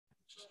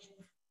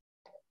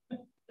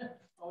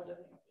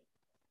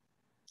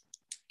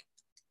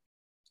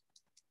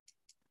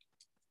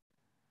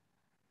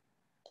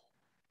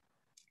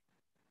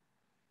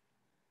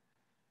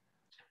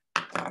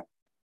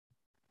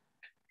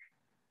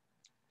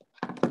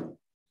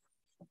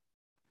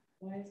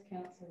Why is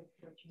Councilor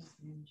Fortune's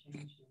name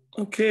changed?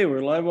 Okay,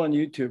 we're live on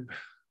YouTube.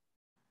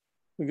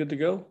 We good to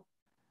go?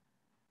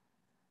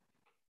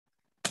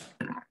 Did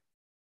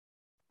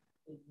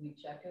we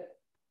check it?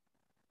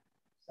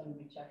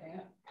 Somebody checking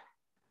it?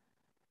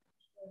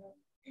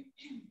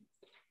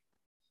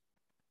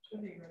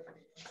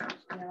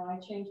 No, I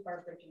changed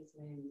Barb Richard's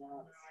name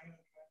now.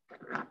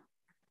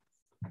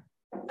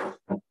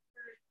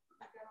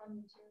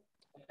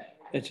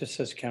 It just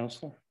says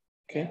counselor.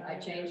 Okay. Yeah, I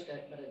changed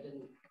it, but it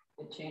didn't.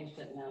 It changed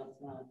it now.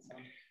 It's not. So.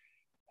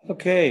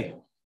 Okay.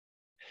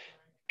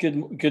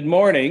 Good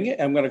morning.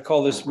 I'm going to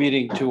call this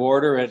meeting to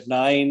order at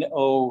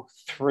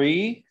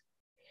 9:03.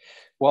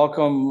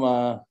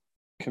 Welcome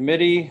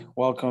committee,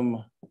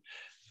 welcome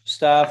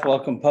staff,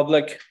 welcome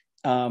public.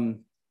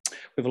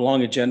 We have a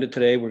long agenda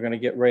today. We're going to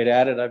get right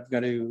at it. I'm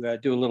going to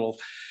do a little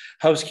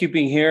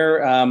housekeeping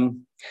here.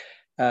 I'm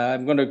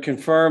going to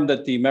confirm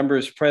that the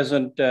members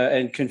present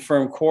and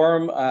confirm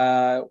quorum,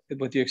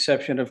 with the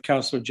exception of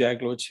Councillor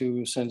Jaglowitz,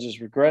 who sends his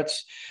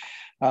regrets.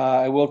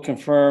 I will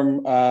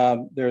confirm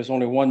there's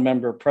only one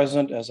member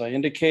present, as I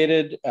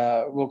indicated.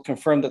 We'll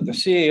confirm that the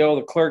CAO,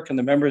 the clerk, and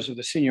the members of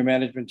the senior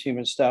management team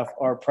and staff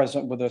are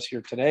present with us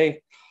here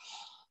today.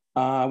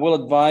 We'll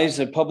advise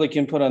that public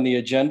input on the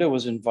agenda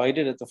was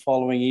invited at the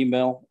following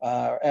email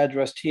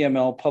address: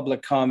 TML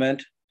public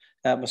comment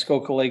at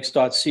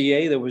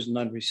muskokalakes.ca. There was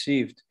none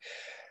received.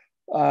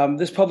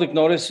 This public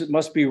notice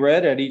must be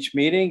read at each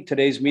meeting.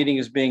 Today's meeting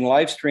is being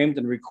live streamed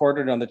and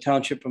recorded on the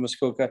Township of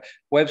Muskoka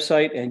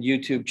website and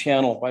YouTube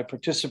channel. By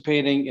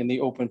participating in the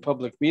open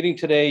public meeting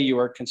today, you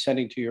are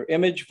consenting to your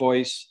image,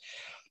 voice,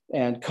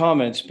 and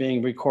comments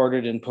being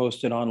recorded and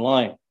posted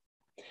online.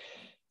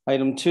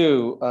 Item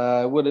 2,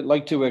 I would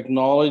like to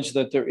acknowledge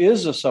that there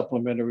is a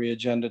supplementary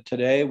agenda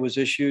today. It was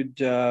issued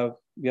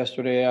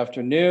yesterday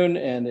afternoon,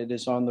 and it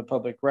is on the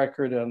public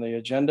record on the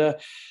agenda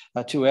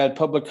to add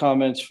public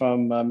comments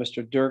from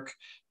Mr. Dirk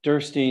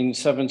Durstein,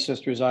 Seven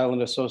Sisters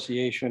Island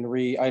Association,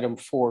 re item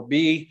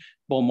 4B,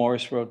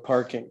 Beaumaris Road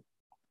Parking.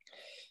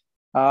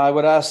 I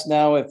would ask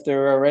now if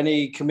there are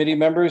any committee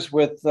members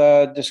with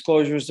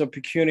disclosures of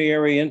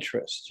pecuniary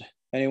interest.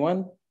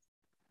 Anyone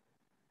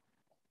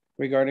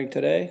regarding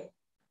today?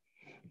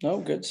 No,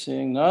 good,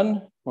 seeing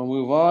none. We'll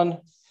move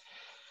on.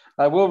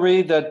 I will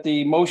read that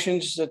the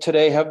motions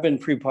today have been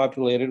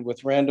pre-populated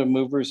with random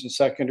movers and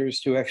seconders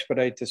to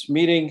expedite this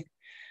meeting.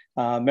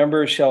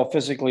 Members shall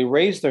physically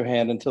raise their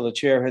hand until the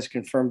chair has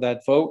confirmed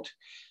that vote.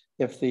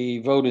 If the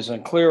vote is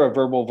unclear, a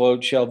verbal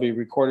vote shall be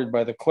recorded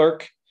by the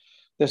clerk.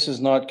 This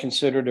is not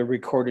considered a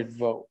recorded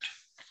vote.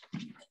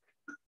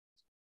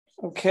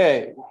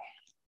 Okay.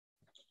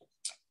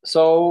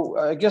 So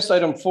I guess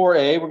item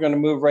 4A, we're going to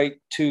move right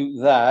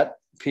to that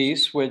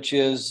piece, which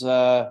is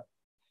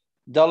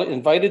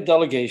invited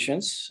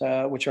delegations,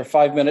 which are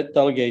 5-minute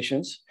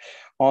delegations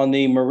on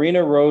the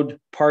Marina Road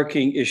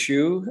Parking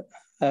issue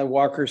at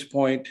Walker's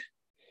Point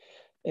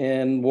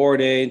in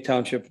Ward A,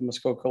 Township of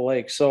Muskoka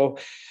Lake. So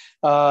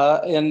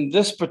in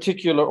this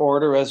particular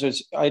order, as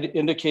it's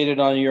indicated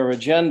on your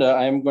agenda,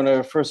 I'm going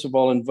to first of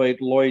all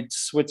invite Lloyd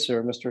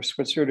Switzer, Mr.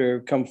 Switzer,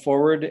 to come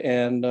forward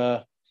and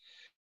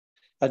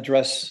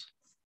address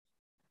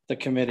the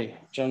committee,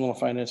 General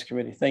Finance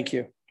Committee. Thank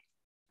you.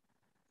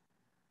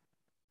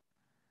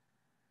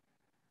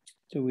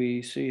 Do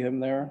we see him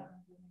there?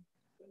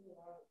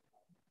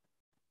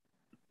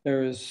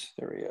 There he is.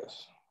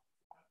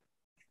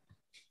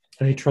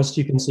 I trust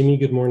you can see me.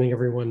 Good morning,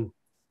 everyone.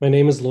 My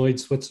name is Lloyd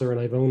Switzer, and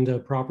I've owned a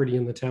property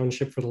in the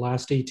township for the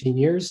last 18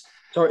 years.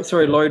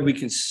 Sorry, Lloyd, we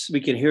can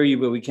hear you,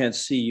 but we can't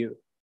see you.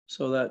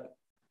 So that,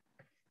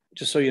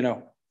 just so you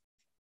know.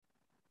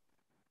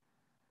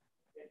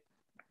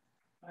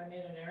 I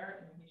made an error,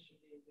 and he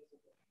should be visible.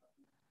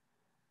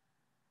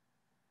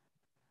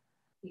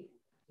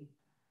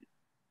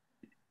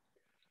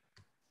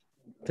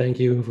 Thank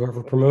you,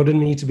 whoever promoted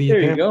me to be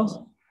there you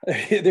go.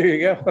 There you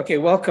go. Okay,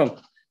 welcome.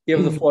 You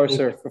have the floor,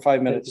 sir, for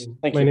 5 minutes.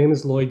 Thank you. My name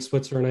is Lloyd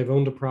Switzer, and I've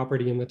owned a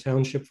property in the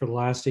township for the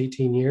last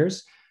 18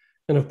 years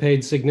and have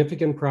paid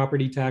significant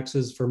property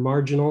taxes for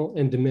marginal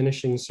and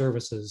diminishing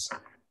services.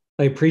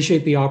 I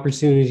appreciate the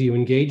opportunity to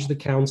engage the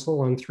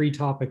council on 3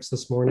 topics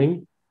this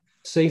morning: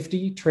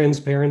 safety,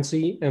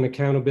 transparency, and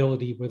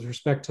accountability with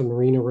respect to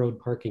Marina Road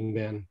parking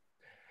ban.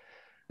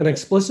 An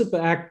explicit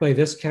act by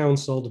this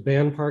council to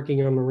ban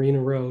parking on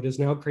Marina Road has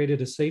now created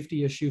a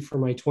safety issue for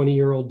my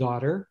 20-year-old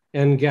daughter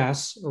and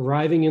guests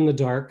arriving in the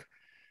dark,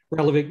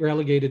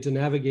 relegated to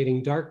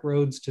navigating dark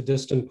roads to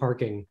distant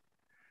parking.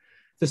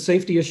 The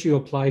safety issue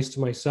applies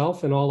to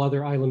myself and all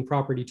other island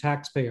property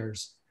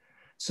taxpayers.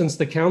 Since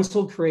the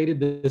council created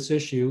this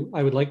issue,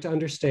 I would like to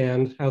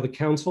understand how the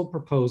council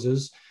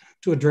proposes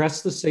to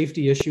address the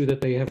safety issue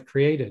that they have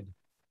created.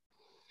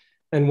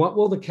 And what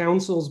will the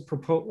council's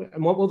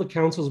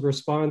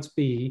response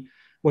be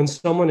when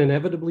someone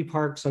inevitably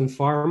parks on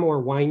far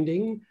more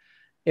winding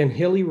and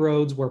hilly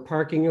roads where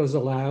parking is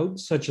allowed,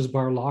 such as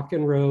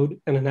Barlocken Road,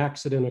 and an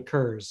accident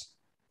occurs.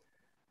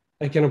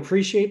 I can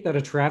appreciate that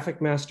a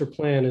traffic master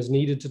plan is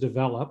needed to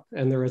develop,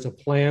 and there is a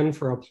plan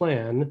for a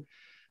plan,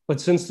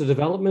 but since the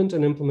development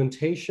and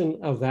implementation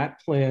of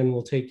that plan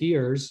will take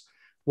years,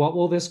 what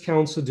will this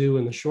council do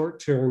in the short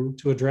term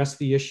to address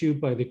the issue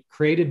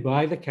created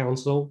by the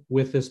council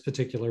with this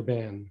particular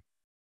ban?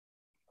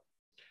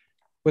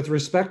 With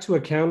respect to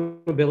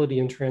accountability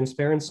and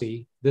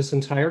transparency, this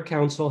entire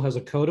council has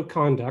a code of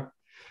conduct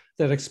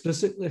that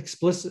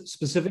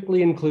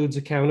specifically includes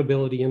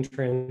accountability and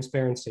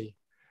transparency.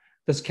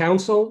 This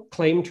council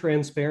claimed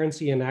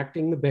transparency in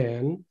enacting the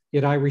ban,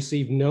 yet I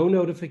received no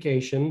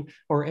notification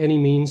or any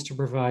means to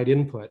provide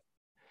input.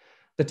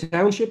 The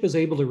township is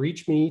able to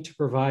reach me to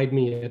provide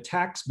me a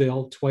tax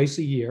bill twice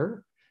a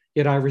year,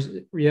 yet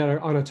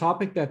on a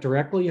topic that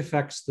directly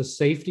affects the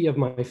safety of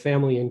my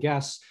family and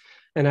guests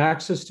and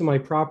access to my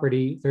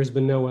property, there's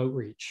been no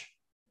outreach.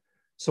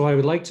 So I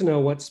would like to know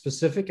what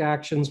specific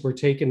actions were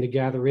taken to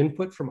gather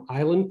input from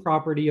island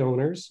property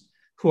owners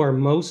who are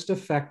most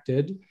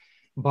affected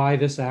by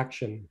this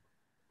action.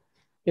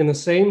 In the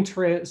same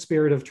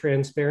spirit of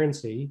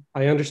transparency,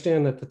 I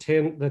understand that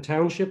the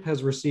township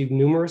has received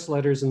numerous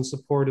letters in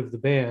support of the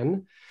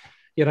ban,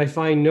 yet I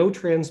find no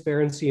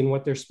transparency in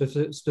what their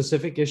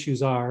specific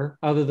issues are,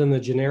 other than the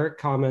generic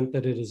comment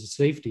that it is a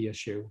safety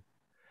issue.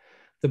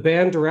 The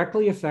ban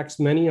directly affects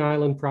many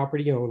island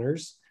property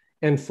owners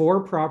and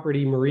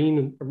for-property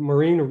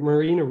Marina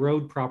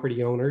Road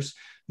property owners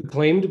who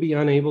claim to be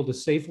unable to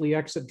safely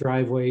exit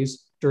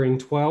driveways during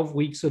 12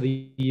 weeks of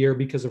the year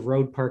because of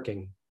road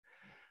parking.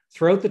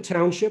 Throughout the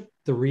township,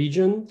 the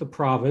region, the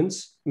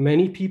province,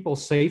 many people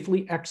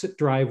safely exit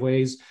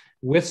driveways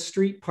with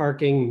street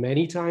parking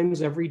many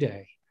times every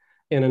day.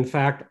 And in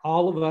fact,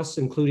 all of us,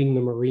 including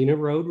the Marina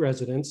Road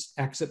residents,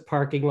 exit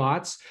parking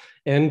lots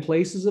and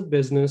places of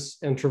business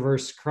and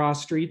traverse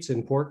cross streets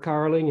in Port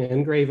Carling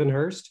and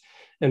Gravenhurst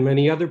and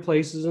many other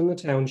places in the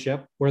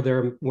township where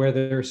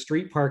there's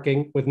street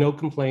parking with no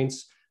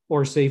complaints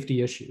or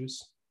safety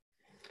issues.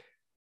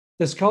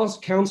 This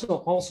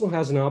council also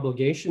has an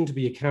obligation to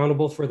be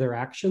accountable for their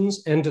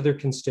actions and to their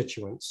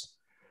constituents.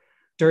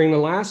 During the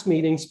last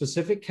meeting,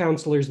 specific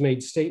councillors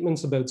made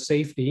statements about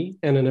safety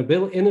and an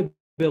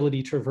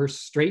inability to traverse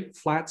straight,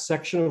 flat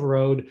section of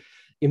road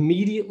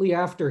immediately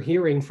after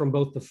hearing from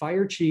both the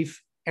fire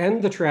chief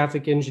and the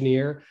traffic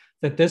engineer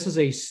that this is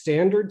a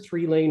standard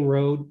 3-lane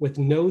road with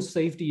no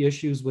safety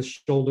issues with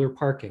shoulder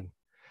parking.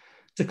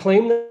 To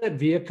claim that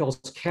vehicles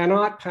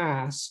cannot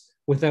pass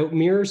without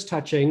mirrors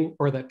touching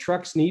or that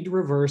trucks need to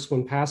reverse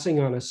when passing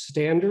on a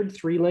standard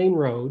 3-lane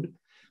road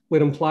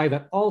would imply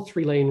that all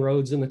 3-lane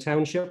roads in the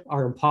township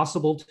are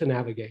impossible to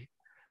navigate.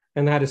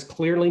 And that is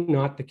clearly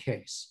not the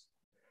case.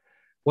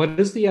 What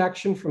is the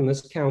action from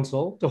this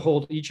council to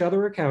hold each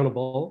other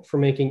accountable for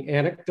making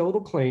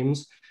anecdotal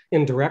claims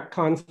in direct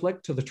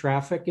conflict to the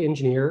traffic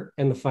engineer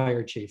and the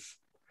fire chief?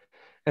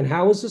 And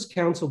how has this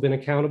council been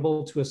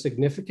accountable to a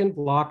significant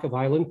block of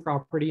island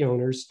property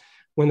owners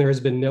when there has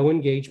been no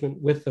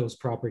engagement with those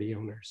property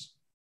owners?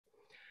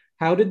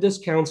 How did this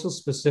council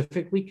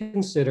specifically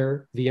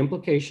consider the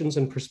implications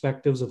and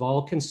perspectives of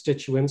all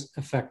constituents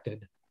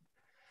affected?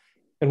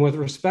 And with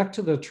respect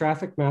to the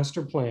traffic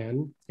master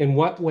plan, in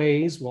what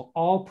ways will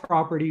all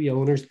property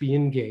owners be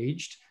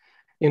engaged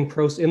in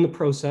the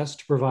process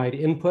to provide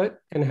input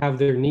and have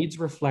their needs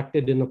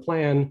reflected in the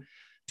plan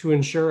to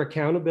ensure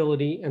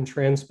accountability and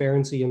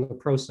transparency in the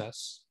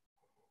process?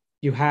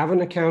 You have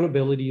an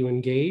accountability to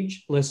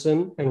engage,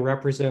 listen, and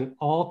represent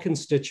all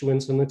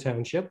constituents in the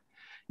township,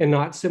 and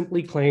not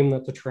simply claim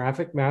that the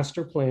traffic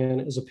master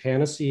plan is a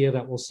panacea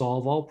that will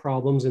solve all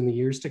problems in the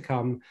years to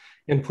come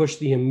and push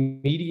the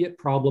immediate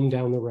problem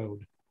down the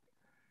road.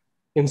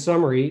 In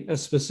summary, a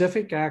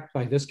specific act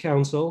by this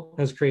council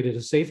has created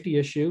a safety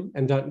issue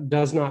and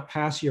does not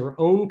pass your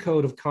own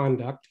code of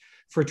conduct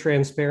for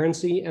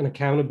transparency and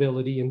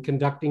accountability in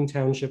conducting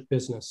township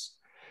business.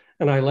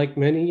 And I, like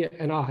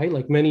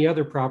many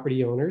other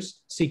property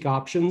owners, seek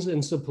options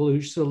and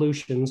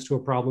solutions to a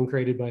problem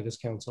created by this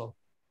council.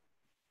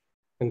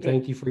 And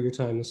thank you for your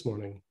time this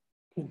morning.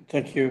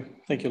 Thank you.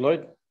 Thank you,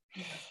 Lloyd.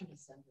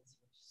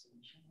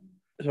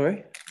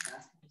 Sorry?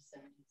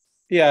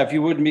 Yeah, if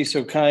you wouldn't be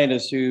so kind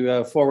as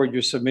to forward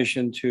your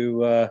submission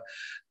to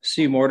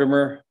C.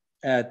 Mortimer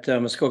at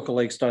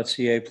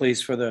muskokalakes.ca,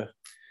 please, for the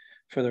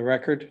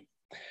record.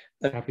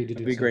 Happy to do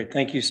That'd be great.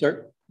 Thank you,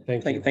 sir.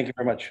 Thank you. Thank you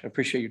very much. I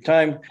appreciate your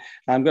time.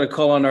 I'm going to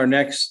call on our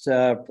next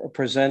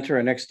presenter,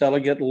 our next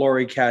delegate,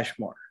 Laurie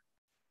Cashmore.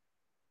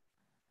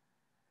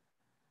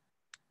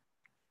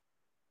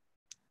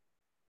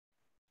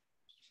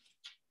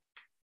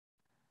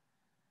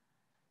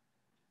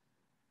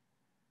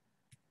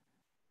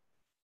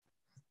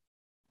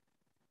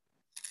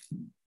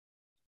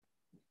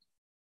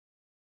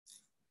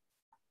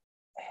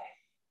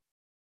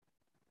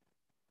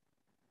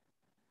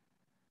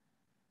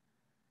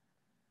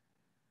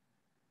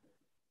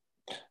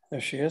 There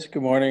she is.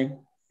 Good morning.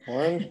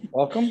 Lauren,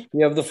 welcome.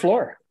 You have the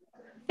floor.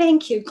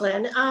 Thank you,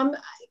 Glenn.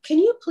 can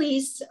you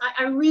please,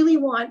 I really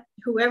want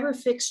whoever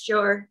fixed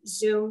your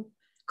Zoom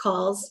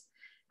calls,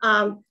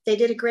 they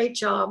did a great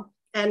job.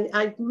 And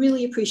I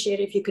really appreciate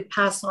it if you could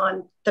pass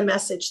on the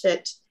message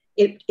that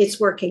it's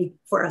working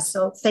for us.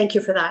 So thank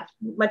you for that.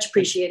 Much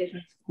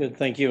appreciated. Good,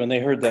 thank you. And they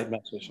heard that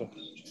message. So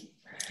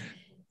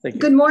thank you.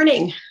 Good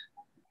morning.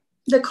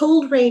 The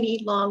cold,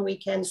 rainy, long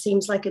weekend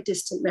seems like a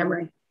distant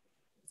memory.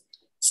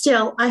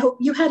 Still, I hope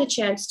you had a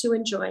chance to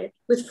enjoy it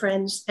with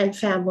friends and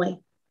family.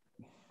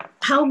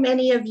 How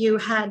many of you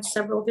had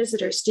several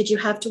visitors? Did you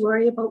have to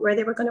worry about where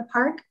they were going to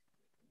park?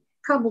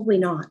 Probably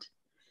not.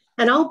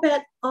 And I'll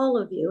bet all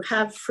of you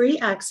have free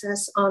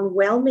access on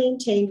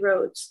well-maintained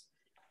roads,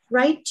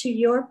 right to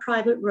your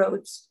private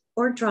roads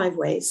or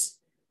driveways,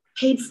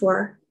 paid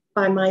for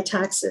by my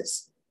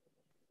taxes.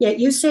 Yet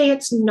you say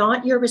it's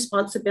not your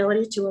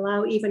responsibility to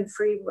allow even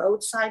free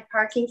roadside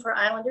parking for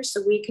Islanders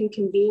so we can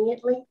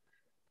conveniently,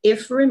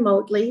 if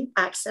remotely,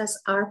 access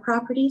our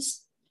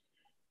properties?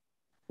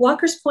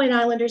 Walker's Point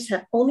Islanders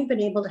have only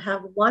been able to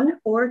have 1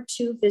 or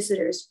 2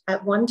 visitors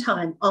at one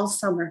time all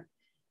summer.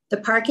 The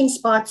parking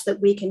spots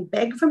that we can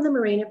beg from the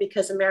marina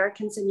because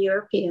Americans and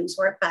Europeans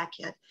weren't back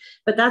yet,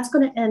 but that's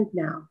going to end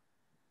now.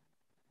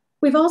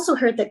 We've also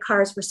heard that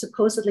cars were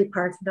supposedly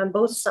parked on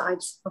both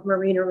sides of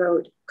Marina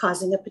Road,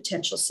 causing a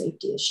potential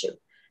safety issue.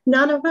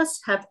 None of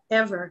us have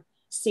ever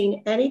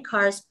seen any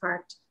cars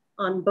parked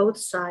on both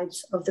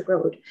sides of the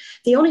road.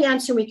 The only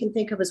answer we can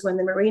think of is when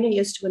the marina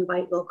used to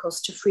invite locals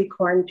to free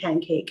corn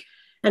pancake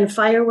and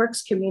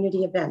fireworks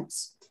community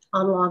events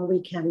on long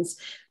weekends.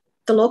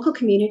 The local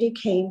community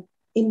came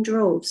in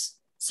droves.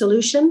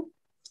 Solution?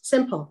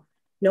 Simple.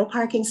 No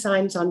parking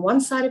signs on one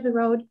side of the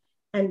road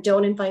and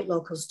don't invite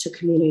locals to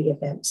community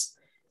events.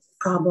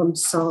 Problem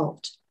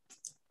solved.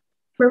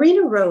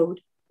 Marina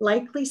Road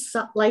likely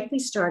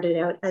started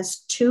out as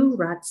 2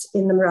 ruts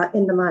in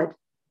the mud.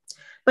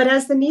 But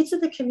as the needs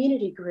of the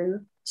community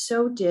grew,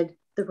 so did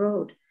the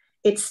road.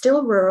 It's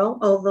still rural,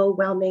 although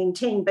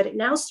well-maintained, but it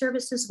now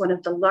services one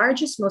of the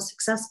largest, most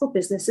successful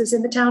businesses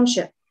in the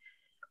township.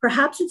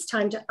 Perhaps it's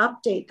time to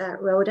update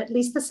that road at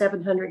least the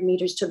 700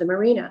 meters to the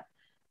marina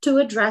to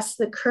address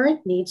the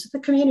current needs of the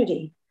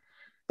community.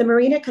 The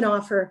marina can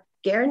offer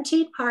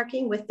guaranteed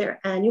parking with their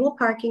annual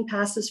parking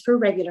passes for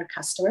regular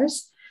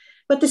customers,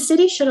 but the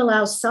city should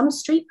allow some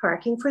street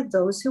parking for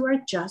those who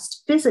are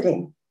just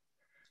visiting.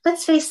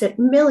 Let's face it,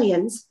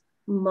 millions,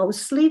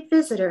 mostly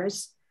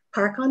visitors,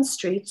 park on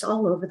streets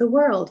all over the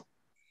world.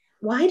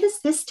 Why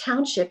does this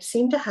township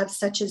seem to have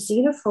such a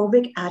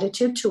xenophobic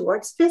attitude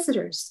towards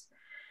visitors?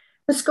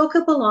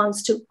 Muskoka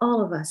belongs to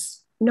all of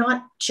us,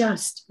 not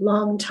just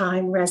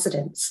longtime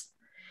residents.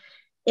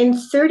 In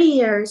 30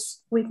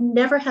 years, we've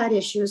never had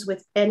issues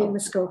with any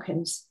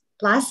Muskokans.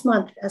 Last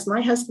month, as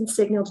my husband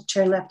signaled to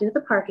turn left into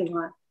the parking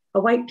lot, a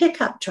white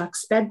pickup truck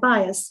sped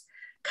by us,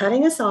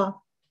 cutting us off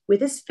with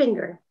his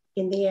finger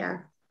in the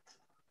air.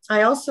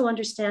 I also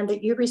understand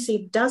that you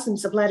received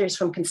dozens of letters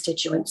from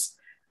constituents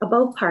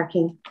about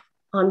parking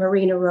on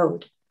Marina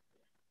Road.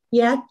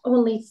 Yet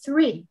only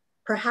 3,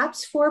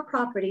 perhaps 4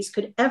 properties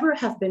could ever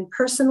have been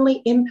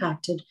personally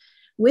impacted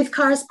with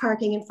cars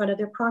parking in front of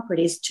their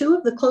properties. 2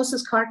 of the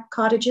closest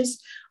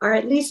cottages are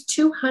at least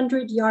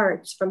 200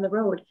 yards from the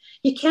road.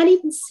 You can't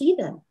even see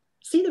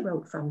the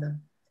road from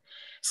them.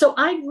 So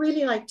I'd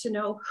really like to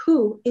know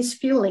who is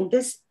fueling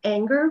this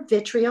anger,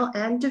 vitriol,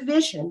 and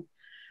division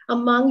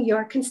among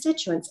your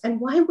constituents. And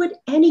why would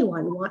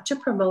anyone want to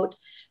promote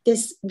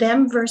this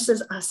them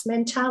versus us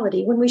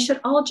mentality when we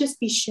should all just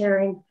be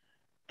sharing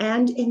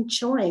and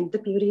enjoying the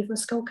beauty of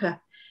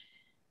Muskoka?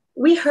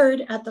 We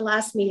heard at the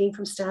last meeting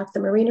from staff the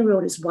Marina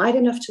Road is wide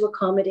enough to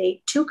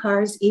accommodate 2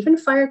 cars, even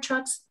fire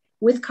trucks,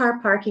 with car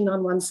parking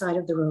on one side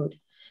of the road.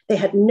 They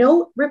had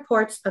no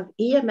reports of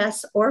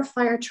EMS or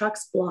fire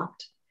trucks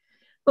blocked.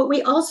 But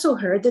we also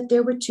heard that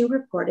there were 2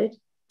 reported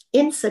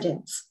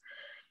incidents.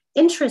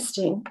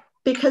 Interesting,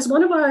 because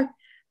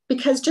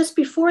just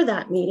before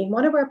that meeting,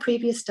 one of our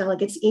previous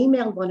delegates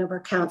emailed one of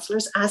our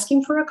counselors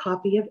asking for a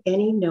copy of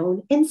any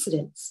known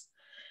incidents.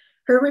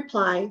 Her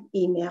reply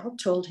email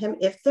told him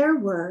if there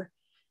were,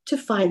 to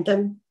find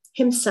them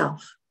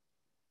himself.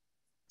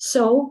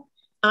 So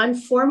I'm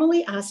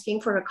formally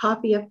asking for a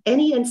copy of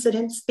any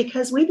incidents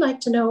because we'd like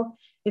to know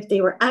if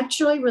they were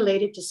actually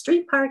related to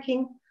street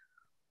parking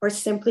or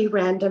simply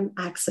random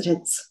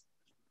accidents.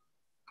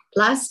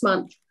 Last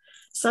month,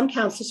 some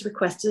councillors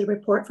requested a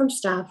report from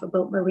staff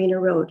about Marina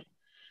Road.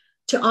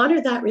 To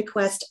honor that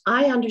request,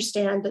 I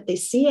understand that the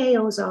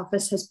CAO's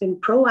office has been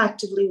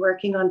proactively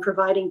working on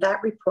providing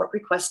that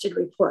requested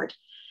report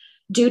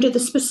due to the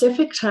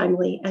specific,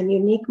 timely, and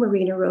unique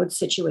Marina Road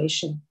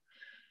situation.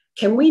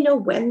 Can we know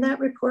when that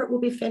report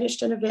will be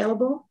finished and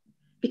available?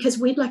 Because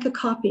we'd like a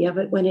copy of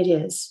it when it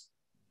is.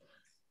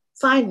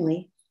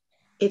 Finally,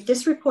 if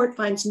this report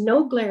finds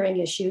no glaring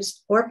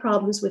issues or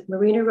problems with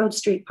Marina Road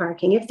street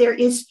parking, if there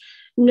is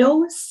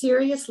no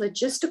serious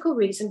logistical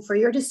reason for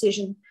your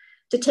decision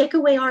to take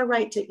away our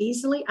right to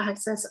easily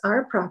access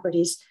our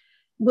properties,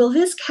 will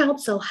this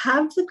council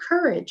have the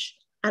courage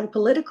and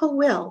political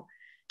will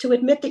to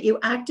admit that you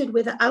acted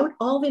without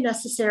all the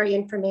necessary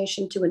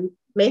information to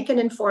make an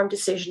informed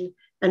decision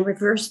and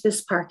reverse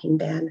this parking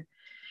ban.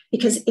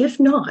 Because if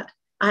not,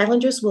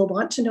 Islanders will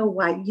want to know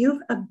why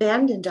you've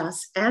abandoned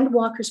us and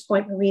Walker's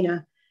Point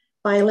Marina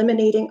by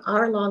eliminating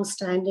our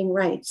longstanding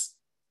rights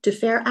to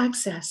fair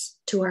access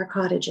to our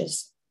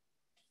cottages.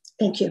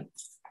 Thank you.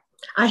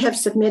 I have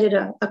submitted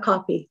a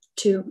copy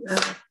to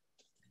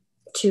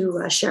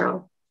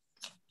Cheryl.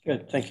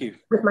 Good, thank you.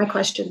 With my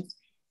questions.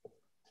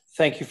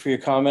 Thank you for your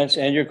comments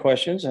and your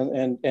questions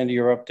and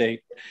your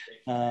update.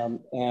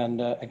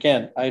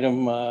 Again,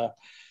 item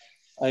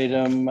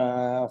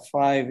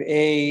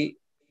 5A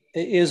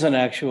is an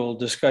actual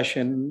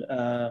discussion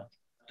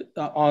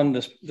on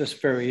this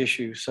very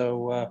issue.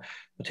 So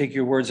we'll take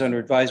your words under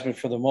advisement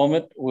for the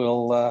moment.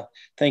 We'll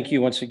thank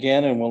you once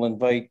again, and we'll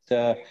invite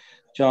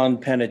John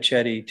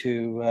Pennachetti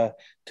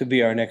to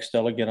be our next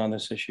delegate on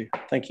this issue.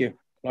 Thank you,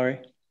 Laurie.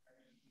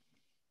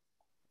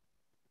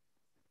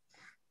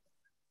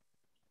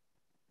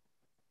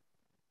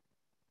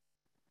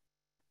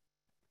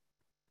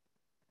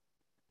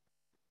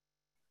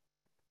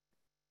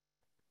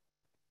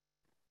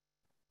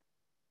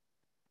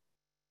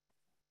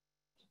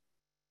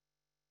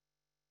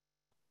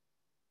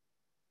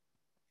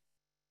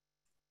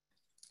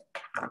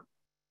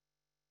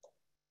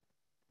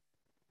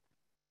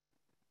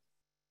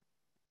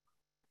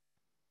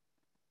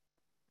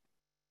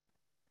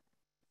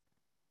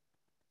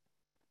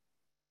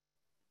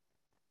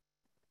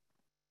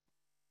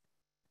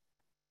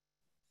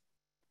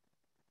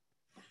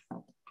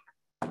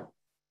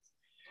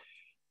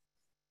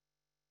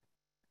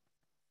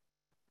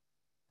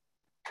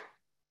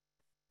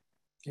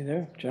 You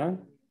there,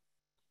 John?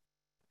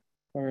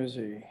 Where is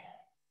he?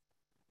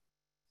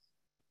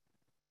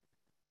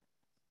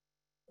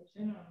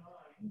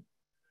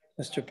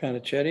 Mr.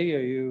 Pennachetti, are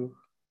you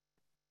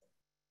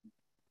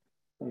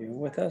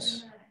with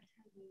us?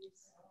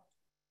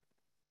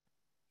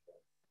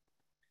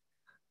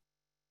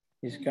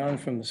 He's gone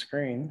from the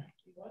screen.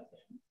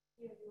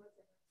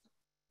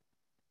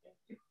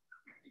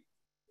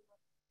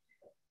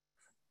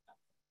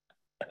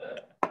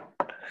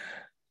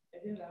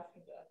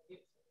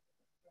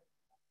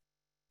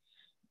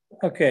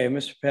 Okay,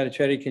 Mr.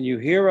 Pennachetti, can you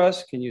hear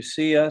us? Can you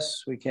see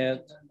us? We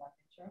can't.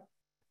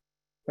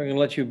 We're going to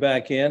let you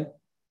back in.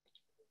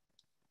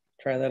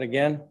 Try that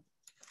again.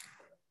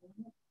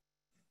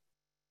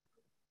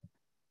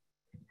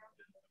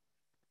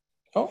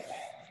 Oh.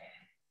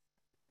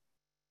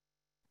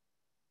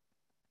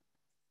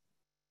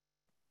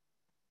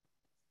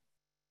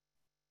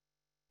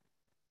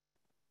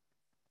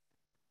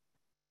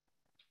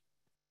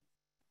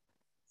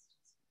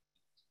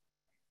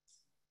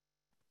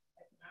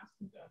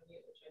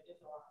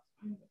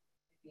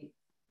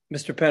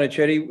 Mr.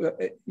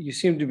 Pennachetti, you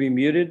seem to be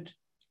muted.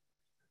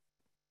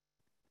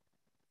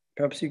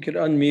 Perhaps you could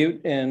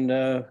unmute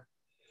and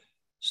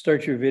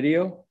start your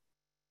video.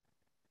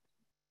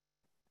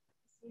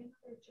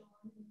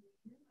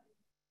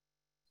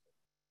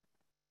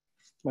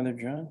 Mother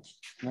John?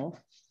 No?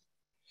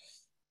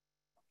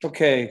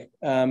 Okay,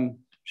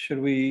 should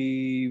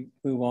we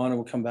move on and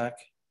we'll come back?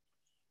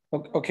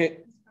 Okay.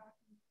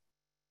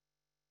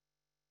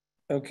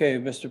 Okay,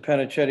 Mr.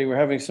 Pennachetti, we're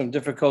having some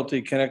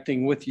difficulty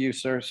connecting with you,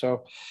 sir.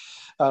 So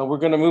we're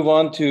going to move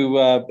on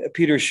to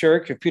Peter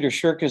Shirk. If Peter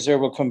Shirk is there,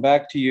 we'll come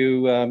back to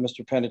you,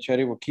 Mr.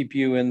 Pennachetti. We'll keep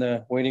you in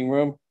the waiting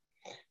room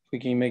if we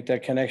can make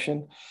that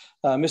connection.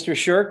 Mr.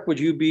 Shirk, would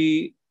you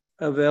be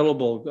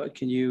available?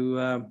 Can you?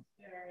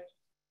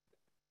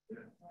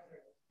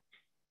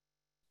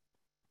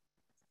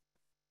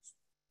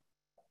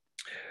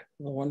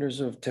 The wonders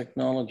of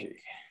technology.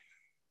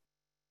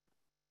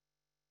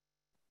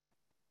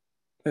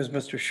 There's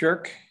Mr.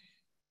 Shirk.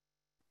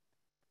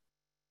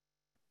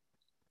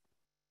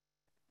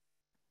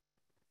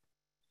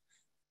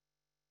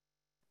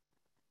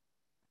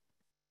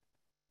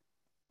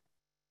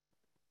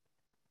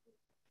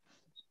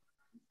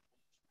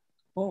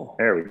 Oh,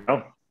 there we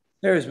go.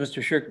 There's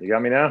Mr. Shirk. You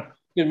got me now?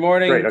 Good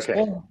morning. Great,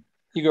 okay.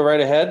 You go right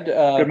ahead.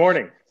 Good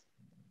morning.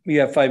 You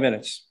have 5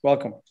 minutes.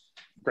 Welcome.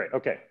 Great,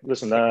 okay.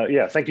 Listen,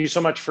 yeah, thank you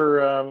so much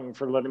for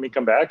letting me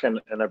come back,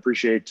 and I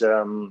appreciate,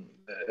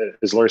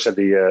 as Laurie said,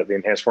 the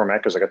enhanced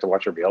format, because I got to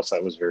watch everybody else.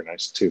 That was very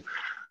nice too.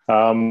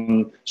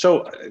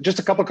 So just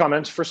a couple of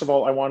comments. First of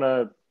all, I want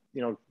to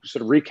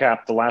sort of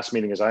recap the last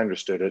meeting as I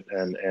understood it,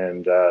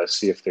 and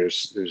see if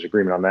there's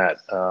agreement on that.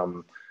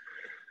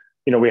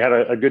 We had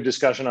a good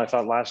discussion, I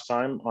thought, last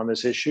time on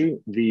this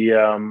issue. The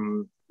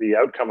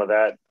outcome of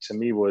that, to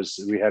me, was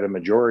we had a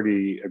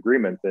majority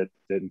agreement that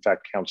in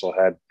fact council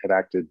had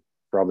acted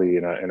probably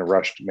in a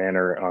rushed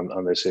manner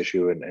on this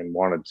issue, and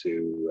wanted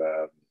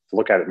to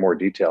look at it in more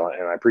detail.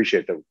 And I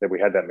appreciate that we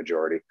had that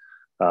majority.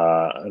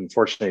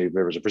 Unfortunately,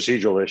 there was a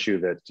procedural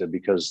issue that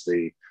because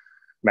the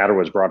matter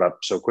was brought up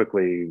so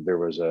quickly, there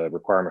was a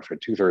requirement for a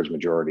 2/3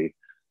 majority.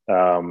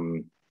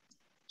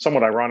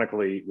 Somewhat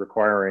ironically,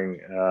 requiring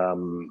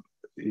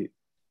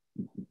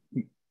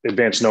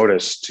advance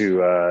notice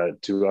to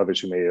others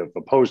who may have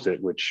opposed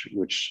it,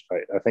 which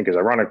I think is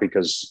ironic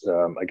because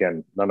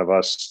again, none of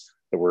us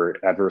that were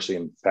adversely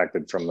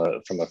impacted from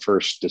the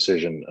first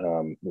decision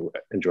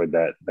enjoyed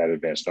that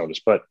advance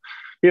notice. But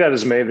be that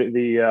as it may,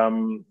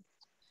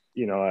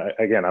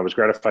 again, I was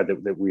gratified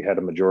that we had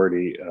a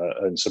majority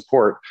in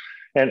support.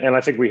 And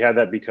I think we had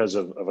that because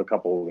of a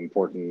couple of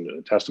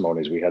important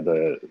testimonies. We had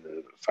the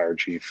fire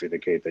chief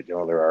indicate that,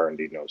 there are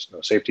indeed no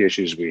safety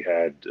issues. We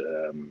had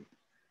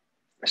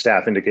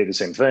staff indicate the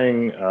same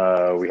thing.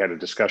 We had a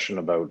discussion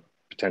about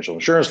potential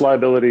insurance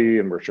liability,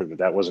 and we're sure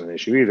that wasn't an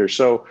issue either.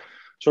 So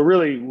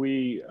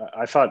really,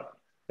 I thought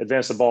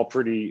advanced the ball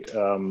pretty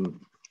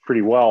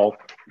well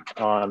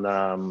on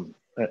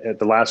at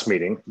the last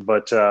meeting,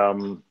 but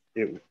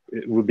it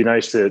would be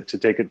nice to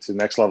take it to the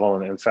next level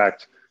and in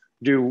fact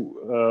do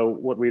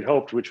what we'd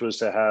hoped, which was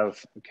to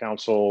have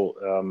council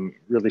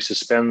really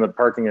suspend the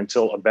parking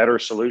until a better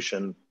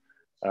solution,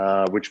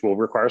 which will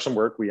require some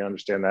work. We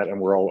understand that, and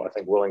we're all, I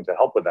think, willing to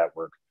help with that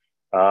work.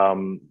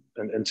 And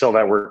until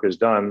that work is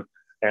done,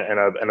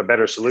 and a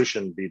better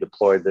solution be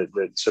deployed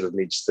that sort of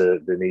meets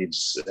the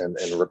needs and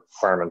the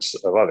requirements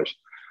of others.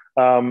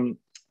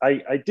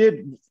 I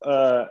did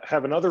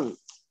have another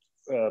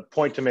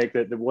point to make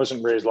that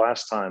wasn't raised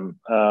last time.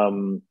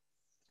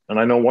 And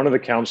I know one of the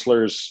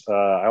councillors,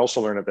 I also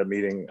learned at that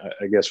meeting,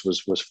 I guess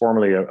was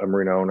formerly a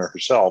marina owner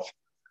herself.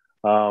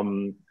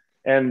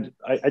 And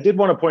I did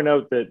want to point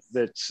out that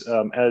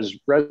as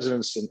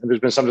residents, and there's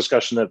been some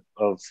discussion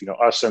of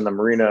us and the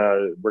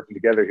marina working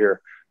together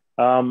here.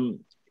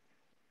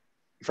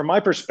 From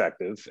my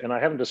perspective, and I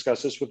haven't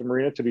discussed this with the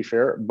marina to be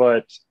fair,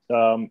 but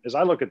as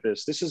I look at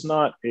this is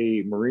not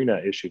a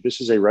marina issue.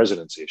 This is a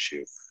residence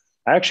issue.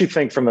 I actually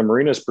think from the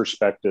marina's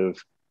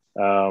perspective,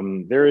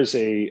 there is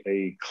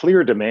a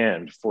clear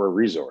demand for a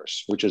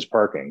resource, which is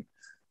parking.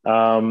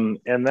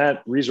 And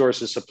that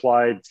resource is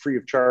supplied free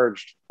of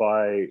charge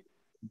by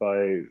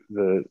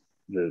the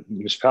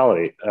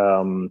municipality.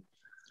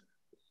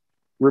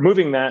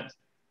 Removing that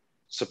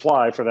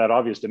supply for that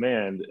obvious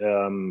demand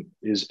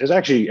is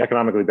actually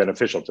economically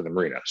beneficial to the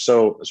marina.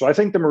 So I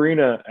think the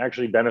marina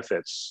actually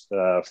benefits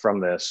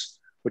from this,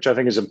 which I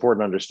think is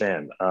important to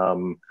understand.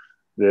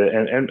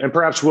 And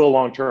perhaps will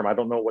long term. I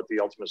don't know what the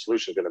ultimate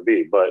solution is going to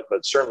be, but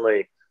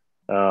certainly,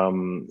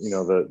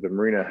 the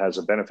marina has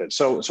a benefit.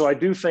 So I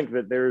do think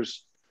that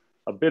there's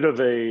a bit of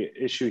a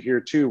issue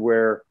here too,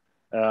 where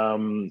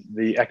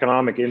the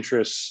economic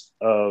interests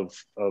of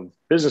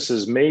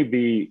businesses may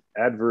be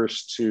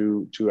adverse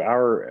to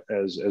our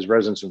as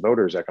residents and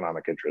voters'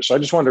 economic interests. So I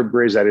just wanted to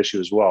raise that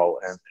issue as well,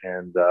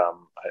 and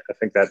I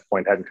think that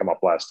point hadn't come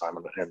up last time,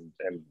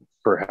 and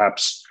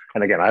perhaps,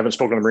 and again, I haven't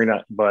spoken to the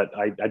marina, but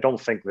I don't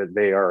think that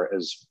they are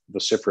as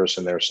vociferous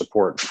in their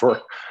support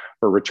for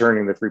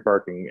returning the free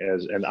parking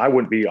and I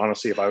wouldn't be,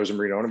 honestly, if I was a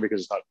marina owner,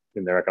 because it's not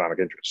in their economic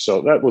interest.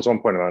 So that was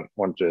one point I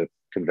wanted to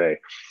convey,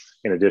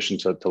 in addition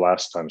to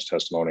last time's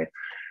testimony.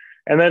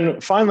 And then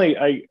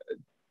finally,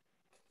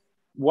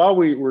 while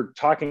we were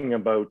talking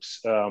about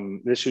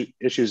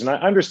issues, and I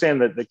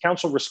understand that the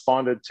council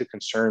responded to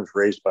concerns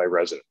raised by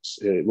residents.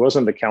 It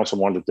wasn't the council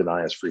wanted to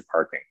deny us free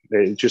parking.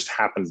 It just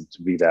happened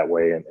to be that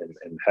way and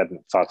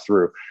hadn't thought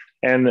through.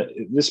 And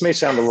this may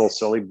sound a little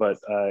silly, but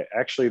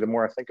actually, the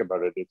more I think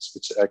about it,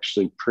 it's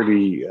actually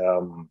pretty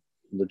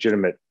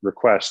legitimate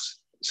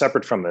request,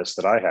 separate from this,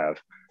 that I have.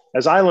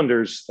 As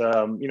islanders,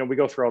 we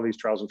go through all these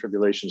trials and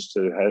tribulations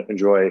to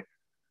enjoy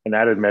an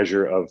added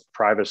measure of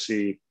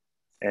privacy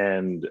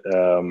and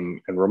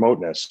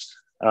remoteness.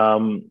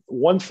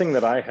 One thing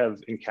that I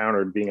have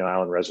encountered being an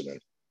island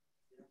resident,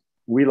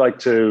 we like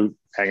to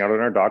hang out on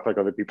our dock like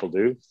other people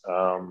do.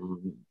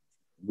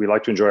 We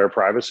like to enjoy our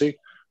privacy.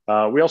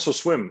 We also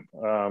swim,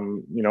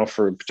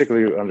 for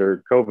particularly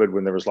under COVID,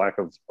 when there was lack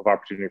of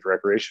opportunity for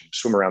recreation,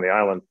 swim around the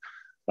island.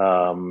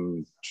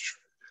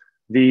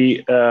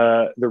 The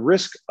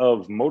risk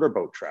of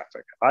motorboat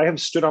traffic. I have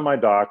stood on my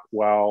dock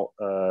while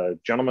a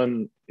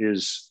gentleman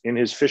is in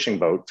his fishing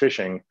boat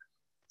fishing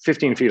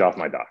 15 feet off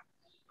my dock.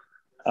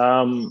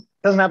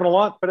 Doesn't happen a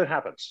lot, but it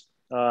happens.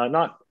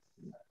 Not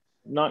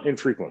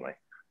infrequently.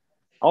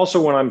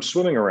 Also, when I'm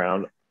swimming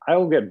around, I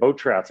will get boat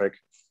traffic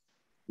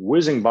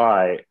whizzing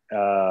by,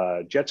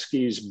 jet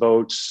skis,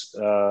 boats,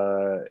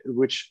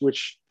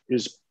 which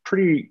is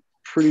pretty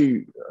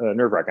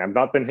nerve-wracking. I've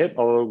not been hit,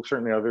 although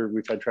certainly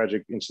we've had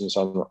tragic incidents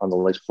on the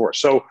lakes before.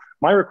 So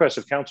my request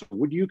of council,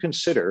 would you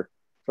consider,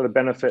 for the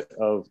benefit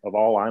of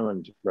all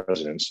island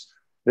residents,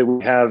 that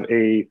we have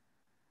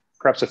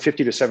perhaps a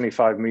 50 to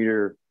 75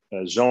 meter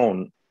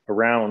zone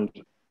around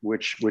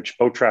which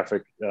boat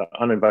traffic,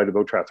 uninvited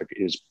boat traffic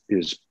is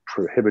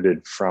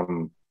prohibited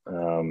from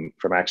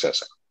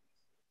accessing?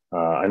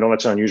 I know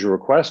that's an unusual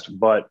request,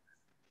 but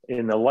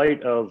in the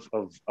light of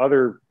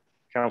other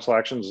council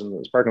actions and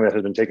this parking that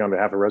has been taken on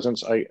behalf of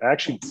residents, I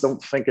actually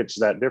don't think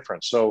it's that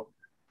different. So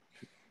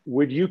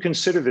would you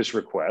consider this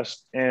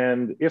request?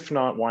 And if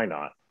not, why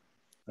not?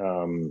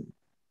 And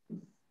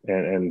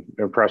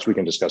perhaps we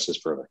can discuss this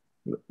further.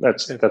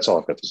 That's all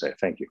I've got to say.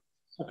 Thank you.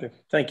 Okay,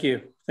 thank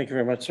you. Thank you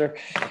very much, sir.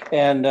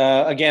 And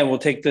again, we'll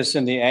take this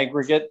in the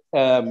aggregate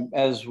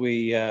as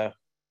we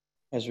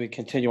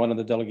continue on in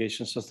the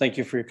delegation. So thank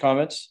you for your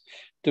comments,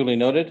 duly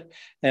noted.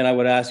 And I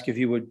would ask if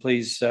you would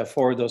please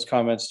forward those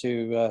comments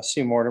to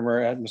C. Mortimer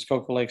at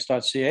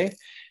muskokalakes.ca.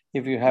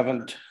 If you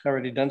haven't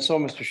already done so,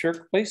 Mr.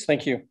 Shirk, please.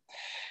 Thank you.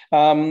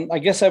 I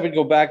guess I would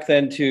go back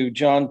then to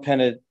John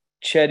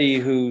Pennachetti,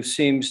 who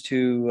seems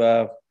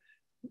to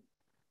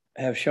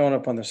have shown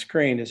up on the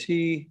screen.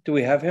 Do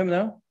we have him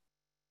now?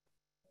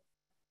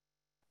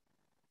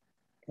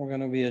 We're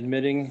going to be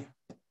admitting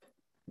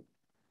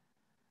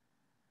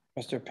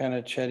Mr.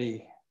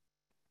 Pennachetti.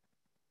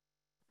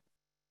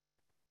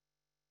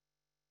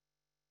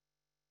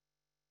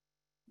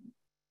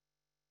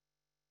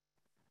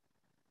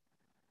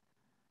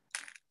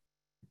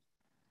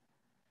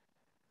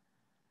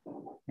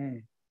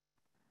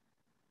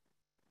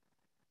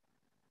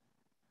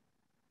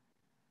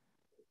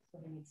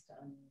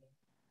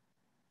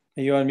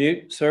 Are you on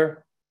mute,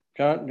 sir?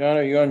 John,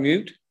 are you on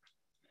mute?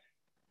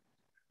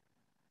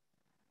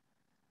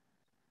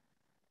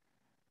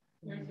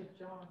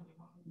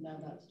 No,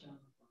 that's John.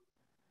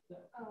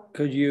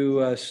 Could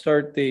you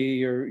start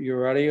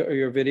your audio or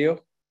your video?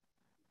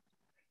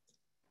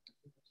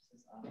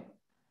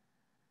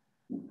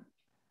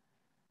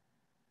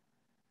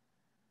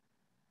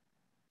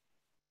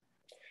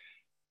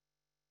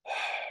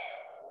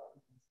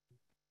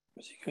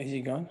 Is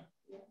he gone?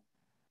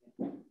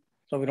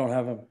 So we don't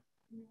have him.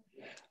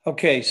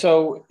 Okay,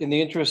 so in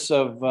the interest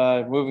of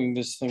moving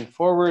this thing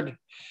forward,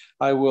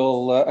 I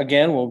will,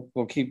 again,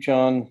 we'll keep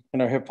John in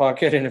our hip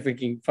pocket, and if we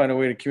can find a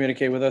way to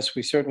communicate with us,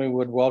 we certainly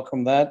would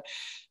welcome that.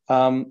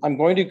 I'm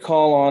going to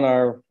call on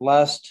our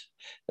last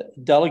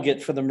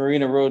delegate for the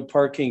Marina Road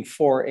Parking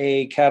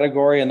 4A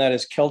category, and that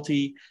is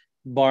Kelty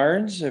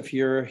Barnes. If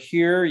you're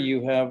here,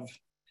 you have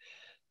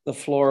the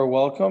floor.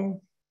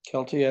 Welcome.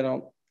 Kelty, I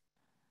don't.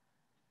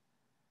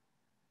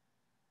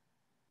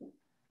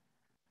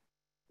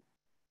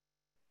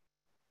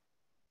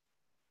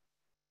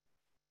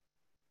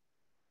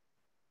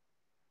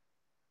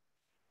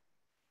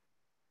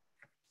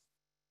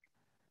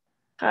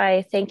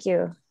 Hi, thank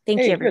you. Thank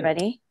you,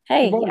 everybody. Good.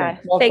 Hey, Yeah,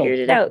 figured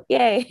it out.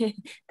 Yay.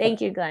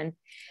 Thank you, Glenn.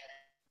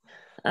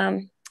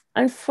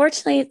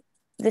 Unfortunately,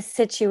 the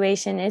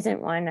situation isn't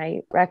one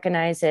I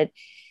recognize it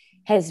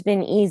has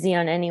been easy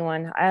on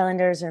anyone,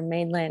 Islanders or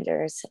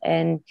mainlanders.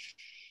 And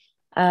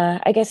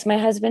I guess my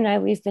husband and I,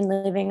 we've been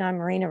living on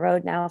Marina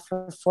Road now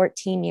for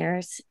 14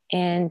 years.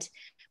 And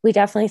we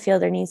definitely feel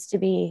there needs to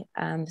be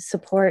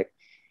support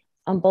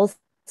on both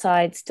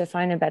sides to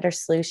find a better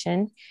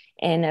solution.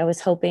 And I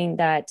was hoping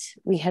that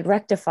we had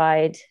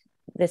rectified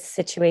this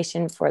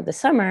situation for the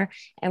summer,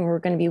 and we're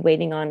going to be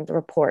waiting on the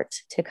report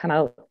to come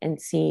out and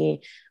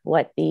see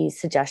what the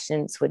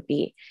suggestions would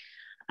be.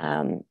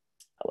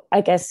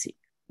 I guess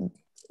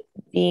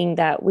being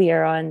that we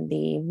are on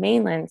the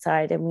mainland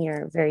side and we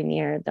are very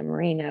near the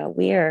marina,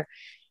 we are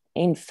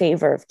in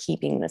favor of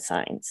keeping the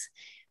signs,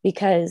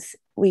 because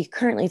we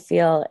currently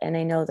feel, and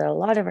I know that a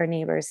lot of our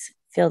neighbors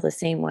feel the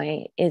same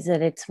way, is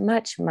that it's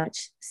much,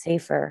 much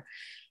safer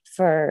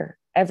for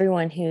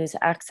everyone who's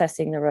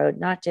accessing the road,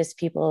 not just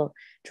people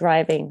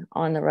driving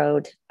on the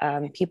road,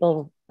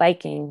 people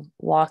biking,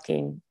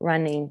 walking,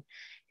 running,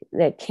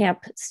 the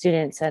camp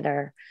students that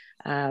are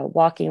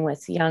walking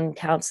with young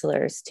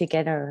counselors to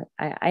get our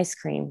ice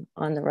cream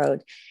on the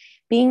road.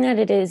 Being that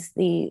it is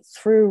the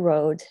through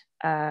road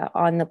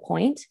on the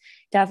point,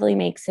 definitely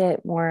makes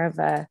it more of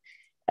a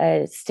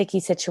sticky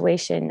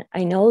situation.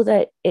 I know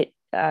that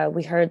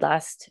we heard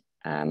last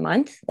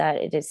month that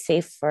it is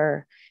safe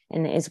for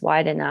and is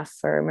wide enough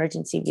for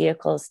emergency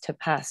vehicles to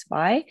pass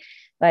by.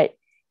 But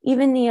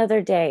even the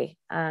other day,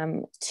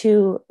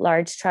 2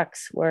 large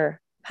trucks were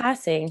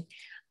passing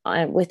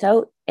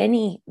without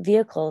any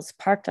vehicles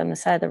parked on the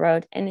side of the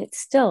road, and it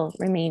still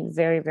remained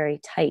very, very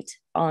tight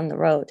on the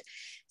road.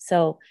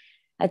 So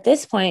at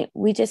this point,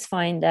 we just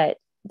find that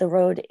the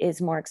road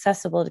is more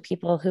accessible to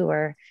people who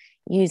are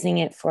using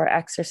it for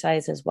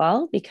exercise as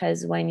well,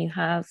 because when you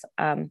have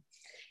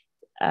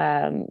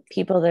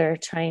people that are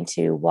trying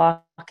to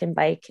walk and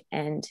bike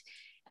and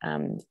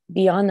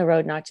be on the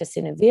road, not just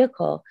in a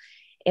vehicle,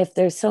 if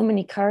there's so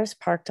many cars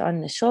parked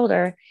on the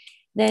shoulder,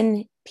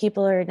 then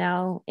people are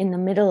now in the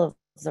middle of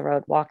the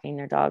road walking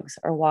their dogs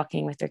or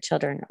walking with their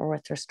children or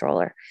with their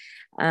stroller.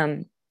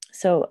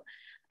 So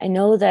I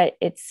know that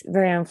it's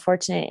very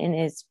unfortunate and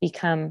it's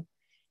become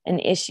an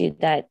issue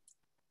that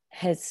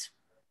has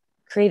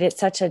created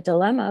such a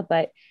dilemma,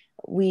 but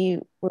we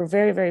were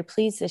very, very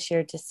pleased this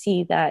year to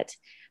see that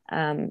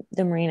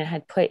the marina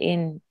had put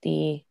in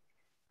the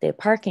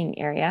parking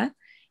area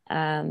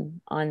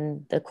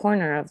on the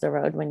corner of the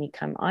road when you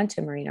come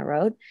onto Marina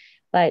Road.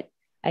 But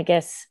I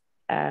guess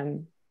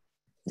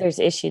there's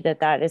issue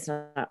that is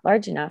not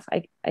large enough.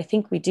 I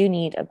think we do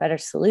need a better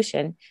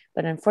solution,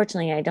 but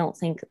unfortunately, I don't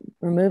think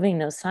removing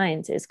those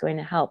signs is going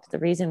to help. The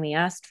reason we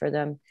asked for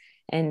them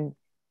and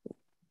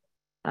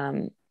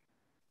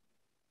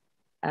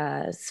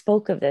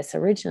spoke of this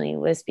originally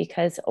was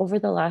because over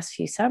the last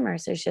few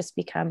summers, there's just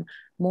become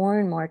more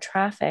and more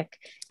traffic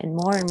and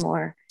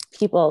more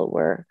people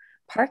were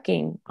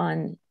parking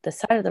on the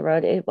side of the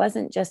road. It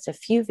wasn't just a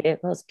few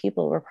vehicles.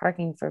 People were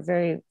parking for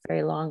very,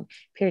 very long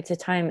periods of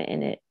time.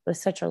 And it was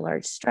such a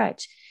large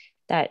stretch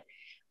that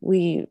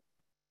we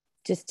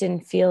just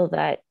didn't feel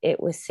that it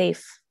was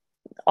safe.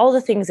 All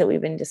the things that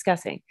we've been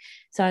discussing.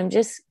 So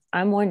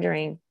I'm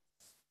wondering,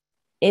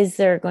 is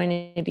there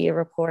going to be a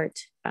report?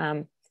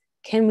 Can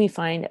we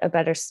find a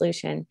better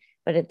solution?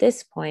 But at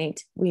this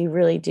point, we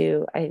really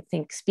do, I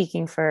think,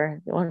 speaking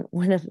for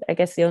one of, I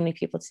guess, the only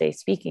people today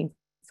speaking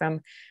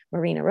from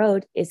Marina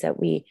Road, is that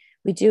we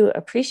do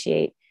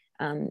appreciate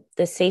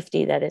the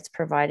safety that it's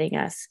providing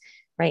us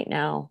right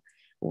now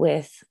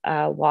with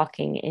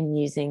walking and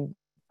using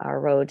our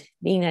road.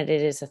 Being that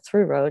it is a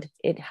through road,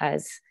 it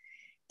has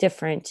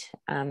different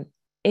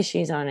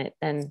issues on it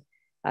than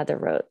other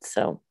roads.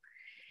 So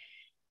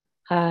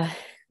my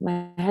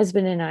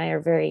husband and I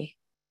are very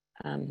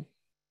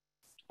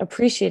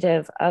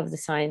appreciative of the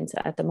signs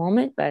at the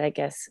moment, but I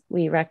guess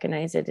we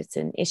recognize that it's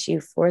an issue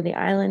for the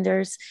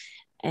islanders,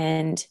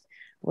 and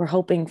we're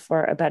hoping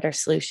for a better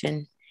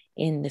solution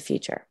in the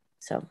future.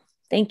 So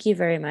thank you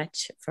very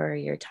much for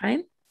your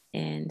time,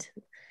 and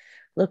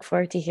look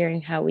forward to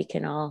hearing how we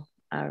can all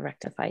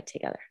rectify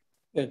together.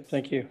 Good,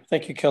 thank you.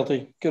 Thank you,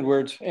 Kelty. Good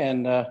words,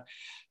 and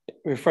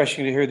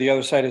refreshing to hear the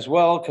other side as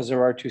well, because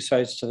there are two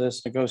sides to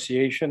this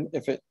negotiation,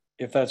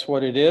 if that's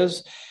what it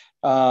is.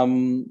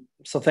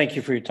 So thank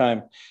you for your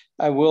time.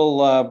 I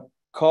will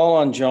call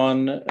on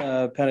John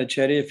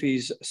Pennachetti if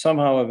he's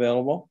somehow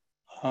available.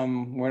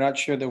 We're not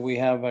sure that we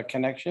have a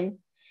connection.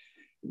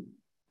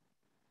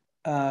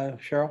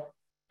 Cheryl,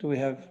 do we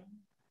have?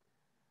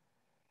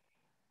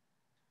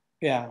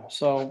 Yeah,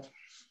 so.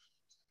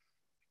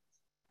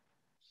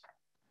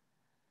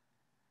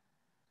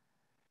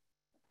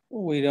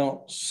 We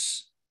don't.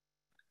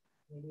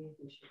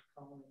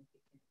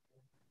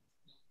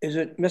 Is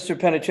it Mr.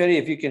 Pennachetti?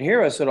 If you can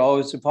hear us at all,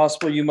 is it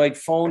possible you might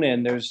phone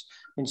in? There's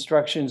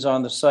instructions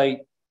on the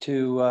site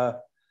to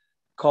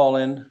call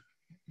in,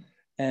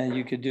 and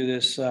you could do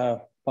this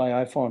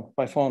by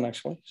phone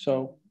actually.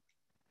 So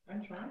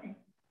I'm trying.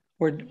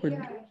 We're he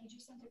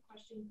just sent a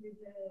question through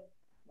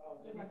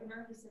the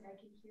webinar. He said I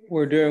can hear it.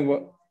 We're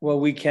doing what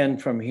we can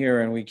from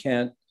here, and we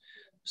can't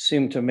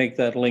seem to make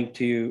that link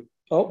to you.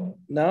 Oh,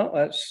 no,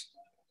 that's.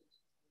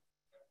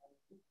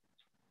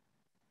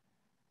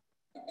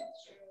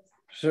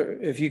 Sir,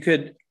 if you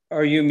could,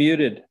 are you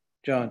muted,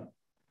 John?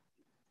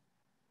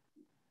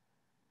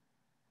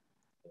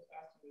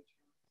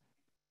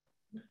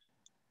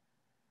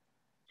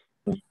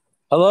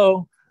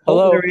 Hello.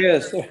 Oh, there he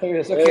is. There he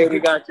is. Okay, we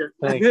got you.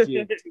 Thank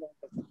you.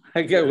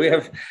 Okay, we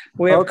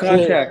have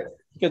contact.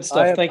 Good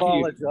stuff. Thank you.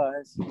 I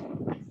apologize.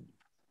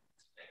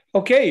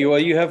 Okay, well,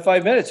 you have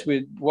 5 minutes.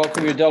 We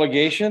welcome your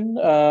delegation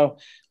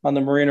on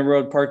the Marina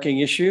Road parking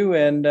issue,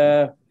 and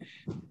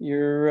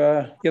you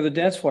have the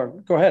dance floor.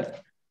 Go ahead.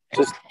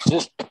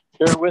 Just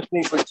bear with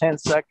me for 10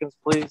 seconds,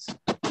 please.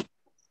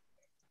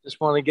 Just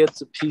want to get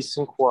to peace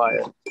and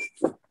quiet.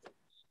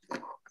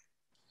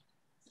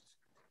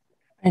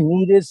 I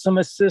needed some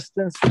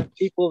assistance from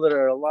people that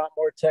are a lot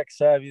more tech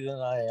savvy than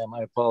I am.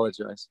 I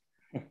apologize.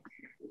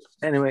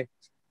 Anyway,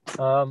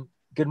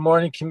 good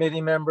morning,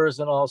 committee members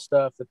and all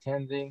staff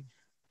attending.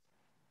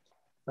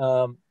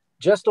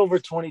 Just over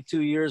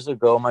 22 years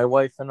ago, my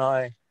wife and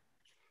I,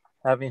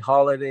 having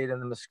holidayed in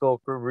the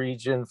Muskoka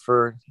region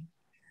for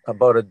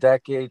about a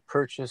decade,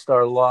 purchased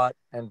our lot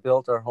and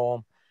built our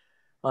home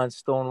on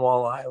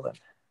Stonewall Island,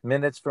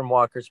 minutes from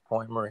Walker's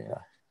Point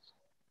Marina.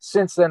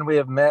 Since then, we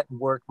have met and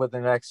worked with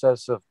in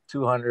excess of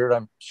 200,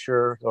 I'm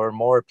sure, or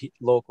more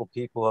local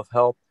people have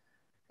helped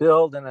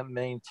build and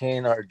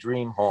maintain our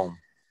dream home.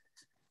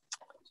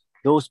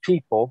 Those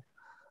people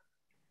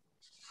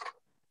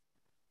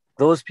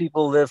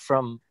live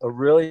from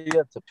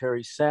Aurelia to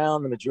Perry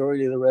Sound. The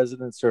majority of the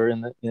residents are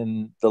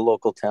in the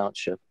local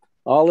township.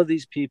 All of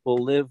these people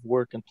live,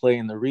 work, and play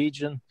in the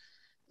region.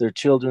 Their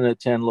children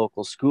attend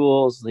local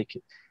schools.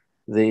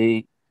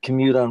 They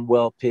commute on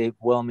well-paved,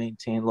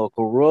 well-maintained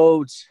local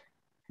roads,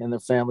 and their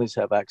families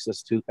have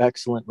access to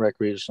excellent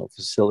recreational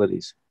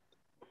facilities.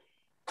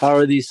 How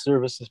are these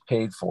services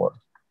paid for?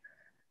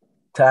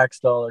 Tax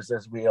dollars,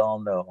 as we all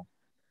know.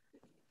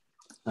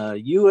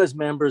 You as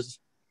members,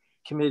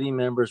 committee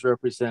members,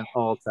 represent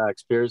all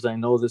taxpayers. I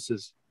know this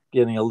is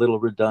getting a little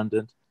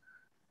redundant,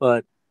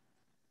 but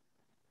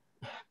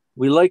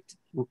we like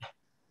to,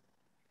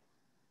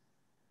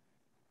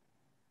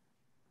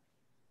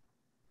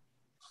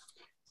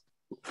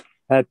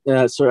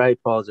 sorry, I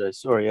apologize.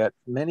 Sorry, at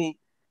many,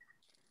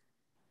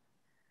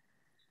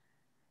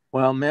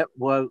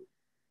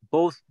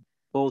 both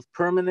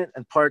permanent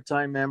and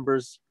part-time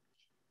members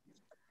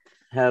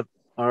have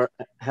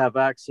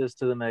access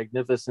to the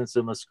magnificence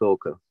of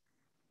Muskoka.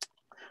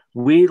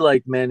 We,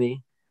 like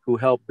many who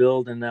help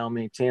build and now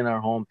maintain our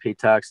home, pay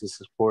taxes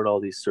to support all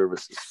these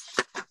services.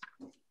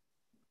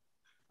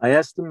 I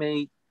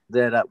estimate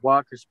that at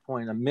Walker's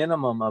Point, a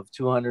minimum of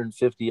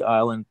 250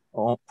 island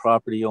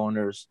property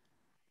owners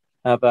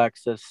have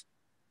access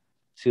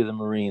to the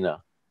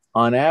marina.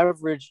 On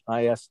average,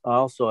 I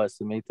also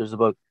estimate there's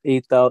about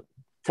 8,000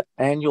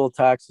 annual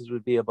taxes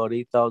would be about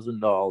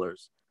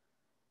 $8,000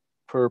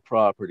 per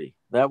property.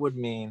 That would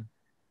mean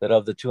that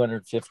of the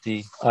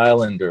 250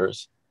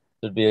 islanders,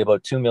 there'd be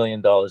about $2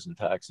 million in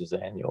taxes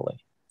annually.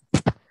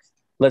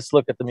 Let's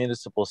look at the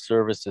municipal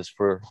services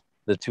for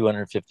the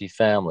 250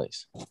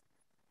 families.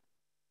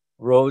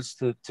 Roads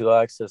to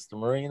access the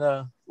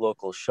marina,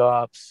 local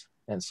shops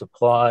and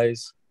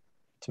supplies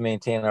to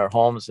maintain our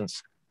homes,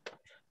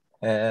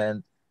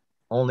 and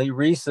only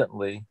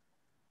recently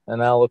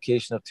an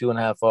allocation of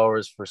 2.5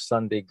 hours for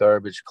Sunday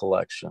garbage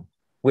collection,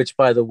 which,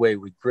 by the way,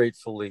 we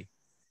gratefully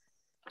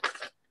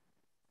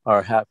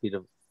are happy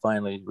to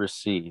finally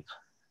receive.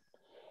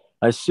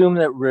 I assume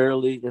that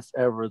rarely, if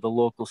ever, the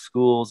local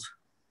schools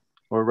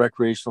or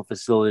recreational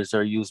facilities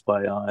are used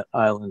by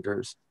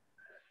islanders.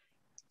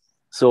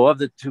 So of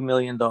the $2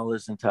 million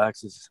in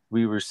taxes,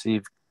 we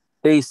receive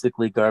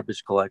basically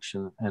garbage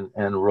collection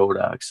and road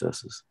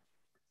accesses.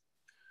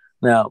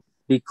 Now,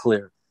 be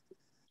clear.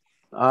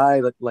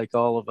 I, like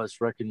all of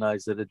us,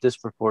 recognize that a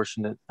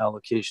disproportionate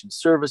allocation of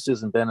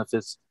services and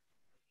benefits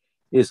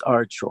is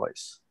our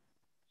choice.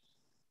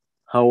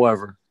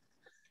 However,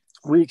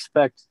 we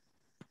expect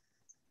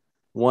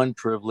one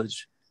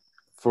privilege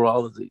for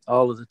all of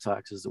the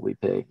taxes that we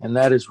pay, and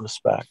that is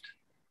respect.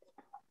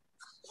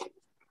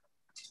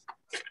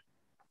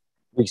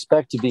 We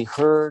expect to be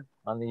heard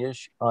on the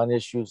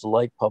issues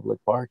like public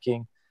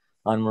parking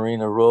on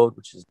Marina Road,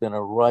 which has been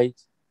a right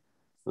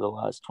for the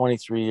last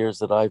 23 years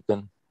that I've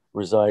been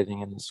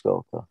residing in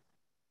Muskoka.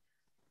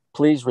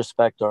 Please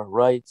respect our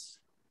rights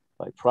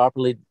by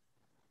properly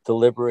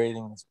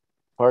deliberating this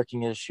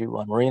parking issue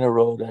on Marina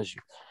Road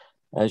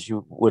as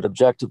you would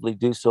objectively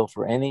do so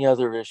for any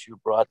other issue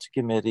brought to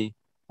committee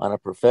on a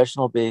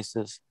professional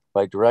basis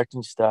by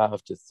directing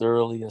staff to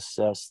thoroughly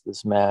assess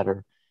this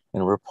matter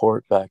and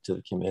report back to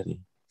the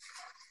committee.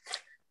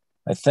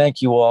 I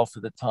thank you all for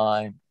the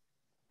time,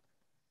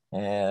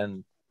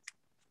 and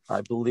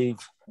I believe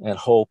and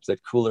hope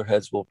that cooler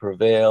heads will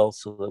prevail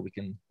so that we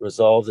can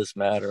resolve this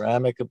matter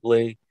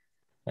amicably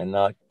and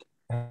not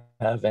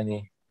have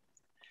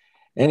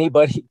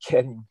anybody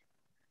getting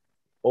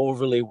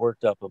overly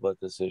worked up about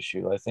this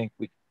issue.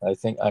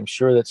 I'm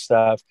sure that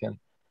staff can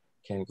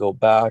go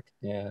back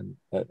and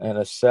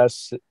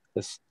assess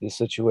the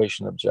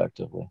situation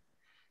objectively.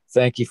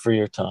 Thank you for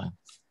your time.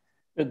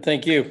 Good,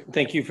 thank you.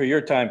 Thank you for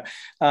your time.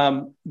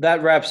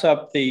 That wraps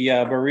up the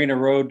Marina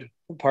Road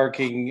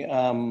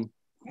Parking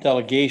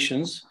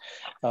delegations,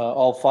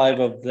 all 5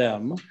 of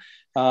them.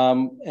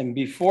 And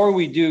before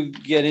we do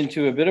get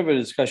into a bit of a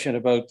discussion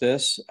about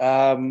this,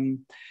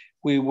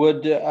 we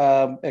would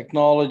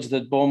acknowledge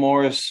that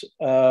Beaumaris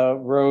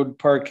Road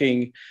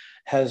Parking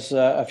has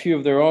a few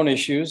of their own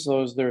issues.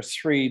 There are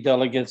 3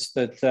 delegates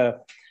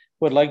that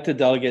would like to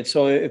delegate.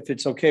 So if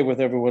it's okay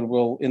with everyone,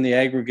 we'll, in the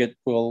aggregate,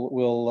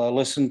 we'll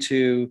listen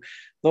to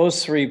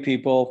those 3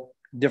 people,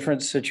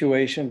 different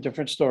situation,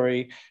 different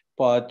story,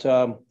 but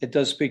it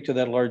does speak to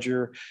that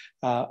larger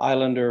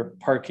islander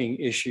parking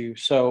issue.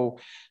 So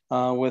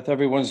with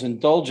everyone's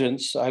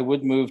indulgence, I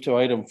would move to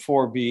item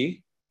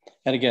 4B.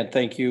 And again,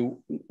 thank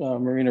you,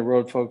 Marina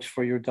Road folks,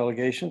 for your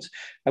delegations.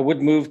 I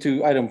would move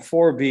to item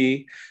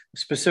 4B,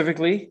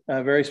 specifically,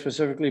 very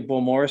specifically,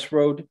 Beaumaris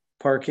Road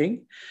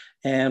Parking.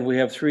 And we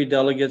have 3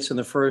 delegates, and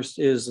the first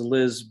is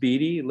Liz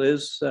Beatty.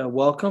 Liz,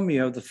 welcome.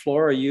 You have the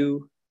floor. Are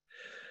you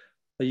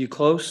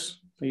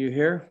close? Are you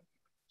here?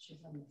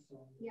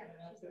 Yeah.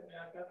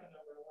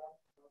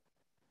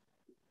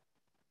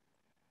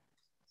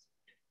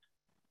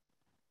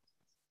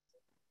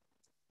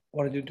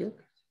 Want to do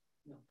Dirk?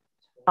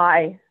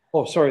 Hi.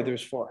 Oh, sorry,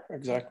 there's 4,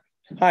 exactly.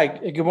 Hi,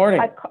 good morning.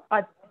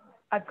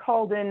 I've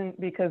called in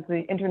because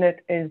the internet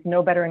is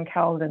no better in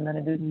Caledon than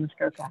it is in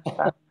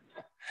Muskoka.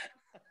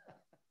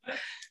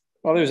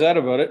 Well, there's that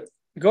about it.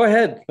 Go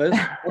ahead, Liz.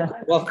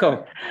 Welcome.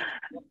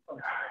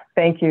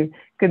 Thank you.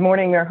 Good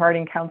morning, Mayor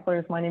Harding,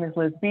 councillors. My name is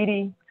Liz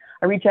Beatty.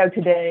 I reach out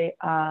today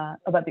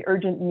about the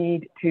urgent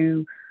need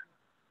to,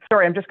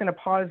 sorry, I'm just going to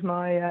pause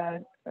my,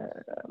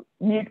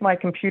 mute my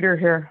computer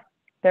here.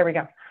 There we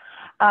go.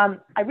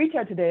 I reach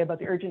out today about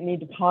the urgent need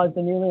to pause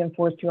the newly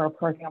enforced 2-hour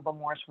parking on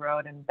Beaumaris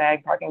Road and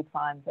bag parking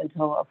signs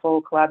until a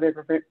full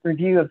collaborative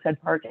review of said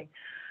parking.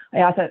 I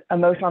ask that a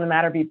motion on the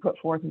matter be put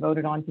forth and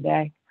voted on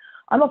today.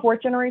 I'm a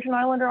 4th-generation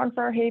islander on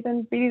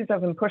Fairhaven. Beatties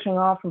have been pushing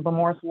off from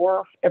Beaumaris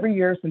Wharf every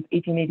year since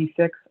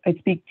 1886. I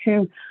speak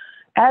to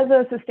as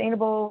a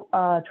sustainable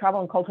travel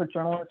and cultural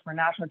journalist for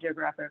National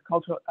Geographic,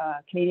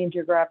 Canadian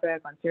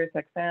Geographic, on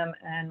SiriusXM,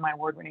 and my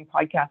award-winning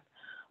podcast.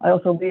 I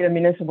also lead a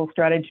municipal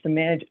strategy to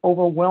manage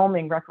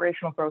overwhelming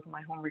recreational growth in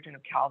my home region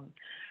of Caledon.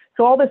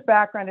 So all this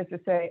background is to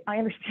say, I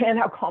understand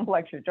how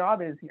complex your job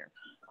is here,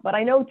 but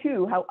I know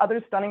too how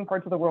other stunning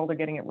parts of the world are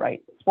getting it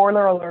right.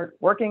 Spoiler alert,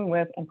 working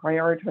with and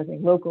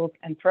prioritizing locals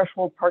and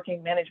threshold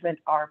parking management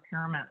are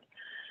paramount.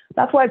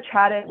 That's why I've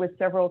chatted with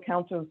several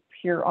councils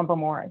here on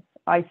Beaumaris.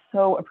 I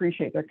so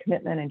appreciate their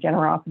commitment and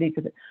generosity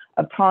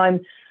of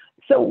time.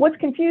 So what's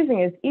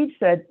confusing is each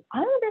said,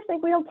 Islanders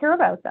think we don't care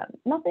about them.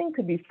 Nothing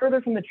could be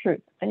further from the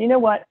truth. And you know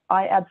what?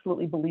 I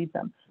absolutely believe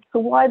them. So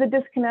why the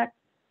disconnect?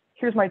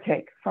 Here's my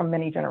take from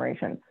many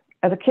generations.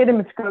 As a kid in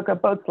Muskoka,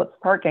 boat slips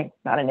parking,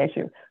 not an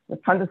issue.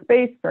 With tons of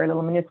space, very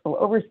little municipal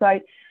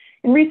oversight.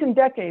 In recent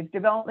decades,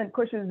 development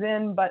pushes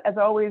in, but as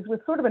always,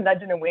 with sort of a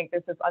nudge and a wink,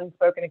 there's this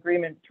unspoken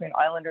agreement between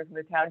Islanders and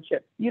the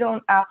township. You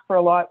don't ask for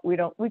a lot, we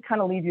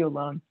kind of leave you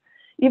alone.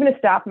 Even a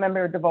staff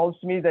member divulged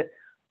to me that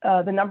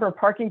the number of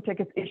parking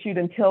tickets issued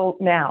until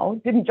now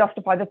didn't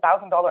justify the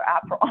 $1,000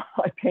 app for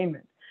online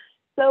payment.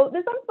 So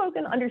this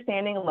unspoken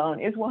understanding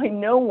alone is why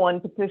no one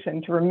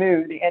petitioned to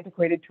remove the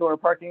antiquated tour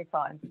parking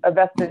signs, a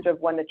vestige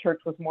of when the church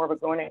was more of a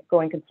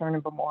going concern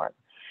in Beaumaris.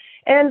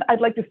 And I'd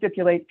like to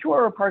stipulate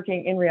two-hour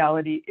parking in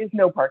reality is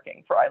no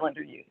parking for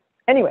Islander use.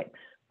 Anyway,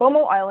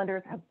 Beaumont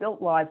Islanders have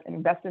built lives and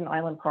invested in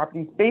island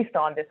properties based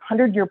on this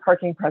 100-year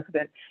parking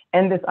precedent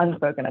and this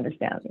unspoken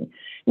understanding.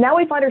 Now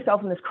we find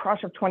ourselves in this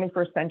crush of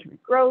 21st century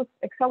growth,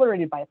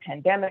 accelerated by a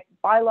pandemic.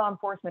 Bylaw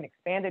enforcement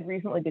expanded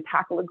recently to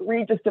tackle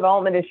egregious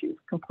development issues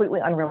completely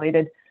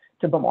unrelated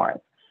to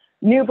Beaumaris.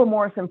 New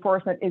Beaumaris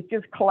enforcement is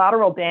just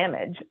collateral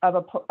damage of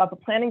a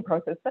planning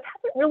process that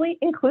hasn't really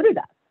included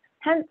us.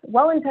 Hence,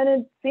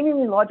 well-intended,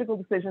 seemingly logical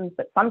decisions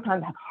that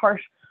sometimes have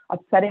harsh,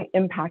 upsetting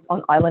impact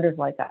on Islanders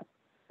like us.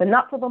 But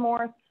not for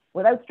Beaumaris.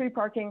 Without street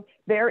parking,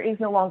 there is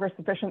no longer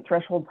sufficient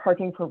threshold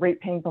parking for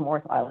rate-paying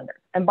Beaumaris Islanders.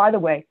 And by the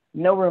way,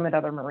 no room at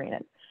other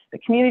marinas. The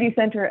community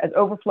center as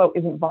overflow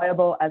isn't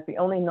viable as the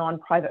only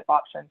non-private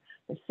option.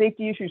 There's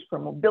safety issues for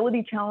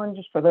mobility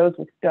challenges for those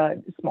with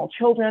small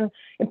children,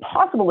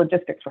 impossible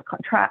logistics for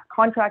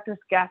contractors,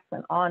 guests,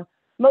 and on.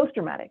 Most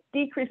dramatic,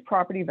 decreased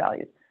property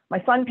values.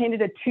 My son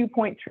painted a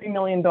 $2.3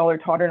 million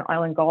Tottenham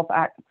Island golf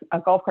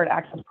cart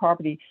access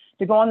property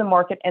to go on the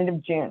market end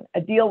of June.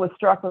 A deal was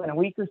struck within a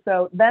week or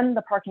so. Then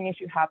the parking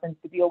issue happened.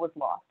 The deal was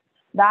lost.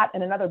 That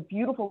and another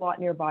beautiful lot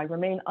nearby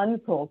remain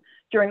unsold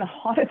during the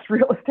hottest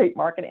real estate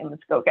market in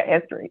Muskoka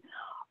history,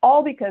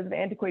 all because of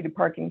antiquated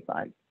parking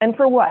signs. And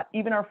for what?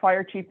 Even our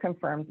fire chief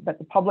confirmed that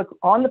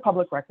on the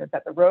public record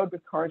that the road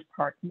with cars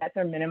parked met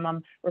their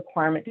minimum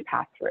requirement to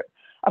pass through.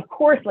 Of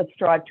course, let's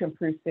strive to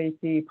improve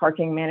safety,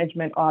 parking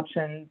management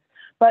options,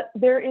 but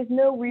there is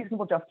no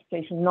reasonable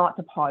justification not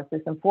to pause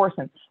this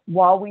enforcement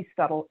while we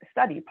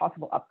study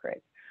possible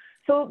upgrades.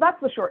 So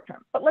that's the short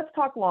term, but let's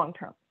talk long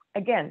term.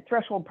 Again,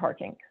 threshold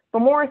parking.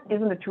 Beaumaris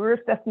isn't a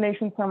tourist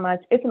destination so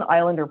much, it's an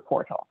Islander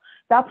portal.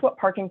 That's what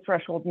parking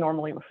threshold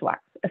normally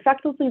reflects.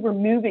 Effectively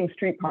removing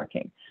street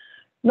parking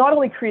not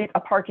only creates a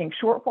parking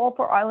shortfall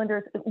for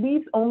Islanders, it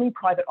leaves only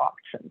private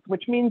options,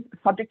 which means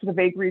subject to the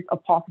vagaries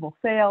of possible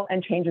sale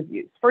and change of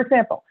use. For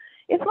example,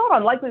 it's not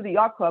unlikely the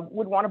yacht club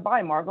would want to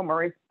buy Margot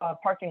Murray's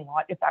parking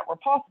lot if that were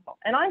possible.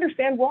 And I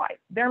understand why.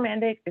 Their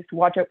mandate is to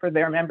watch out for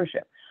their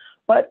membership.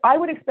 But I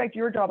would expect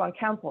your job on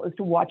council is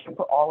to watch out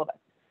for all of us.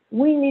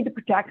 We need to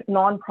protect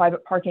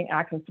non-private parking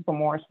access to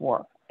Beaumaris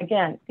Wharf.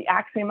 Again, the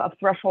axiom of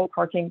threshold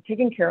parking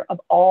taking care of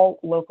all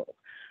locals.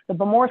 The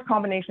Beaumaris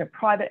combination of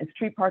private and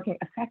street parking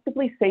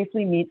effectively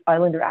safely meets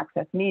Islander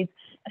access needs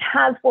and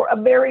has for a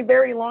very,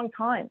 very long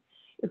time.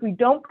 If we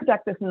don't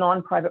protect this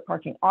non-private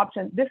parking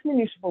option, this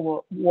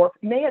municipal wharf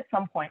may at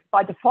some point,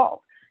 by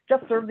default,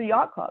 just serve the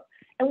yacht club.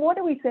 And what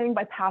are we saying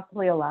by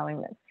passively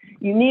allowing this?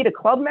 You need a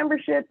club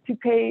membership to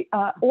pay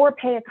or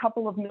pay a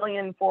couple of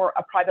million for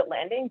a private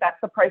landing. That's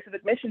the price of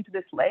admission to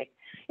this lake.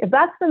 If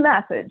that's the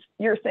message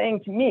you're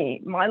saying to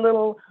me, my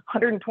little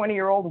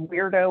 120-year-old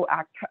weirdo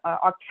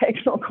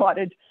octagonal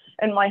cottage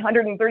and my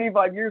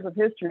 135 years of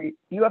history,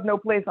 you have no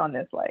place on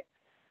this lake.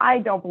 I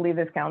don't believe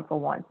this council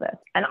wants this.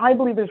 And I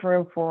believe there's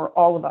room for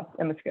all of us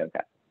in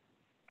Muskoka.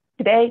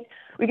 Today,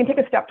 we can take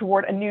a step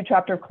toward a new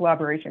chapter of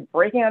collaboration,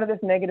 breaking out of this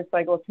negative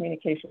cycle of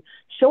communication.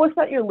 Show us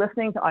that you're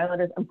listening to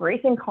Islanders,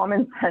 embracing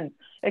common sense,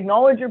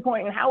 acknowledge your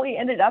point and how we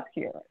ended up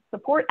here.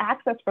 Support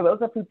access for those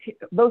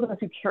of us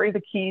who carry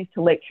the keys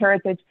to Lake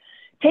Heritage.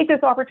 Take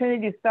this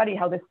opportunity to study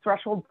how this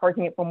threshold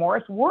parking at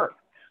Beaumaris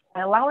works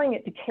by allowing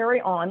it to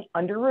carry on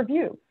under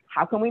review.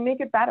 How can we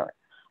make it better?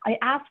 I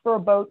asked for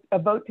a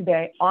vote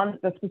today on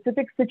the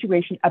specific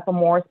situation at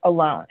Beaumaris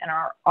alone, and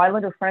our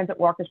Islander friends at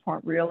Walker's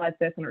Point realize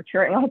this and are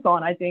cheering us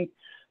on, I think.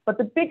 But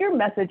the bigger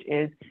message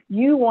is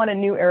you want a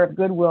new era of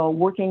goodwill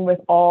working with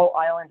all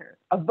Islanders.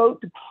 A vote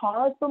to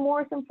pause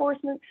Beaumaris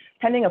enforcement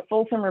pending a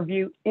fulsome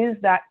review is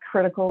that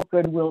critical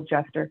goodwill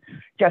gesture.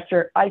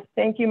 I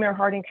thank you, Mayor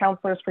Harding,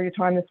 councillors, for your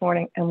time this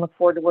morning and look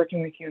forward to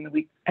working with you in the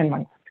weeks and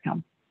months to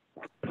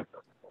come.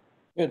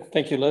 Good,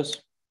 thank you,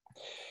 Liz.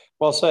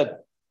 Well said.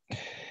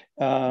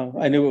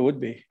 I knew it would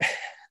be.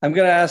 I'm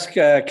going to ask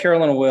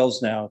Carolyn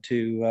Wales now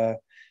to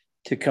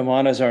come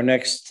on as our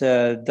next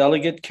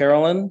delegate.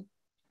 Carolyn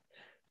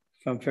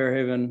from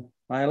Fairhaven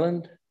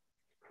Island.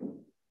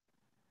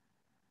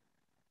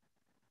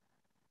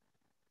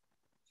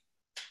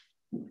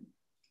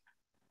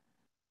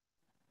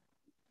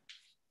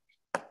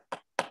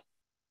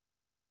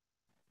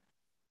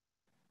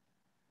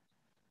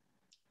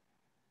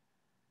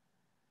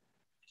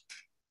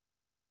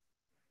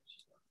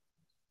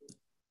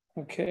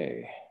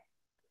 Okay.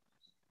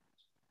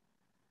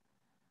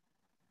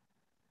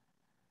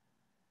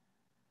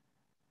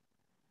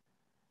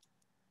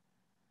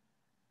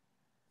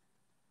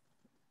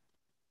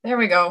 There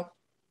we go.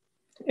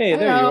 Hey,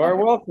 there you are.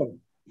 Welcome.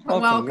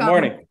 Welcome. Good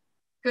morning.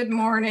 Good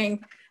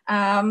morning.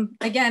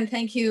 Again,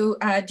 thank you,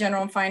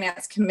 General and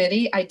Finance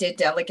Committee. I did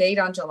delegate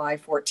on July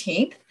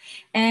 14th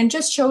and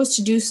just chose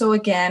to do so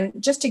again,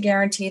 just to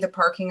guarantee the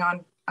parking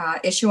on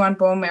issue on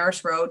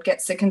Beaumaris Road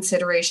gets the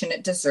consideration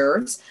it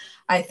deserves.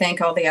 I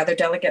thank all the other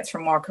delegates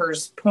from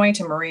Walker's Point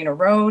and Marina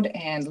Road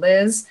and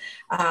Liz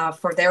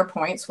for their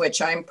points,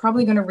 which I'm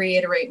probably going to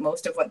reiterate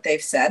most of what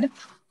they've said.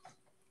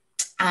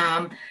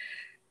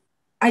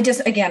 I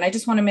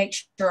just want to make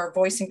sure our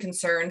voice and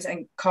concerns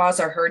and cause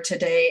are heard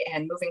today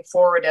and moving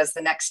forward as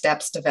the next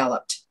steps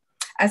developed.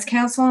 As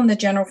Council and the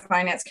General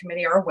Finance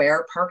Committee are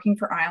aware, parking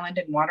for island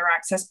and water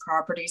access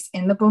properties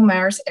in the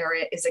Beaumaris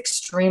area is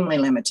extremely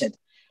limited.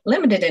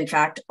 Limited, in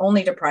fact,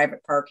 only to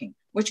private parking,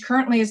 which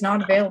currently is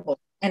not available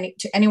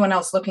to anyone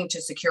else looking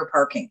to secure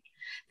parking.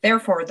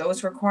 Therefore,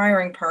 those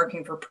requiring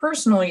parking for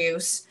personal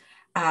use,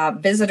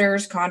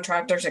 visitors,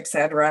 contractors,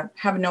 etc.,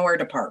 have nowhere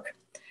to park.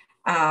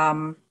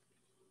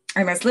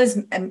 And as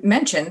Liz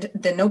mentioned,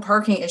 the no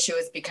parking issue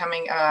is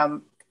becoming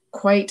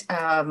quite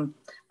a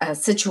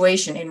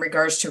situation in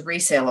regards to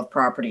resale of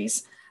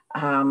properties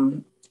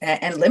and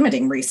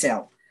limiting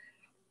resale.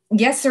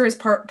 Yes, there is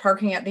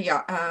parking at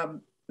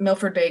the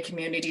Milford Bay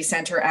Community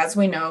Center, as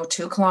we know,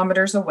 2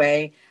 kilometers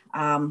away.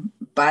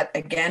 But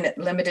again,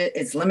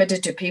 it's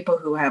limited to people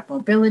who have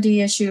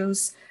mobility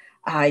issues,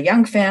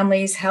 young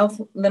families, health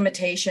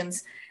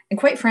limitations, and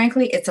quite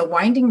frankly, it's a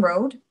winding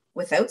road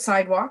without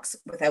sidewalks,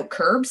 without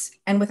curbs,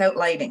 and without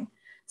lighting.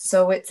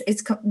 So it's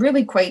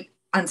really quite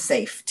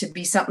unsafe to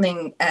be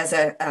something as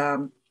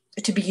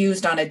to be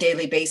used on a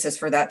daily basis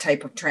for that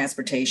type of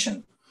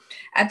transportation.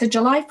 At the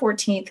July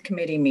 14th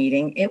committee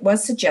meeting, it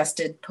was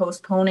suggested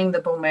postponing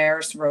the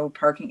Beaumaris Road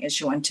parking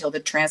issue until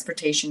the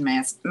transportation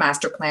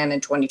master plan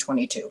in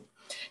 2022.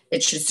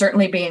 It should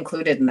certainly be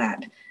included in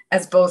that,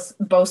 as both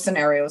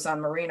scenarios on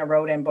Marina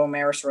Road and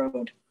Beaumaris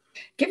Road.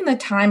 Given the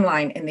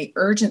timeline and the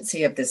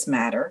urgency of this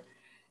matter,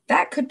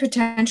 that could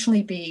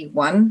potentially be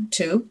 1,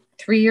 2,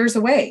 3 years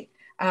away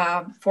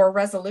for a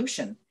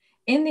resolution.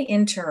 In the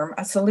interim,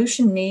 a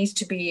solution needs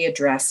to be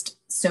addressed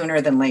sooner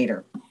than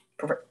later,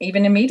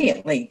 even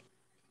immediately.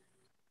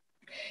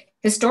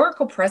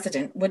 Historical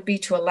precedent would be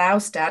to allow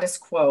status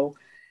quo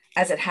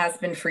as it has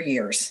been for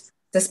years.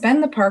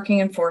 Suspend the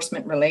parking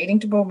enforcement relating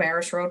to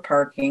Beaumaris Road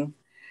parking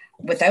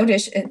without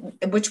issue,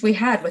 which we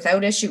had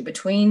without issue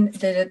between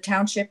the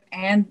township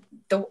and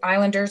the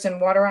islanders and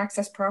water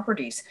access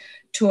properties.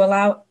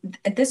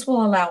 This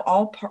will allow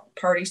all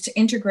parties to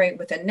integrate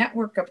with a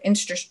network of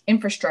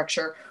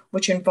infrastructure,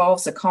 which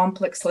involves a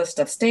complex list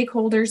of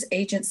stakeholders,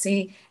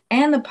 agency,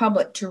 and the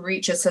public to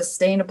reach a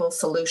sustainable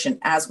solution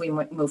as we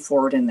move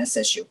forward in this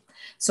issue.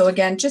 So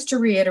again, just to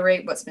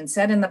reiterate what's been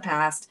said in the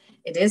past,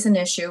 it is an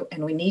issue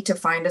and we need to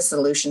find a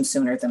solution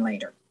sooner than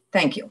later.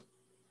 Thank you.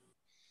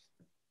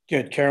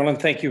 Good, Carolyn,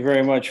 thank you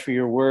very much for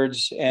your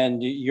words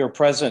and your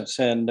presence.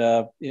 And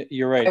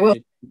you're right. I will,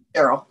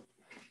 Cheryl.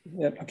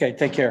 Yeah, okay,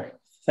 take care.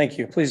 Thank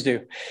you, please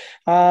do.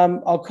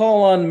 I'll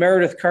call on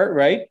Meredith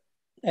Cartwright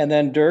and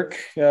then Dirk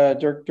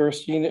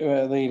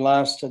Durstein, the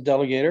last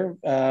delegator.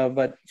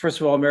 But first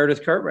of all,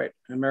 Meredith Cartwright.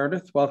 And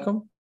Meredith,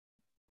 welcome.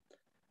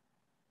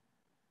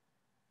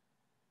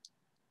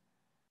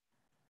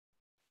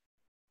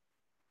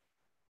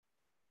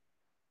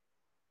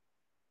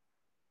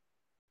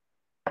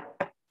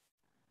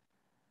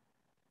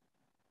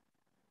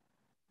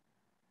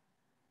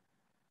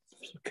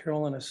 So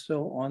Carolyn is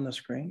still on the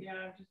screen. Yeah,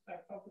 I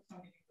focus on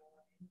getting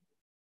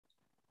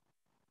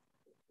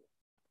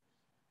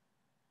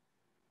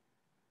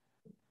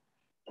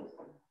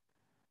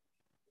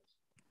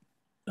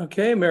going.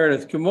 Okay,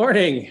 Meredith, good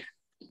morning.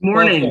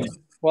 Morning.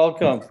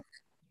 Welcome.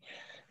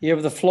 You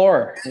have the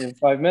floor. You have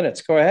 5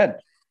 minutes. Go ahead.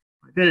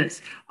 5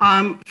 minutes.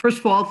 First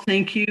of all,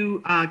 thank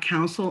you,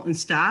 council and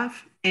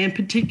staff, and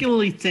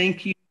particularly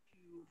thank you to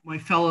my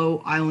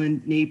fellow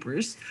island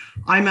neighbors.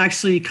 I'm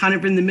actually kind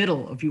of in the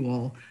middle of you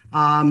all,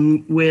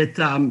 with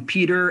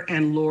Peter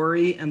and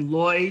Laurie and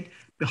Lloyd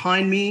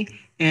behind me,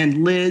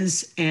 and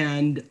Liz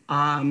and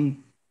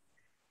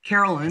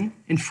Carolyn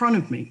in front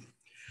of me.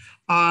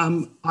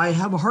 I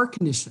have a heart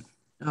condition,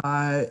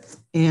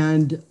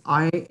 and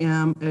I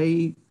am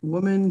a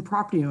woman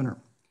property owner.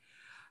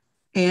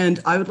 And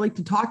I would like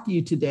to talk to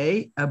you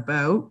today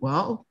about,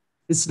 well,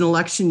 it's an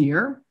election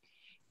year.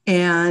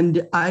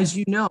 And as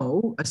you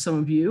know, some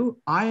of you,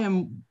 I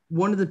am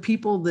one of the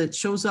people that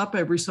shows up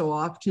every so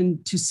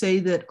often to say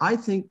that I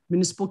think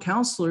municipal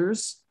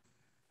councillors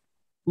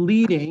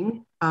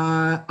leading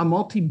a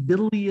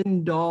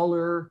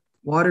multi-billion-dollar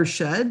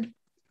watershed,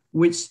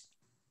 which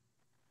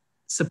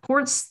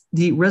supports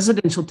the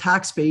residential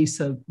tax base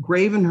of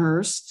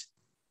Gravenhurst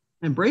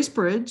and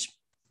Bracebridge,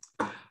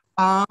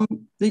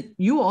 that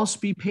you all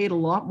should be paid a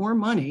lot more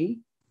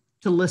money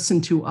to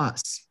listen to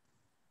us,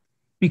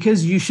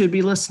 because you should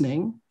be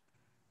listening.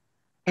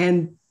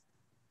 And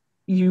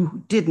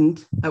you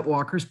didn't at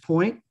Walker's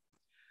Point.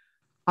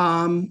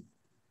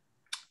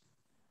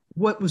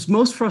 What was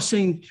most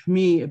frustrating to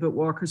me about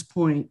Walker's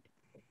Point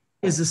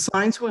is the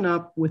signs went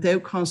up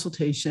without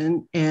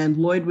consultation, and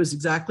Lloyd was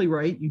exactly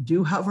right. You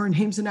do have our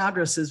names and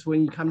addresses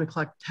when you come to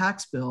collect a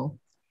tax bill.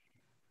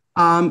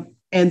 And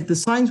the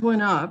signs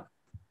went up.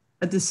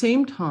 At the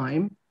same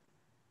time,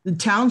 the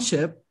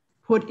township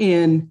put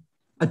in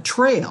a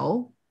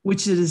trail,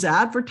 which it is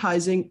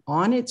advertising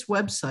on its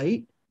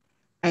website,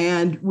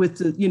 and with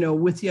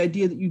the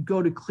idea that you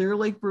go to Clear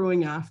Lake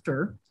Brewing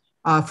after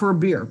for a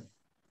beer.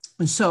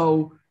 And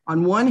so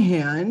on one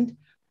hand,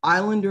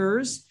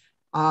 Islanders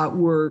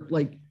were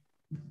like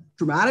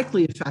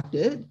dramatically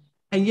affected,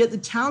 and yet the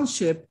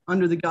township,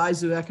 under the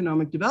guise of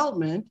economic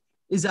development,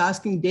 is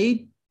asking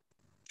day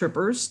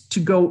trippers to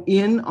go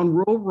in on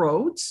rural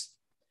roads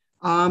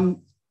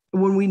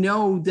when we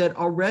know that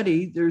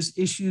already there's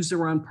issues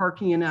around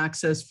parking and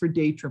access for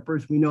day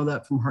trippers. We know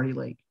that from Hardy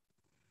Lake.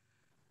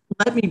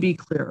 Let me be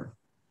clear.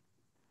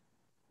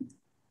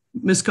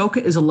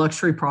 Muskoka is a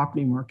luxury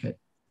property market.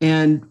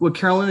 And what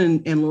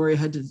Carolyn and Laurie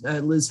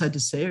Liz had to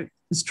say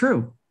is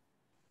true.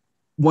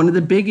 One of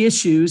the big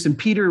issues, and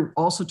Peter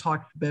also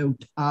talked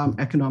about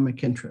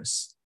economic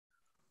interests.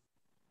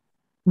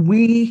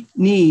 We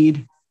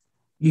need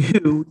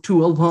you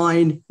to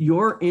align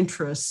your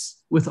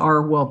interests with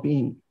our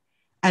well-being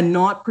and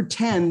not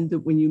pretend that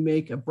when you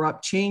make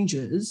abrupt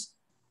changes,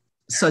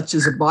 such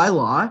as a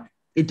bylaw,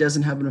 it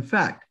doesn't have an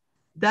effect.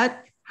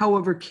 That,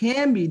 however,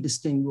 can be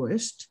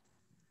distinguished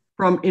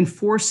from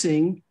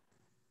enforcing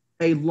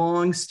a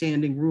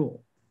long-standing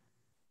rule.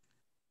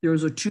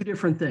 Those are two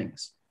different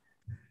things.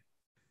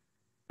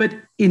 But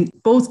in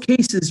both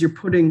cases, you're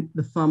putting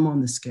the thumb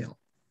on the scale.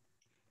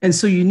 And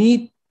so you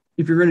need,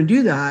 if you're going to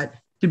do that,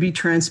 to be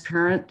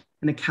transparent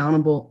and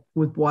accountable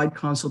with wide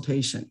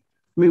consultation.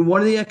 I mean,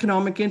 one of the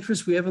economic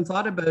interests we haven't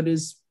thought about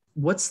is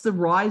what's the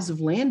rise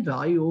of land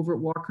value over at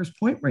Walker's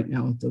Point right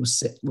now with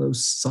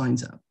those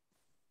signs up.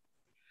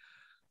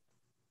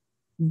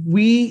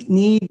 We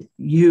need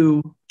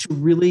you to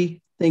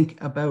really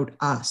think about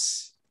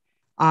us.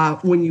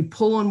 When you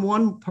pull on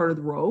one part of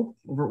the rope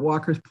over at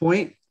Walker's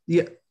Point,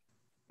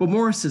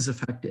 Beaumaris is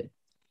affected.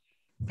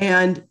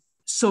 And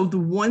so the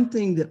one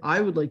thing that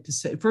I would like to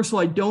say, first of all,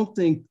 I don't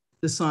think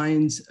the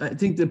signs, I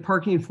think the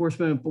parking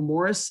enforcement at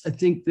Beaumaris, I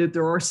think that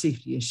there are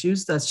safety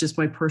issues. That's just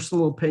my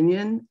personal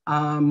opinion.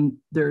 My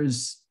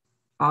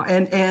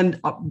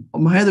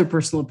other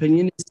personal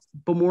opinion is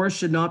Beaumaris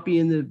should not be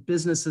in the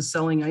business of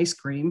selling ice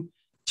cream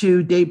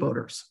to day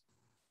boaters,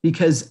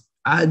 because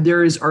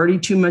there is already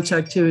too much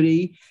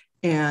activity,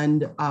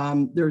 and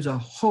there's a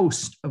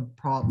host of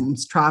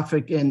problems,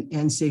 traffic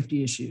and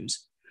safety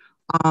issues.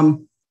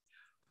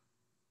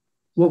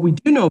 What we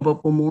do know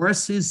about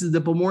Beaumaris is that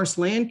the Beaumaris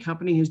Land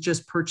Company has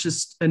just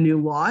purchased a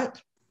new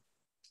lot.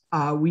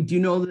 We do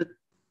know that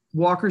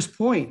Walker's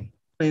Point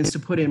plans to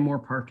put in more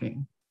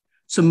parking.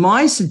 So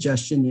my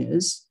suggestion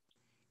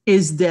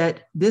is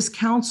that this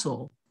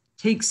council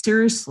takes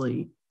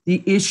seriously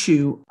the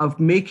issue of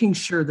making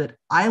sure that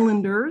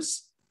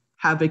Islanders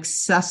have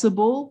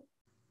accessible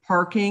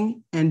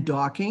parking and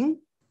docking,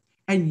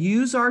 and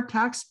use our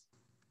tax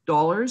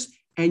dollars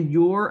and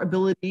your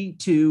ability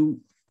to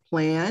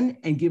plan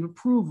and give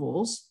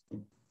approvals.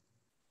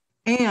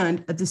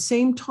 And at the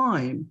same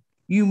time,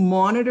 you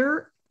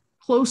monitor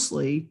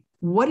closely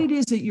what it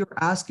is that you're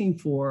asking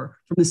for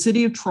from the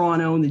City of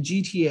Toronto and the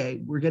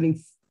GTA.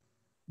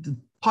 The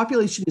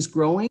population is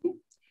growing.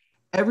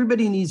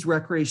 Everybody needs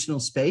recreational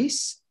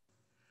space.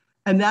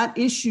 And that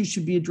issue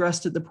should be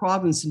addressed at the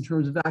province in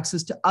terms of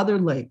access to other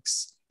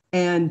lakes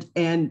and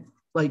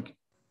like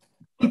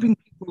keeping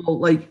people,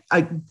 like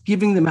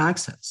giving them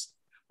access.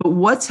 But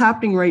what's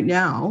happening right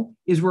now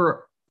is we're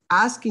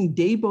asking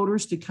day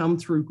boaters to come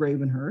through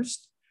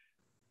Gravenhurst.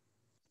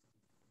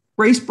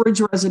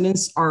 Bracebridge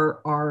residents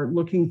are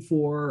looking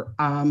for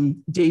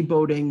day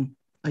boating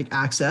like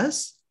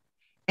access,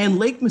 and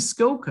Lake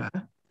Muskoka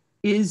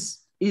is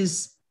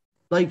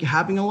like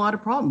having a lot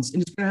of problems,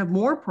 and it's going to have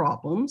more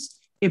problems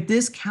if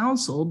this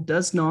council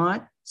does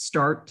not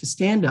start to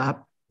stand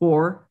up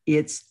for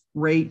its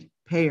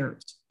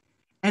ratepayers.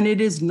 And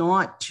it is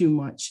not too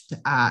much to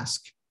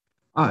ask.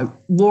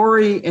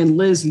 Laurie and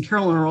Liz and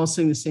Carolyn are all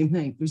saying the same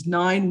thing. There's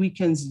 9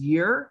 weekends a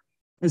year,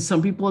 and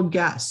some people have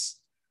guests.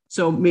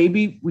 So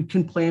maybe we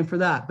can plan for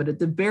that. But at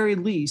the very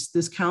least,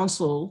 this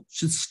council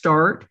should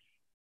start,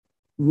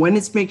 when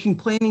it's making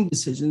planning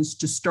decisions,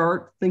 to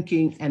start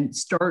thinking and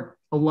start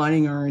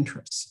aligning our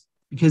interests.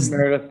 Because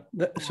Meredith,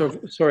 so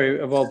sorry,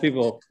 of all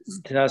people,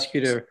 to ask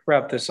you to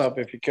wrap this up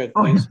if you could,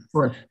 please. Oh,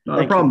 sure.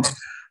 Not a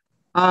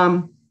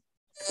problem.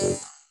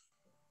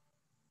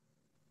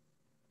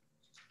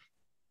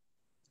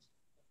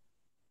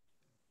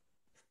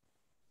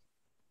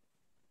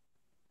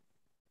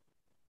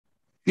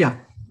 Yeah,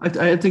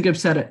 I think I've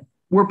said it.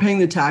 We're paying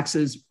the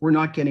taxes. We're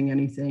not getting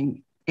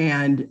anything.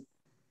 And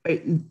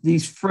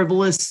these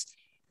frivolous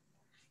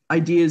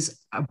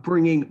ideas of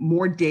bringing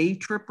more day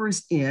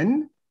trippers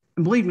in,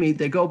 and believe me,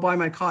 they go by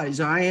my cottage.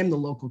 I am the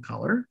local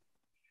color.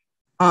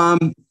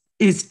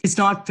 it's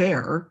not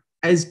fair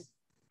as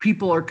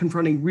people are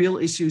confronting real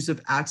issues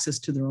of access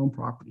to their own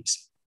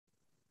properties.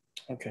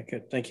 Okay,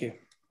 good. Thank you.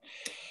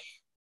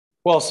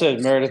 Well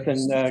said, Meredith.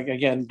 And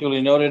again,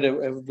 duly noted,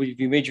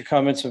 you made your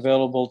comments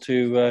available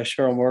to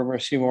Cheryl Mortimer,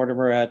 C.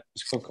 Mortimer at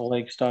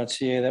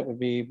muskokalakes.ca. That would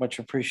be much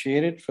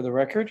appreciated for the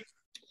record.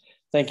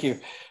 Thank you.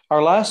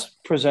 Our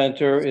last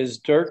presenter is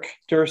Dirk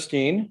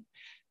Durstein.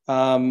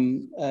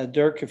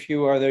 Dirk, if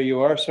you are there,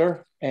 you are,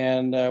 sir,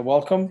 and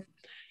welcome.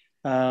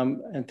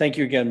 And thank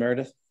you again,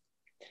 Meredith.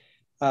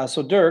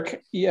 So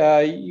Dirk,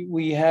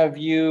 we have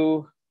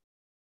you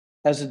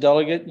as a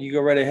delegate. You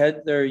go right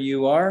ahead. There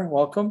you are.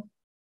 Welcome.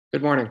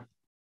 Good morning.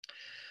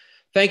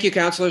 Thank you,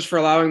 councillors, for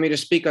allowing me to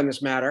speak on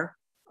this matter.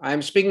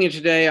 I'm speaking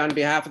today on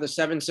behalf of the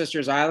Seven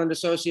Sisters Island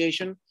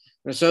Association,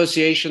 an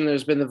association that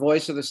has been the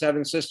voice of the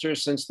Seven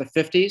Sisters since the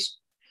 50s.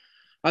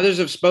 Others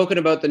have spoken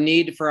about the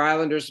need for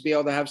islanders to be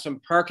able to have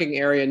some parking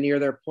area near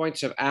their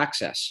points of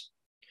access.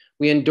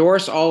 We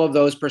endorse all of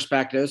those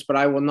perspectives, but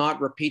I will not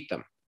repeat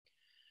them.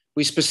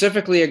 We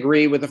specifically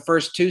agree with the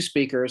first two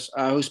speakers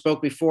who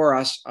spoke before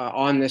us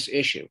on this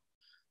issue.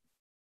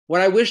 What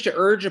I wish to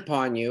urge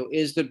upon you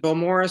is that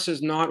Beaumaris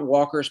is not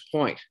Walker's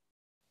Point.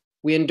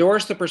 We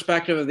endorse the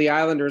perspective of the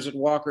islanders at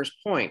Walker's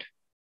Point,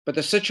 but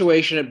the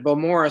situation at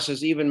Beaumaris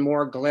is even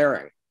more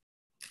glaring.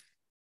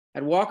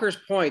 At Walker's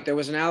Point, there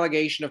was an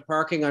allegation of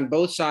parking on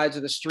both sides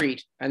of the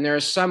street, and there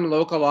is some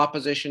local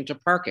opposition to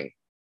parking.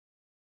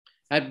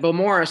 At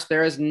Beaumaris,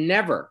 there has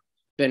never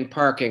been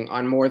parking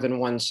on more than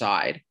one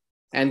side,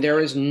 and there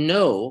is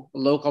no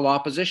local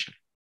opposition.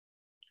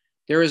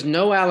 There is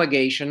no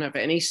allegation of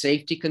any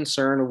safety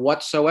concern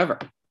whatsoever.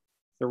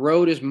 The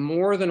road is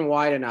more than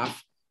wide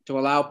enough to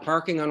allow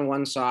parking on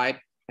one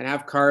side and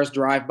have cars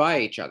drive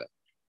by each other.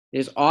 It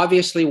is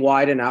obviously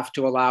wide enough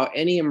to allow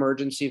any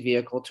emergency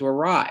vehicle to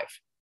arrive.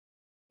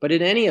 But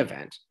in any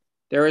event,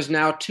 there is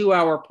now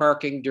 2-hour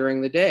parking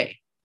during the day.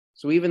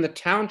 So even the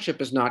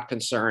township is not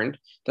concerned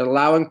that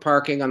allowing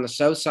parking on the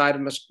south side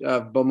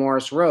of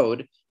Beaumaris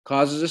Road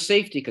causes a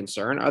safety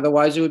concern.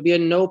 Otherwise, it would be a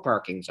no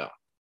parking zone.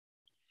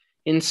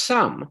 In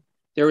sum,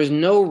 there is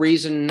no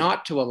reason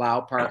not to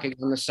allow parking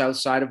on the south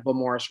side of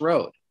Beaumaris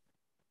Road.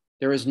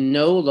 There is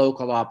no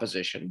local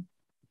opposition.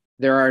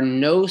 There are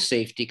no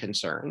safety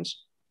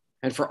concerns.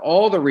 And for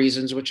all the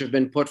reasons which have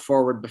been put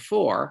forward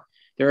before,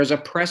 there is a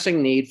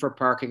pressing need for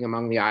parking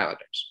among the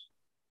islanders.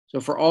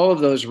 So for all of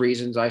those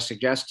reasons, I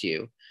suggest to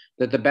you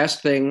that the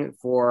best thing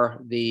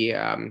for the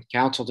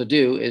council to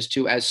do is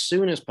to, as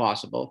soon as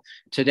possible,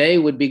 today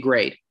would be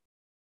great,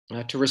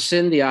 to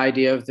rescind the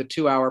idea of the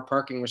 2-hour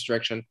parking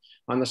restriction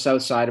on the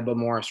south side of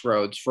Beaumaris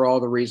Roads for all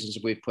the reasons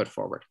we've put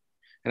forward.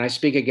 And I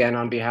speak again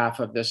on behalf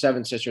of the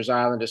Seven Sisters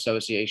Island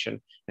Association,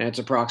 and it's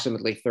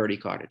approximately 30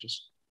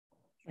 cottages.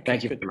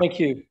 Thank you. Thank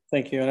you.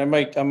 Thank you. And I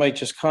might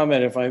just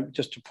comment,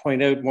 just to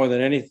point out more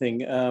than anything,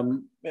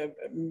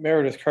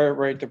 Meredith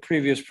Cartwright, the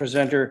previous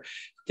presenter,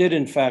 did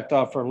in fact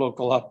offer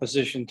local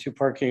opposition to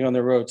parking on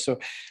the road. So,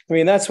 I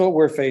mean, that's what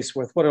we're faced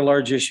with. What a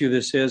large issue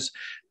this is.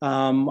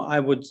 I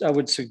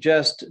would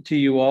suggest to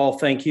you all,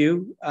 thank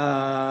you.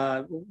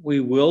 We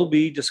will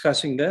be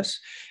discussing this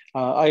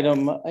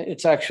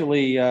it's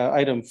actually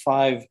item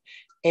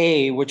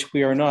 5A, which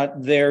we are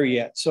not there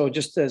yet. So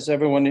just as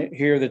everyone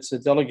here that's a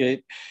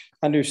delegate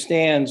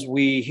understands,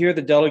 we hear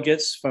the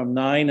delegates from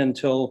 9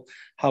 until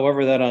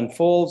however that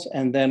unfolds,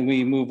 and then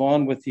we move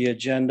on with the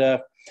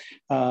agenda.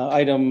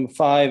 Item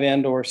 5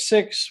 and or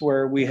 6,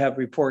 where we have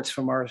reports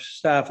from our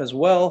staff as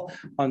well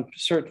on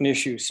certain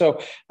issues.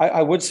 So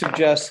I would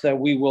suggest that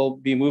we will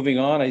be moving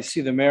on. I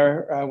see the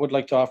mayor would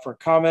like to offer a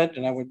comment,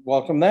 and I would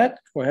welcome that.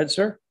 Go ahead,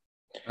 sir.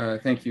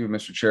 Thank you,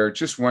 Mr. Chair.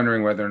 Just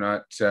wondering whether or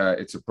not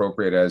it's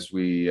appropriate, as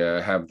we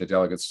have the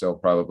delegates still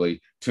probably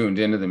tuned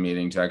into the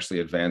meeting, to actually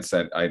advance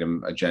that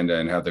item agenda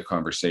and have the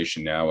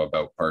conversation now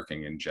about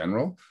parking in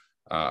general.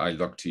 I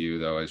look to you,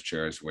 though, as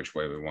chair, as which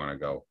way we want to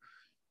go.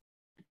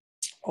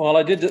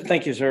 Well,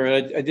 thank you,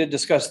 sir. I did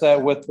discuss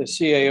that with the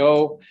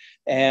CAO,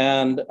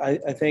 and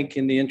I think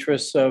in the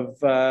interest of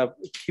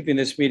keeping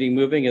this meeting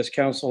moving, as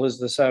council is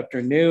this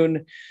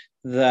afternoon,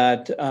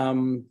 that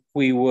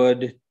we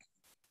would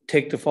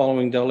take the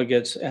following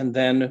delegates and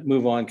then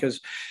move on, because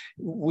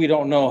we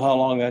don't know how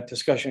long that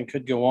discussion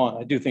could go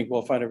on. I do think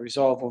we'll find a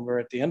resolve when we're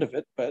at the end of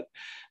it, but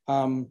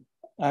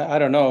I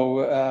don't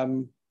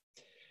know.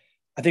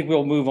 I think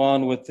we'll move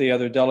on with the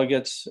other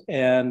delegates,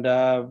 and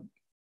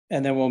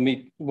then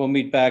we'll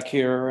meet back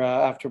here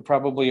after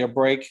probably a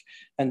break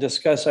and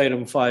discuss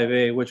item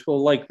 5A, which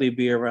will likely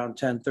be around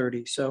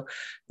 10:30. So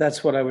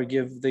that's what I would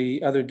give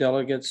the other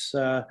delegates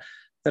that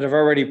have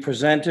already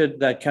presented,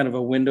 that kind of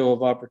a window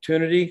of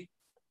opportunity.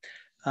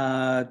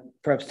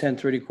 Perhaps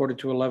 10:30, quarter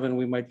to 11,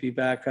 we might be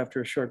back after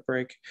a short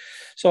break.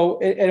 So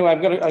anyway,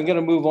 I'm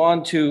gonna move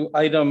on to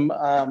item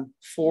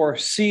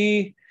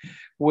 4C,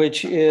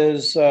 which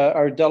is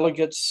our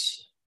delegates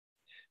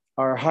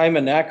are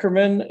Hyman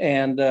Ackerman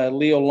and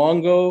Leo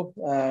Longo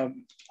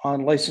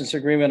on license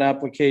agreement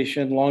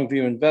application,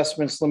 Longview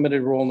Investments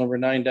Limited, roll number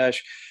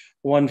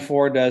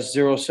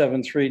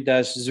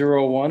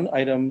 9-14-073-01,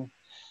 item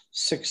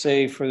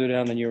 6A further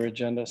down in your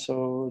agenda.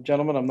 So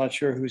gentlemen, I'm not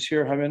sure who's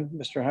here. I'm in.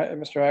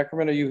 Mr.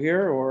 Ackerman, are you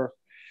here or?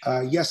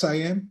 Yes, I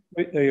am.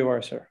 There you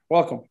are, sir.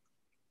 Welcome.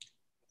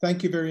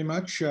 Thank you very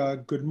much.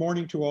 Good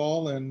morning to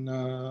all, and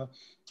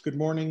good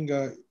morning,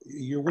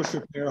 Your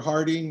Worship, Mayor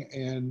Harding,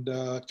 and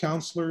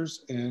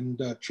councillors and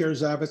Chair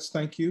Zavitz.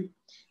 Thank you.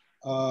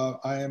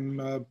 I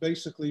am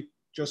basically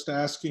just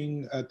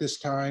asking at this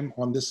time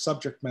on this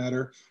subject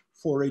matter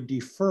for a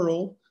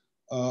deferral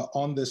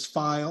on this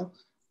file.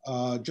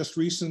 Just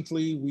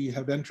recently, we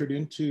have entered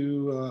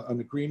into an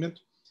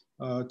agreement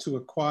to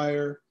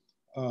acquire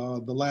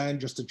the land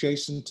just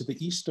adjacent to the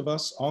east of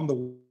us on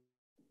the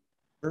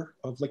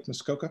of Lake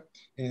Muskoka,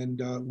 and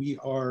we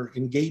are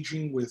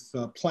engaging with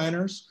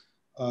planners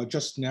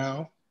just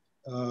now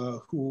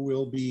who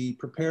will be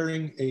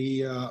preparing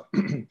a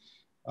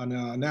an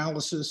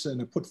analysis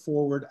and a put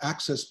forward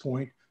access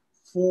point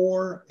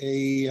for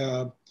a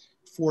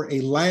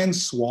land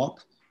swap,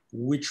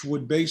 which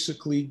would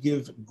basically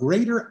give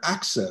greater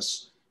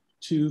access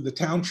to the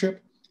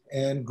township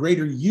and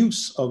greater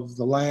use of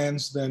the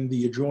lands than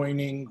the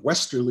adjoining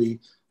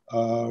westerly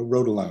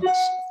road allowance.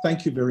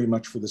 Thank you very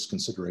much for this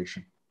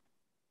consideration.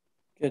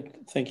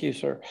 Good, thank you,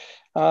 sir.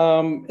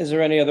 Is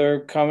there any other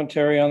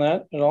commentary on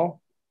that at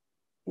all?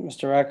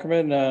 Mr.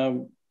 Ackerman,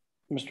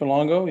 Mr.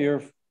 Longo,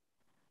 you're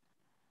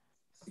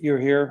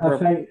here.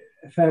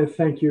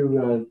 Thank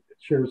you,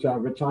 Chair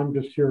Zavitz. I'm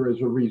just here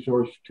as a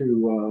resource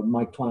to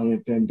my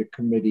client and the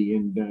committee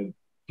in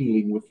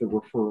dealing with the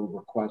referral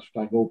request.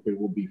 I hope it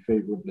will be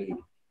favorably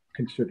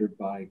considered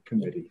by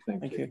committee.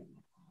 Thank you.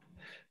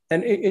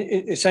 And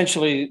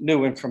essentially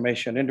new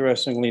information,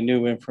 interestingly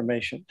new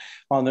information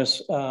on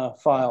this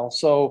file.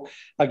 So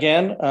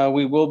again,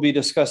 we will be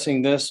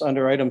discussing this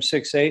under item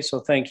 6A. So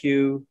thank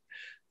you,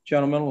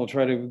 gentlemen. We'll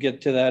try to get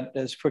to that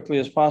as quickly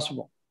as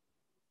possible.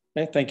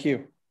 Okay, thank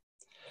you.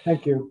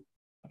 Thank you.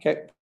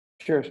 Okay,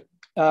 cheers.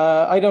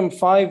 Item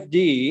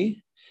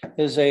 5D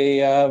is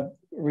a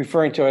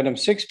referring to item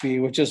 6B,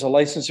 which is a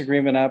license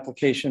agreement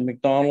application,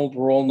 McDonald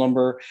roll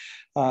number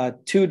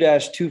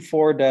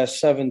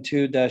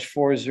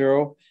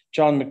 2-24-72-40.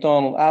 John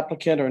McDonald,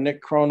 applicant, or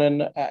Nick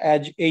Cronin,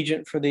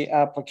 agent for the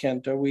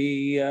applicant. Do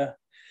we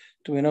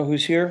know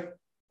who's here?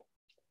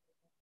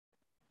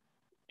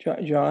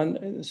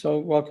 John. So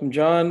welcome,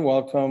 John.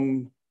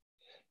 Welcome,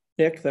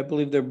 Nick. I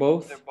believe they're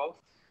both.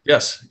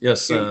 Yes.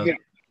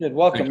 Good.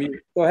 Welcome.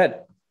 Go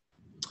ahead.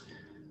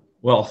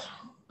 Well,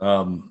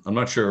 I'm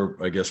not sure,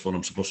 I guess, what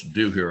I'm supposed to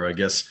do here. I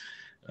guess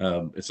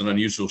it's an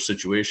unusual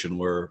situation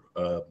where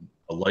a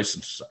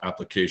license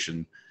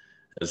application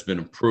has been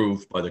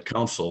approved by the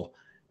council,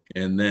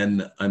 and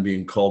then I'm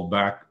being called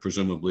back,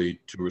 presumably,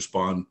 to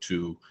respond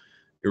to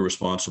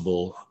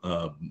irresponsible,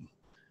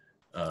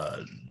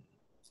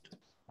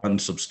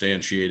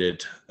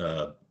 unsubstantiated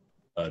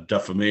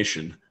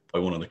defamation by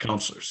one of the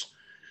councilors.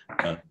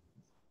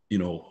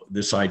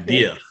 This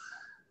idea.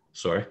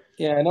 Sorry.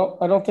 Yeah,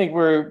 I don't think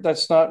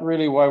that's not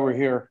really why we're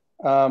here.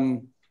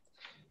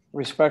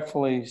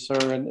 Respectfully,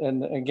 sir,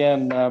 and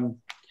again,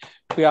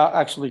 we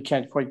actually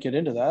can't quite get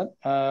into that.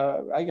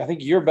 I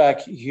think you're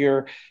back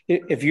here.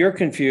 If you're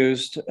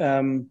confused,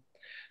 I'm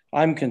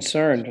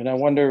concerned, and I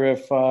wonder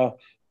if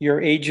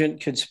your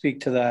agent could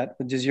speak to that.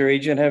 Does your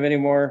agent have any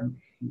more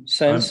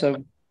sense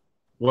of?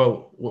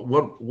 Well,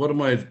 what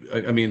am I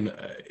mean,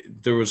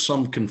 there was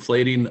some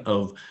conflating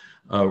of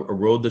a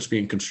road that's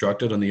being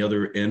constructed on the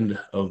other end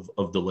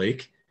of the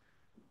lake,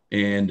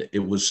 and it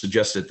was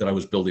suggested that I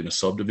was building a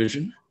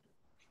subdivision.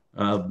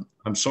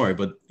 I'm sorry,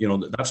 but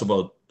that's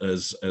about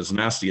as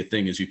nasty a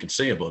thing as you can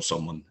say about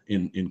someone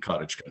in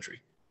cottage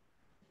country.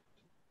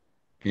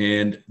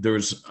 And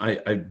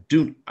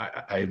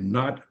I'm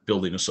not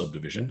building a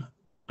subdivision.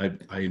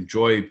 I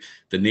enjoy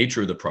the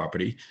nature of the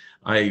property.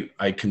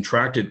 I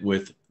contracted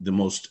with the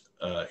most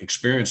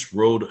experienced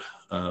road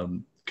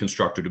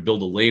constructor to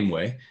build a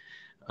laneway.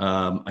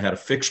 I had a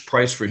fixed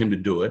price for him to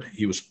do it.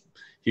 He was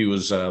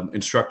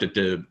instructed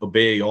to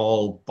obey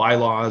all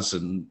bylaws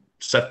and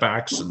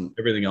setbacks and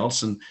everything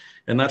else, and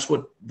that's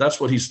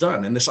what he's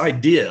done. And this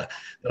idea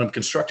that I'm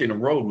constructing a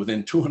road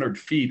within 200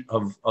 feet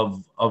of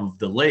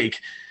the lake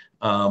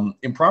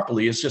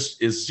improperly is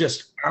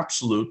just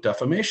absolute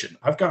defamation.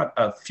 I've got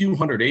a few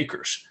hundred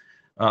acres.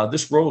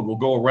 This road will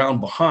go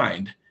around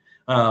behind,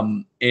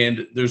 and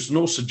there's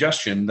no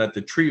suggestion that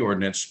the tree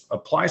ordinance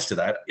applies to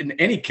that. In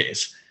any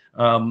case,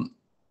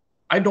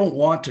 I don't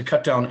want to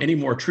cut down any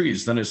more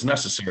trees than is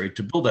necessary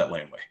to build that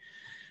laneway.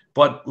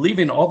 But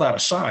leaving all that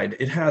aside,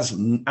 it has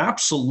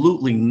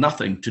absolutely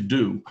nothing to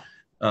do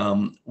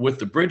with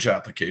the bridge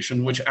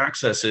application, which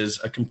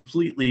accesses a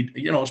completely,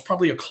 it's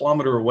probably a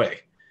kilometer away.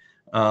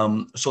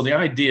 So the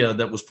idea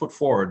that was put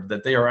forward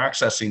that they are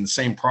accessing the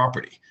same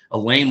property, a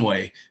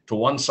laneway to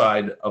one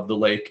side of the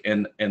lake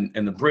and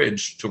the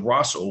bridge to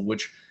Rosso,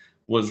 which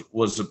was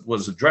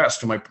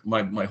addressed to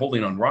my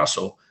holding on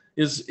Rosso,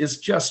 is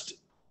just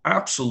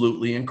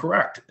absolutely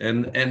incorrect.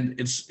 And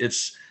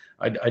it's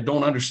I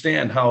don't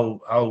understand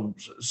how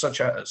such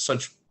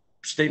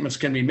statements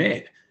can be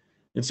made.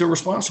 It's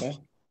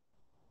irresponsible.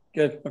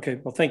 Good. Okay.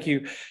 Well, thank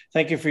you.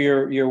 Thank you for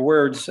your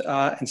words,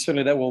 and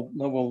certainly that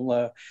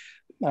will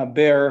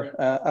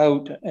bear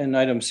out in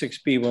item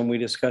 6B when we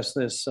discuss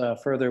this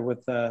further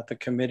with the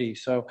committee.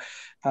 So,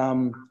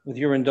 with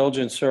your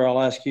indulgence, sir,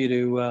 I'll ask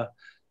you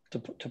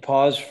to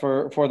pause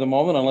for the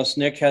moment, unless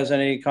Nick has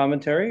any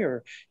commentary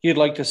or you'd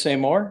like to say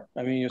more.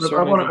 I mean,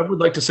 I would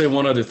like to say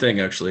one other thing,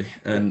 actually,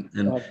 and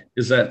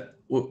is that,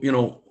 you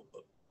know,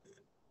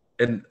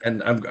 and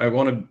I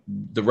want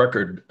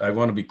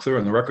to be clear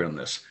on the record on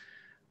this.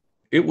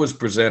 It was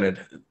presented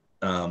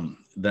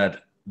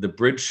that the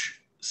bridge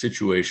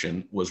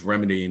situation was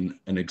remedying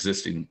an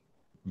existing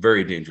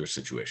very dangerous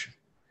situation.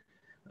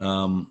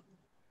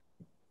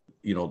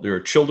 You know, there are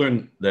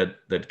children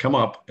that come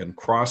up and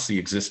cross the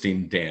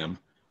existing dam,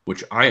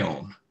 which I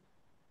own,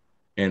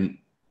 and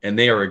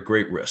they are at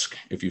great risk.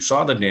 If you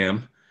saw the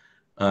dam,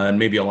 and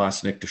maybe I'll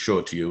ask Nick to show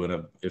it to you,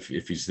 and if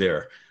he's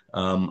there,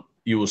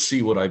 you will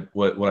see what I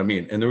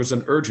mean. And there was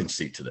an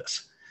urgency to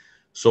this.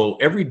 So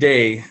every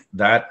day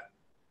that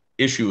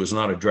issue is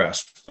not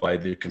addressed by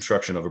the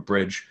construction of a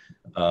bridge,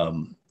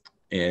 and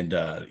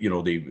you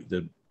know,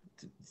 the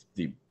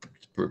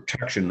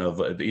protection of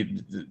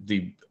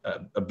the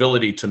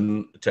ability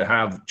to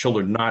have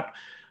children not,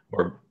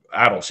 or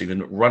adults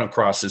even, run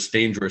across this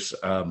dangerous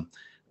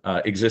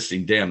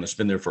existing dam that's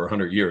been there for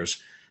 100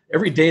 years.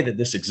 Every day that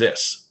this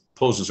exists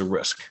poses a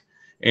risk,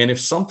 and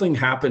if something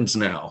happens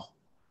now,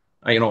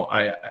 I'm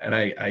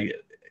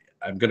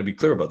going to be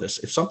clear about this.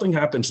 If something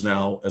happens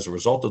now as a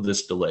result of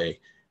this delay,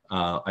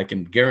 I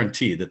can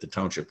guarantee that the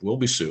township will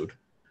be sued,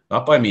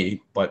 not by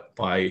me, but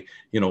by,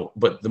 you know,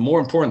 but the more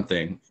important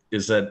thing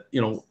is that,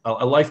 you know,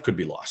 a life could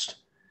be lost.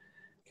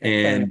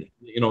 And,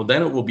 you know,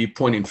 then it will be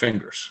pointing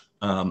fingers.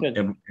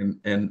 And,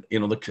 you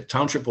know, the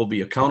township will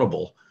be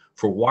accountable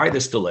for why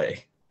this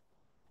delay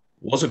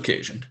was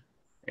occasioned.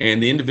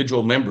 And the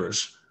individual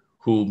members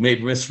who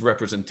made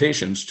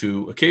misrepresentations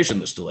to occasion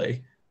this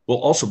delay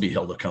will also be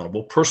held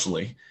accountable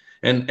personally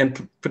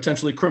and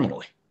potentially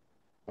criminally.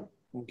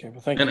 Okay,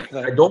 well, thank you for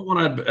that. I don't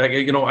want to,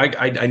 you know,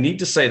 I need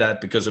to say that,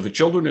 because if a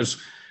child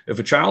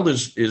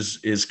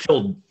is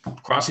killed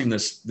crossing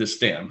this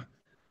dam,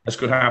 this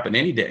could happen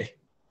any day.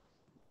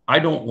 I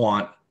don't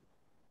want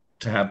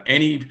to have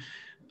any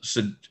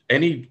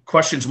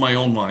questions in my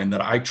own mind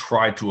that I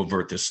tried to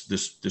avert this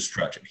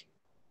tragedy.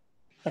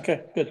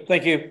 Okay, good.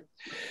 Thank you.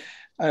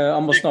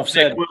 Almost enough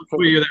said. Were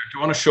you there? Do you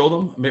want to show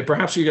them? I mean,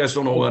 perhaps you guys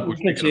don't know what we're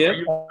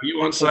thinking. Are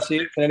you on site?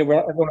 Can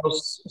everyone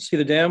else see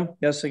the dam?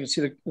 Yes, I can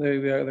see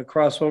the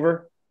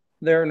crossover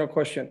there. No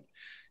question.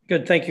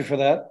 Good. Thank you for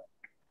that,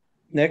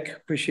 Nick.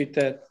 Appreciate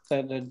that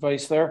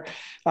advice there.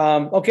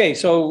 Okay,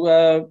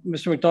 so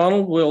Mr.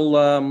 McDonald, we'll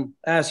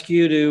ask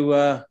you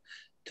to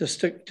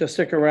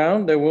stick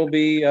around. There will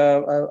be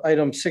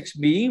item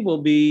 6B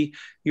will be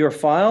your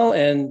file,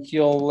 and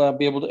you'll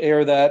be able to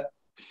air that.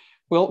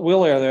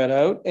 We'll air that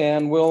out,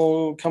 and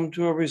we'll come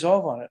to a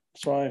resolve on it.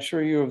 So I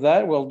assure you of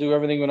that. We'll do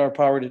everything in our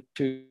power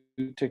to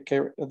take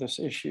care of this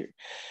issue.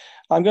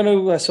 I'm going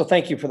to, so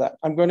thank you for that.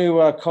 I'm going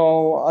to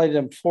call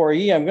item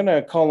 4E. I'm going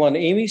to call on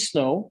Amy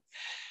Snow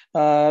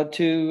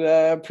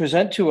to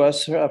present to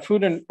us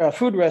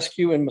food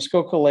rescue in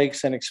Muskoka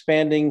Lakes and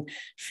expanding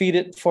Feed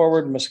It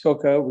Forward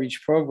Muskoka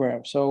Reach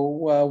program.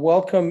 So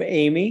welcome,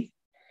 Amy.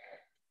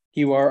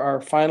 You are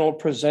our final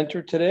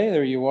presenter today.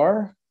 There you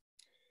are.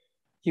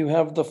 You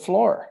have the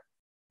floor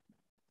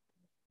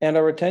and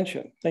our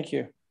attention. Thank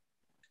you.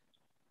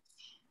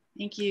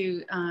 Thank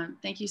you.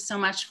 Thank you so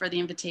much for the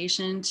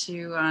invitation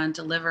to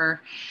deliver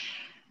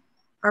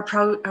our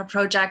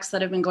projects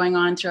that have been going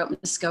on throughout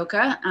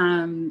Muskoka,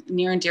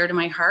 near and dear to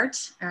my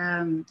heart.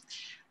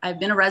 I've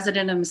been a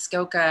resident of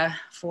Muskoka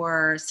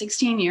for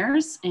 16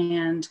 years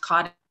and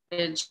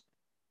cottaged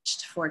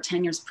for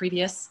 10 years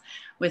previous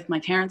with my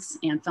parents,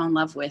 and fell in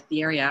love with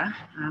the area.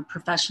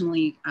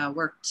 Professionally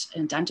worked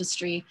in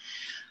dentistry.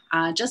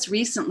 Just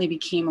recently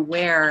became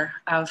aware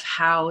of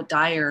how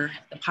dire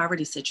the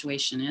poverty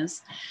situation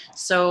is.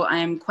 So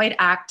I'm quite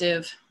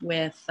active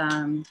with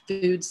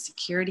food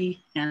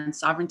security and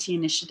sovereignty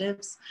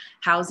initiatives,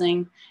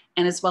 housing,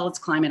 and as well as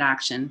climate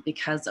action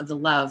because of the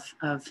love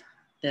of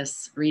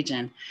this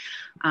region.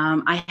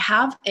 I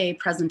have a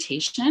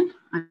presentation.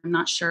 I'm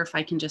not sure if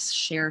I can just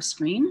share a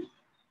screen.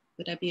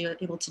 Would I be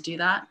able to do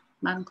that,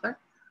 Madam Clerk?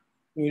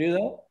 Can we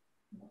do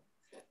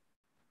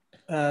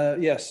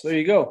that? Yes, there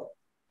you go.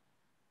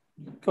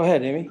 Go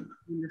ahead, Amy.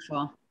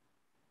 Wonderful.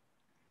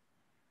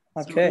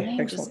 Okay, so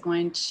I'm excellent. Just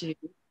going to,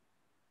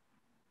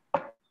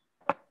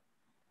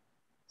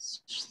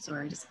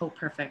 sorry, just, oh,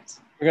 perfect.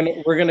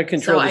 We're gonna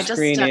control the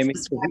screen, Amy.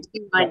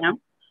 I am.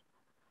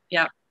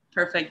 Yeah,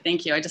 perfect.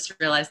 Thank you. I just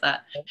realized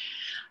that.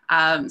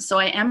 So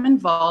I am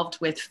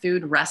involved with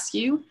food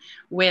rescue,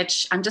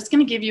 which I'm just going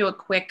to give you a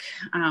quick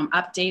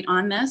update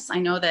on this. I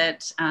know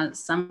that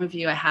some of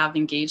you I have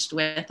engaged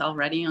with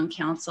already on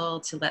council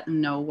to let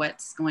them know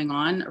what's going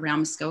on around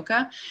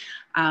Muskoka.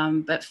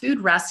 But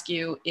food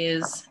rescue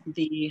is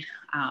the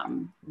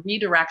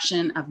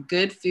redirection of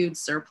good food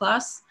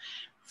surplus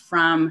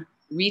from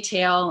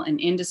retail and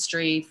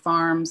industry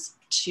farms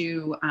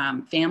to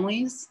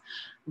families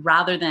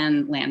rather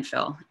than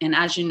landfill. And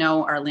as you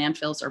know, our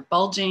landfills are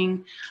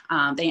bulging.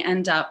 They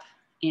end up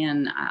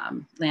in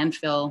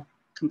landfill,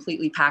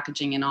 completely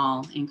packaging and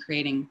all, and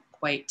creating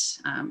quite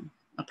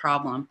a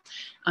problem.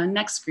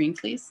 Next screen,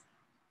 please.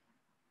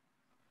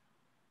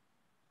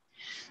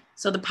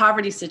 So the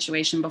poverty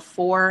situation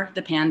before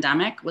the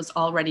pandemic was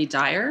already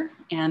dire,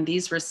 and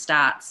these were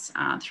stats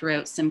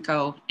throughout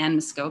Simcoe and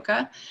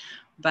Muskoka.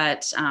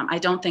 But I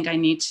don't think I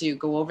need to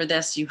go over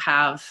this. You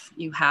have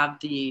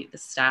the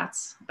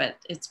stats, but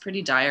it's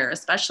pretty dire,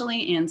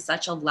 especially in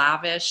such a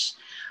lavish,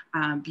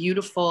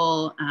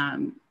 beautiful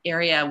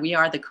area. We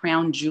are the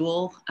crown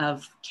jewel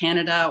of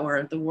Canada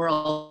or the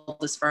world,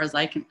 as far as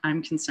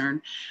I'm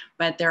concerned.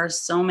 But there are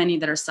so many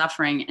that are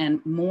suffering,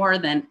 and more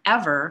than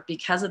ever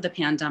because of the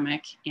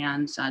pandemic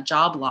and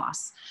job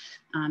loss.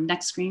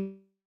 Next screen.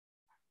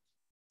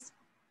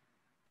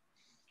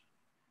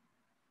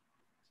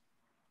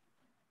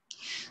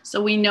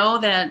 So we know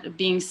that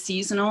being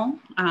seasonal,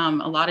 a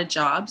lot of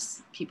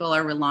jobs, people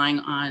are relying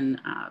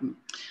on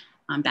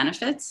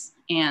benefits,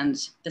 and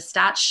the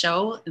stats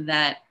show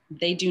that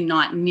they do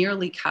not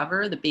nearly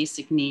cover the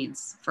basic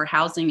needs for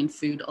housing and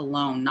food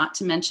alone, not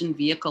to mention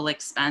vehicle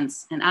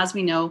expense. And as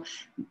we know,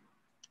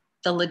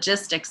 the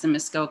logistics in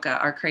Muskoka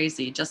are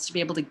crazy. Just to be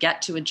able to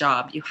get to a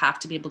job, you have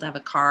to be able to have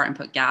a car and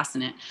put gas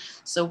in it.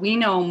 So we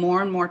know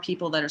more and more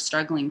people that are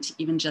struggling to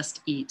even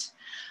just eat.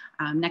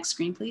 Next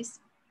screen, please.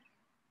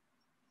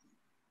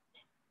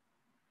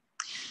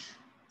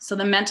 So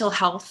the mental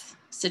health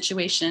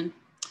situation,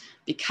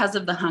 because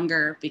of the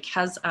hunger,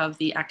 because of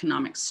the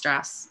economic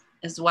stress,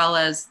 as well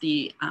as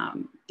the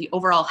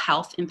overall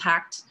health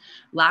impact,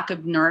 lack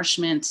of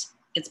nourishment,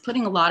 it's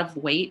putting a lot of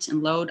weight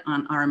and load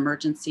on our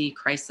emergency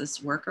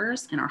crisis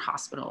workers and our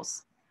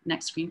hospitals.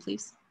 Next screen,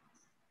 please.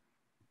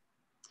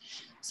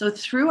 So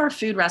through our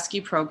food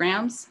rescue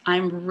programs,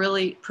 I'm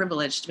really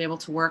privileged to be able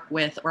to work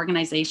with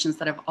organizations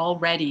that have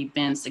already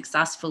been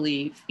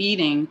successfully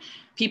feeding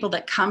people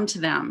that come to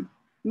them,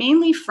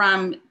 mainly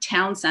from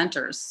town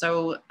centers.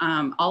 So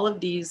all of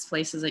these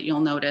places that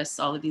you'll notice,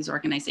 all of these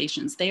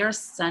organizations, they are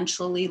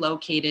centrally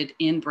located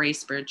in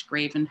Bracebridge,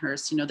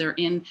 Gravenhurst, they're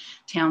in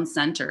town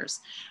centers.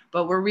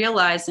 But we're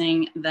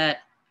realizing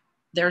that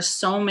there's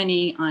so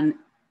many on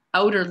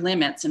outer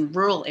limits in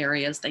rural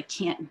areas that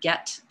can't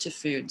get to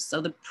food. So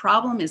the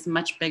problem is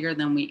much bigger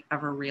than we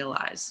ever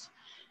realized.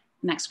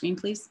 Next screen,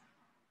 please.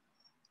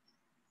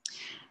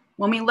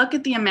 When we look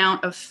at the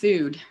amount of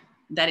food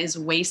that is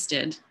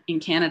wasted in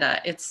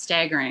Canada, it's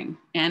staggering,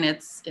 and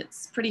it's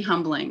pretty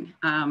humbling.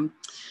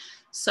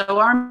 So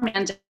our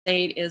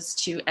mandate is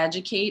to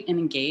educate and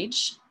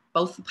engage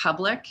both the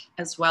public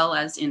as well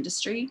as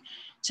industry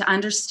to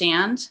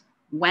understand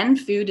when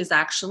food is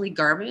actually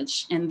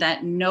garbage and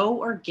that no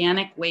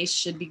organic waste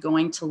should be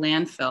going to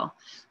landfill.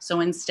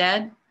 So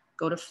instead,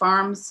 go to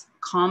farms,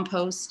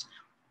 compost,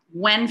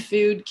 when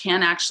food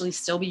can actually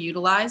still be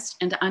utilized,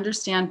 and to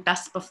understand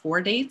best before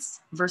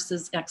dates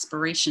versus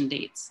expiration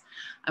dates.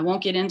 I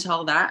won't get into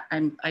all that.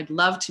 I'd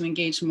love to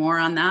engage more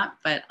on that,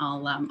 but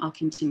I'll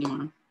continue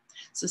on.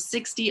 So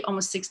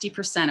almost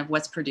 60% of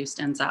what's produced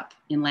ends up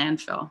in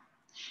landfill.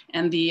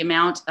 And the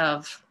amount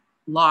of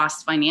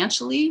loss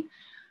financially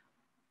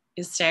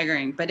is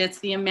staggering, but it's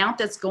the amount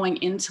that's going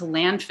into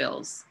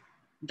landfills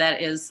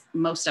that is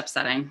most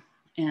upsetting.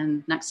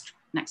 And next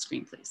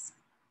screen, please.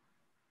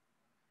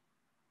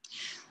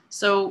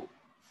 So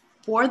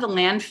for the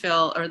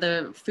landfill or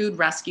the food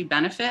rescue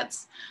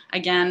benefits,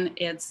 again,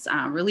 it's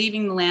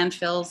relieving the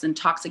landfills and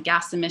toxic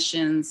gas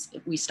emissions.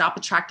 We stop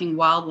attracting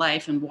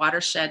wildlife and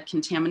watershed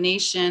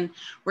contamination.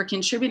 We're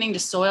contributing to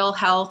soil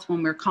health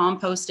when we're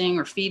composting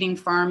or feeding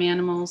farm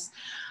animals.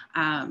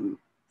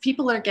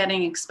 People are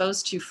getting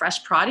exposed to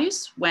fresh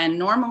produce when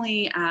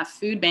normally at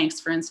food banks,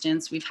 for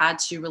instance, we've had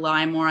to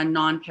rely more on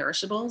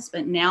non-perishables.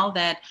 But now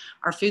that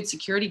our food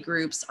security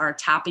groups are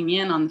tapping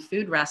in on the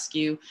food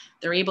rescue,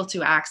 they're able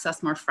to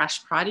access more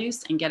fresh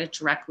produce and get it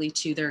directly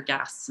to their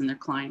guests and their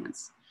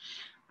clients.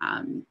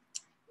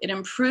 It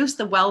improves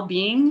the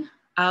well-being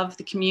of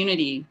the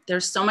community.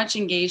 There's so much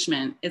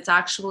engagement. It's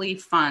actually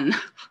fun.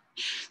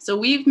 So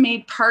we've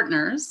made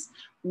partners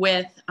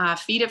with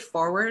Feed It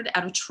Forward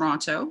out of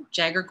Toronto,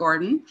 Jagger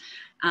Gordon.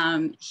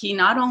 He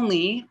not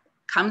only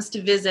comes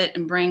to visit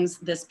and brings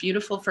this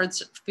beautiful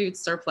food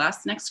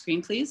surplus. Next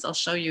screen, please. I'll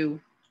show you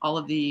all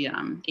of the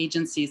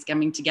agencies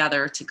coming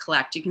together to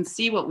collect. You can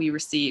see what we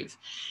receive.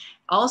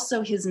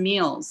 Also his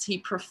meals. He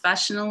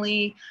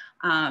professionally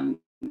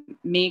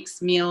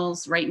makes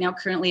meals right now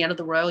currently out of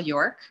the Royal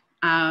York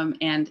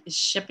and is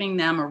shipping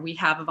them, or we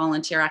have a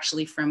volunteer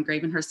actually from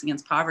Gravenhurst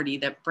Against Poverty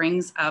that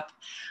brings up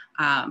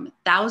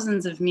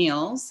thousands of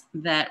meals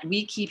that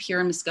we keep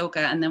here in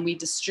Muskoka and then we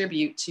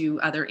distribute to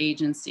other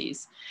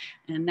agencies.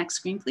 And next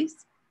screen,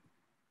 please.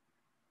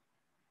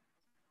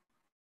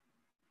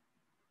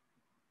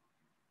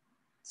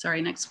 Sorry,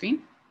 next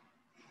screen.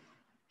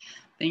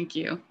 Thank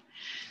you.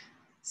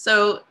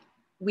 So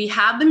we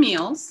have the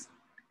meals.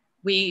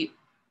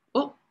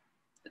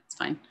 That's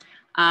fine.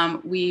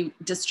 We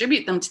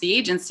distribute them to the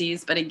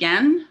agencies, but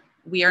again,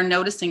 we are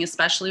noticing,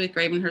 especially with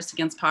Gravenhurst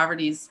Against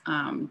Poverty's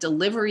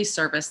delivery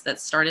service that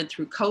started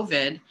through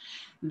COVID,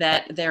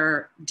 that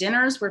their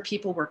dinners where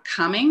people were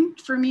coming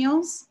for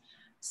meals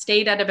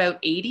stayed at about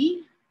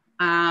 80.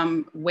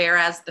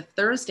 Whereas the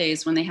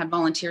Thursdays when they had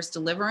volunteers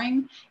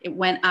delivering, it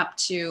went up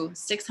to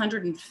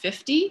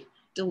 650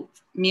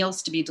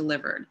 meals to be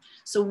delivered.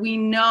 So we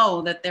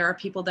know that there are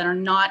people that are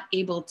not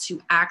able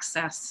to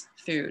access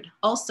food.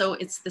 Also,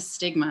 it's the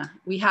stigma.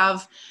 We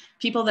have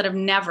people that have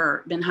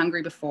never been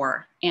hungry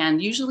before.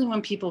 And usually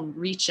when people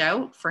reach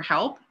out for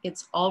help,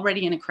 it's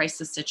already in a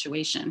crisis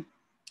situation.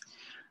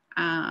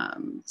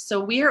 So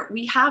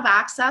we have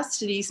access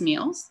to these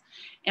meals.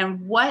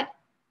 And what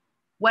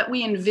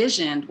we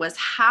envisioned was,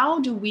 how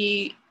do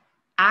we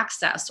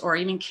access or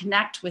even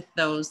connect with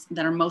those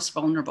that are most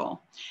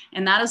vulnerable?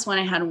 And that is when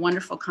I had a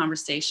wonderful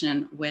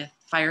conversation with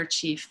Fire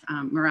Chief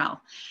Morel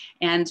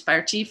and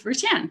Fire Chief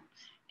Rutan.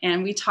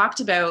 And we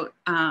talked about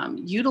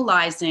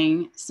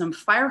utilizing some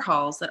fire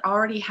halls that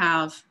already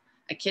have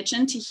a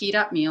kitchen to heat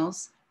up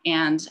meals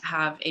and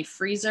have a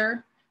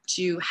freezer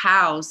to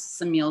house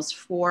some meals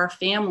for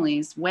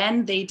families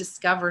when they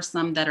discover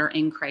some that are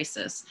in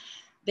crisis.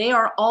 They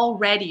are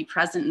already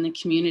present in the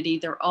community.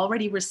 They're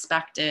already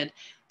respected.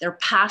 They're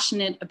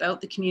passionate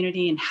about the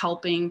community and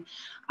helping.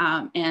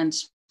 And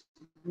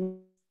when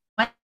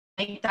we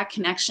make that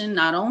connection,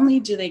 not only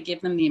do they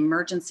give them the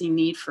emergency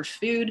need for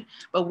food,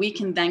 but we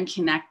can then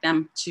connect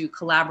them to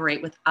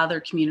collaborate with other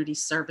community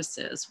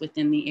services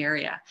within the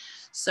area.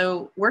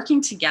 So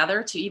working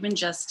together to even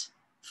just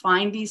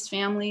find these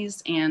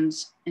families and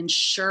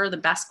ensure the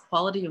best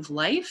quality of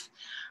life.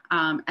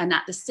 And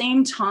at the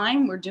same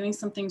time, we're doing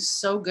something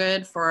so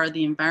good for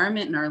the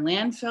environment and our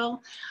landfill.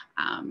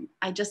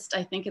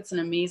 I think it's an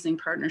amazing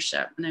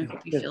partnership, and I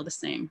hope you feel the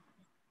same.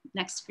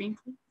 Next screen,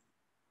 please.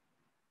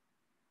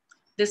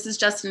 This is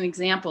just an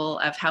example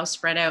of how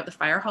spread out the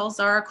fire halls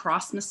are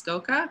across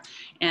Muskoka.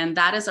 And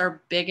that is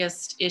our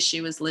biggest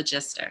issue, is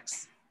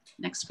logistics.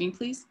 Next screen,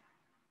 please.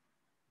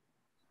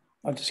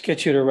 I'll just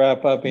get you to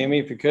wrap up, Amy,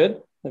 if you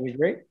could. That'd be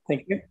great.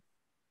 Thank you.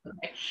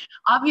 Okay.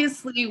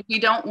 Obviously, we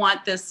don't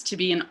want this to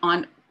be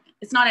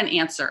it's not an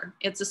answer.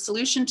 It's a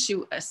solution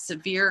to a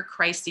severe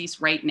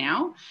crisis right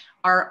now.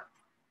 Our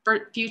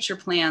future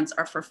plans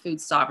are for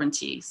food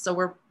sovereignty.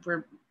 So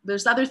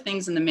there's other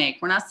things in the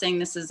make. We're not saying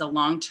this is a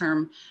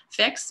long-term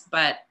fix,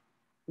 but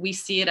we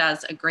see it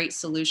as a great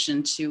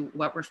solution to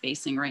what we're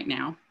facing right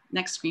now.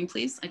 Next screen,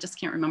 please. I just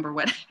can't remember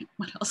what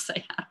else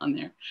I had on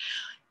there.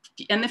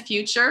 In the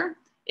future,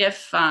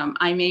 if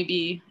I may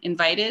be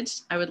invited,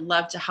 I would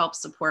love to help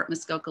support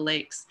Muskoka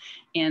Lakes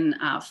in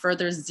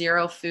further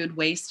zero food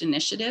waste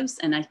initiatives.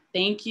 And I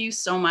thank you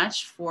so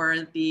much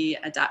for the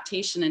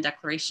adaptation and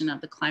declaration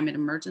of the climate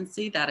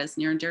emergency. That is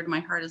near and dear to my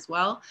heart as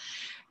well.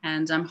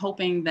 And I'm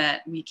hoping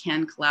that we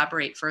can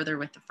collaborate further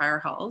with the fire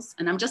halls.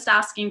 And I'm just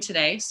asking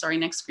today, sorry,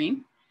 next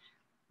screen,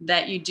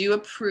 that you do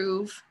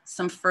approve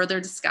some further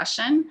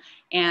discussion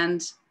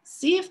and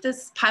see if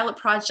this pilot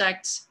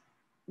project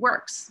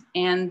works,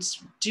 and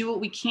do what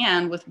we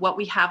can with what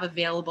we have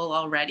available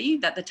already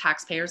that the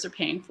taxpayers are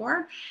paying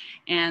for,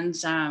 and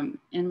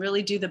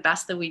really do the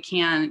best that we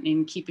can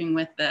in keeping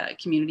with the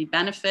community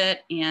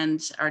benefit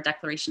and our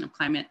declaration of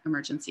climate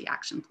emergency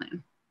action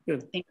plan.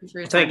 Good. Thank you for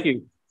your time. Thank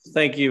you.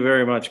 Thank you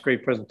very much.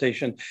 Great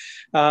presentation.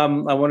 I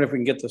wonder if we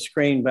can get the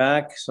screen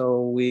back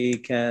so we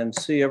can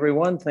see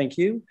everyone. Thank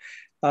you.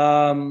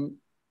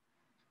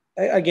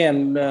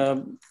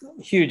 Again,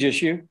 huge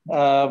issue.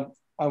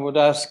 I would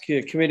ask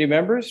committee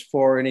members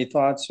for any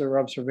thoughts or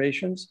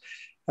observations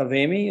of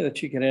Amy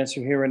that you can answer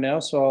here and now.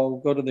 So I'll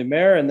go to the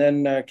mayor and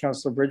then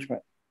Councillor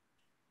Bridgman.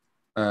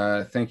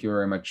 Thank you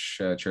very much,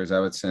 Chair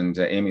Zavitz. And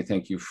Amy,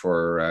 thank you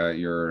for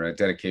your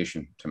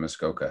dedication to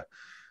Muskoka.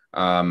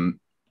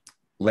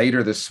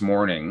 Later this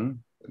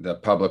morning, the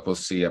public will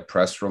see a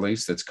press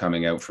release that's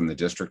coming out from the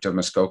District of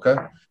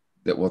Muskoka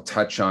that will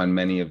touch on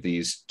many of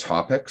these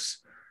topics.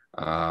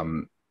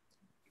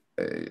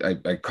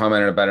 I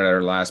commented about it at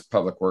our last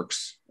Public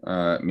Works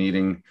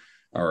meeting,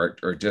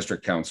 or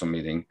District Council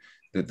meeting,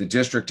 that the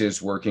district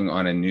is working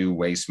on a new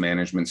waste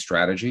management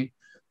strategy.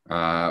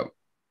 A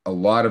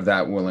lot of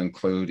that will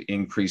include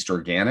increased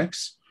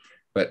organics,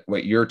 but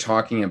what you're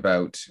talking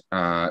about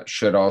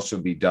should also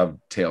be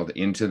dovetailed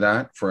into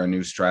that for a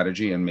new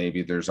strategy, and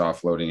maybe there's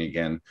offloading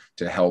again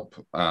to help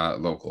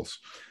locals.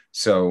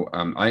 So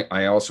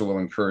I also will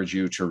encourage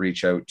you to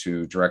reach out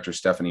to Director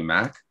Stephanie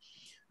Mack,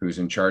 who's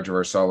in charge of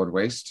our solid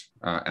waste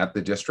at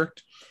the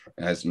district,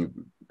 as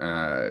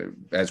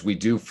we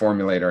do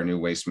formulate our new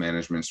waste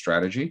management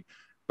strategy.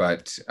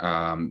 But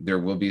there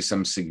will be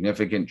some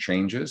significant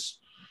changes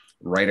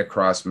right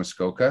across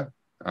Muskoka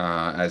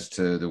as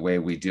to the way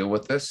we deal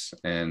with this.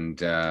 And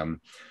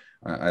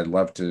I'd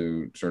love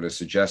to sort of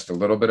suggest a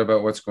little bit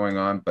about what's going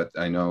on, but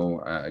I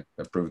know I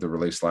approved the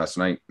release last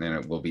night and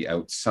it will be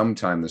out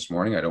sometime this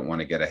morning. I don't want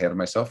to get ahead of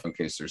myself in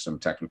case there's some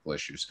technical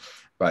issues,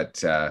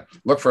 but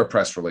look for a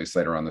press release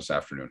later on this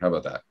afternoon. How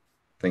about that?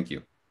 Thank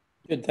you.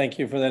 Good, thank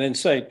you for that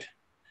insight.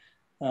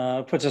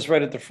 Puts us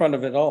right at the front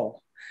of it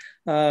all.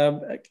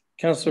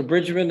 Councillor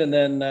Bridgman, and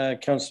then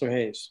Councillor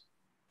Hayes.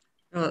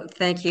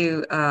 Thank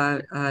you,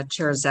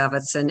 Chair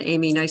Zavitz. And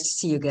Amy, nice to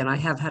see you again. I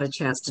have had a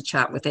chance to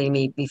chat with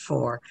Amy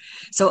before.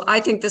 So I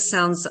think this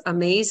sounds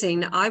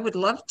amazing. I would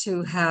love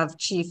to have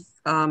Chief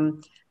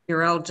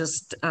Burrell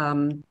just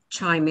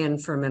chime in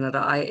for a minute.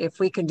 If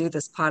we can do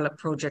this pilot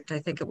project, I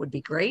think it would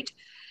be great.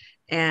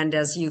 And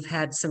as you've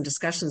had some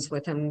discussions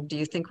with him, do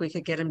you think we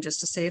could get him just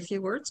to say a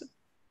few words?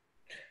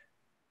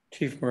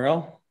 Chief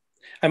Morrell?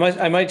 I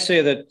might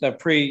say that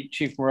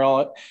pre-Chief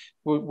Morrell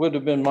would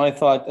have been my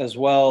thought as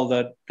well,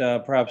 that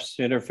perhaps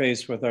to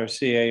interface with our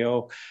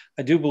CAO.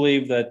 I do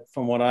believe that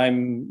from what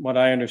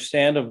I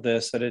understand of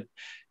this, that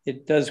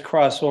it does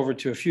cross over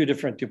to a few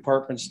different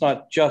departments,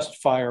 not just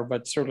fire,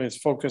 but certainly it's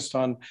focused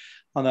on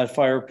that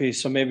fire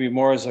piece. So maybe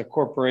more as a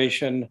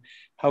corporation,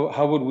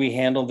 how would we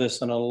handle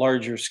this on a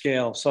larger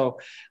scale? So,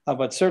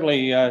 but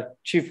certainly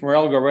Chief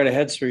Morrell, go right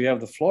ahead, sir, you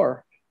have the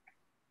floor.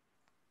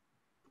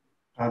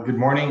 Good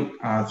morning,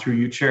 through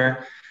you,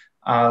 Chair.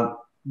 I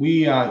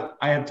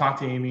have talked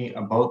to Amy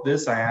about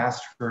this. I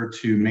asked her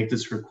to make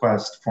this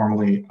request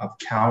formally of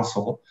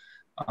council.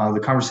 The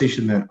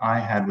conversation that I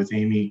had with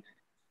Amy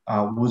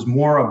was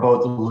more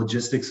about the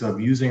logistics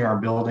of using our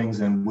buildings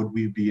and would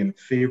we be in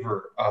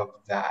favor of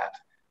that.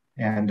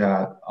 And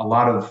a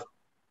lot of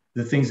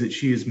the things that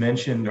she has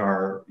mentioned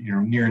are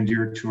near and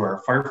dear to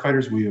our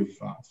firefighters. We have,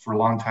 for a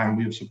long time,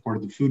 we have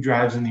supported the food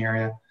drives in the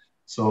area.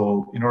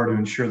 So in order to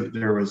ensure that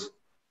there was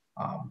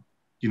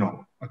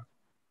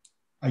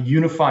a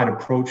unified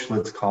approach,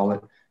 let's call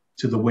it,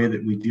 to the way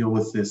that we deal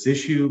with this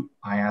issue,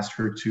 I asked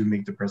her to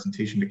make the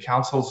presentation to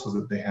council so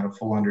that they had a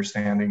full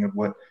understanding of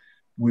what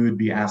we would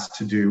be asked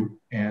to do.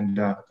 And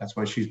that's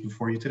why she's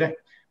before you today.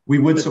 We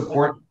would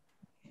support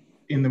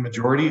in the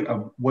majority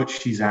of what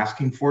she's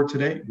asking for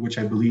today, which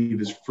I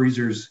believe is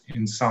freezers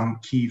in some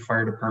key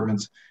fire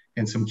departments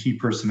and some key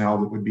personnel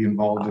that would be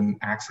involved in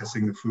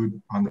accessing the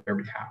food on their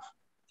behalf.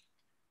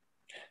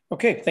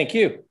 Okay, thank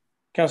you.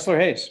 Councillor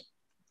Hayes.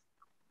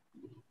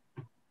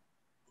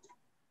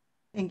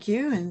 Thank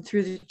you, and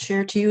through the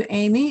chair to you,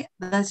 Amy.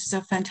 That's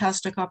a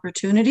fantastic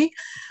opportunity.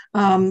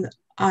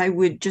 I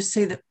would just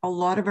say that a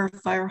lot of our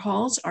fire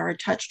halls are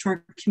attached to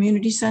our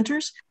community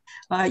centers.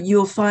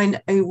 You'll find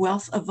a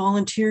wealth of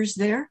volunteers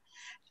there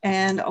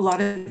and a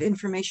lot of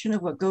information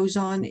of what goes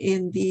on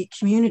in the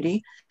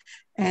community.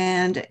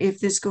 And if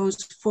this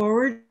goes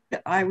forward,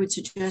 I would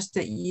suggest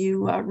that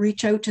you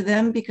reach out to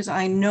them, because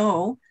I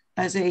know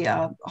as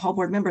a hall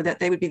board member that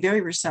they would be very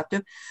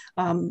receptive.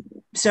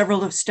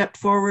 Several have stepped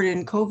forward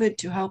in COVID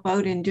to help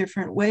out in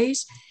different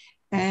ways.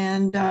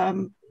 And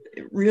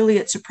really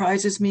it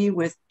surprises me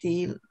with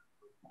the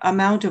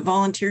amount of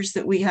volunteers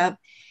that we have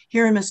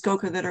here in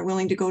Muskoka that are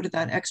willing to go to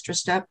that extra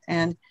step,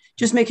 and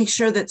just making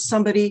sure that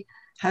somebody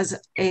has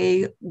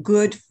a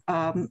good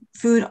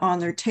food on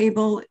their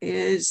table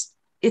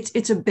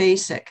it's a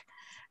basic.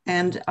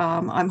 And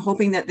I'm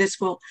hoping that this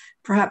will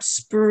perhaps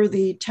spur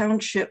the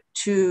township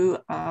to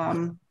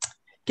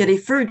get a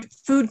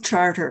food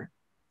charter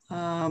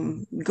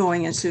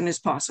going as soon as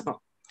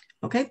possible.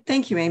 Okay,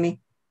 thank you, Amy.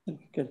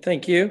 Good,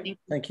 thank you.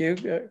 Thank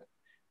you.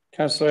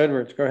 Councillor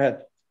Edwards, go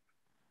ahead.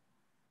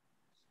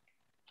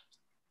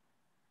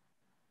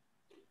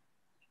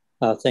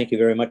 Thank you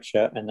very much,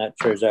 and that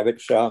Chair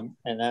Zavitz.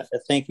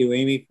 Thank you,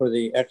 Amy, for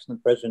the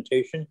excellent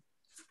presentation.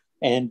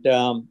 And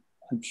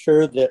I'm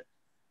sure that,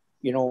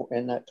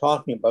 and that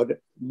talking about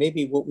it,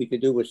 maybe what we could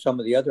do with some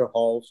of the other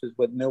halls is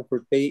what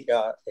Milford Bay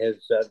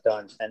has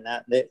done, and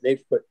that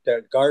they've put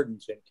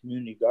gardens in,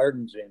 community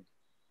gardens in,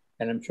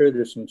 and I'm sure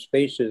there's some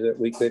spaces that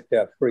we could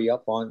free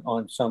up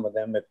on some of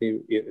them if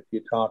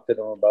you talk to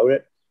them about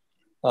it,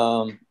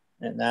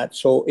 and that.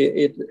 So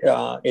it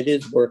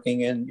is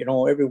working, and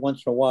every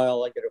once in a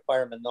while I get a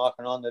fireman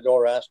knocking on the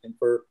door asking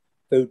for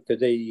food,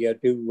 because they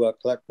do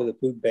collect for the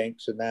food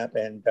banks and that,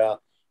 and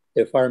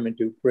the firemen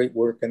do great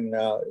work, and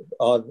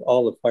all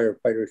the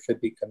firefighters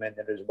should be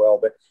commended as well.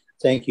 But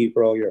thank you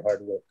for all your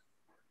hard work.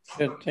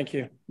 Good, thank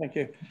you, thank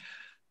you.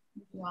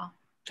 Wow.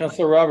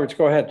 Councillor Roberts,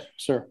 go ahead,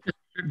 sir.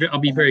 I'll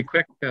be very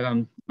quick,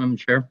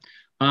 Chair.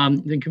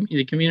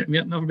 The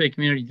community, Milford Bay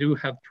community, do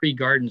have 3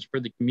 gardens for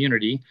the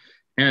community,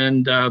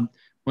 and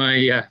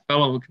my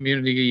fellow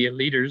community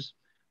leaders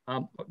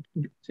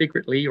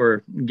secretly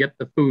or get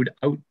the food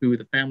out to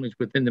the families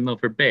within the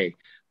Milford Bay.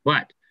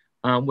 But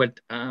what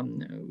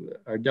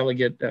our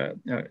delegate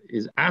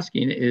is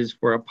asking is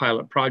for a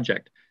pilot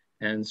project.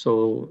 And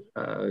so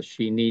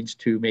she needs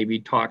to maybe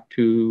talk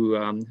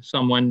to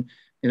someone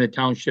in the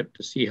township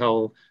to see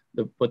how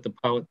what the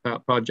pilot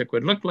project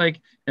would look like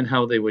and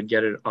how they would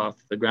get it off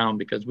the ground,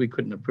 because we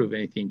couldn't approve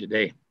anything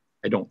today,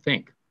 I don't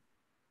think.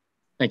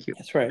 Thank you.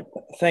 That's right.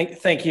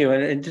 Thank you.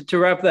 And to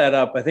wrap that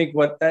up, I think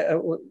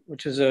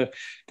which is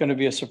going to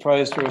be a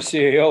surprise to a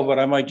CAO, but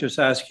I might just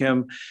ask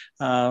him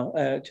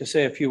to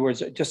say a few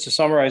words. Just to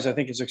summarize, I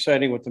think it's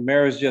exciting what the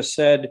mayor has just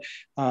said,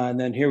 and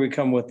then here we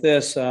come with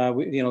this.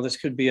 This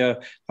could be a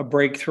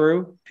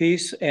breakthrough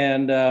piece,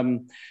 and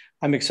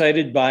I'm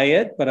excited by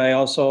it, but I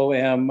also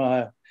am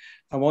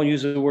I won't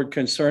use the word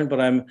concern, but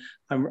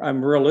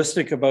I'm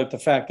realistic about the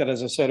fact that,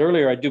 as I said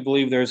earlier, I do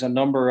believe there's a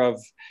number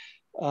of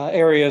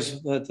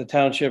areas that the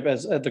township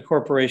as the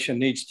corporation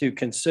needs to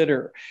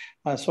consider.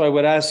 So I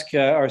would ask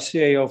our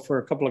CAO for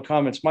a couple of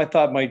comments. My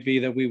thought might be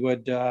that we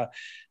would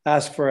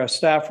ask for a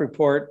staff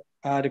report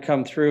to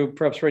come through,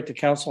 perhaps right to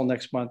council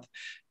next month,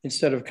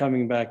 instead of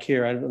coming back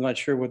here. I'm not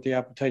sure what the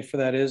appetite for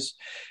that is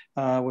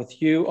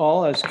with you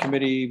all as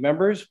committee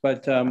members,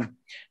 but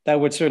that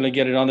would certainly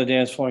get it on the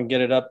dance floor and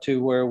get it up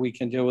to where we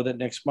can deal with it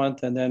next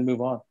month and then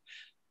move on.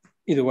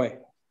 Either way.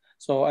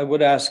 So I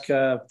would ask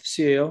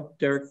CAO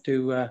Derek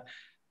to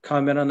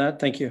comment on that.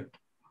 Thank you.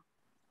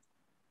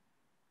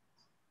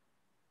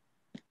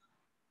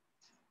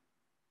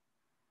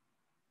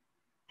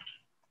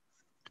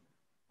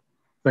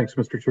 Thanks,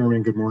 Mr.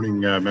 Chairman. Good morning,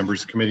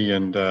 members of the committee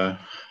and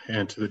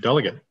to the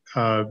delegate.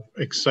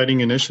 Exciting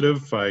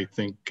initiative. I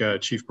think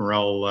Chief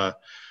Morrell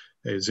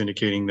is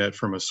indicating that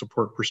from a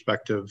support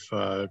perspective,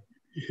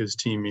 his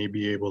team may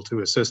be able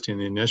to assist in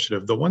the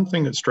initiative. The one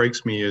thing that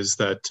strikes me is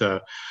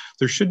that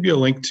there should be a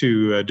link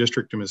to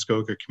District of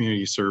Muskoka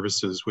Community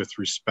Services with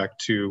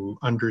respect to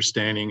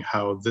understanding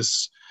how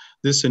this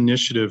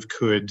initiative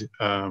could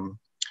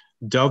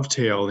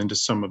dovetail into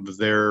some of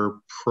their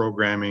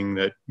programming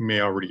that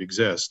may already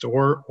exist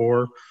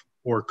or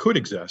could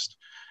exist.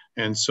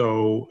 And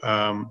so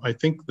I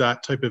think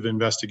that type of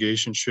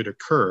investigation should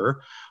occur.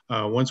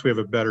 Once we have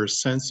a better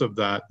sense of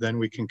that, then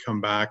we can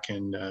come back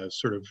and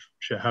sort of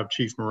have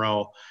Chief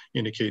Morrell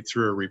indicate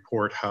through a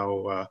report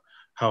how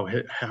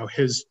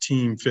his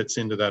team fits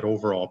into that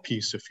overall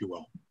piece, if you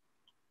will.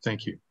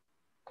 Thank you.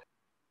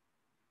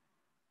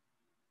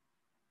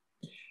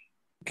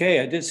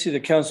 Okay, I did see the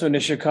councilor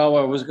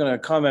Nishikawa was going to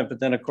comment, but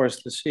then of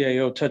course the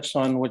CAO touched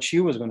on what she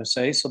was going to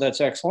say. So that's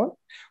excellent.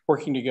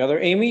 Working together.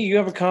 Amy, you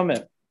have a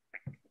comment.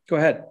 Go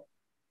ahead.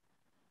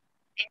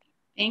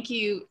 Thank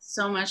you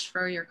so much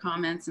for your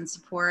comments and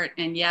support.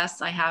 And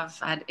yes, I have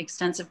had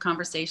extensive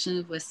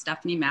conversations with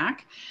Stephanie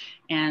Mack,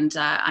 and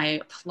I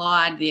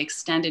applaud the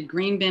extended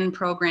green bin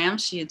program.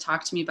 She had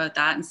talked to me about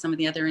that and some of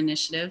the other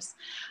initiatives.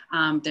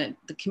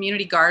 The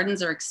community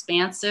gardens are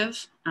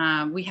expansive.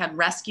 We had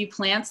rescue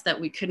plants that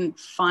we couldn't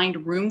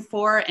find room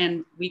for,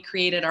 and we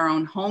created our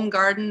own home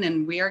garden,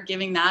 and we are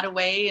giving that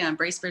away.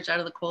 Bracebridge Out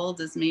of the Cold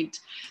has made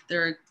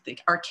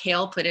our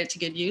kale, put it to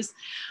good use.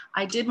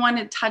 I did want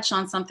to touch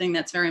on something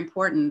that's very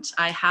important.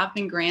 I have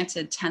been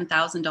granted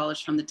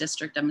 $10,000 from the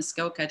District of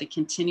Muskoka to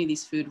continue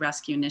these food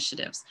rescue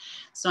initiatives.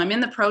 So I'm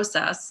in the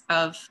process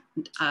of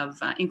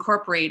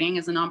incorporating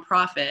as a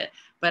nonprofit,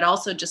 but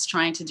also just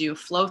trying to do a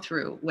flow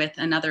through with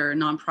another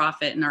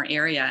nonprofit in our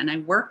area. And I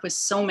work with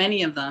so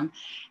many of them.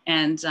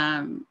 And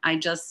I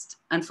just,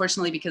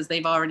 unfortunately, because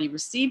they've already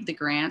received the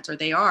grant,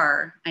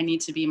 or I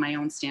need to be my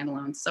own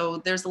standalone. So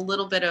there's a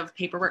little bit of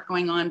paperwork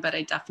going on, but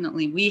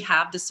we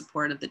have the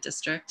support of the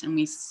district, and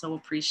we so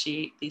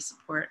appreciate the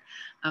support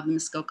of the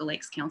Muskoka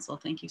Lakes Council.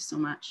 Thank you so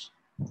much.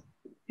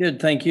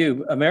 Good, thank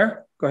you.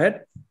 Mayor, go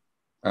ahead.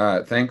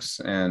 Thanks.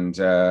 And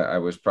I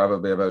was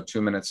probably about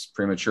 2 minutes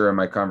premature in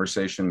my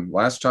conversation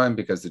last time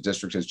because the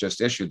district has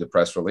just issued the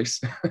press release,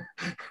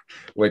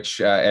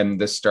 which, and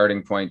this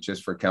starting point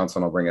just for council,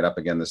 and I'll bring it up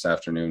again this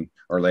afternoon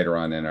or later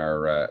on in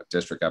our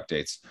district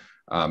updates.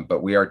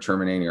 But we are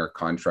terminating our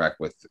contract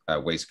with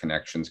Waste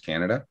Connections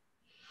Canada.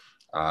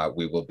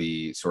 We will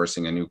be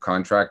sourcing a new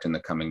contract in the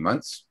coming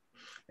months.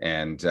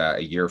 And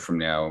a year from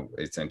now,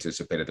 it's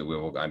anticipated that we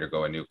will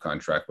undergo a new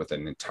contract with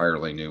an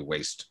entirely new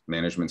waste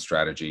management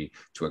strategy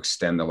to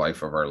extend the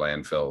life of our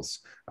landfills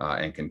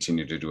and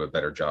continue to do a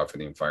better job for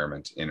the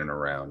environment in and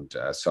around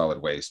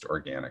solid waste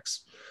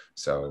organics.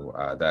 So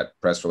that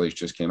press release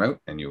just came out,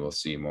 and you will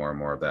see more and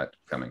more of that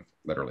coming,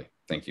 literally.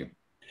 Thank you.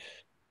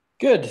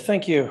 Good,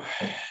 thank you.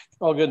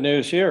 All good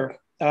news here.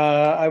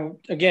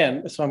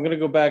 Again, so I'm going to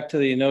go back to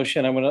the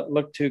notion. I'm going to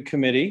look to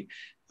committee.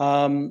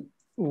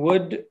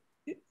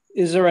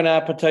 Is there an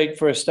appetite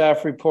for a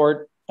staff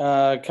report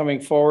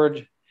coming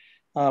forward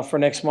for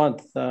next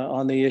month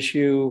on the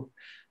issue?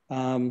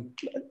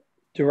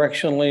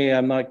 Directionally,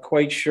 I'm not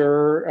quite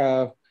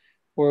sure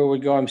where it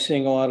would go. I'm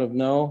seeing a lot of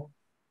no.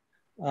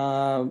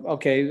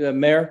 Okay, the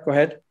Mayor, go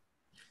ahead.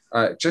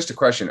 Just a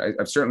question.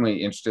 I'm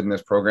certainly interested in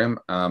this program.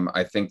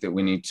 I think that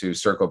we need to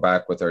circle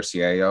back with our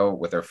CIO,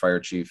 with our fire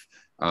chief,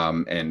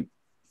 and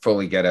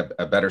fully get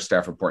a better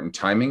staff report and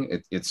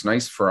timing. It's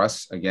nice for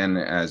us, again,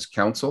 as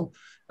council,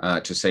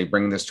 to say,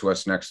 bring this to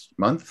us next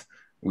month.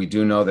 We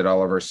do know that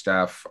all of our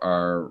staff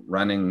are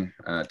running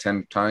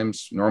 10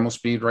 times normal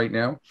speed right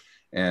now,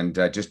 and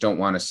just don't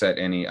want to set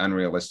any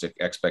unrealistic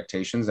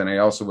expectations. And I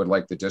also would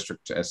like the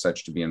district as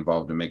such to be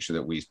involved and make sure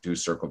that we do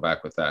circle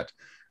back with that.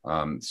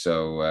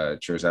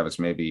 Chair Zavitz,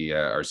 maybe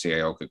our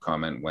CIO could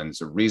comment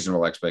when's a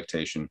reasonable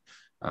expectation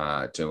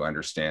to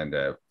understand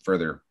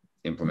further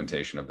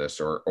implementation of this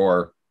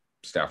or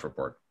staff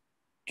report.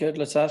 Good,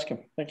 let's ask him.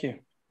 Thank you.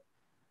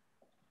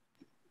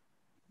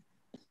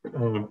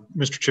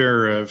 Mr.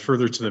 Chair,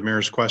 further to the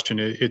mayor's question,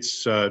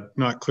 it's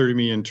not clear to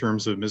me in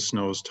terms of Ms.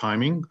 Snow's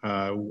timing.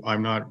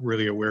 I'm not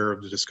really aware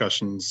of the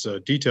discussions,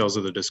 details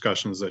of the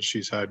discussions that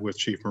she's had with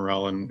Chief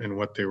Morrell and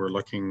what they were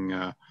looking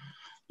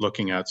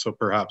at. So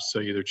perhaps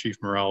either Chief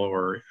Morrell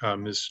or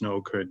Ms.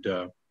 Snow could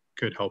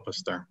help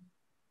us there.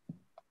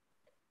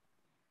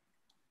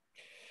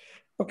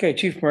 Okay,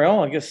 Chief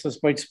Morrell, I guess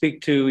this might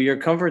speak to your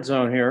comfort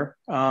zone here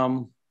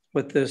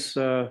with this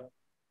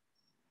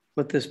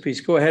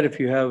piece. Go ahead if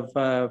you have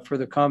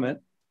further comment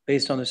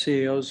based on the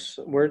CEO's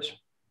words.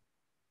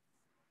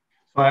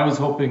 So I was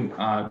hoping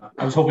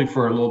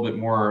for a little bit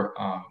more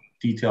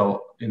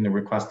detail in the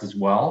request as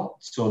well.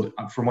 So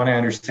from what I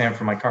understand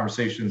from my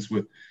conversations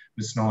with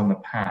Ms. Snow in the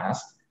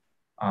past,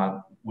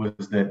 was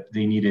that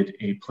they needed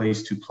a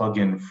place to plug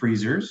in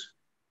freezers,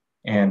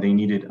 and they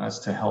needed us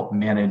to help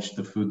manage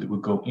the food that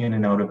would go in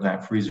and out of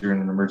that freezer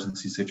in an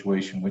emergency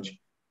situation, which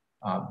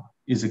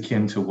is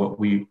akin to what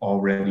we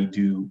already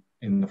do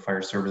in the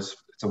fire service.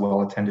 It's a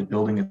well-attended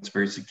building. It's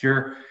very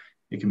secure.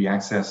 It can be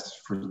accessed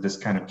for this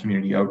kind of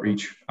community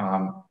outreach.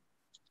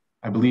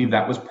 I believe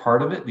that was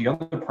part of it. The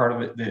other part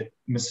of it that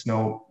Ms.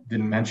 Snow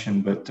didn't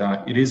mention, but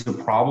it is a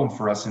problem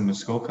for us in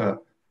Muskoka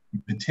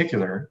in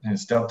particular, and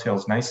it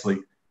dovetails nicely,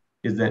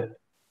 is that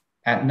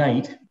at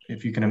night,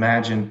 if you can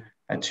imagine,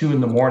 at 2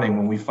 in the morning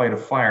when we fight a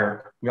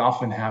fire, we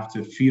often have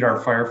to feed our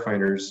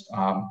firefighters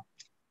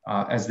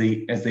as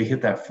they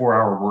hit that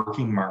 4-hour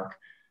working mark.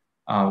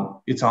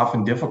 It's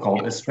often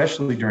difficult,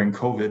 especially during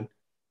COVID,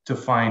 to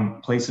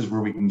find places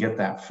where we can get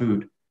that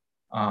food.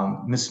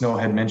 Ms. Snow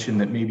had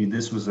mentioned that maybe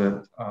this was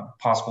a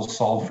possible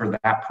solve for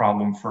that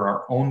problem for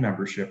our own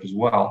membership as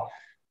well,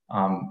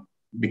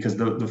 because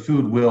the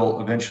food will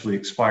eventually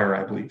expire,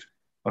 I believe.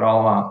 But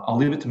I'll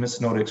leave it to Ms.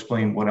 Snow to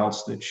explain what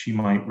else that she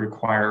might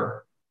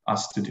require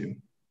us to do.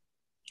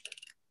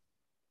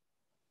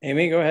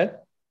 Amy, go ahead.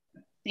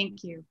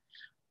 Thank you.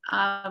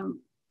 I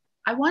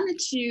wanted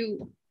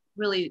to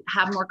really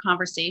have more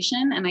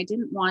conversation, and I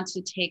didn't want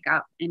to take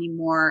up any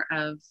more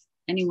of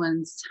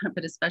anyone's,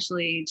 but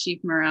especially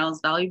Chief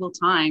Morrell's valuable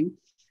time,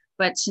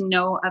 but to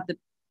know of the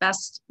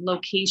best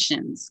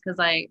locations, because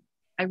I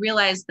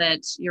realize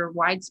that you're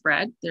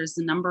widespread. There's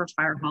a number of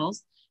fire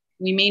halls.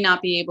 We may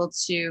not be able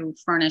to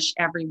furnish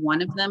every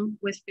one of them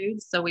with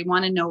food, so we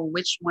want to know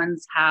which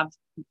ones have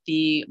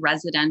the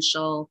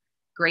residential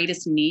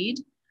greatest need.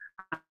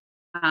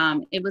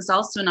 It was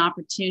also an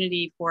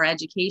opportunity for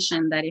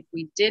education that if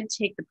we did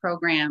take the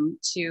program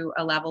to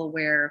a level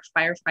where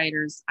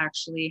firefighters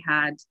actually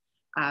had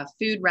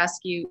food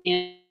rescue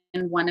in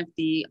one of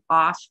the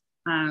off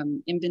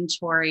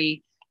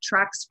inventory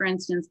trucks, for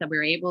instance, that we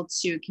were able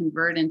to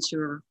convert into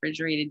a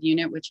refrigerated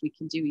unit, which we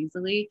could do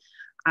easily,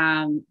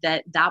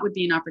 that would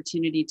be an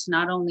opportunity to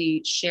not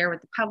only share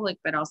with the public,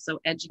 but also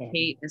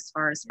educate as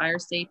far as fire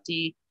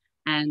safety.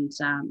 And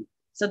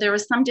so there were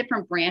some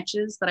different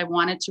branches that I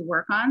wanted to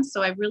work on.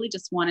 So I really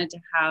just wanted to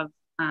have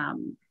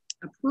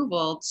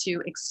approval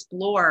to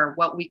explore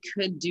what we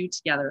could do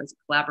together as a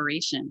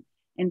collaboration.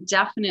 And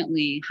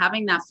definitely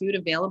having that food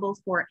available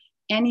for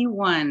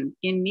anyone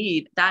in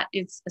need. That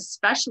is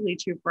especially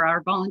true for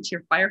our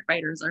volunteer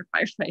firefighters. Our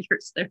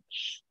firefighters,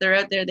 they're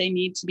out there, they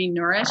need to be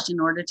nourished in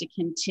order to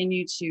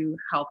continue to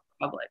help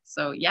the public.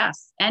 So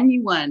yes,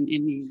 anyone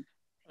in need.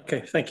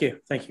 Okay, thank you.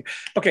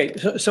 Okay,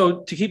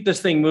 so to keep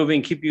this thing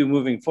moving, keep you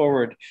moving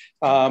forward,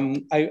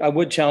 I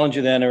would challenge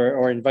you then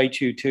or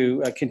invite you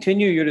to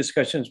continue your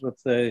discussions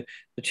with the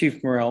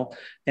Chief Morrell.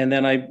 And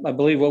then I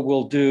believe what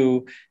we'll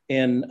do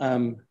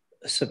in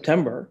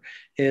September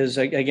is,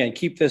 again,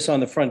 keep this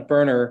on the front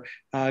burner,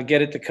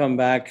 get it to come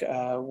back,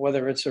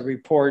 whether it's a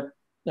report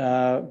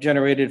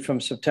generated from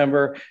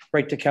September,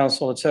 right to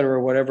council, et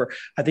cetera, whatever.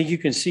 I think you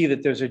can see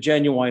that there's a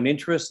genuine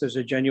interest, there's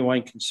a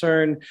genuine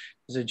concern,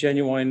 there's a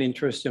genuine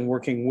interest in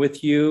working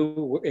with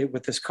you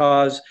with this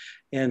cause.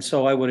 And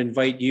so I would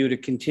invite you to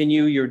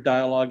continue your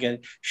dialogue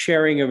and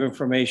sharing of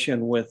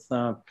information with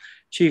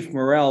Chief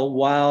Morrell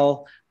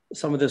while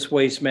some of this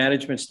waste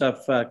management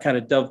stuff kind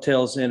of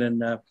dovetails in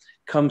and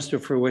comes to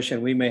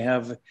fruition. We may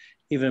have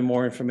even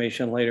more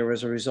information later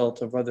as a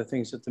result of other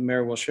things that the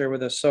mayor will share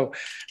with us. So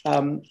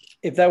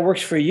if that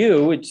works for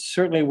you, it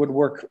certainly would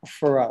work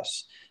for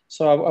us.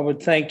 So I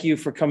would thank you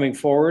for coming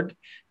forward,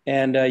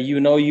 and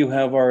you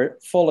have our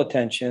full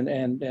attention,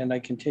 and I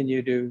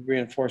continue to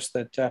reinforce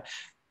that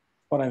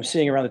what I'm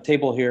seeing around the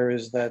table here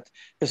is that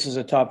this is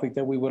a topic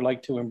that we would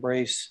like to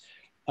embrace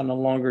on a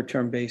longer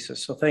term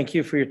basis. So thank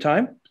you for your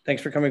time.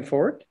 Thanks for coming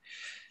forward,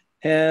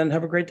 and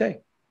have a great day.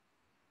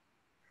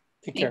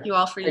 Take care. Thank you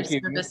all for your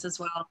service as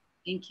well.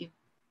 Thank you.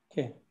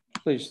 Okay,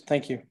 please,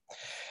 thank you.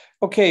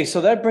 Okay,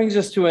 so that brings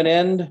us to an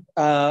end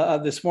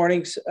of this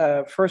morning's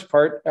first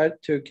part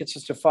to gets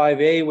us to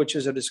 5A, which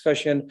is a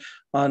discussion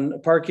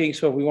on parking.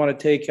 So if we want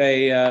to take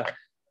a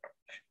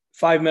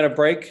 5-minute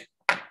break,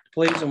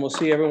 please, and we'll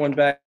see everyone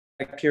back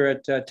here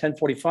at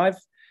 10:45.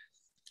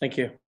 Thank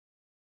you.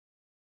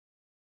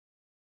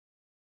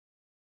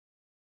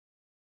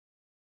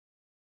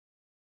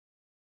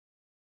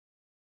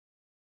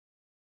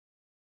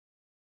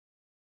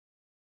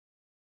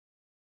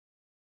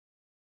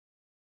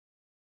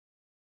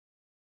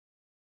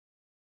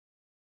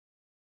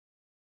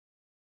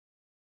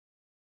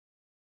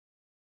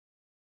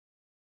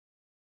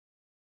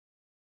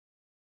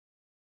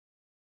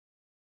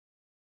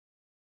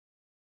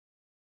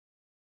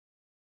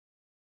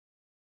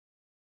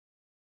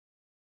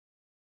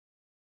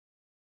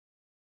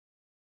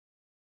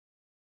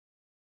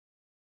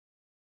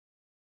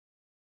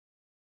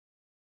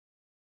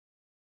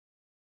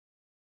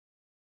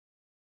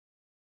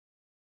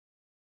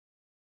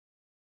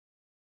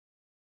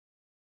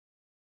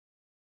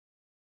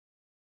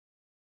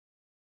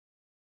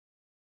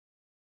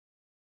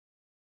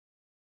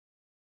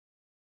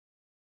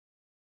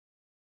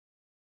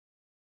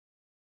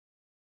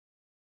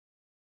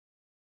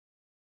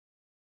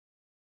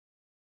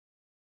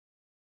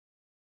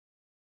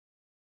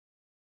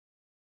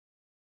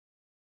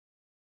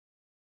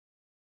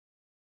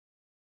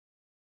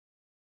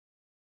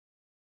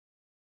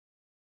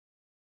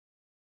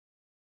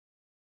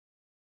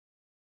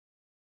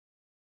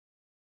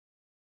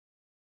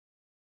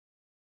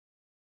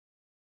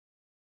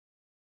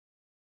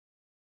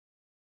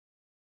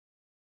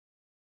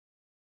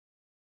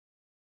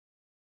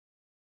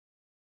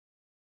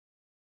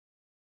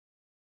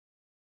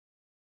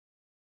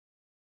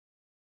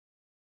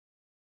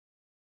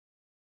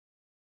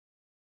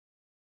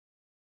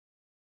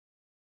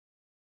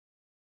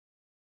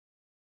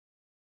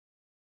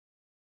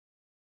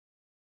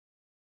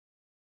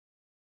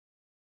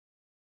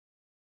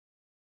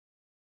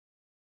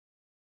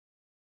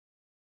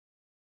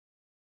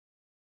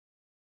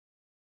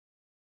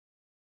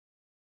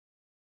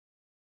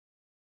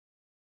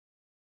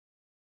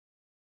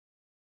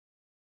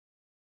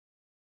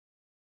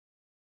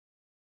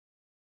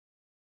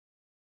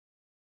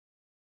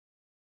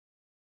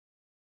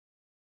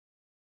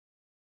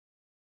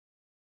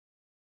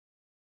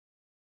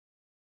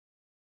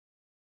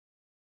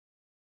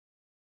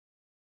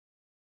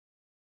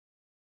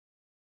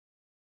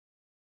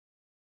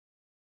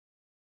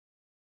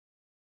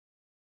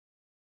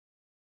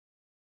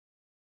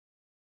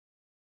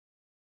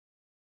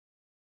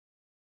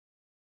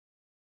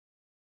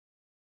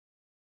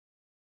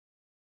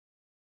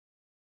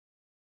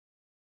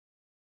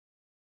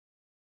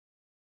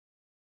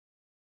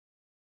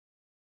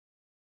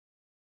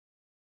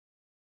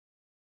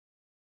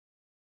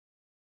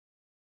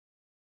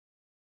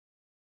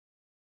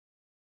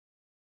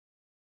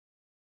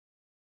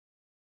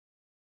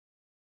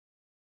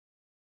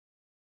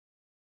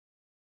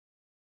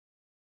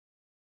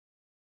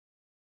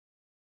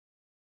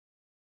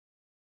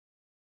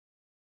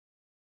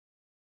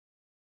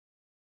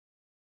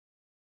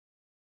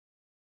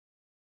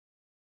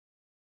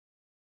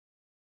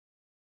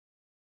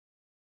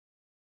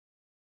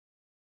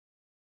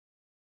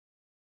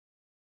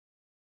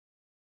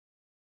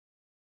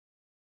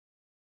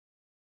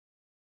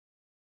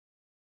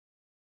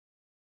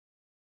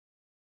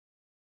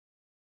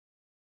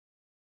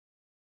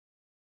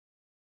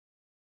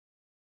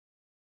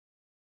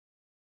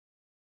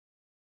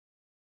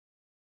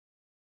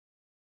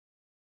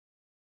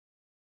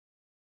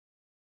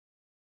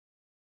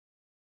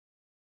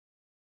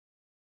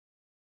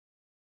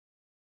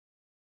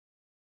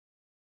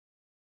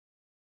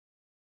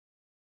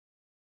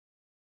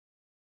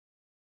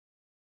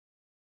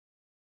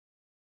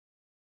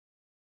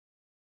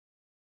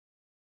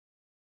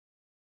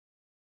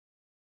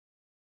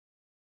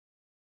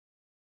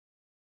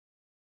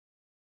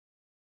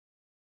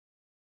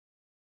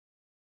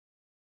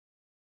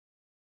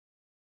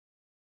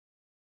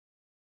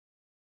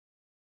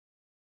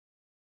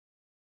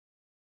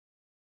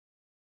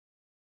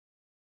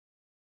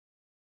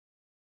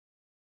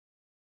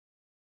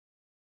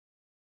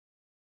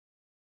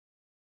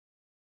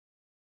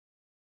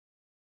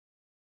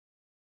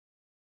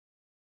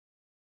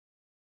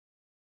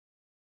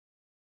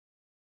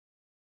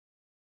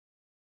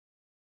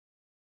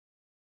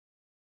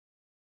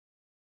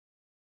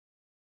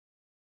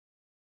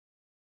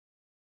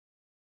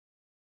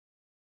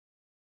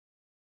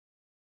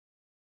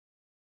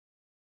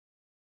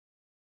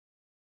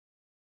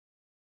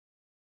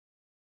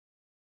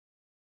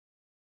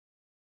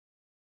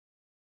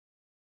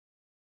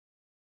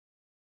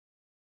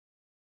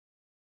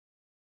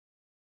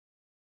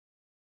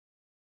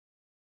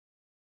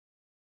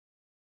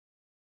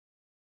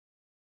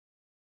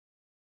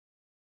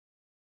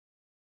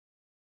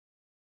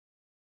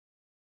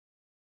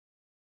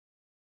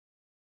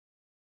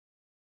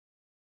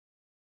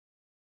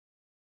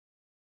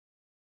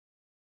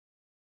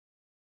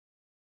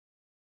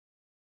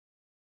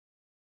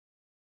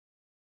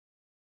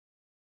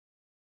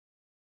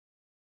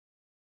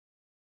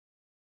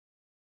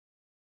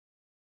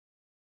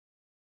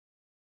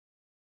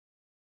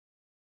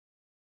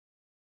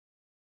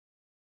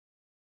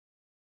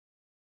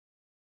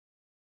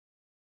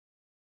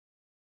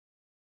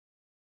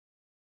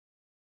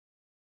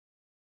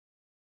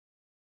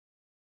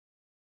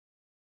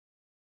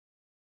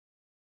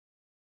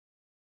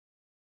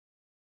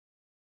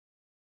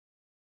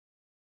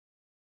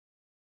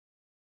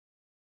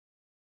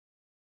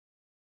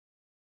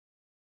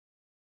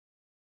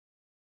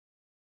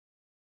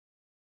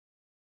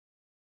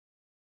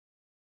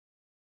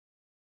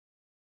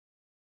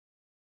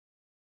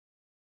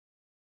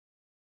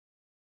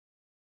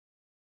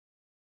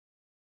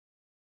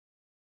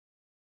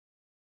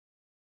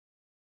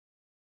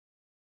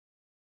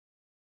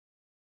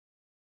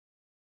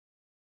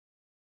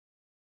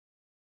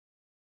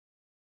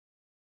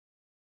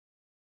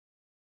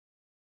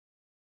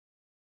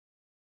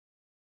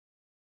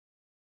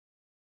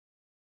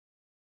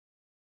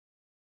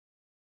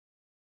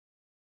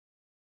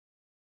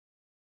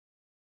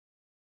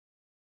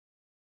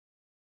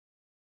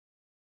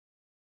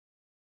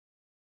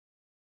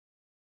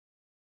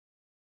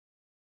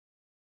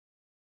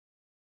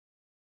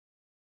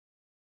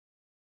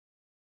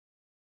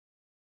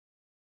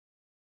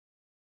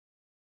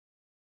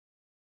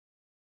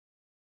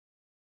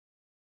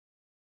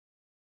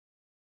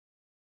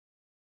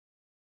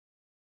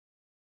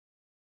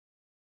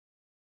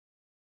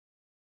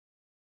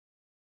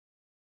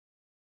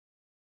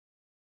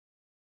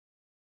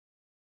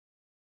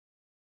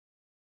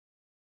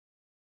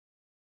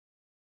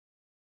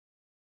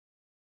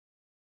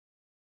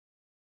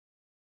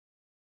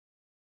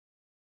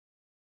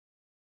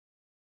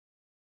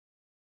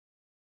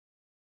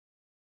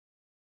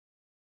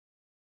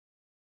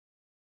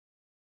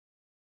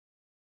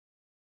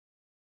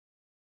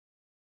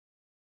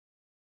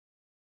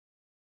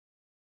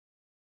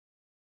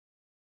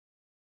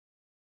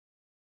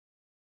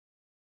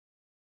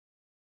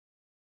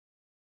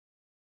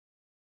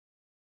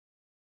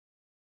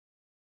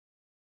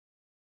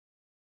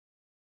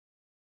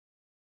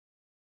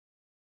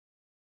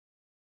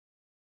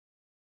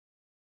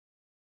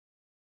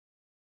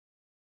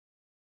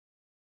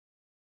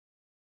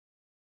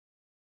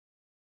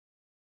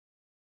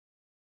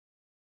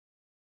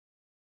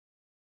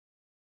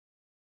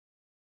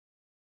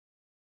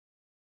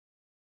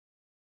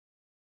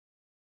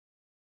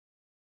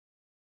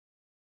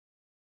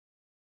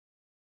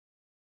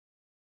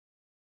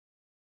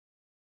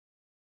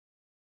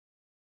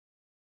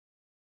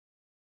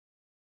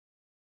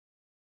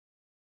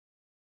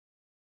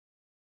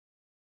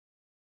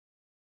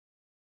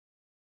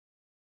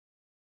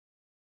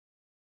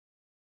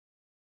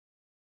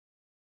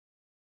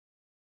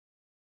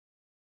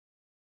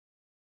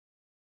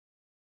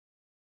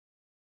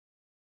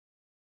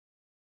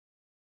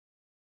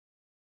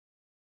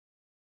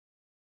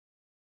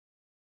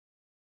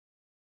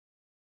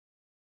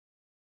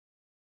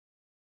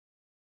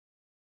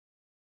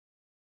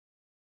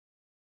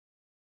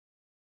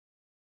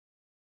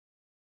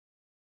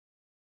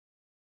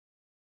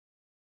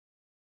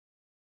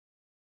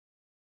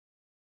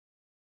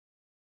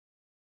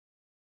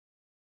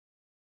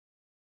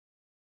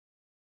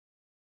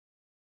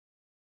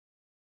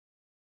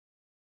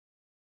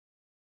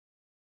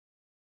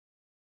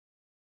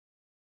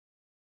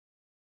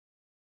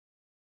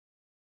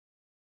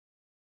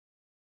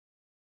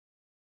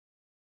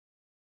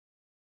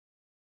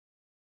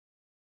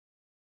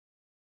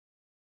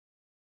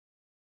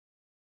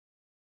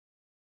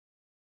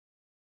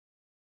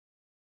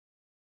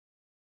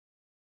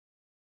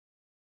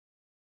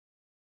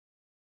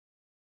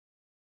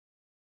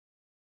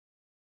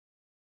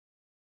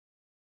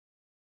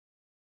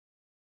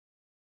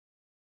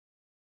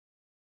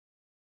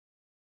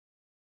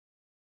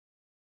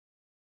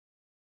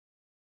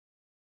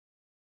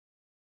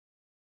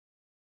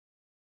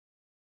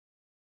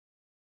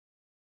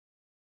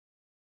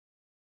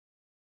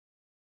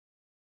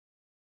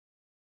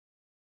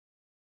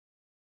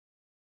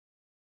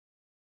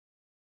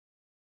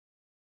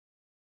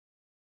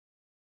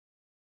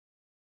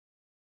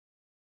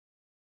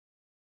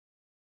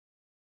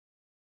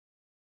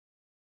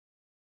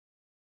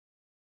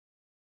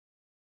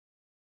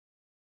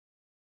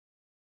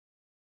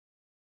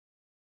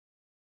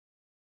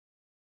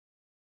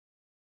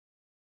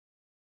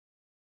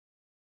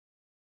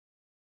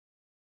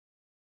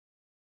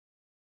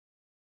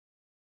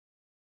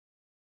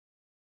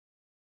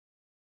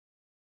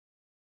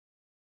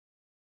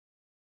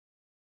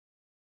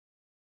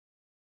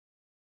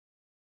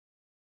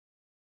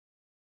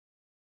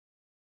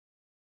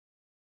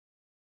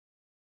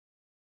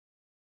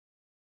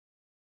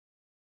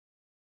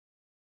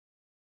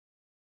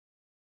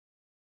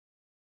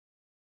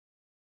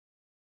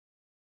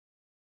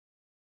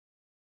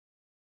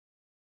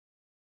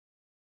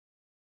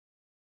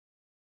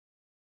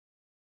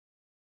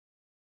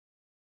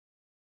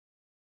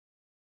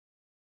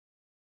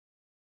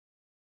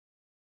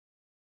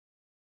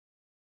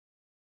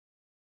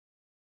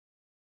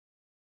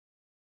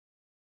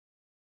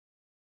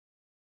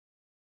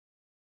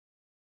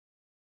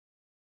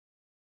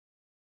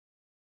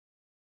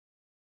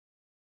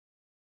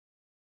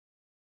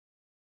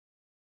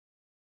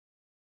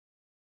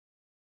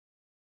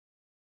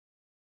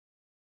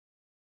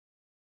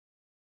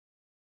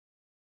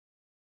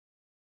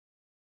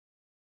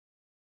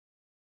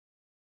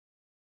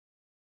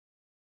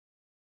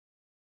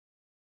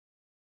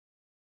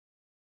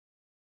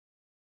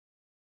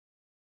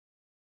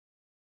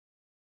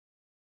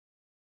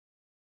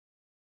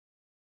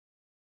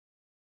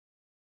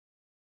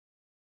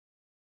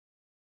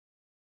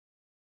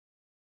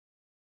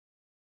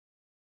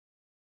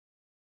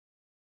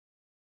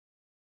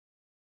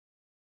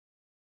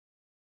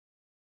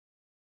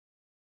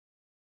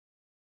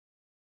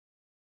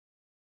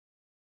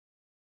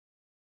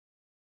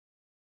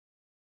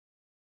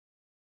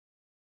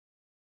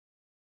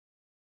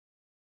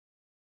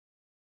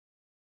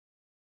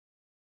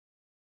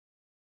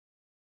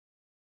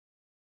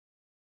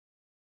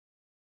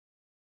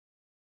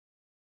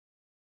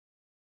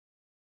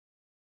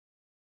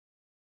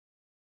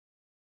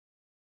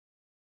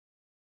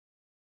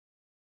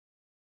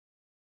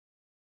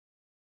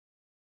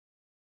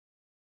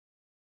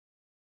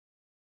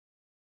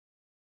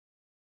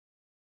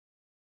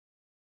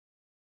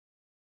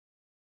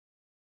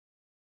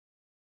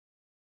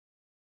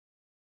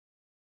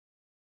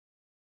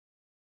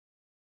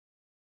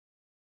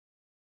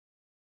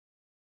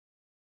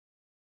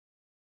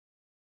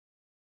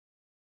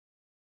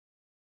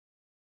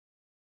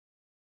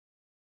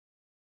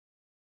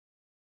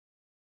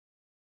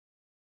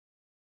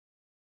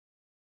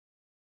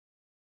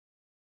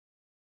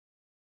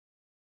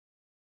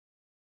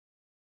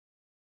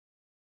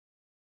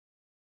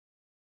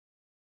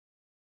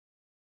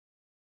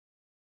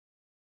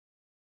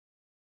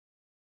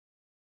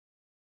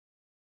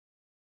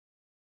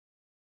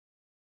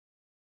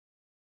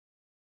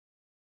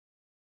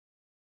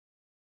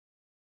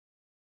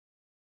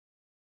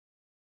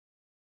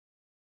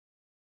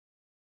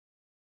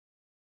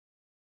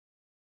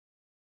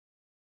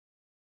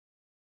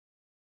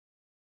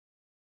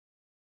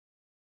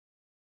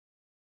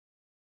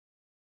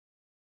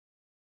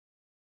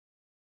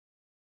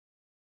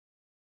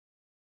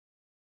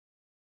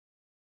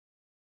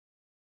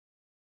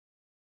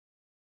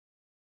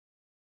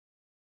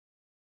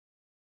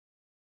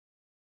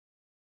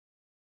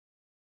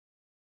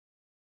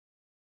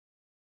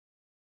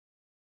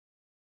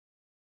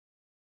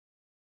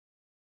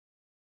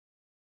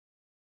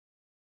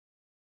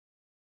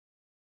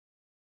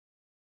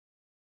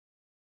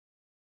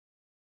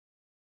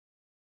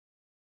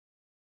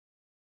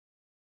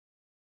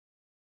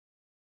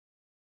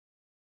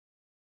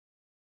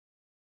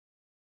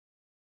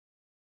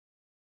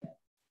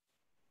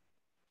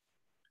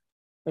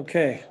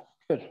 Okay,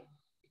 good.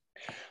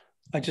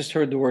 I just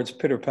heard the words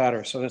pitter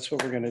patter, so that's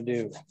what we're going to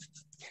do.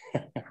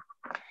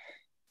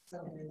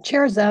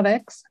 Chair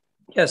Zavix.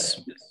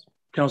 Yes,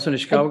 Councilor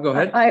Nishikawa, go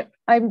ahead.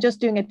 I'm just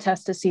doing a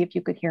test to see if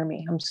you could hear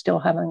me. I'm still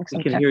having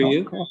some technical. We can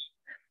hear you.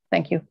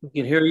 Thank you. We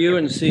can hear you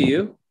and see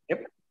you.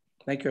 Yep.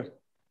 Thank you.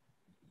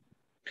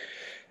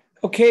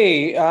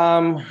 Okay,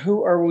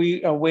 who are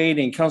we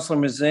awaiting? Councilor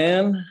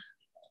Mazan.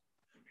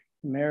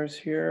 Mayor's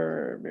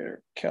here.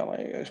 Peter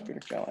Kelly. Yes,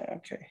 Peter Kelly.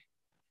 Okay.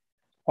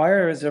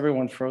 Why is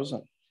everyone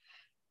frozen?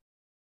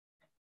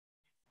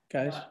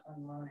 Guys?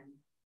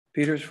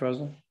 Peter's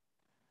frozen.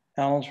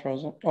 Alan's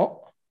frozen.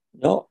 Oh.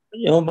 No,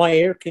 you know, my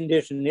air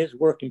conditioning is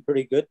working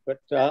pretty good, but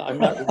I'm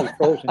not really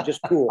frozen,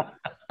 just cool.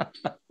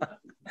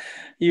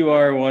 You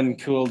are one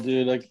cool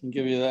dude. I can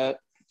give you that.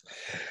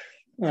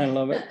 I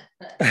love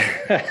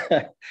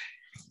it.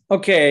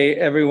 Okay,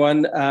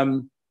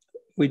 everyone.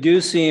 We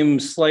do seem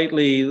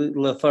slightly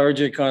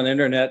lethargic on the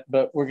internet,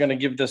 but we're going to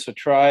give this a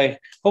try.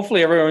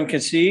 Hopefully everyone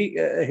can see,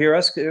 hear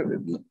us,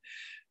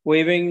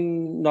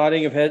 waving,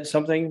 nodding of head,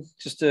 something,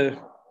 just to...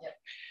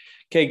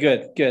 Okay,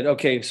 good.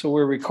 Okay, so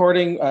we're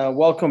recording.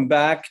 Welcome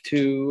back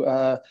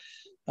to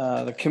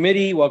the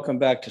committee. Welcome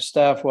back to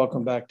staff.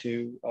 Welcome back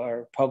to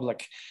our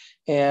public.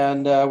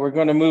 And we're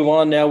going to move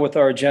on now with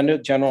our agenda,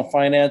 General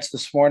Finance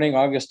this morning,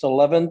 August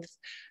 11th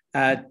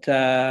at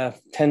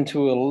 10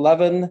 to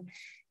 11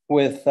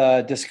 with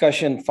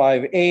discussion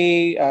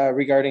 5A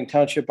regarding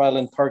Township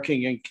Island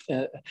parking.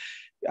 And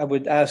I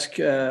would ask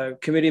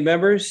committee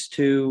members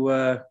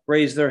to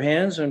raise their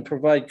hands and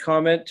provide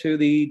comment to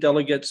the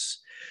delegates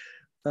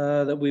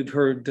that we've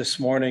heard this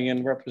morning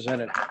and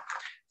represented.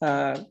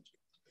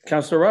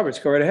 Councillor Roberts,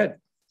 go right ahead.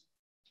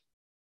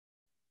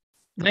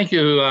 Thank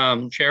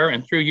you, Chair,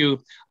 and through you,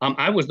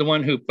 I was the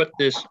one who put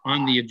this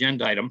on the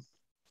agenda item.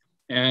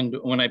 And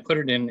when I put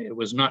it in, it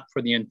was not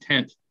for the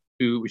intent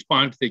to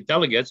respond to the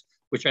delegates,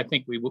 which I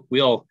think we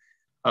will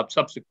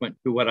subsequent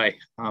to what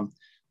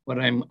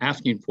I'm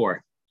asking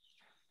for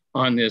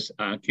on this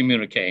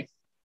communique.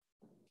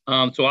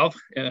 So I'll,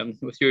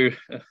 with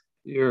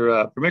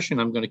your permission,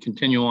 I'm going to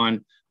continue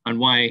on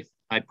why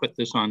I put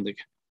this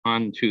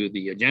onto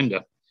the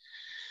agenda.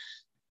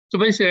 So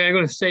basically, I'm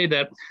going to say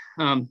that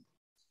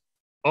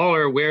all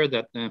are aware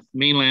that the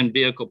mainland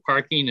vehicle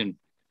parking and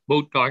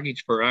boat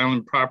dockage for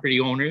island property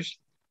owners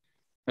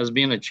has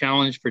been a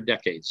challenge for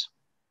decades.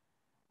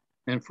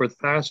 And for the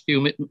past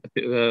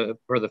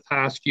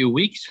few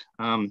weeks,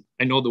 I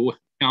know the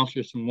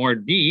councillor from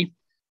Ward B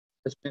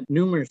has spent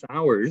numerous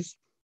hours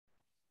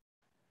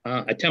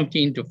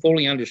attempting to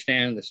fully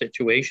understand the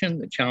situation,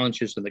 the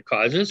challenges and the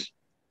causes,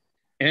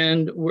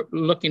 and we're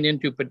looking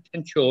into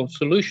potential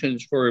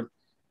solutions for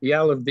the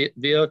island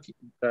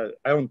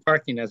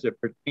parking as it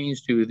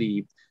pertains to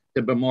the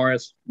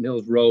Beaumaris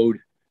Mills Road,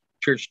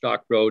 Church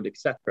Dock Road,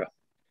 etc.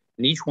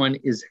 And each one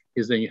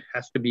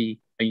has to be,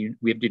 we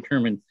have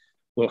determined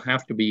will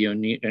have to be a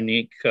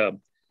unique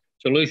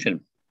solution.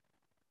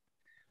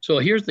 So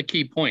here's the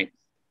key point.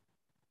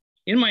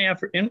 In my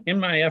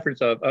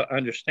efforts of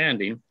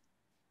understanding,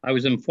 I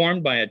was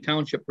informed by a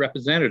township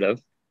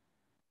representative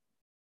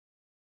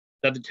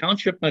that the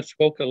Township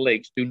Muskoka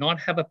Lakes do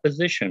not have a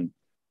position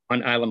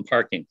on island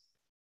parking.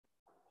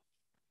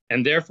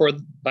 And therefore,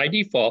 by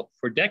default,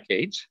 for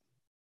decades,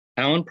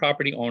 island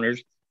property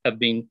owners have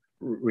been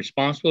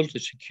responsible to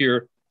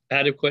secure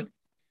adequate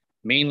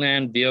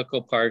mainland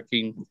vehicle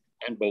parking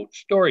and boat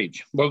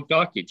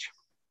dockage.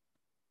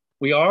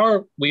 We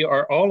are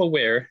all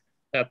aware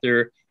that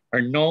there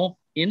are no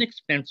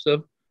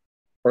inexpensive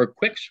or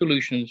quick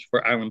solutions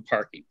for island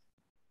parking.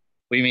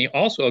 We may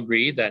also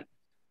agree that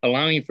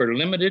allowing for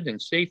limited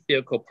and safe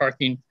vehicle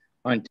parking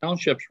on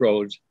townships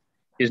roads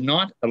is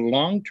not a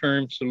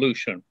long-term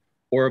solution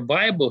or a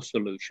viable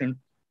solution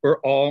for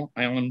all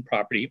island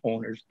property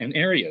owners and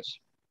areas.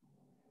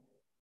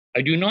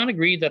 I do not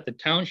agree that the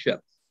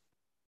township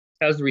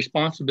has the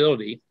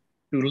responsibility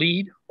to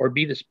lead or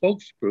be the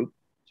spokesgroup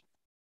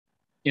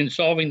in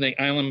solving the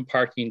island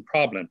parking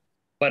problem,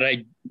 but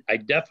I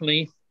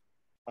definitely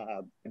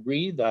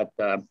agree that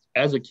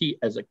as a key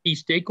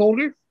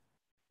stakeholder,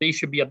 they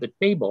should be at the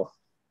table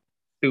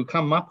to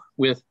come up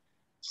with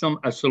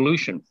a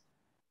solution.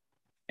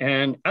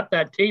 And at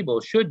that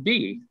table should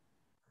be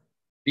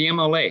the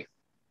MLA,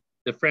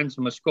 the Friends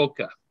of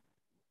Muskoka,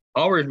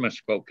 Ours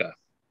Muskoka,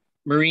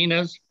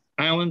 marinas,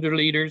 islander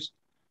leaders,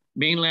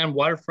 mainland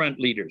waterfront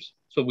leaders.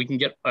 So we can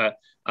get a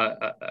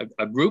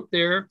group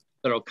there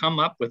that'll come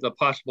up with a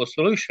possible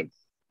solution.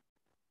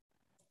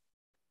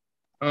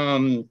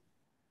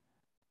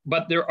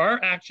 But there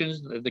are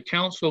actions that the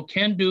council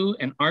can do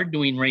and are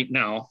doing right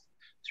now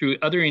through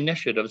other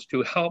initiatives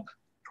to help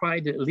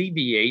try to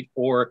alleviate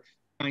or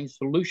find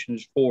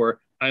solutions for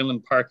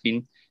island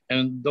parking.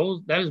 And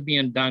that is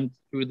being done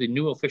through the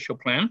new official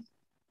plan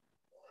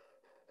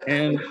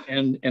and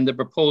the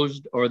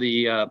proposed or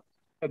the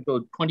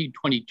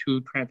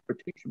 2022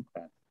 transportation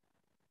plan.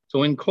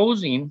 So in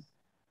closing,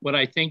 what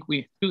I think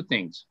two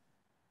things.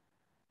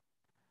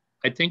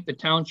 I think the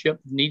township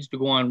needs to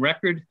go on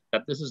record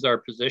that this is our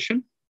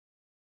position.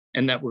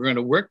 and that we're going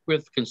to work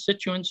with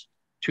constituents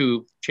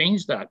to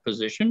change that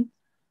position,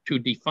 to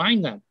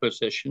define that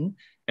position,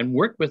 and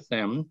work with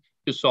them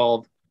to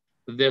solve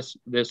this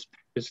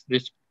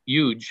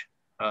huge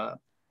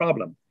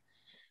problem.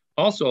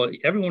 Also,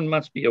 everyone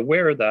must be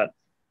aware that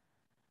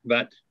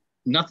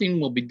nothing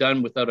will be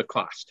done without a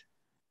cost.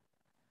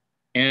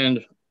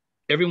 And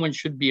everyone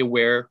should be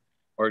aware,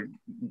 or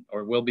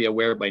will be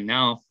aware by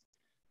now,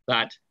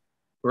 that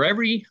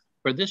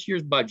for this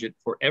year's budget,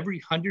 for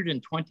every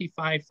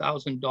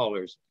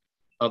 $125,000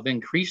 of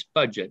increased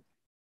budget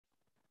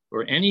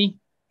for any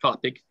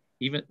topic,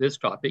 even this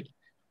topic,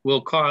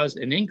 will cause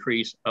an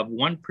increase of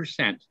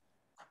 1%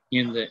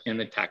 in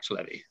the tax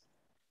levy.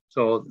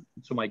 So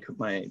my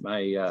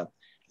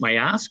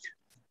ask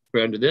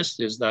for under this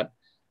is that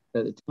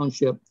the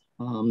township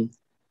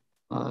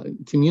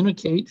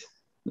communicate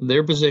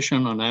their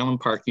position on island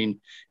parking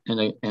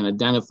and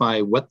identify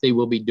what they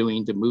will be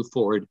doing to move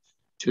forward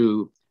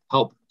to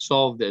help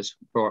solve this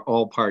for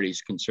all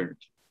parties concerned.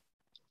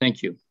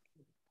 Thank you.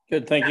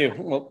 Good, thank you.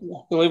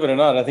 Well, believe it or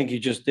not, I think you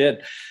just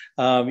did.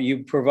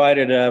 You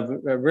provided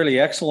a really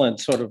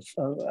excellent sort of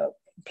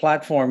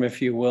platform,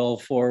 if you will,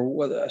 for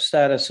what a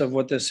status of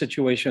what the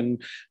situation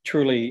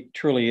truly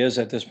is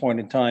at this point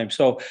in time.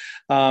 So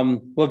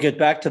we'll get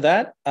back to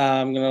that.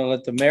 I'm going to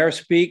let the mayor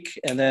speak,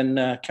 and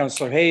then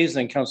Councillor Hayes,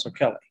 then Councillor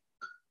Kelly.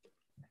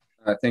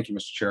 Thank you,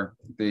 Mr. Chair.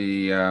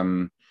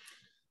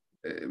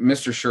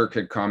 Mr. Shirk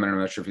had commented,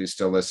 I'm not sure if he's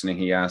still listening.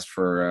 He asked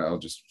for, I'll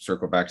just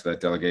circle back to that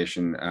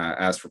delegation,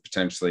 asked for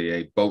potentially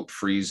a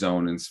boat-free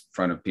zone in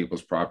front of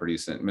people's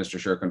properties. And Mr.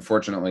 Shirk,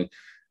 unfortunately,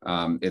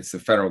 it's the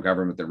federal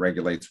government that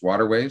regulates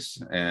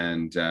waterways,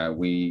 and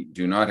we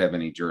do not have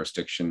any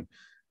jurisdiction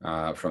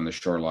from the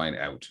shoreline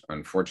out.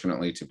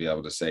 Unfortunately, to be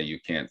able to say you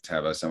can't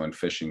have someone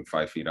fishing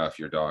 5 feet off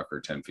your dock or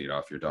 10 feet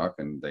off your dock,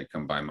 and they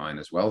come by mine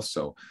as well.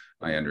 So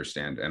I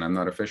understand, and I'm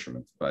not a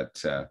fisherman,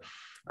 but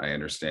I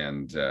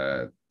understand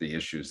the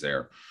issues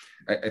there.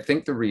 I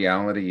think the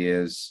reality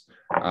is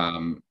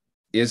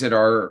it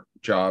our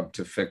job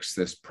to fix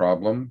this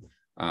problem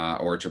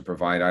or to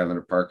provide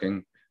islander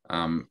parking?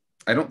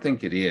 I don't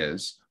think it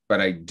is,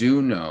 but I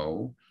do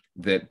know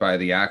that by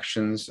the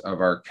actions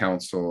of our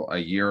council a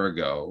year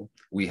ago,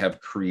 we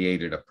have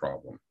created a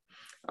problem.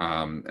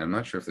 I'm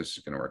not sure if this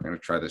is going to work. I'm going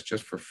to try this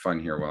just for fun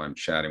here while I'm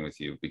chatting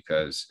with you,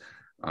 because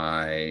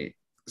I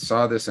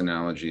saw this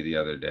analogy the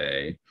other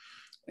day,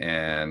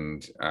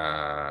 and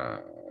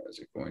is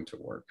it going to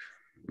work?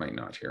 Might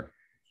not here.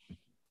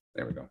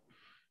 There we go.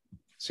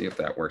 See if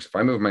that works. If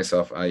I move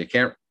myself, you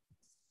can't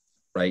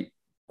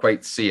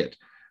quite see it,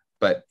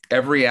 but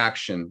every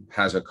action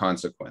has a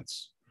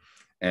consequence.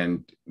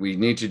 And we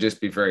need to just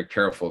be very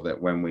careful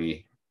that when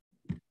we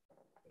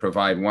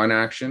provide one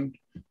action,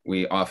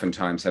 we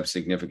oftentimes have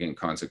significant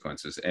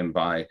consequences. And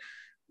by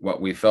what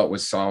we felt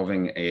was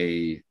solving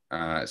a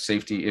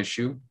safety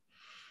issue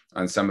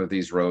on some of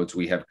these roads,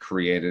 we have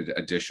created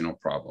additional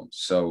problems.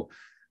 So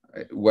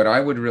what I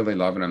would really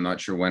love, and I'm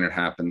not sure when it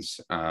happens,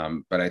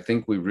 but I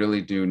think we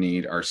really do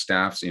need our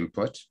staff's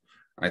input.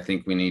 I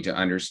think we need to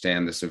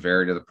understand the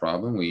severity of the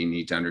problem. We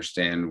need to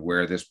understand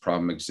where this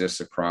problem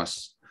exists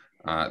across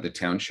the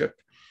township.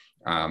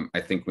 I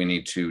think we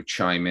need to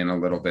chime in a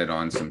little bit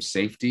on some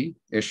safety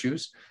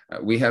issues.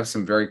 We have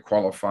some very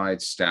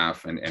qualified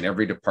staff, and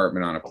every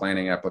department on a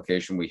planning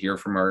application, we hear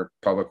from our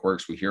public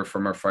works, we hear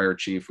from our fire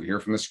chief, we hear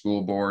from the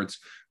school boards,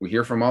 we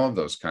hear from all of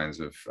those kinds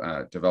of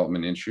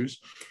development issues.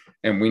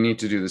 And we need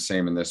to do the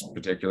same in this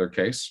particular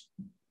case.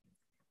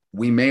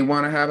 We may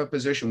want to have a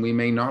position, we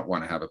may not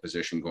want to have a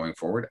position going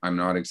forward. I'm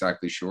not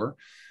exactly sure.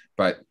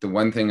 But the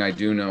one thing I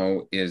do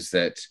know is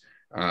that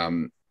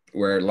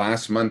where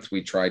last month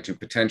we tried to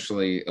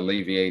potentially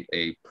alleviate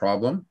a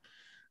problem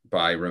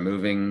by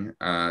removing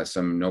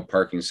some no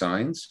parking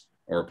signs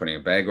or putting a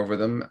bag over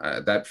them,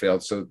 that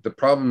failed. So the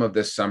problem of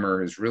this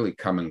summer is really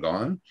come and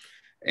gone.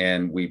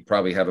 And we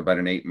probably have about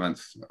an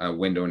 8-month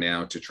window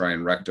now to try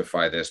and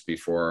rectify this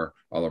before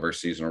all of our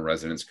seasonal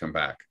residents come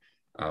back.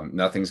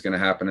 Nothing's going to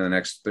happen in the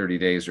next 30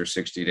 days or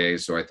 60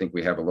 days. So I think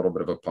we have a little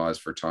bit of a pause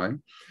for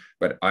time.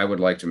 But I would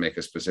like to make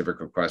a specific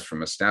request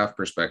from a staff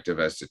perspective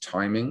as to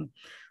timing,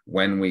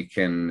 when we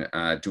can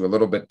do a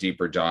little bit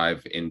deeper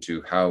dive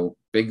into how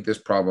big this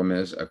problem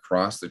is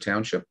across the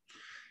township,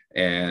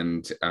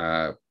 and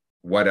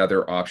what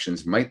other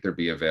options might there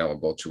be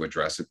available to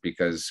address it,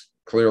 because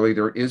clearly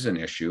there is an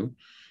issue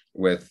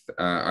with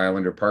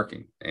islander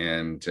parking,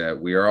 and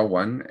we are all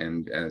one.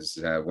 And as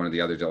one of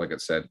the other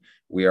delegates said,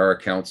 we are a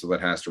council that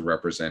has to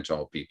represent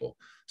all people.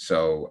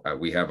 So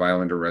we have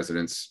islander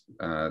residents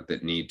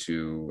that need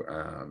to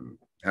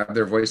have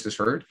their voices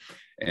heard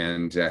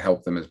and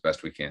help them as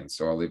best we can.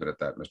 So I'll leave it at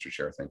that, Mr.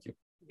 Chair. Thank you.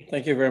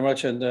 Thank you very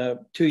much. And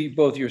to you,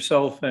 both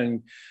yourself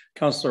and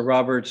Councillor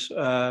Roberts,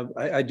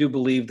 I do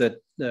believe that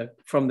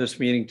from this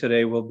meeting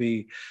today will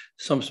be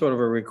some sort of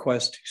a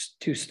request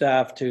to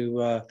staff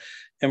to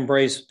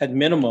embrace, at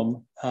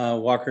minimum,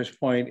 Walker's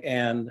Point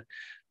and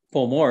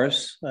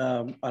Beaumaris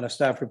on a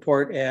staff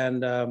report,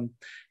 and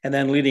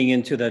then leading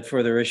into that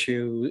further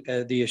issue,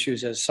 the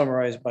issues as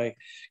summarized by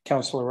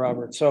Councillor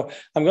Roberts. So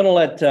I'm going to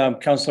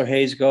let Councillor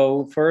Hayes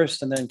go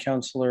first, and then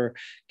Councillor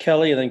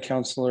Kelly, and then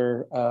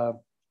Councillor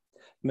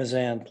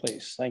Mazan,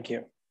 please. Thank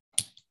you.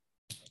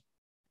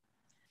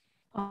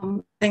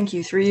 Thank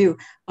you. Through you.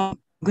 I'm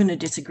going to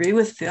disagree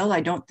with Phil. I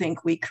don't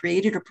think we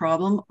created a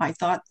problem. I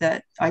thought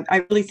that,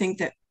 I really think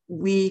that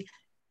we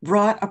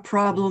brought a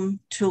problem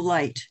to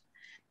light.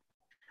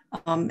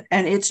 And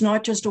it's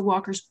not just a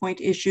Walker's Point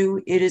issue.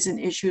 It is an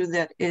issue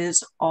that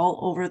is all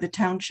over the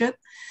township.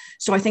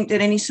 So I think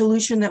that any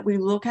solution that we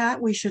look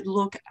at, we should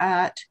look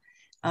at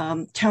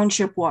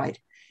township-wide,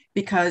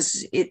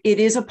 because it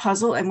is a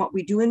puzzle, and what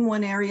we do in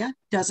one area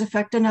does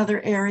affect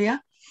another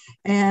area.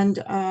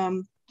 And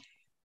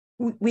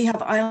we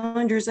have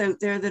islanders out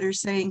there that are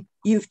saying,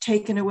 you've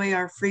taken away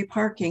our free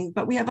parking,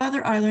 but we have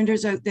other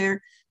islanders out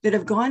there that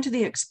have gone to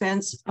the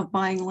expense of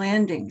buying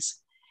landings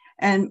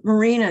and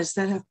marinas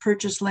that have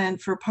purchased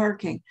land for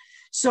parking.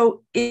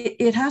 So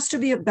it has to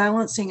be a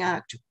balancing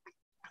act,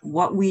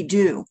 what we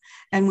do.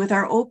 And with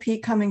our OP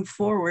coming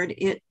forward,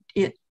 it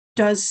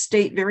does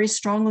state very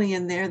strongly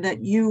in there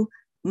that you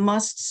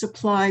must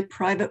supply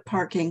private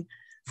parking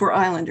for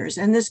islanders.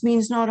 And this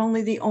means not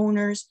only the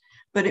owners,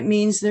 but it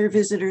means their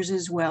visitors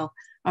as well.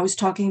 I was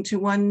talking to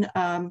one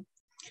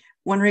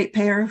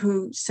ratepayer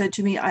who said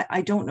to me,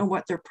 I don't know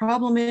what their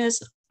problem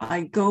is.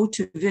 I go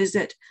to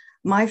visit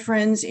my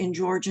friends in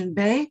Georgian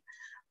Bay.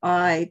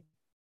 I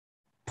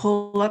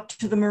pull up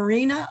to the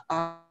marina.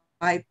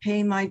 I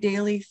pay my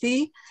daily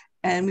fee,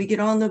 and we get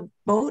on the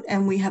boat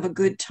and we have a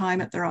good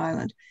time at their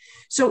island.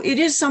 So it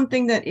is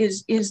something that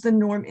is the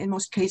norm in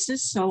most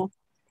cases. So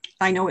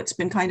I know it's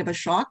been kind of a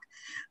shock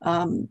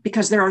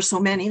because there are so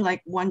many.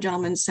 Like one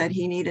gentleman said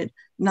he needed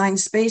 9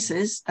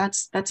 spaces.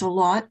 That's a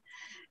lot.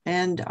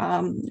 And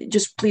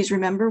just please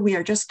remember, we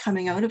are just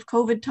coming out of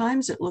COVID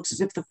times. It looks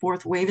as if the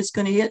 4th wave is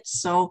going to hit.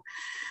 So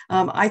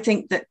I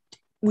think that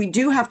we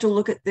do have to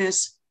look at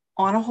this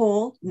on a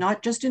whole,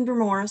 not just in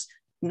Beaumaris,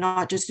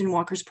 not just in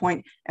Walker's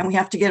Point, and we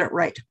have to get it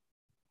right.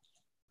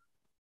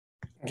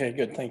 Okay,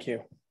 good. Thank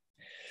you.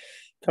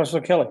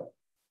 Councillor Kelly.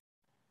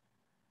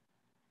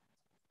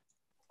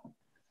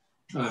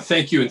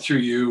 Thank you, and through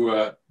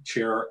you,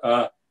 Chair.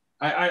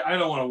 I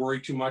don't want to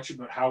worry too much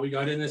about how we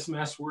got in this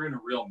mess. We're in a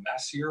real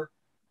mess here.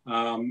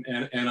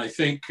 And I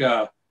think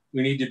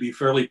we need to be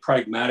fairly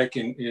pragmatic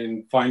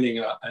in finding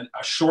a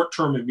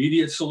short-term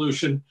immediate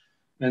solution,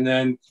 and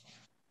then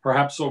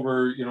perhaps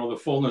over the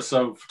fullness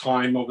of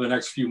time over the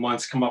next few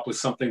months come up with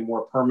something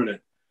more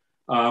permanent.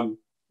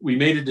 We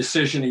made a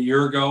decision a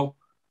year ago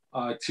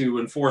to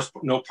enforce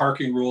no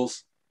parking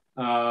rules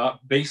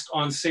based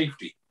on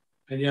safety,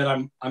 and yet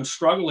I'm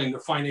struggling to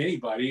find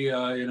anybody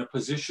in a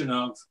position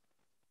of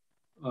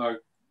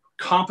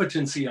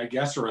competency, I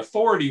guess, or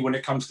authority when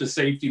it comes to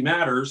safety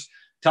matters,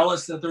 tell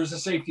us that there's a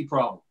safety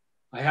problem.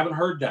 I haven't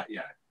heard that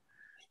yet.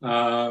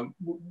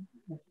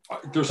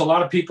 There's a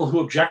lot of people who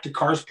object to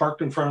cars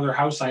parked in front of their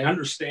house. I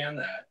understand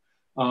that.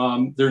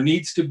 There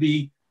needs to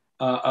be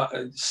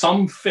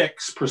some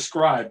fix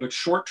prescribed, but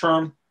short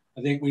term,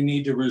 I think we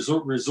need to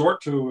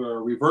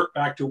revert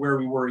back to where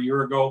we were a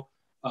year ago.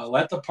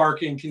 Let the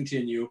parking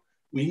continue.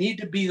 We need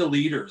to be the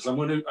leaders. I'm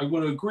going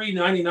to agree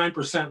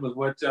 99% with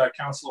what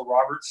Councillor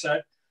Roberts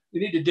said. We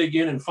need to dig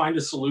in and find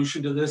a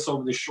solution to this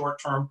over the short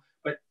term,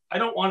 but I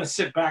don't want to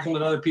sit back and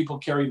let other people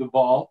carry the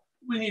ball.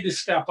 We need to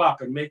step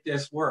up and make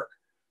this work.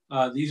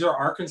 These are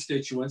our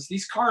constituents.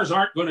 These cars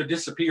aren't going to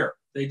disappear.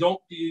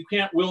 You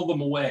can't will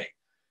them away.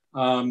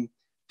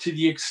 To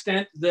the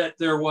extent that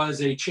there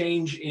was a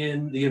change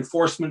in the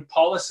enforcement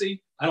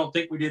policy, I don't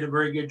think we did a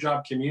very good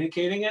job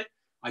communicating it.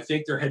 I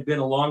think there had been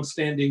a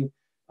longstanding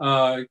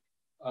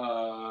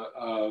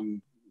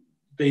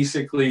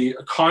basically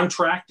a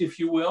contract, if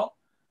you will,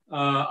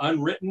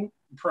 unwritten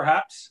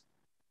perhaps,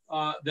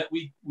 that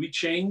we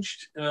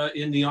changed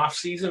in the off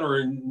season or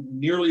in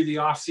nearly the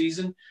off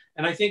season.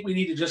 And I think we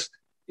need to just,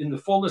 in the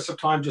fullness of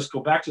time, just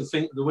go back to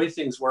the way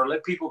things were,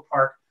 let people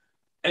park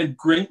and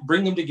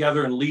bring them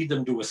together and lead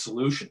them to a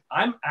solution.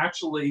 I'm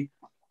actually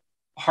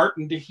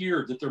heartened to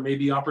hear that there may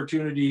be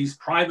opportunities,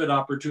 private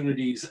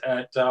opportunities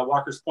at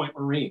Walker's Point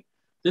Marine.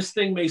 This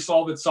thing may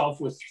solve itself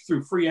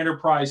through free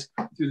enterprise,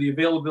 through the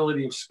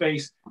availability of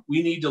space.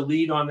 We need to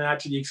lead on that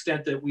to the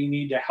extent that we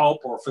need to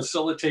help or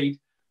facilitate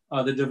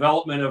the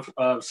development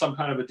of some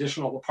kind of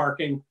additional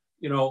parking.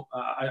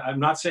 I'm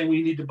not saying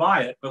we need to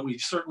buy it, but we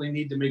certainly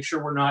need to make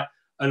sure we're not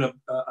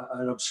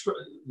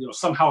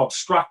somehow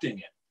obstructing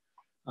it.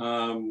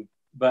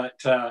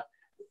 But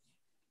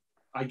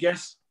I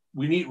guess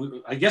we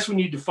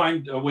need to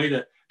find a way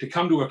to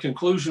come to a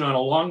conclusion on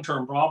a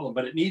long-term problem,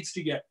 but it needs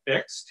to get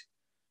fixed.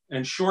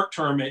 And short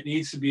term, it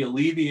needs to be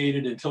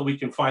alleviated until we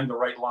can find the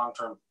right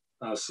long-term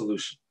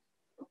solution.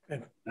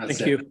 Okay. Thank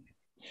you.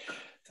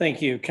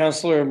 Thank you.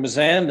 Councillor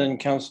Mazan and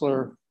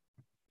Councillor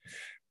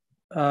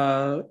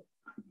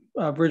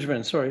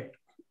Bridgman, sorry.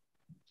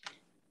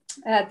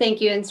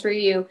 Thank you, and through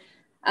you.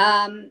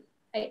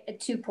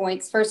 2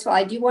 points. First of all,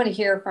 I do want to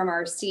hear from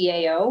our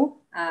CAO.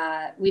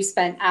 We've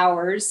spent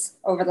hours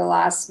over the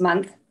last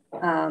month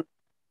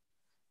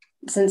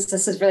since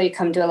this has really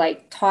come to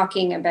like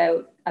talking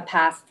about a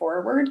path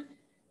forward.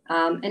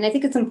 And I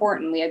think it's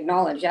important we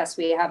acknowledge, yes,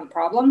 we have a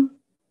problem,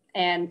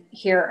 and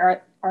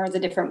here are the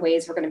different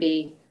ways we're going to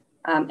be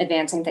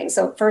advancing things.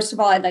 So first of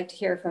all, I'd like to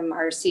hear from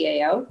our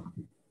CAO,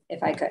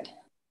 if I could.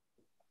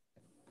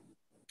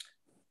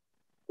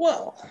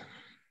 Well,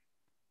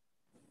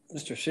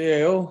 Mr.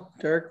 CAO,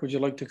 Derek, would you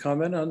like to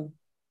comment on?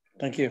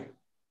 Thank you.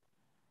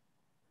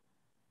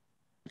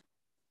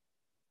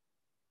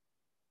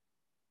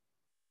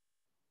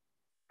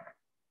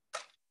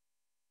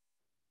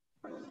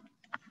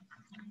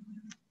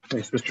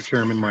 Thanks, Mr.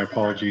 Chairman. My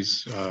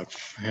apologies. I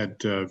had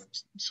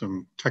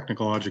some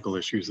technological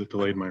issues that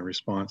delayed my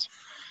response.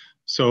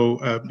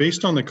 So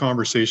based on the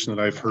conversation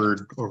that I've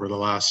heard over the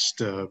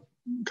last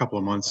couple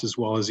of months, as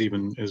well as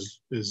even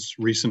as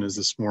recent as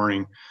this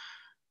morning,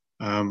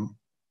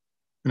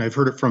 and I've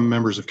heard it from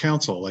members of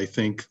council, I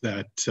think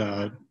that,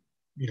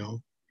 you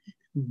know,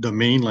 the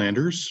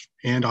mainlanders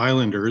and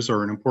islanders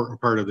are an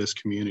important part of this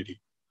community.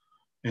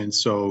 And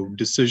so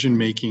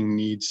decision-making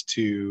needs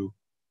to,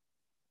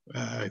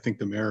 I think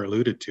the mayor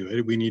alluded to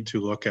it, we need to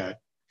look at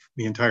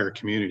the entire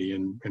community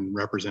and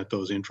represent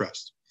those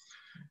interests.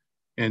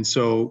 And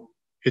so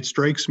it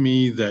strikes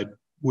me that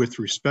with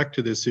respect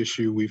to this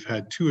issue, we've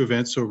had 2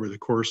 events over the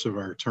course of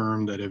our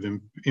term that have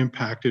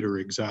impacted or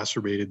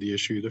exacerbated the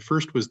issue. The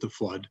first was the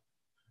flood.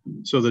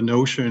 So the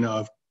notion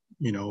of,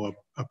 you know,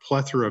 a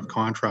plethora of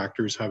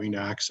contractors having to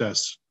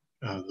access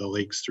the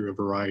lakes through a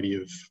variety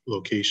of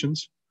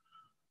locations,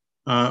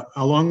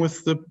 along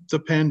with the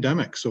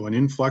pandemic. So an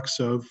influx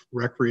of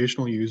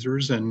recreational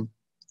users and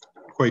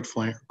quite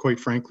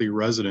frankly,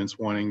 residents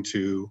wanting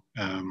to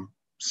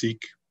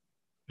seek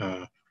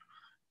a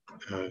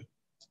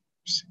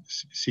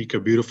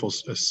beautiful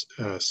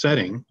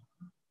setting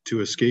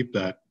to escape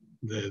that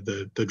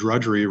the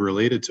drudgery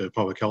related to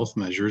public health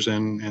measures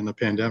and the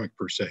pandemic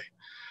per se.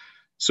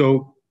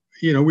 So,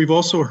 you know, we've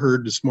also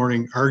heard this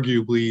morning,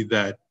 arguably,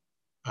 that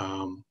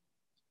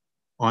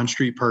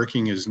on-street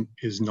parking is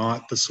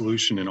not the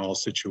solution in all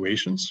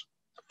situations.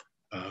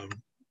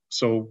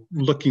 So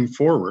looking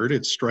forward,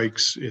 it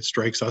strikes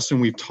us, and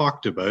we've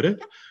talked about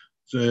it.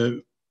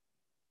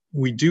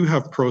 We do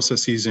have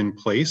processes in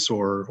place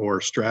or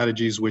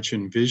strategies which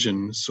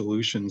envision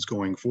solutions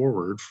going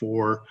forward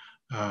for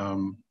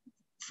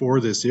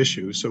this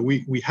issue. So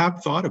we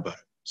have thought about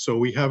it. So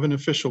we have an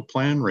official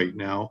plan right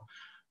now,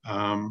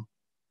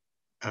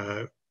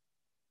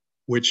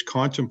 which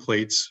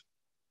contemplates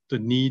the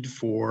need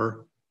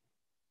for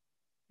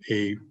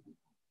a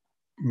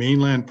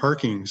mainland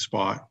parking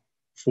spot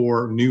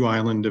for new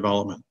island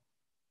development.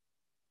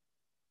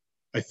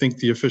 I think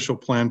the official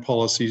plan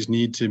policies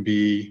need to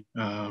be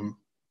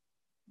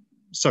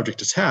subject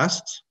to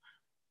tests,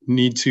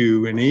 need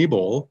to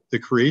enable the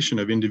creation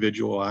of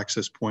individual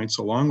access points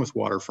along with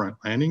waterfront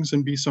landings,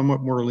 and be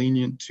somewhat more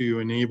lenient to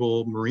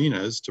enable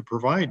marinas to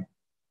provide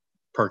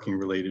parking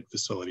related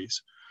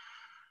facilities.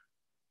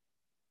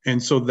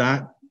 And so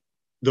that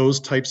those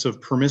types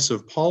of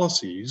permissive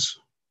policies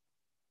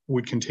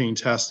would contain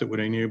tests that would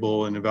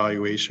enable an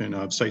evaluation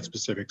of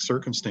site-specific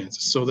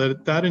circumstances, so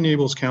that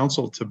enables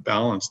council to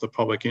balance the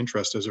public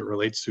interest as it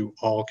relates to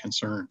all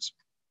concerns.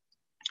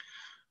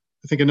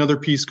 I think another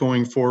piece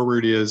going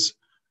forward is,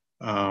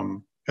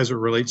 as it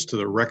relates to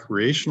the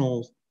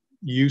recreational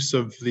use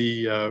of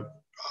the,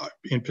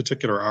 in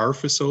particular, our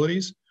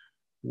facilities,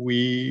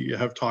 we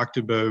have talked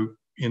about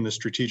in the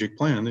strategic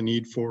plan the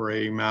need for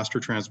a master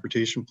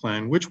transportation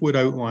plan, which would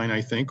outline,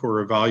 I think,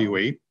 or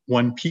evaluate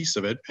one piece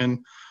of it. And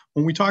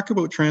when we talk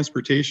about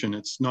transportation,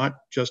 it's not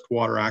just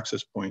water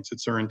access points,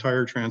 it's our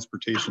entire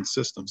transportation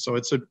system. So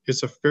it's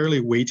a fairly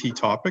weighty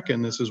topic,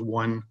 and this is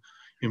one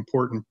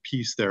important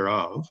piece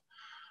thereof.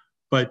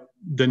 But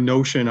the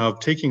notion of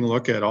taking a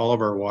look at all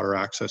of our water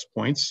access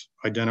points,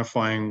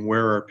 identifying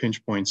where our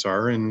pinch points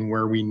are and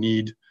where we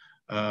need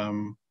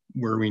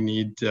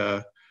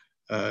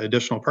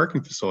additional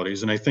parking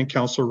facilities. And I think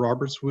Councillor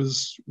Roberts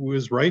was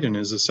right in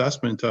his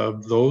assessment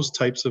of those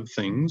types of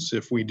things,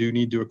 if we do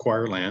need to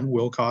acquire land,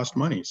 will cost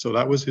money. So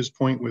that was his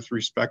point with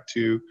respect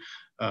to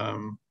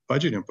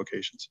budget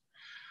implications.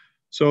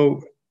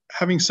 So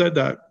having said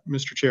that,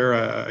 Mr. Chair,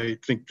 I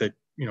think that,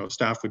 you know,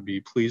 staff would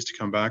be pleased to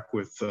come back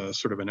with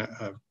sort of an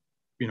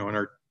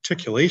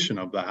articulation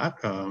of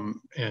that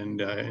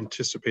and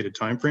anticipated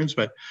timeframes.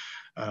 But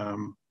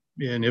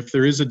and if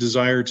there is a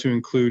desire to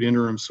include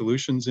interim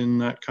solutions in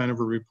that kind of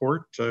a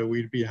report,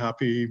 we'd be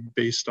happy,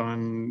 based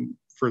on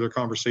further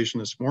conversation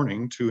this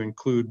morning, to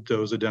include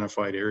those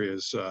identified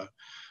areas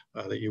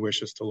that you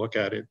wish us to look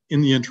at it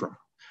in the interim.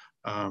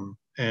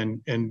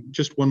 And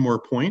just one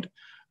more point,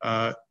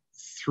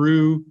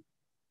 through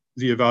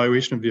the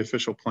evaluation of the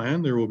official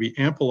plan, there will be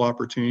ample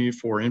opportunity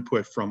for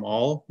input from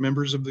all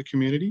members of the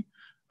community.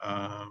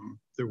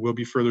 There will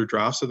be further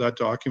drafts of that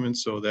document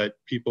so that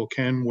people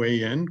can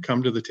weigh in,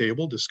 come to the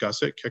table,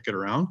 discuss it, kick it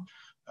around,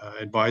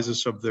 advise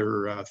us of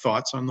their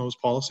thoughts on those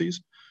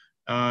policies.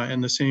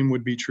 And the same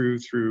would be true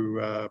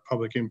through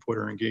public input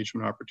or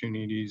engagement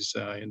opportunities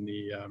in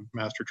the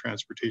master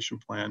transportation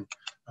plan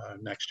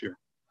next year.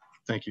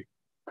 Thank you.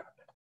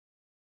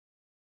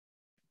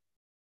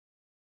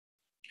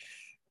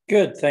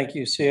 Good, thank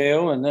you,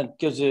 CAO. And that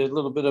gives you a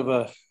little bit of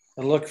a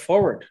look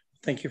forward.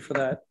 Thank you for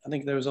that. I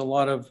think there's a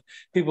lot of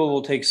people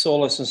will take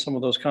solace in some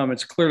of those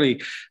comments.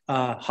 Clearly,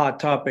 hot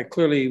topic.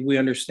 Clearly, we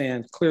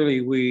understand.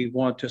 Clearly, we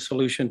want a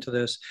solution to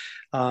this.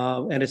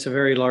 And it's a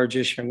very large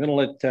issue. I'm going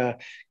to let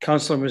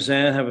Councillor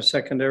Mazan have a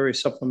secondary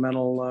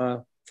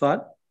supplemental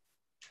thought.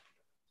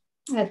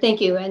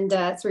 Thank you. And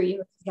through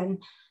you again.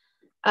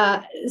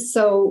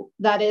 So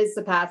that is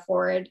the path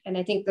forward. And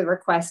I think the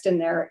request in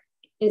there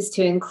is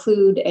to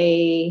include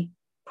a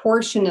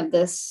portion of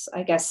this,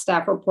 I guess,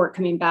 staff report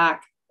coming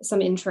back,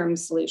 some interim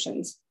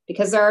solutions,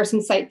 because there are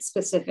some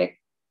site-specific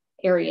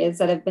areas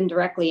that have been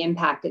directly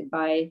impacted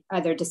by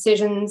either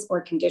decisions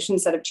or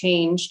conditions that have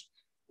changed.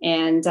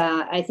 And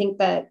I think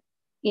that,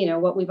 you know,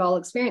 what we've all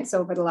experienced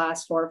over the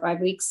last 4 or 5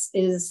 weeks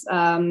is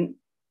the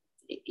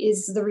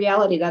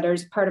reality that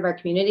there's part of our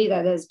community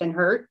that has been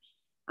hurt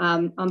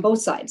on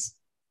both sides,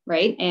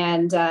 right?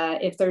 And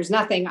if there's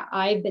nothing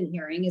I've been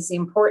hearing is the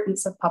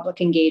importance of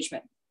public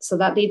engagement. So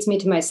that leads me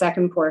to my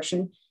second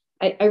portion.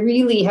 I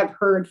really have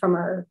heard from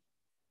our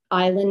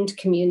island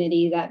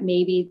community that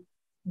maybe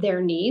their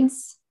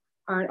needs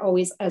aren't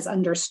always as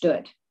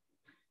understood.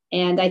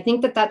 And I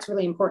think that that's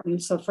really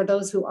important. So for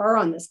those who are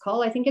on this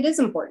call, I think it is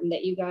important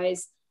that you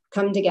guys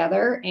come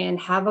together and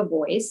have a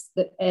voice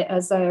that,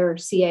 as our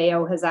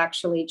CAO has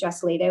actually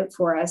just laid out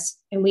for us.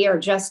 And we are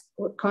just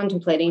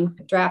contemplating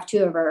draft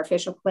 2 of our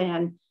official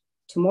plan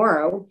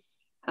tomorrow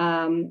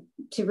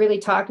to really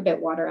talk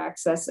about water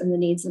access and the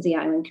needs of the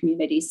island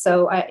community.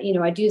 So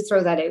I do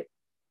throw that out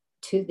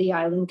to the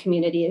island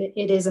community.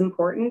 It is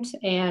important,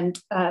 and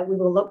we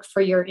will look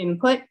for your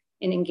input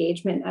and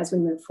engagement as we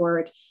move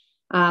forward.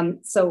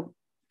 So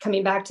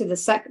coming back to the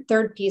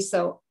third piece,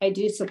 so I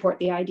do support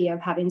the idea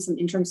of having some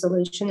interim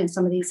solution in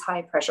some of these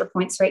high pressure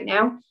points right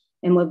now,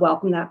 and would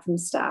welcome that from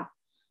staff.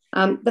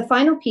 The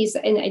final piece,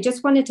 and I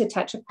just wanted to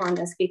touch upon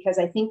this because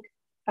I think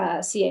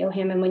CAO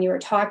Hammond, when you were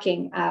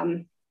talking,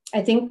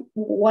 I think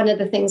one of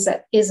the things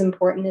that is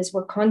important is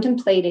we're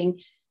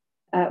contemplating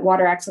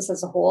water access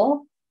as a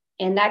whole.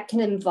 And that can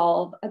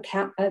involve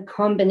a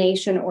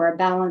combination or a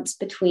balance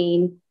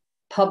between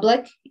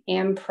public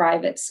and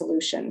private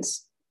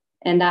solutions.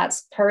 And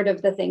that's part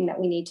of the thing that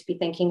we need to be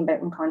thinking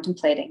about and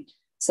contemplating.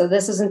 So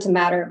this isn't a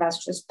matter of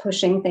us just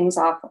pushing things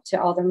off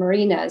to all the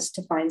marinas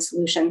to find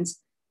solutions.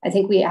 I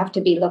think we have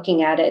to be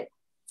looking at it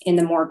in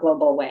a more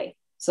global way.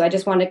 So I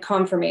just wanted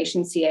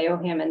confirmation,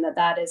 CAO Hammond, that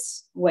that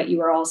is what you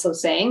were also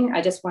saying.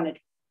 I just wanted.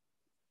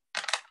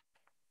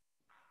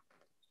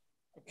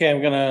 Okay,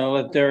 I'm going to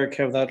let Derek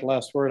have that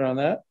last word on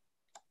that.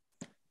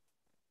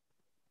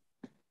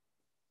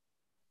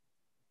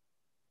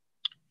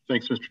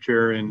 Thanks, Mr.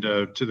 Chair, and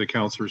to the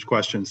councillor's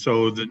question.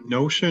 So the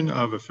notion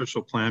of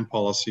official plan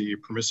policy,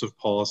 permissive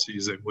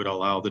policies that would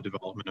allow the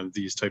development of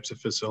these types of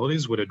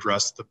facilities would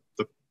address the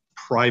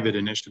private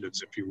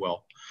initiatives, if you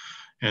will,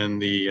 and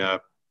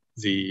the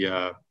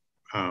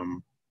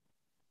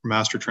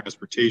master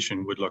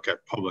transportation would look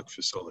at public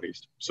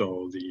facilities.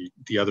 So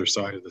the other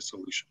side of the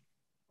solution.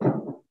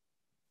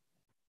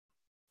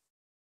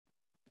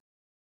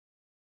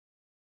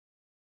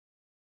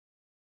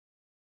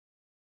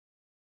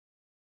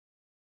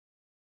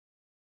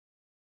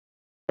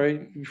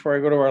 Before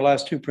I go to our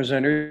last 2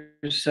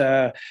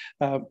 presenters,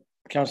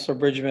 Councillor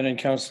Bridgman and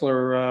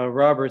Councillor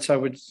Roberts, I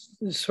would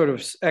sort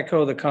of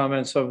echo the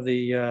comments of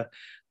the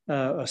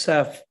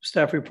staff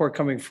report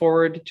coming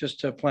forward,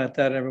 just to plant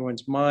that in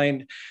everyone's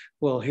mind.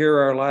 We'll hear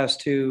our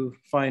last 2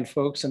 fine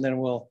folks, and then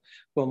we'll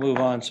move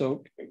on.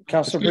 So,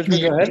 Councillor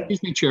Bridgman, go ahead.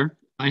 Excuse me, Chair.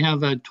 I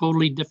have a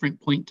totally different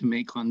point to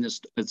make on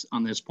this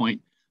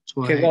point.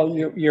 So okay, well,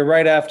 you're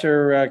right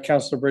after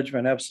Councillor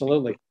Bridgman.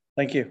 Absolutely.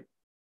 Thank you.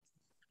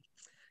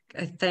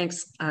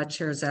 Thanks,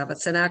 Chair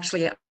Zavitz. And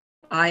actually,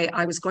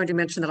 I was going to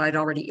mention that I'd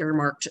already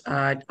earmarked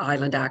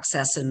island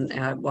access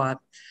and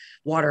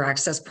water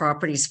access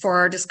properties for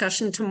our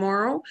discussion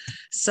tomorrow.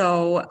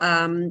 So,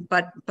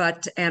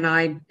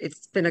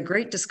 it's been a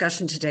great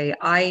discussion today.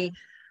 I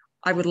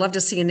would love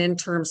to see an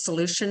interim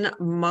solution.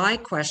 My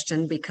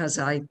question, because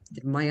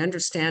my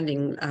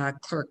understanding,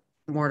 Clerk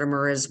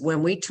Mortimer, is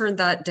when we turned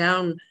that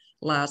down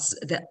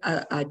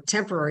a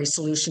temporary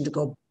solution to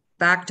go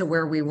back to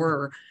where we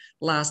were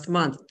last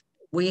month,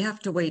 we have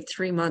to wait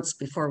 3 months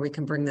before we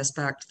can bring this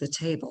back to the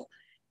table.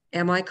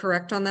 Am I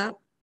correct on that?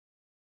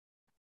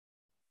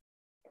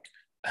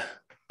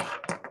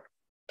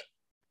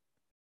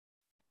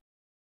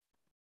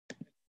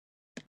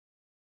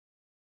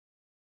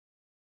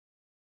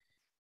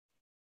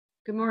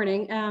 Good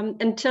morning.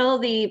 Until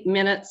the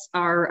minutes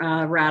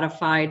are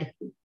ratified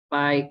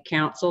by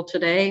council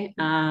today,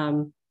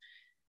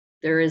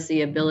 there is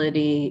the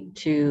ability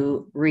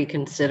to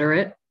reconsider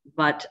it.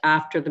 But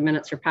after the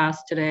minutes are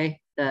passed today,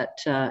 that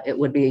it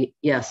would be,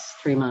 yes,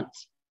 3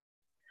 months.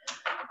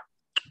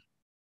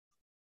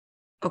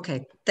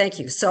 Okay, thank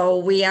you. So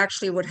we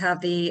actually would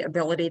have the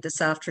ability this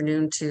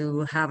afternoon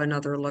to have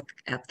another look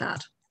at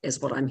that,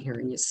 is what I'm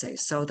hearing you say.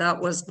 So that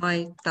was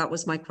my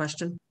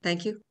question.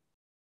 Thank you.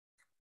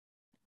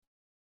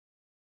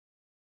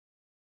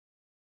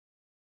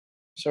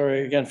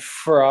 Sorry again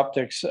for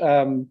optics.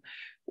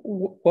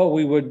 What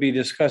we would be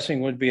discussing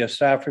would be a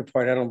staff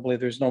report. I don't believe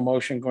there's no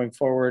motion going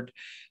forward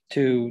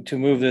to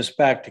move this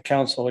back to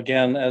council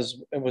again, as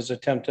it was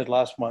attempted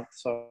last month.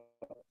 So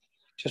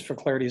just for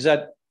clarity, is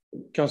that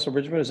Councilor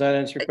Bridgman, does that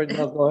answer your question?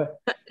 No, go ahead.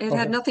 It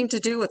had nothing to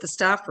do with the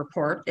staff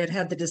report. It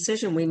had the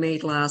decision we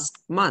made last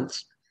month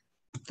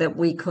that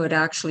we could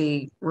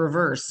actually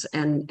reverse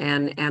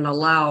and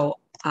allow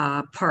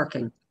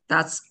parking.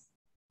 That's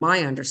my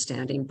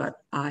understanding, but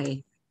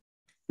I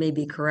may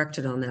be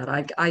corrected on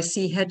that. I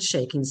see head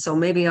shaking, so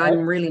maybe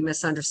I'm really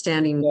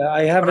misunderstanding. Yeah,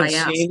 I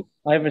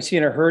haven't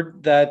seen or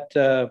heard that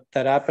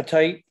that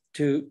appetite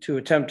to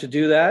attempt to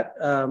do that.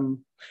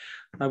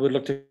 I would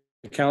look to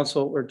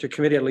council or to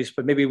committee at least,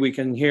 but maybe we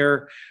can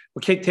hear,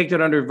 we'll take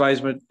that under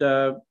advisement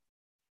and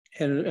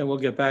we'll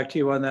get back to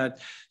you on that.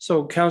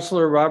 So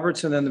Councillor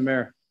Roberts and then the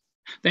mayor.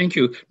 Thank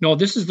you. No,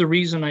 this is the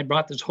reason I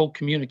brought this whole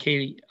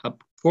communique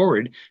up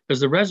forward, because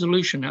the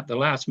resolution at the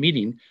last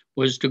meeting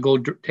was to go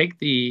take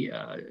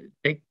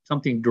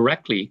something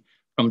directly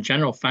from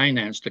general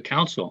finance to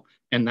council,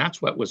 and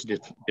that's what was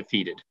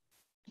defeated.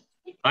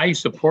 I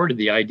supported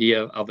the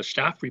idea of a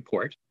staff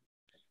report,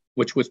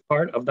 which was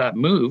part of that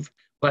move,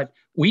 but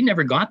we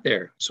never got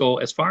there. So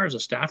as far as a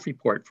staff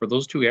report for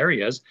those two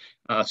areas,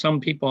 some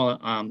people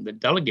that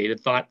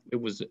delegated thought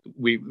it was,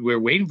 we were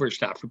waiting for a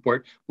staff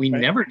report. We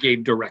never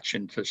gave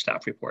direction to the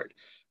staff report.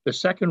 The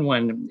second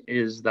one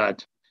is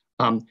that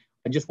I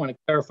just want to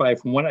clarify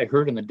from what I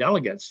heard in the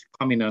delegates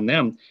coming on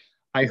them.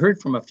 I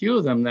heard from a few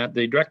of them that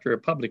the director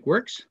of public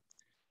works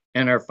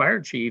and our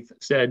fire chief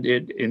said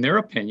it, in their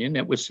opinion,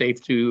 it was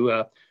safe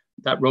to,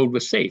 that road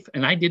was safe.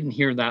 And I didn't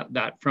hear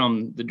that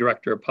from the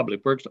director of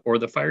public works or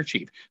the fire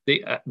chief.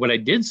 They, what I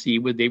did see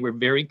was they were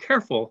very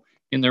careful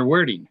in their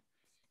wording.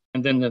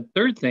 And then the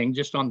third thing,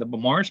 just on the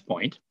Beaumaris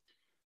point,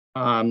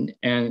 and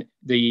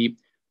the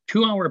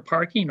 2-hour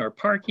parking or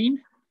parking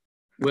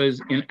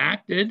was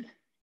enacted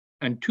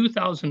in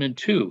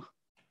 2002.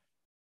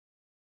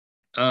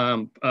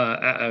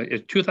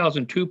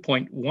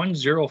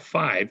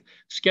 2002.105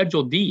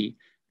 Schedule D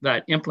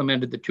that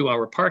implemented the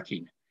 2-hour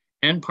parking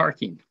and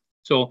parking.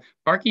 So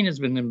parking has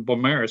been in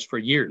Beaumaris for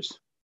years,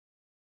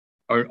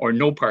 or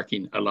no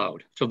parking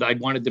allowed. So I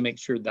wanted to make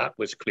sure that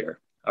was clear.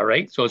 All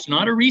right. So it's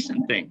not a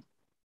recent thing.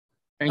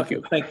 Thank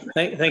you.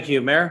 Thank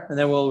you, Mayor. And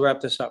then we'll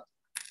wrap this up.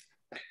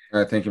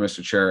 Thank you,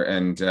 Mr. Chair.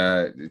 And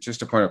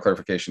just a point of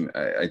clarification,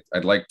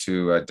 I'd like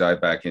to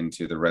dive back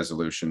into the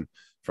resolution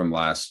from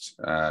last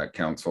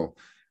council,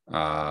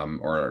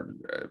 or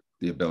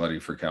the ability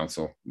for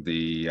council.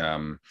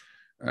 And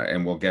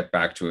we'll get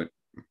back to it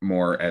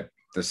more at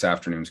this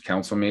afternoon's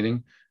council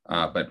meeting.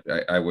 But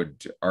I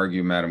would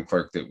argue, Madam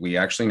Clerk, that we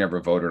actually never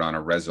voted on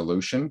a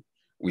resolution.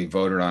 We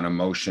voted on a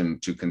motion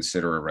to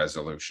consider a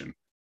resolution.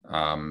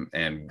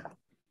 And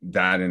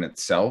that in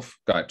itself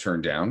got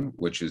turned down,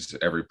 which is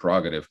every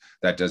prerogative.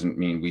 That doesn't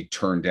mean we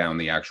turned down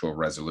the actual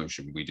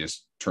resolution. We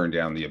just turned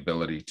down the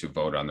ability to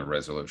vote on the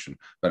resolution.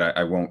 But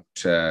I won't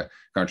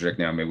contradict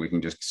now. Maybe we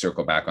can just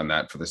circle back on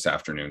that for this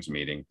afternoon's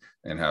meeting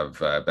and have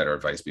better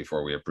advice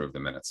before we approve the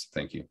minutes.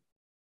 Thank you.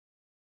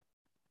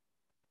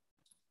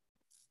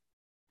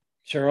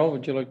 Cheryl,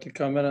 would you like to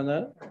comment on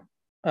that?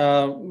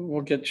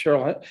 We'll get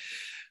Cheryl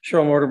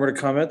Mortimer to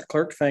comment. The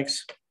clerk,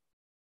 thanks.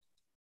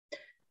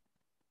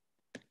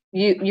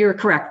 You're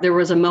correct. There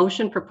was a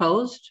motion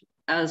proposed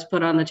as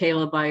put on the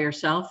table by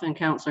yourself and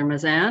Councillor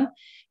Mazan.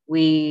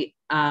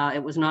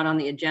 It was not on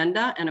the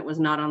agenda and it was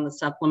not on the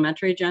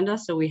supplementary agenda.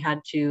 So we had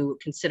to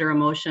consider a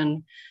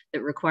motion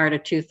that required a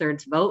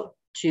 2/3 vote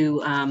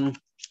to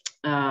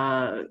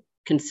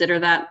consider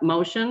that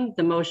motion.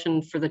 The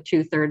motion for the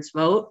 2/3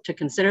 vote to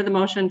consider the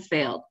motion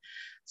failed.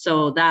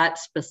 So that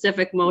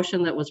specific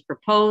motion that was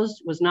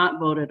proposed was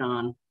not voted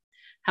on.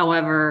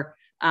 However,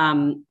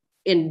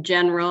 in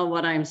general,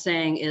 what I'm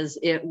saying is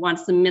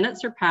once the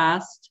minutes are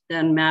passed,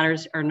 then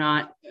matters are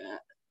not,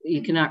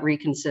 you cannot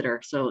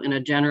reconsider. So in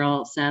a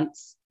general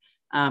sense,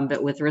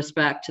 but with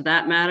respect to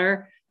that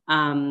matter,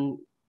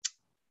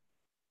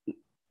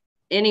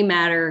 any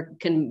matter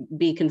can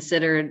be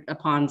considered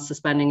upon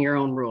suspending your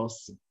own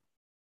rules.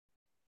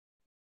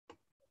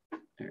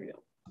 There we go.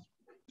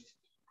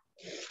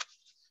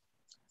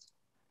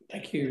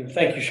 Thank you,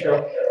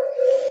 Cheryl.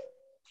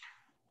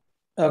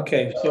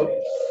 Okay,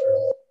 so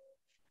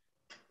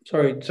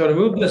sorry. So to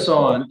move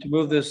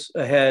this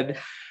ahead,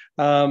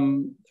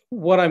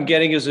 what I'm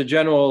getting is a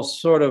general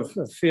sort of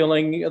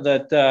feeling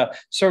that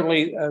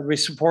certainly we're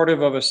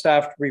supportive of a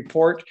staff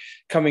report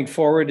coming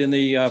forward in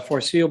the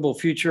foreseeable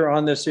future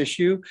on this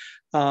issue.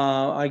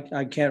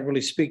 I can't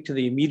really speak to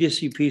the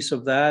immediacy piece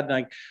of that.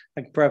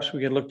 And perhaps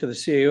we could look to the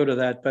CAO to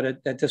that. But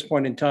at this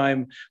point in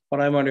time,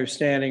 what I'm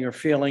understanding or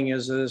feeling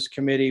is this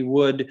committee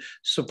would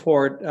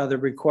support the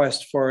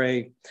request for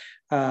a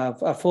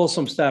a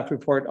fulsome staff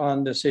report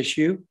on this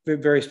issue,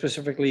 very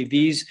specifically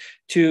these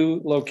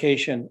two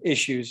location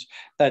issues,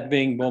 that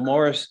being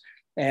Beaumaris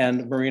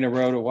and Marina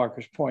Road at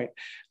Walker's Point.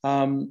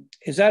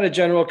 Is that a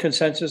general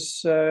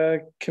consensus,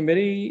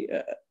 committee?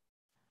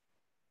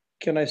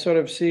 Can I sort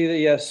of see that?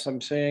 Yes,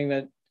 I'm seeing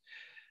that.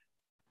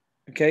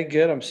 Okay,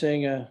 good. I'm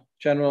seeing a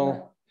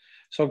general.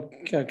 So,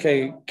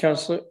 okay,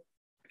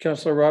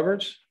 Councillor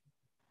Roberts.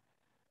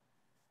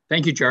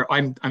 Thank you, Chair.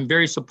 I'm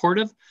very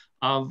supportive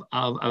of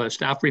a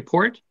staff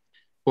report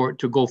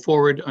to go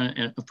forward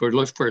for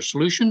look for a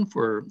solution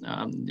for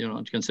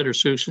to consider a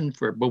solution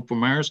for both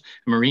Beaumaris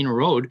and Marina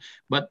Road.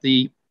 But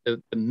the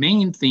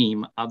main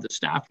theme of the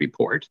staff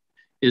report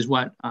is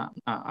what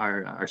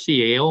our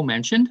CAO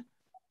mentioned,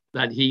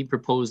 that he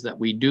proposed that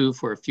we do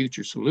for a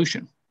future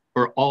solution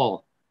for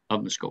all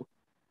of Muskoka.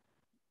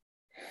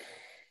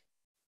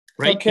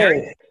 Right.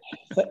 Okay.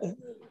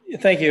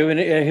 Thank you. And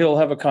he'll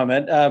have a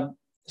comment.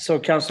 So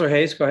Councillor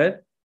Hayes, go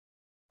ahead.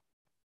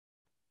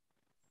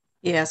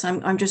 Yes,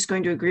 I'm just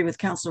going to agree with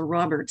Councillor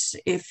Roberts.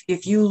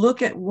 If you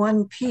look at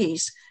one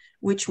piece,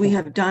 which we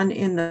have done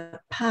in the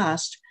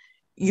past,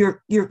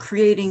 you're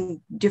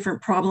creating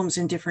different problems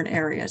in different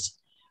areas.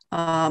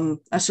 A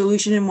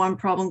solution in one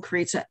problem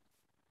creates a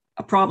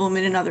problem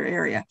in another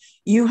area.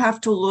 You have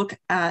to look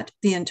at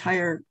the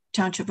entire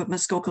township of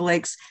Muskoka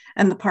Lakes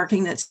and the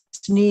parking that's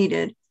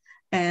needed.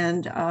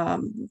 And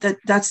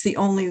that's the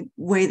only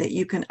way that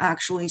you can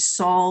actually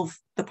solve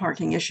the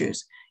parking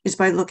issues, is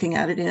by looking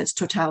at it in its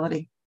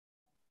totality.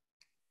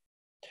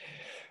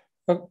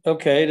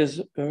 Okay,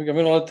 I'm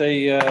going to let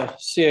the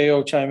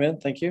CAO chime in.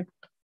 Thank you.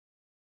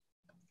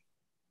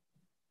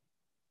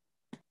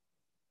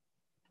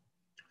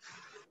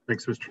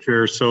 Thanks, Mr.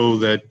 Chair. So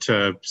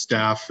that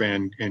staff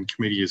and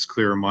committee is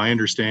clear, my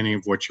understanding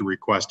of what you're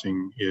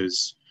requesting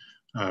is,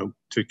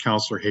 to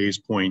Councillor Hayes'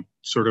 point,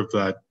 sort of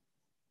that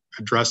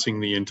addressing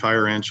the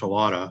entire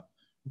enchilada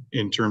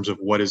in terms of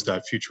what is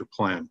that future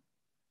plan.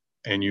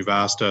 And you've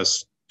asked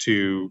us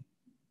to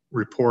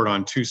report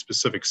on two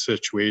specific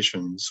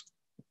situations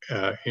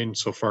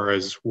insofar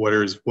as what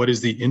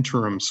is the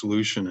interim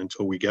solution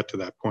until we get to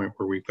that point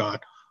where we've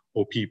got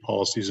OP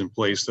policies in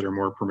place that are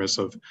more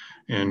permissive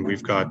and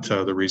we've got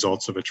the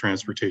results of a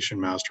transportation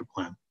master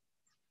plan.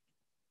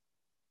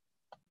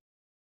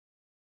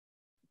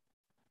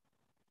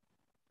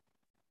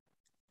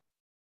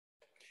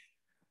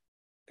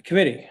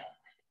 Committee,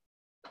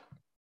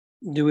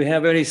 do we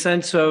have any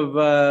sense of,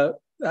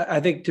 I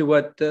think to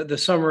what the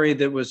summary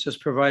that was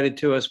just provided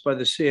to us by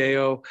the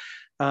CAO,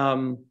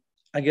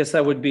 I guess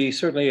that would be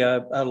certainly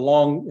a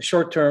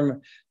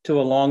short-term to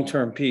a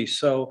long-term piece.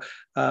 So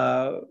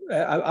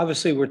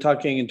obviously we're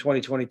talking in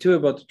 2022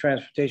 about the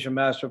transportation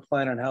master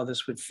plan and how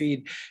this would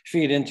feed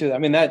into, I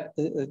mean, that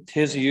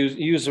his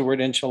use the word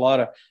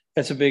enchilada.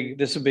 This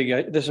is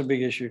a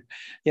big issue.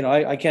 You know,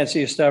 I can't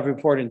see a staff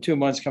report in 2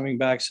 months coming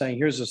back saying,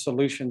 here's the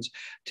solutions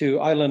to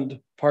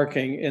island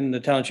parking in the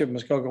township of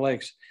Muskoka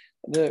Lakes.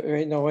 There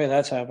ain't no way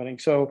that's happening.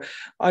 So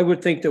I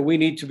would think that we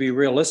need to be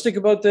realistic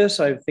about this.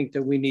 I think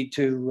that we need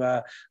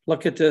to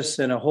look at this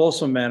in a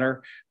wholesome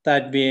manner,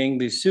 that being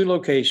these two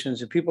locations,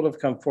 the people have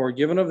come forward,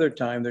 given of their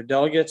time, their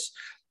delegates,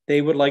 they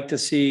would like to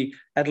see,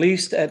 at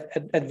least,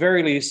 at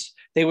very least,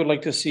 they would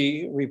like to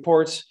see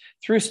reports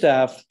through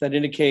staff that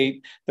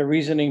indicate the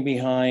reasoning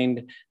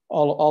behind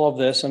all of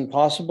this and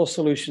possible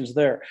solutions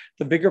there.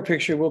 The bigger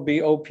picture will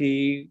be OP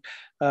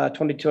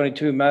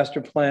 2022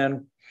 master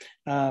plan.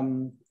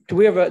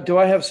 Do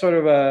I have sort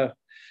of a,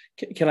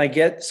 can I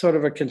get sort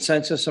of a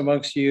consensus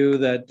amongst you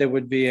that there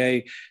would be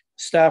a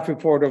staff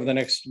report over the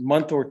next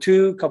month or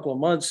two, couple of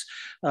months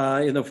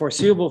in the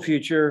foreseeable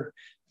future,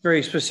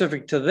 very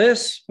specific to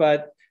this,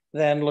 but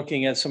then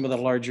looking at some of the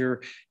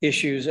larger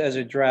issues as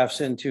it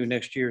drafts into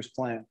next year's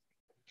plan?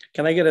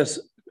 Can I get us,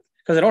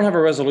 because I don't have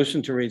a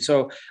resolution to read,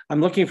 so I'm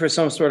looking for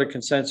some sort of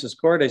consensus.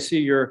 Gord, I see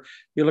you're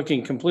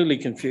looking completely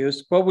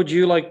confused. What would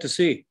you like to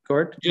see,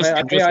 Gord? Just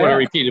what I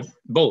repeated,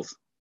 both.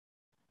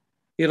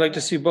 You'd like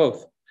to see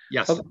both?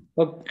 Yes.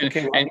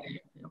 Okay.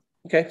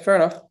 Okay, fair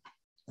enough.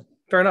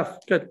 Fair enough.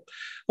 Good.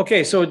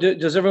 Okay, so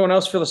does everyone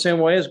else feel the same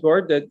way as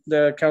Gord,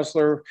 that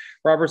Councillor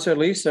Roberts at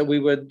least, that we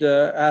would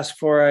ask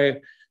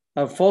for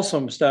a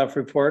fulsome staff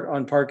report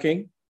on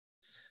parking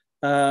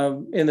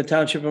in the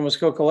township of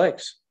Muskoka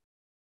Lakes?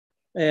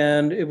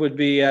 And it would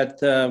be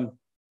at,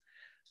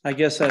 I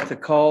guess, at the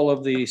call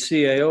of the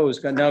CAO,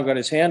 who's now got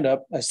his hand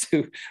up as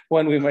to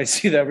when we might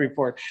see that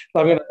report.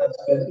 I'm going to ask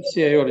the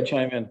CAO to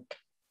chime in.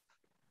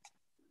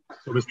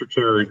 So, Mr.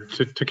 Chair,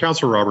 to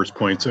Councillor Roberts'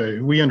 points,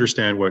 we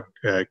understand what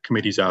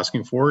committee's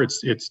asking for.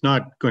 It's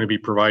not going to be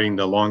providing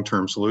the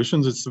long-term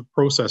solutions. It's the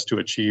process to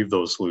achieve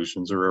those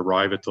solutions or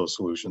arrive at those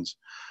solutions.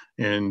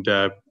 And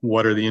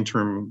what are the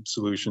interim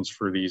solutions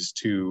for these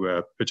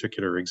two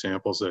particular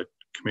examples that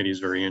committee is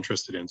very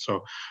interested in?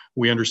 So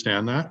we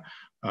understand that.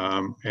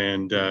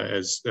 And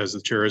as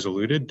the chair has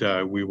alluded,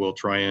 we will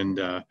try and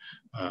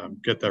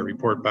get that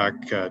report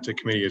back to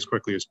committee as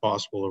quickly as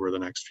possible over the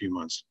next few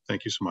months.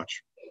 Thank you so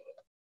much.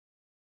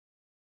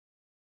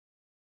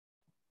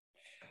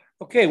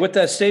 Okay, with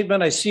that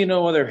statement, I see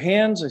no other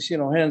hands. I see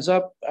no hands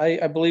up.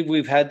 I believe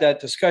we've had that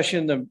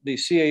discussion. The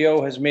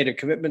CAO has made a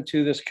commitment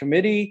to this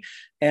committee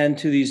and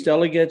to these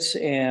delegates,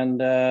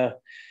 and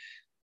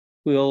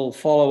we'll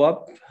follow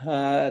up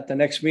at the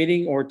next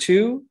meeting, or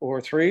 2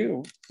 or 3,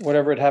 or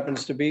whatever it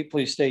happens to be.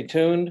 Please stay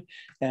tuned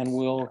and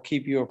we'll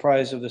keep you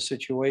apprised of the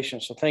situation.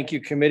 So thank you,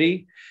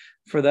 committee,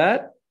 for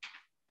that.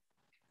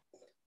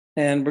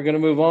 And we're going to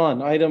move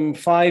on. Item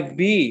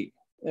 5B.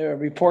 A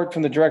report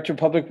from the Director of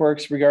Public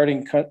Works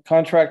regarding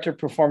contractor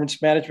performance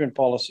management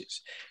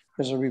policies.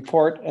 There's a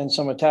report and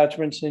some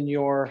attachments in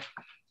your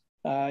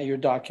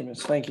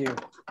documents. Thank you.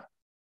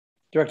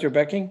 Director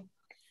Becking,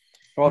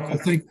 welcome.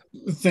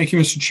 Thank you,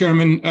 Mr.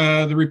 Chairman.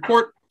 The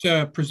report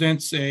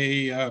presents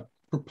a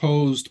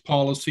proposed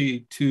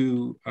policy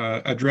to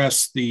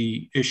address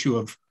the issue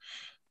of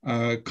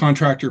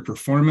contractor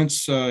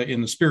performance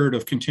in the spirit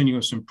of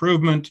continuous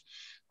improvement.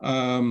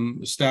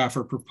 Staff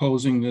are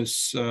proposing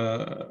this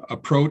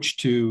approach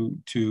to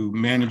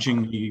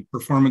managing the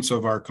performance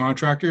of our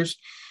contractors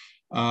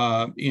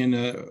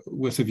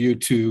with a view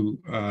to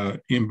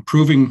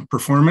improving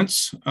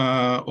performance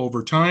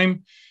over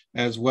time,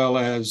 as well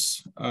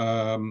as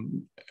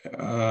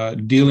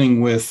dealing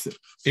with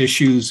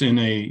issues in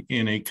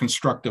a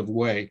constructive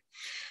way.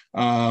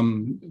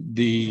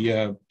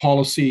 The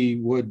policy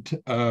would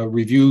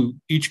review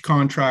each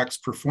contract's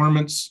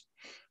performance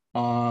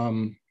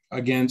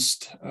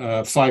against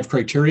 5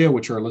 criteria,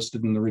 which are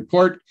listed in the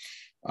report.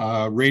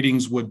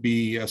 Ratings would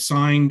be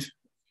assigned,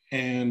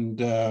 and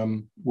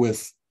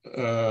with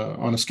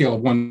on a scale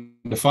of 1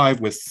 to 5,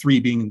 with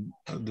 3 being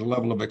the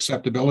level of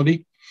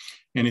acceptability.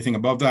 Anything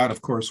above that, of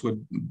course,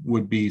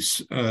 would be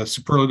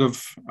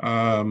superlative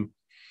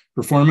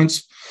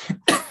performance.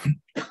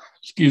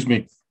 Excuse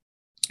me.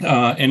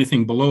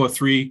 Anything below a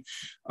 3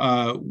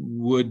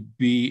 would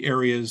be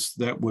areas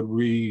that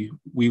we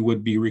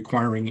would be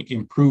requiring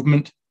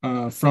improvement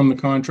from the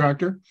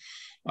contractor.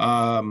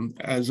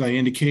 As I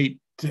indicate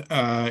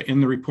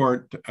in the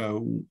report,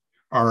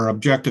 our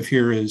objective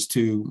here is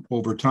to,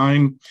 over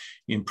time,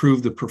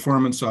 improve the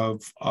performance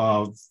of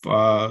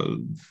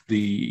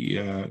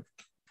the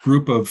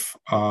group of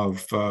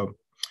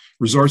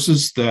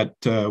resources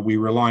that we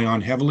rely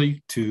on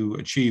heavily to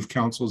achieve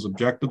council's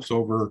objectives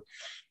over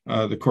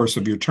the course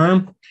of your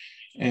term.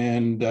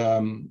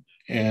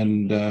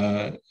 And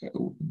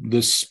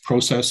this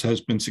process has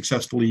been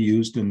successfully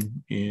used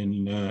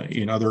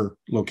in other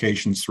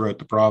locations throughout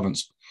the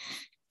province.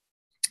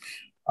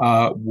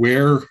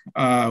 Where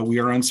we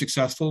are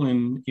unsuccessful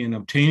in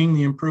obtaining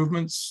the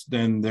improvements,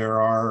 then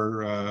there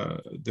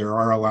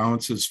are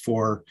allowances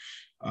for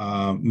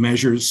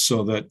measures,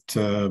 so that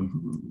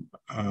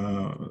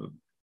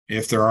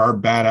if there are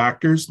bad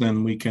actors,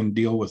 then we can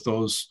deal with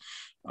those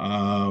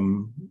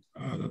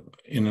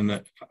in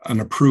an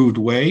approved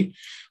way.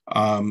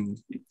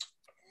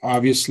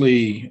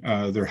 Obviously,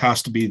 there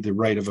has to be the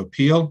right of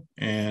appeal,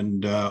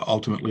 and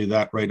ultimately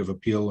that right of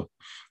appeal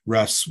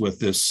rests with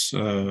this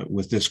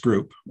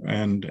group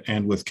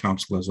and with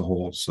council as a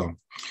whole. So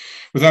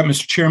with that,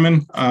 Mr.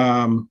 Chairman,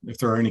 if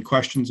there are any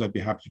questions, I'd be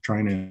happy to try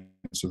and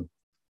answer them.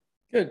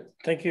 Good,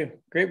 thank you.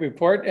 Great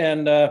report.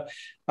 And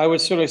I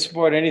would certainly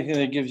support anything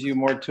that gives you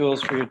more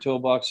tools for your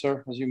toolbox,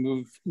 sir, as you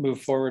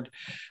move forward.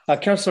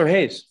 Councillor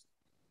Hayes.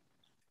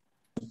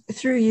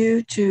 Through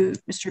you to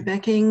Mr.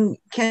 Becking,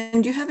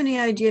 do you have any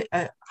idea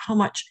how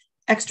much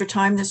extra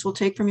time this will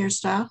take from your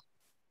staff?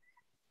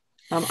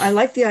 I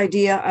like the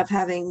idea of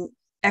having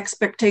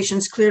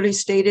expectations clearly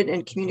stated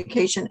in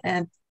communication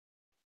and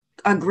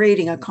a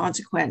grading, a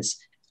consequence,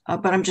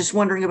 but I'm just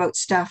wondering about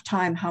staff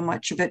time, how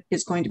much of it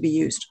is going to be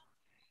used?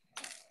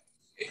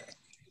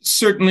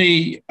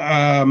 Certainly,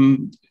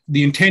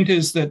 the intent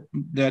is that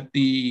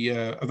the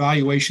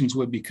evaluations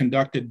would be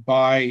conducted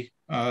by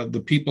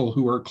the people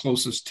who are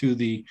closest to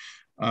the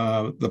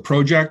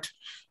project.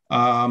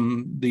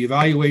 The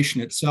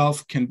evaluation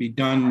itself can be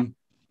done,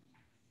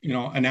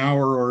 an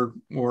hour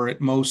or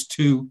at most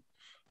 2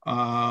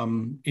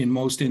 in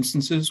most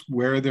instances.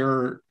 Where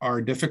there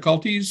are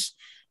difficulties,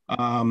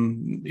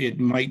 it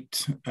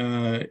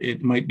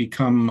might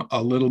become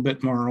a little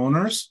bit more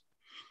onerous.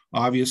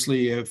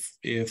 Obviously,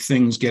 if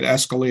things get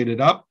escalated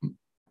up,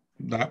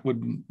 that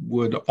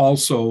would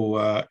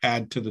also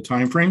add to the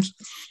timeframes.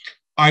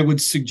 I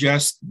would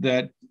suggest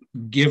that,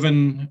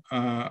 given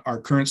our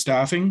current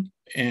staffing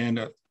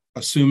and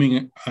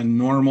assuming a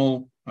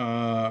normal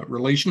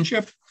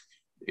relationship,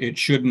 it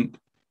shouldn't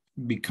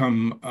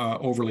become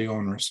overly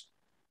onerous.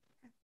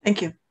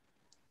 Thank you.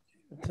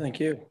 Thank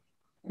you.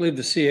 I believe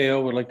the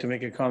CAO would like to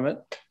make a comment.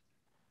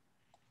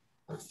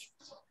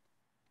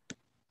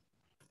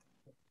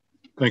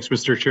 Thanks,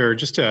 Mr. Chair.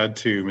 Just to add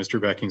to Mr.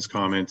 Becking's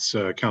comments,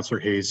 Councillor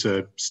Hayes,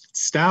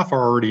 staff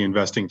are already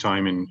investing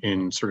time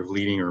in sort of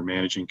leading or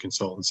managing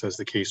consultants, as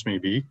the case may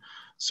be.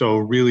 So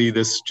really,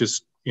 this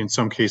just in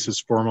some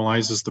cases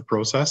formalizes the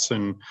process.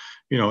 And,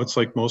 it's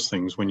like most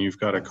things, when you've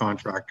got a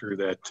contractor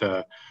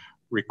that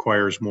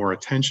requires more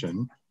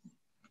attention,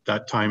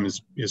 that time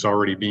is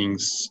already being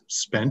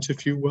spent,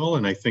 if you will.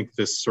 And I think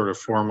this sort of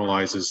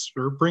formalizes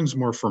or brings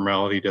more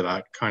formality to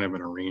that kind of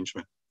an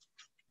arrangement.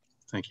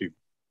 Thank you.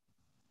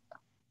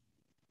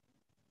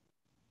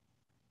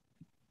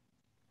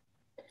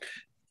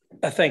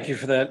 Thank you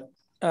for that.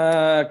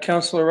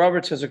 Councillor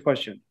Roberts has a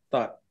question.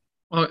 Thought.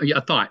 Oh, yeah,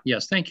 thought.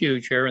 Yes, thank you,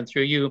 Chair, and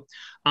through you.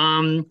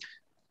 I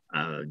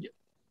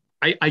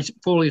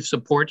fully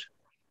support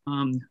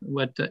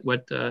what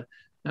Director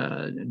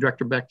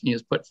Beckney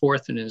has put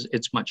forth, and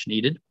it's much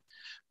needed.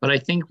 But I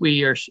think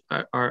we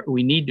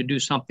need to do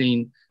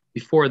something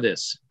before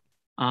this.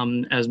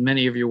 As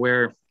many of you are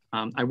aware,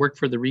 I work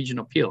for the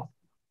Regional Appeal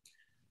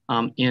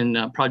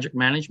in project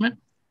management.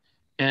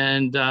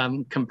 And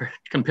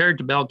compared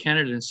to Bell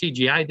Canada and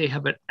CGI, they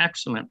have an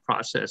excellent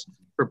process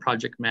for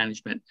project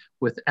management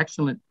with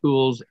excellent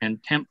tools and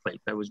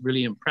templates. I was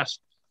really impressed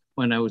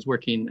when I was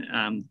working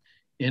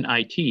in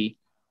IT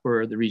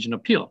for the Regional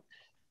Appeal.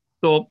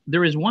 So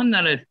there is one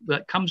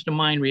that comes to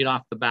mind right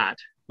off the bat,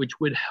 which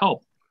would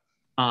help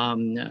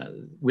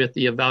with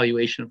the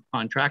evaluation of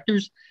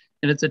contractors.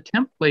 And it's a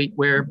template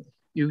where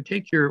you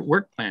take your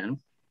work plan,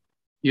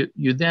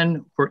 you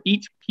then, for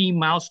each key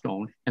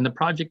milestone, and the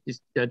project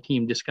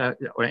team discuss,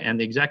 and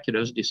the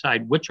executives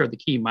decide which are the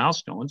key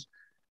milestones,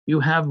 you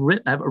have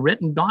a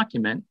written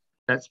document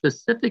that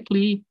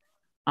specifically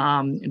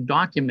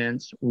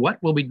documents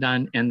what will be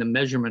done and the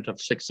measurement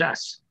of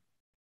success,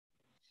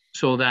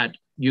 so that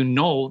you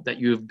know that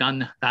you've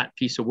done that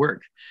piece of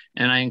work.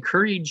 And I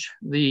encourage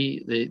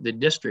the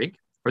district,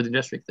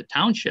 the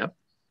township,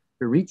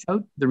 to reach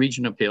out to the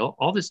Regional Appeal.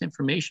 All this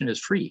information is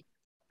free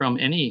from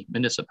any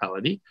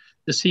municipality,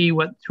 to see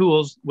what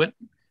tools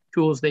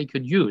they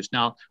could use.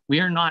 Now, we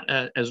are not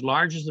as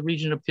large as the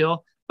Regional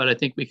Appeal, but I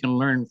think we can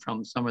learn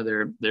from some of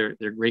their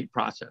great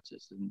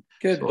processes. And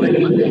good. So,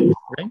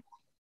 right?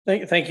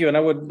 Thank you. And I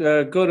would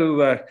go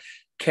to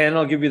Ken.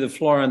 I'll give you the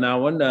floor on that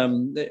one.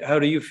 How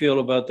do you feel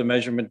about the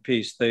measurement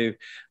piece? I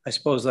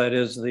suppose that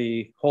is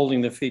the holding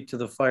the feet to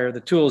the fire,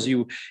 the tools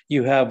you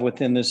have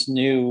within this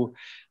new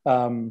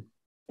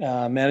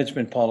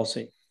management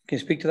policy. Can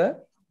you speak to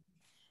that?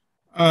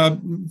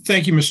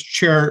 Thank you, Mr.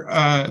 Chair.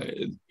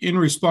 In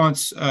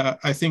response,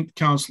 I think the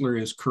councillor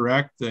is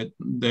correct that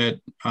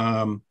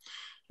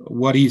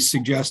what he's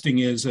suggesting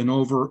is a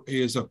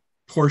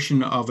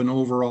portion of an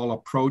overall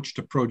approach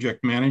to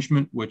project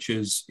management, which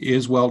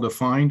is well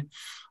defined.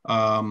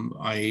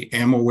 I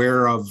am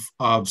aware of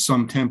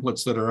some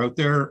templates that are out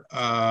there,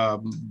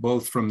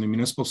 both from the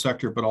municipal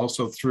sector, but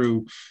also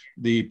through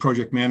the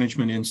Project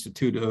Management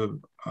Institute of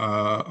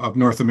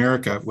North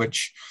America,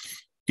 which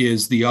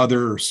is the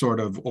other sort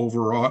of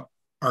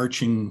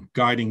overarching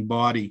guiding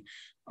body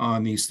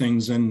on these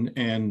things,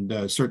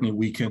 and certainly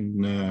we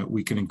can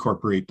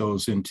incorporate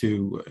those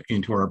into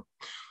our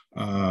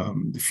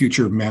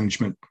future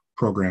management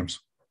programs.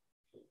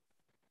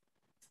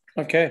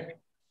 Okay,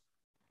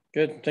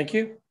 good, thank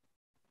you.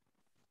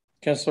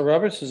 Councillor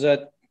Roberts, is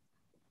that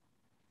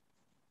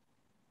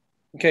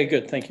okay?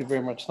 Good, thank you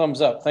very much.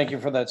 Thumbs up. Thank you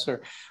for that,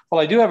 sir. Well,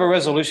 I do have a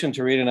resolution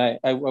to read, and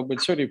I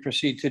would certainly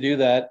proceed to do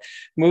that.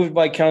 Moved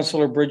by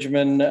Councillor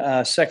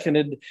Bridgman,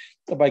 seconded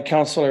by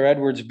Councillor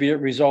Edwards. Be it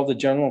resolved, the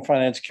General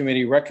Finance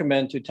Committee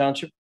recommend to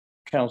Township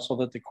Council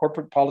that the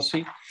corporate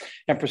policy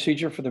and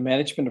procedure for the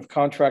management of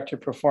contractor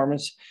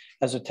performance,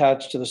 as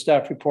attached to the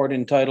staff report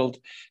entitled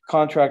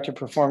Contractor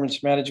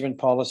Performance Management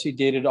Policy,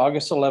 dated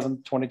August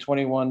 11th,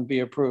 2021,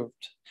 be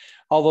approved.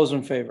 All those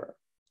in favor?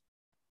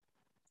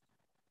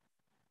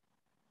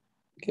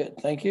 Good,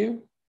 thank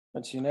you.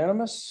 That's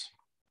unanimous.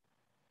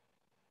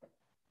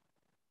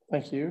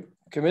 Thank you.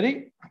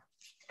 Committee?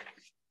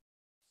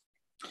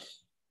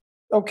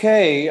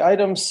 Okay,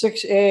 item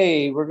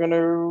 6A, we're going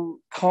to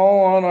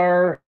call on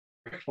our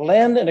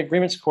Land and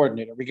Agreements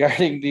Coordinator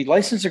regarding the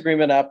license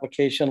agreement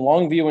application,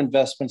 Longview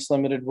Investments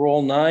Limited,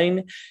 Roll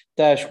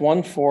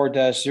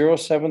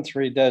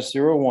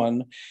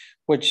 9-14-073-01,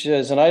 which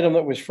is an item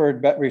that was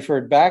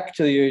referred back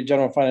to the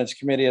General Finance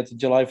Committee at the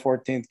July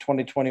 14th,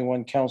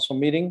 2021 council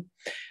meeting.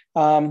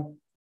 Go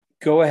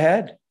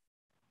ahead.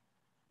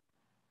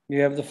 You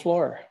have the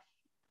floor.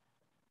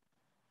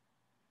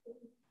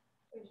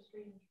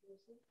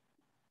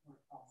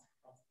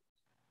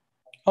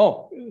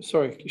 Oh,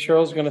 sorry.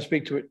 Cheryl's going to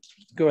speak to it.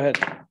 Go ahead.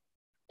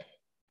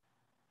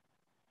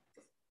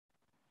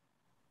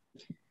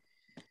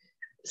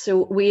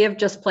 So we have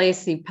just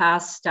placed the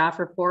past staff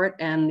report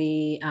and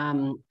the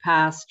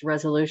past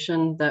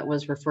resolution that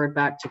was referred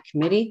back to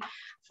committee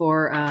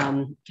for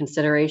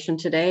consideration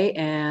today.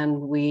 And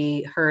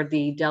we heard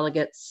the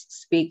delegates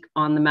speak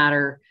on the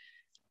matter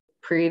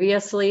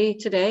previously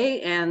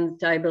today.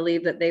 And I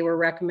believe that they were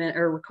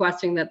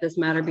requesting that this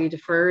matter be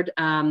deferred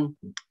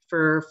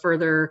for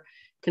further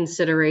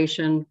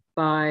consideration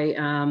by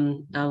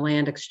a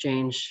land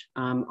exchange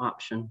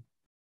option.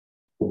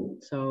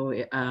 So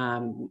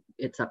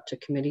it's up to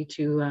committee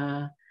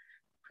to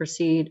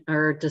proceed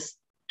or just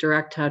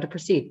direct how to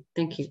proceed.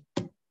 Thank you.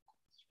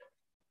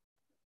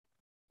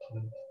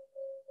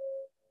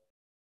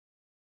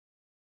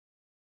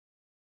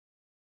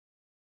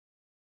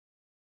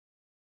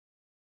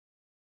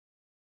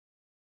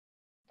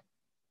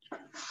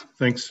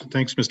 Thanks,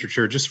 Mr.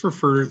 Chair. Just for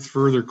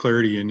further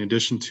clarity, in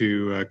addition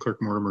to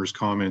Clerk Mortimer's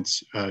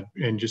comments,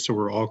 and just so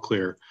we're all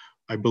clear,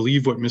 I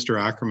believe what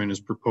Mr. Ackerman is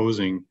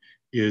proposing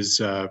is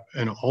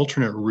an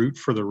alternate route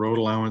for the road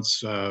allowance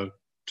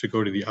to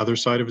go to the other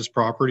side of his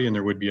property, and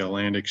there would be a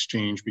land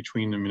exchange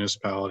between the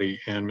municipality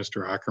and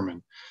Mr.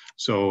 Ackerman.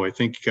 So I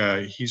think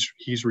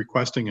he's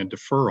requesting a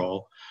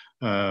deferral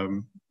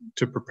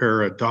to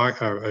prepare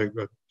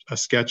a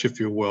sketch, if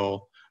you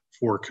will,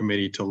 for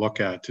committee to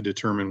look at to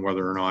determine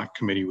whether or not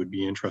committee would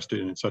be interested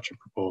in such a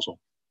proposal.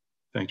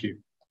 Thank you.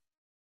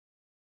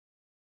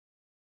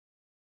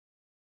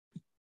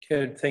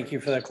 Good, thank you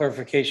for that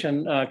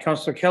clarification.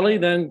 Councillor Kelly,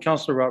 then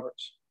Councillor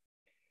Roberts.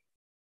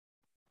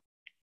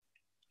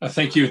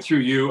 Thank you. Through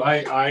you,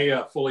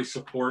 I fully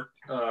support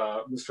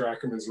Mr.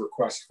 Ackerman's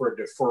request for a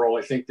deferral.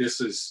 I think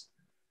this is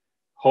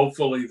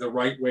hopefully the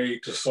right way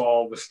to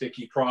solve a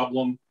sticky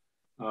problem.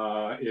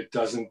 It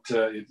doesn't,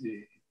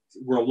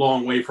 we're a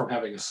long way from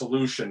having a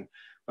solution,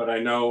 but I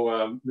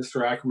know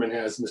Mr. Ackerman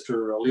has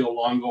Mr. Leo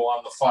Longo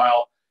on the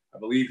file. I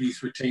believe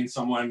he's retained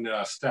someone,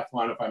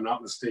 Stefan, if I'm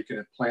not mistaken,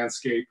 at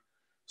Planscape.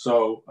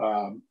 So,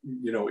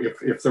 you know,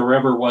 if there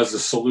ever was a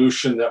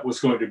solution that was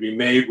going to be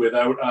made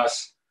without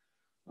us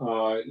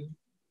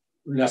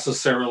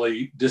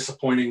necessarily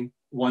disappointing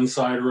one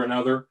side or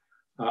another,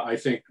 I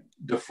think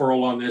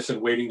deferral on this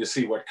and waiting to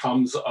see what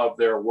comes of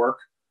their work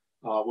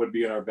would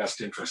be in our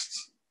best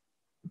interests.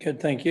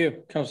 Good, thank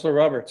you. Councillor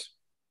Roberts.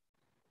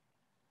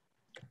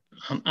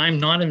 I'm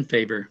not in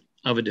favor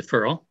of a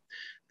deferral.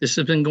 This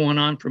has been going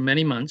on for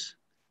many months,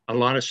 a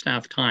lot of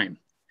staff time.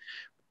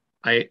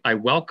 I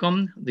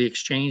welcome the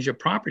exchange of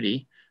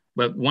property,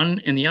 but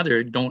one and the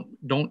other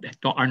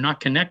are not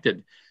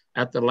connected.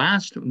 At the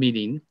last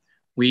meeting,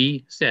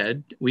 we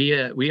said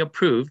we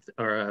approved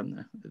or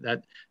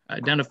that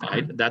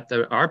identified that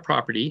our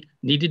property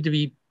needed to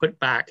be put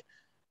back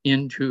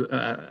into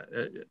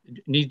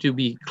need to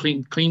be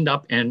cleaned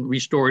up and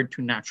restored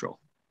to natural.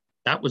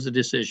 That was the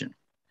decision.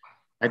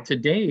 And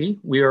today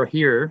we are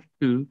here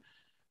to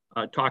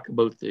talk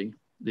about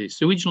the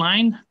sewage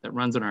line that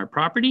runs on our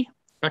property.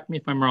 Correct me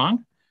if I'm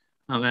wrong,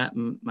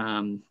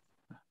 Madam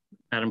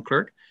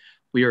Clerk.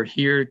 We are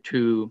here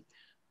to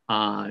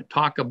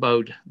talk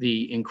about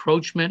the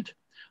encroachment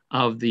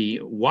of the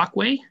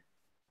walkway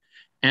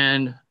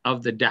and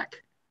of the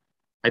deck.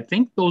 I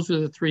think those are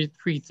the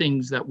three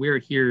things that we're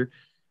here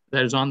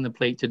that is on the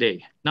plate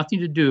today. Nothing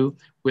to do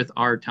with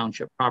our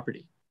township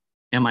property.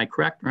 Am I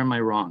correct or am I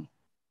wrong?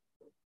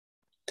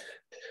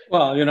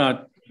 Well, you're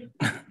not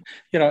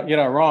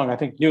wrong. I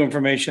think new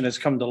information has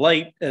come to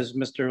light, as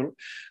Mr.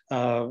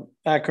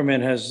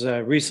 Ackerman has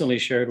recently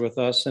shared with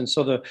us, and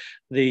so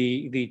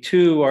the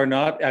two are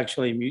not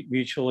actually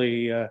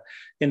mutually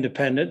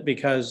independent,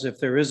 because if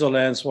there is a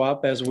land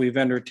swap, as we've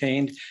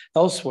entertained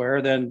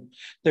elsewhere, then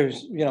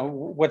there's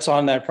what's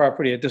on that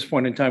property at this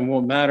point in time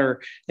won't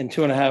matter in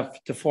 2.5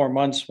 to 4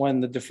 months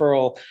when the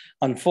deferral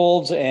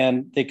unfolds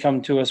and they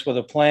come to us with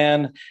a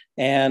plan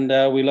and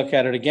we look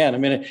at it again. I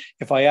mean,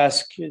 if I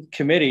ask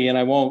committee, and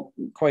I won't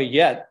quite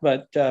yet,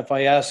 but if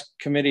I ask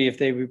committee if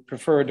they would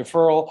prefer a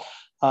deferral,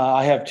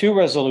 I have 2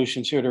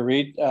 resolutions here to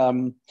read,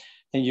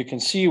 and you can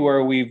see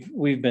where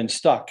we've been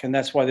stuck, and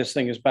that's why this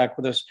thing is back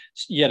with us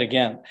yet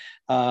again.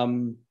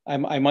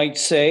 I might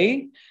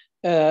say,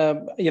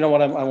 you know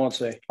what, I won't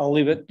say. I'll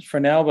leave it for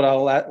now, but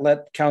I'll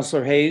let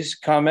Councillor Hayes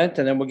comment,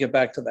 and then we'll get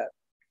back to that.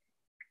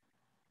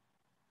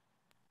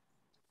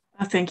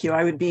 Thank you.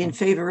 I would be in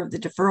favor of the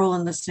deferral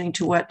and listening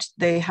to what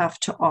they have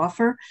to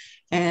offer.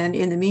 And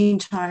in the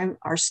meantime,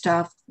 our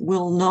staff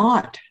will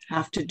not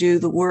have to do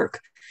the work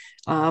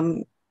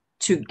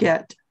to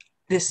get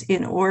this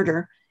in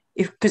order.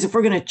 Because if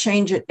we're going to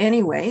change it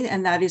anyway,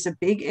 and that is a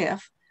big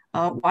if,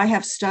 why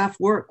have staff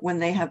work when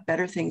they have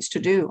better things to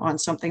do on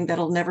something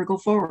that'll never go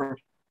forward?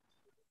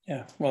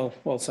 Yeah,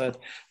 well said.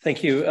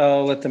 Thank you.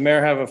 I'll let the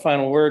mayor have a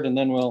final word, and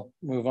then we'll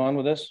move on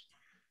with this.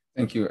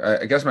 Thank you.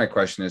 I guess my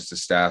question is to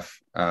staff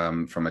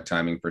from a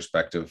timing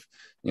perspective.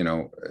 You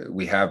know,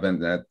 we have been,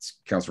 that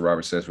Councillor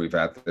Roberts says, we've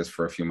had this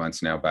for a few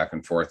months now, back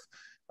and forth.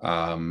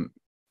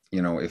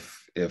 You know,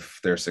 if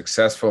they're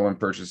successful in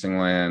purchasing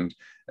land,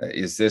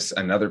 is this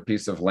another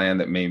piece of land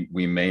that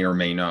we may or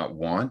may not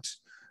want?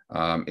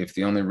 If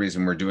the only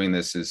reason we're doing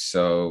this is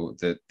so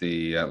that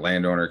the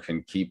landowner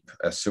can keep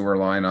a sewer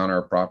line on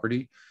our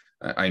property,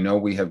 I know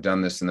we have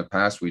done this in the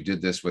past. We did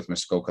this with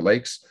Muskoka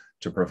Lakes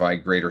to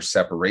provide greater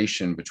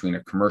separation between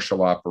a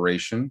commercial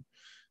operation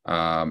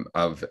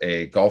of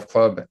a golf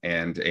club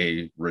and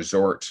a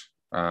resort,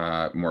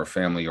 more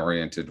family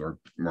oriented or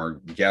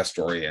more guest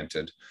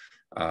oriented.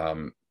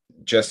 I'm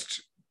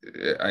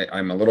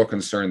a little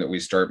concerned that we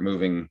start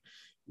moving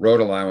road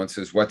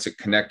allowances. What's it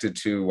connected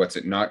to? What's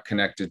it not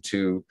connected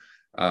to?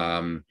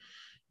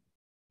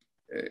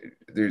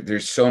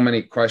 There's so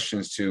many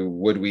questions to,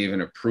 would we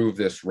even approve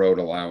this road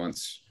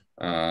allowance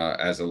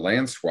as a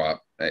land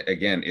swap?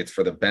 Again, it's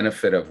for the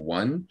benefit of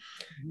one.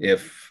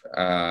 If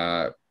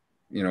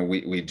you know,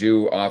 we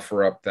do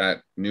offer up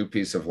that new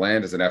piece of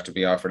land, does it have to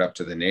be offered up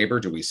to the neighbor?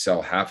 Do we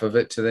sell half of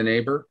it to the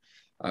neighbor?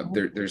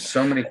 There's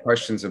so many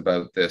questions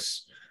about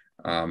this.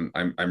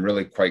 I'm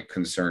really quite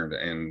concerned.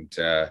 And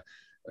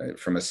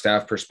from a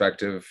staff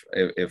perspective,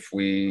 if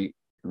we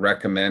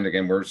recommend,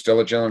 again, we're still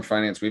at General and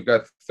Finance, we've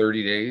got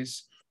 30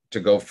 days to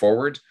go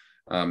forward.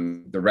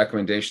 The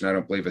recommendation, I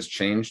don't believe, has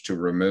changed to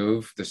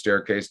remove the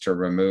staircase, to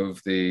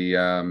remove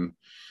the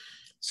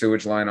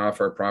sewage line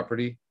off our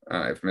property.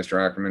 If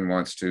Mr. Ackerman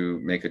wants to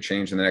make a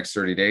change in the next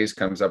 30 days,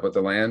 comes up with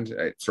the land,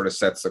 it sort of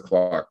sets the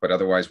clock, but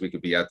otherwise we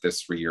could be at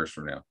this 3 years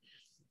from now.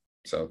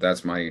 So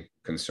that's my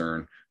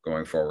concern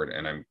going forward.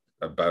 And I'm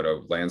about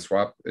a land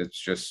swap. It's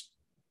just,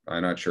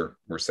 I'm not sure.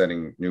 We're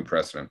setting new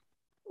precedent.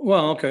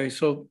 Well, okay.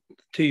 So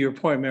to your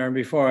point, Mayor,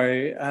 before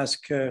I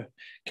ask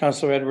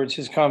Councillor Edwards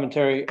his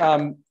commentary,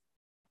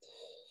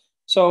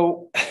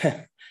 so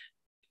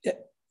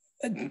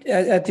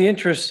at the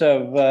interest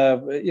of,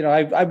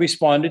 I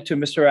responded to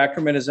Mr.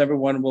 Ackerman, as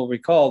everyone will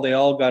recall. They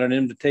all got an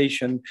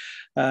invitation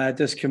at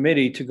this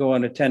committee to go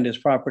and attend his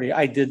property.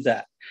 I did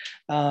that.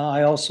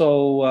 I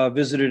also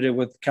visited it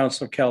with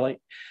Councillor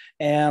Kelly.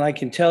 And I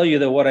can tell you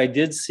that what I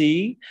did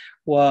see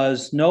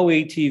was no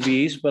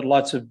ATVs, but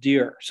lots of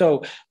deer.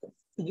 So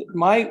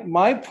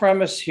my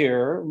premise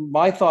here,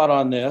 my thought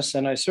on this,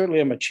 and I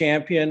certainly am a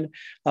champion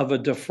of a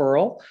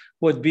deferral,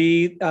 would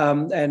be,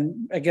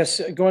 and I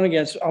guess going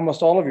against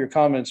almost all of your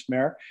comments,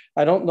 Mayor,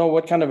 I don't know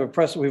what kind of a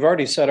precedent, we've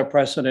already set a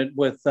precedent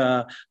with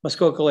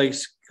Muskoka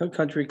Lakes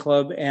Country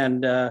Club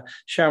and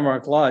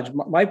Shamrock Lodge.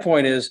 My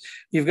point is,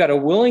 you've got a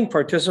willing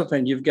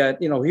participant. You've got,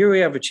 here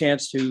we have a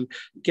chance to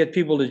get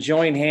people to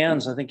join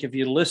hands. I think if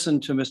you listen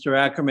to Mr.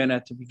 Ackerman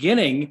at the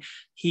beginning,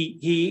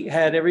 he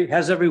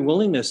has every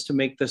willingness to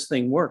make this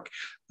thing work.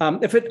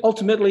 If it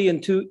ultimately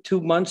in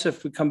two months,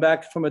 if we come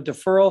back from a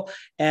deferral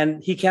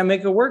and he can't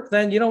make it work,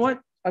 then you know what?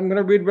 I'm going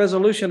to read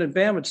resolution and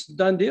bam, it's a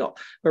done deal.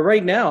 But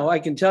right now, I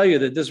can tell you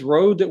that this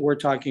road that we're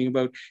talking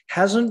about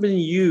hasn't been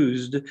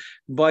used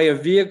by a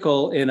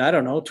vehicle in, I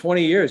don't know,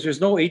 20 years. There's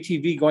no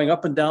ATV going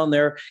up and down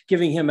there,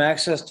 giving him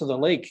access to the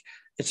lake.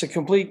 It's a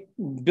complete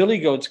billy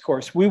goats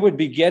course. We would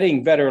be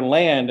getting better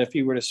land if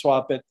he were to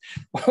swap it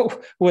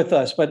with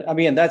us. But I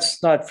mean,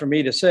 that's not for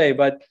me to say,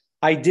 but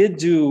I did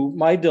do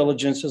my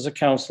diligence as a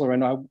counselor,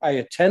 and I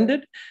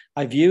attended,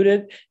 I viewed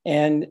it,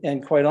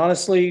 and quite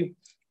honestly,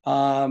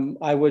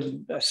 I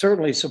would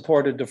certainly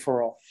support a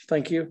deferral.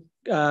 Thank you.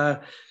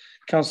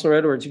 Councillor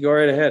Edwards, you go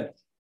right ahead.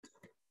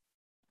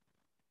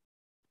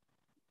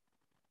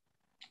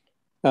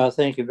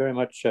 Thank you very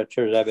much, Chair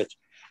Zavitz.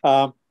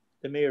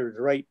 The mayor is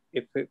right.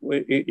 If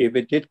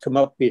it did come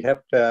up, we'd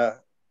have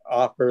to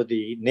offer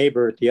the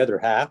neighbor the other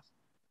half.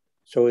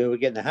 So we would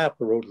get a half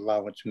a road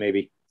allowance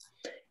maybe.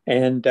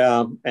 And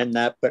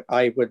that, but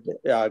I would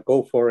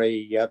go for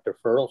a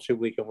deferral so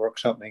we can work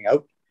something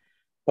out.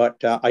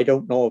 But I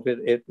don't know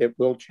if it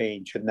will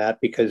change in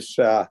that, because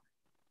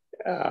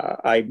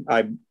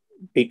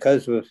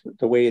because of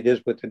the way it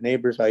is with the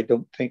neighbors, I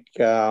don't think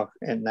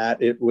and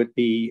that it would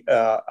be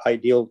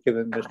ideal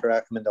given Mr.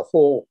 Ackerman the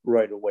whole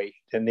right away.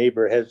 The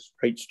neighbor has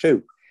rights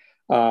too.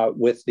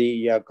 With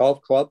the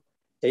golf club,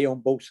 they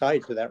own both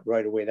sides of that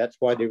right away. That's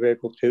why they were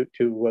able to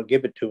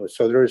give it to us.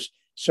 So there's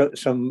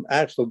some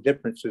actual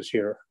differences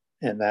here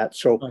in that.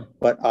 So,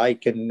 but I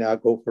can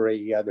go for a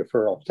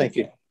deferral. Thank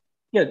you.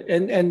 Yeah,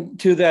 and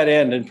to that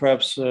end, and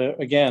perhaps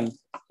again,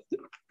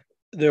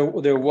 there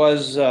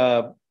was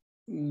the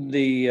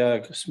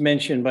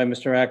mention by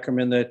Mr.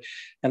 Ackerman that,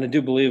 and I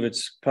do believe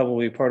it's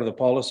probably part of the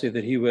policy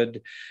that he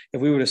would,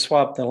 if we were to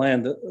swap the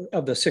land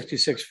of the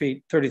 66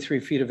 feet, 33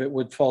 feet of it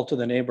would fall to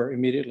the neighbor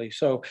immediately.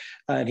 So,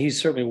 and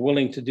he's certainly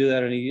willing to do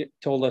that, and he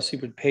told us he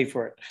would pay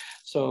for it.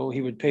 So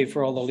he would pay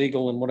for all the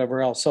legal and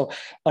whatever else. So,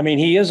 I mean,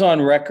 he is on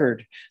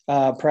record.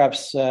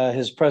 Perhaps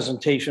his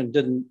presentation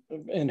didn't,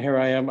 and here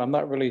I am, I'm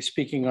not really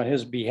speaking on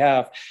his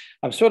behalf.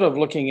 I'm sort of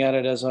looking at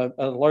it as a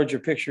larger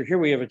picture. Here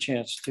we have a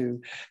chance to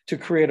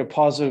create a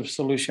positive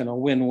solution, a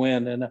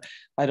win-win. And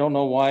I don't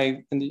know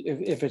why,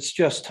 if it's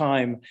just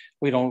time,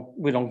 we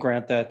don't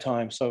grant that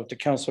time. So to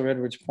Councillor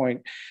Edwards'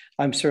 point,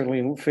 I'm certainly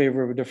in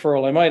favor of a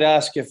deferral. I might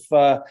ask if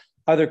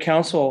other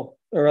council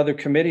or other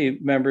committee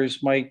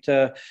members might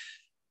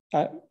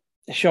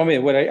show me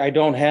what I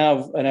don't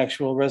have an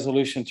actual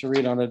resolution to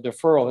read on a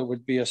deferral. It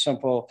would be a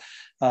simple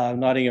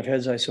nodding of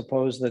heads, I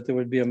suppose, that there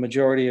would be a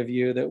majority of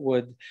you that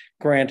would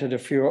grant a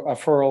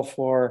deferral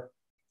for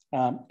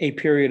a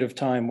period of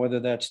time, whether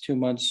that's 2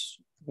 months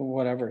or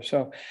whatever.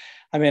 So,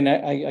 I mean,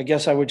 I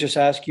guess I would just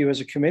ask you as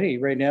a committee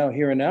right now,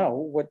 here and now,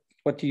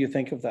 what do you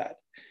think of that?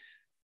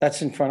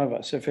 That's in front of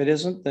us. If it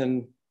isn't,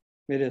 then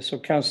it is. So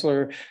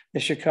Councillor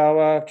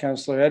Ishikawa,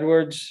 Councillor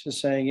Edwards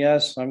is saying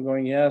yes. I'm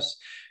going yes.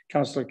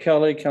 Councillor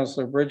Kelly,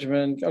 Councillor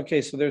Bridgman.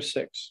 Okay, so there's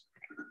 6.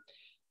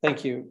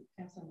 Thank you.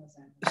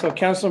 So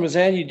Councillor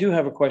Mazan, you do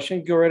have a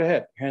question. Go right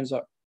ahead. Hands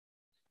up.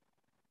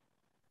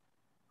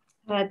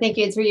 Thank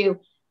you. It's for you.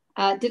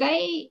 I'm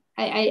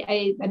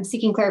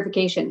seeking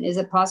clarification. Is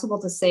it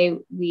possible to say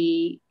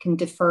we can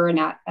defer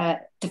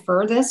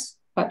this,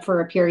 but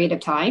for a period of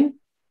time?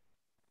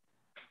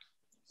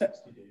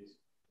 60 days.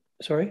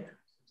 Sorry?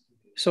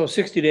 So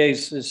 60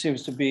 days, it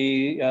seems to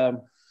be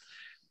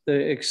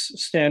the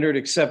standard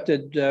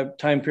accepted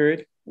time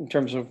period in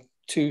terms of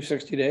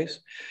 60 days.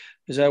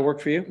 Does that work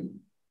for you?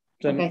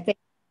 Okay.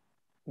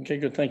 Okay,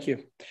 good. Thank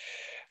you.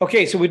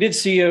 Okay, so we did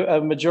see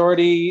a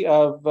majority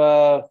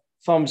of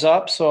thumbs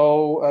up.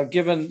 So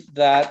given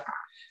that,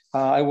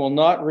 I will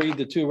not read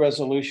the two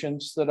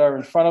resolutions that are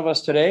in front of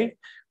us today.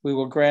 We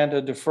will grant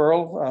a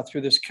deferral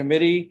through this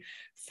committee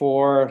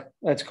for,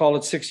 let's call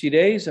it 60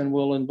 days, and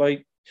we'll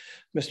invite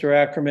Mr.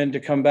 Ackerman to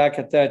come back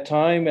at that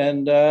time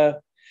and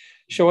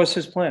show us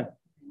his plan.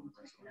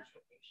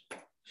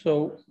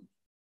 So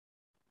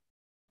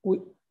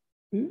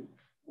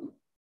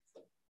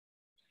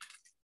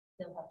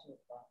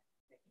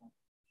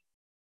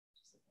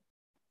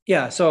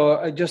yeah,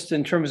 so just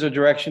in terms of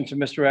direction to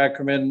Mr.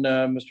 Ackerman,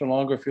 Mr.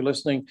 Longo, if you're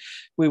listening,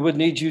 we would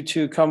need you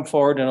to come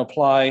forward and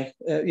apply,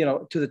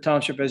 to the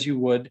township as you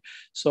would.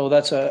 So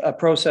that's a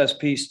process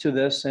piece to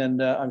this,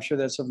 and I'm sure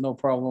that's of no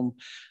problem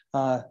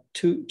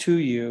to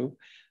you.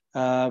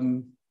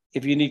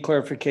 If you need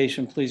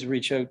clarification, please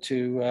reach out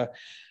to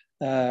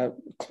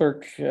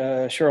Clerk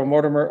Cheryl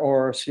Mortimer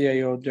or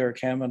CAO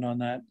Derek Hammond on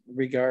that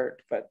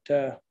regard. But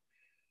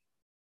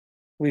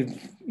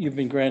you've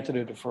been granted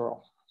a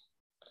deferral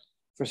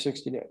for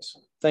 60 days.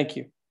 Thank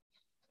you.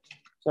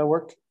 Does that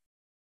work?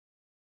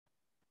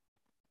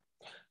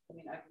 I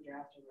mean, I can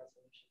draft a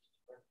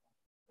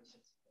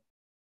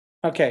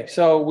resolution. Okay,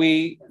 so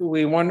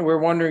we're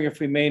wondering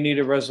if we may need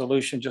a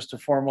resolution just to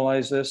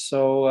formalize this.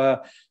 So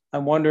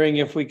I'm wondering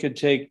if we could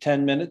take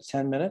 10 minutes.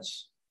 10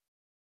 minutes.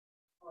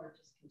 Or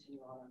just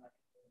continue on.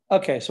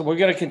 Okay, so we're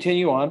going to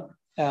continue on.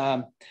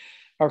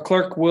 Our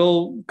clerk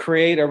will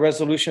create a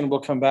resolution.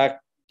 We'll come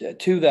back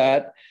to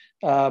that.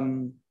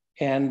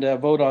 And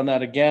vote on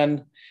that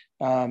again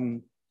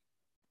in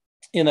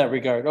that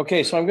regard.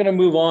 Okay, so I'm going to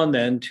move on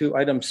then to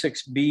item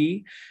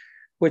 6B,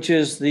 which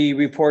is the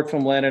report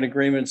from Land and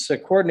Agreements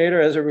Coordinator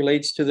as it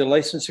relates to the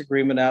license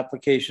agreement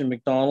application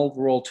McDonald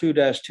Roll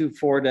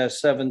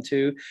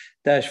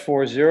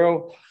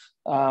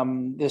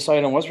 2-24-72-40. This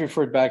item was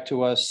referred back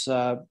to us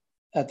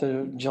at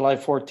the July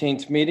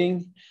 14th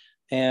meeting.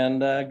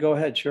 And go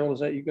ahead, Cheryl, is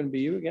that going to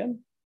be you again?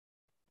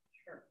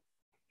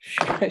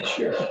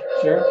 Sure.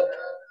 Sure.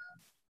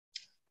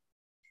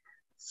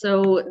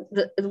 So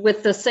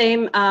with the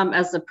same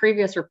as the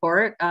previous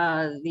report,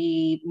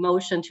 the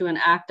motion to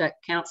enact at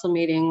council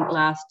meeting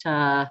last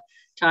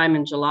time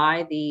in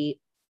July, the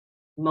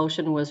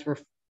motion was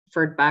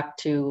referred back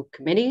to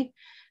committee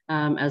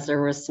as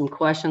there was some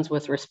questions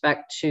with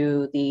respect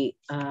to the,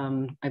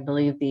 I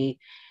believe the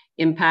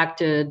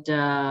impacted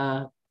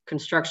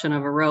construction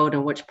of a road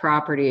and which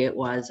property it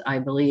was. I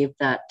believe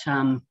that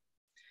the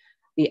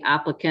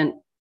applicant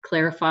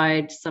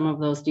clarified some of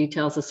those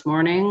details this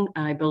morning.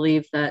 I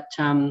believe that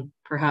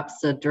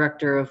perhaps the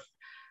director of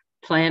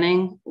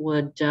planning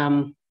would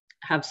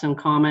have some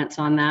comments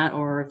on that,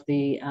 or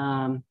the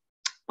bylaw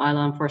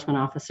enforcement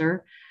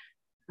officer.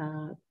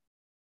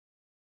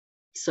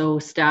 So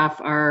staff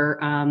are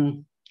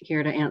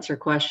here to answer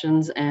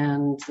questions,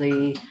 and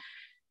the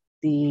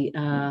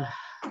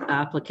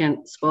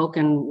applicant spoke,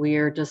 and we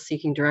are just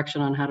seeking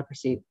direction on how to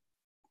proceed.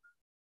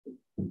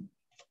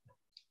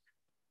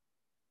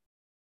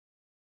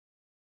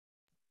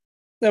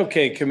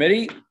 Okay,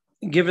 committee,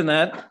 given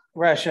that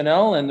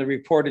rationale and the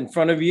report in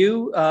front of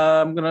you,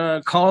 I'm going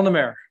to call on the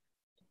mayor.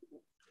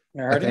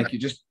 Thank you.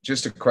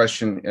 Just a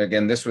question.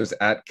 Again, this was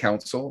at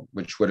council,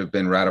 which would have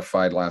been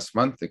ratified last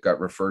month. It got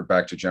referred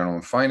back to General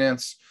and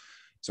Finance.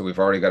 So we've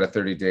already got a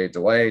 30-day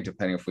delay,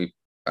 depending if we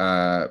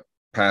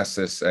pass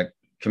this at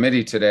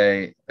committee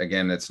today.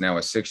 Again, it's now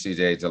a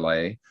 60-day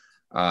delay.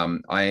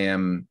 I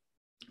am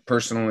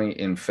personally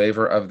in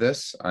favor of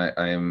this. I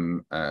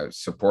am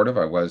supportive.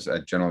 I was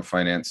at General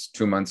Finance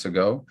 2 months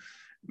ago.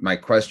 My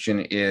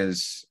question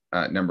is,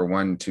 number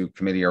one, to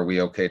committee, are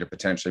we okay to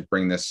potentially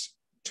bring this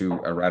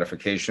to a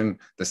ratification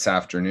this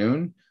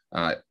afternoon,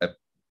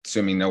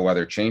 assuming no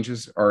other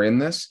changes are in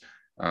this?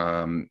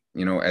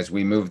 As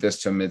we move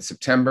this to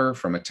mid-September,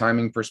 from a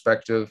timing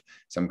perspective,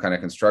 some kind of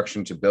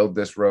construction to build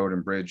this road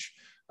and bridge,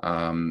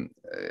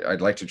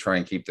 I'd like to try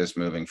and keep this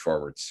moving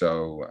forward.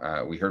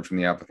 So we heard from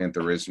the applicant,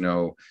 there is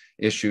no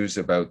issues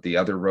about the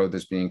other road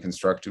that's being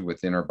constructed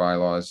within our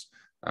bylaws,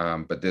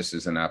 but this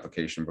is an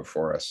application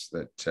before us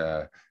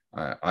that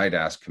I'd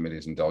ask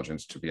committee's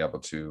indulgence to be able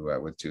to,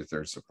 with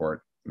 2/3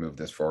 support, move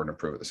this forward and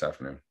approve it this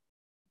afternoon.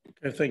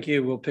 Okay, thank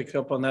you. We'll pick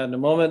up on that in a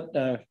moment.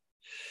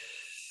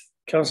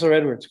 Councillor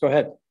Edwards, go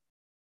ahead.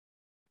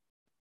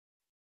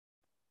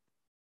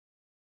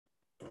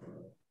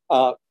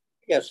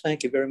 Yes,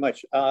 thank you very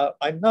much.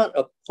 I'm not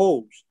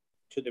opposed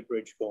to the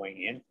bridge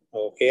going in.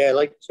 Okay, I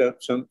like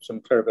some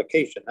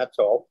clarification. That's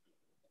all.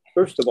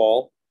 First of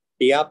all,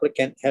 the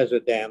applicant has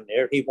a dam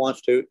there. He wants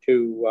to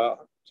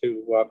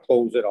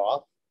close it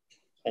off,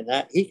 and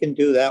that he can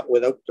do that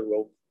without the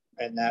road.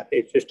 And that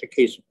it's just a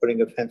case of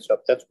putting a fence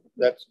up.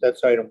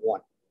 That's item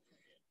one.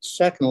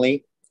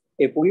 Secondly,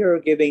 if we are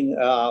giving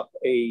a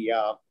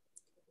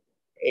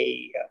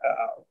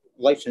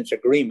license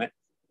agreement,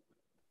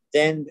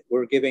 then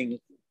we're giving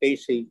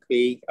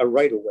basically a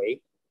right of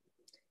way,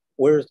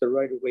 where's the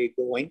right of way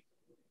going?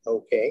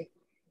 Okay.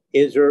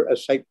 Is there a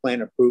site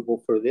plan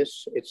approval for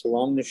this? It's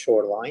along the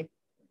shoreline,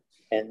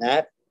 and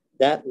that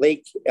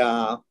lake,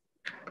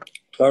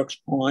 Clark's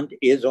Pond,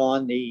 is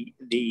on the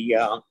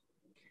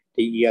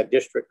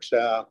district's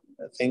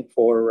thing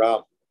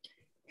for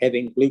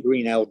having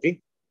blue-green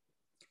algae,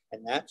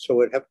 and that,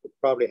 so it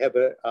probably have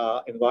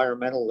a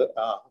environmental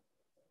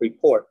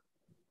report,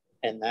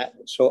 and that.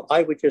 So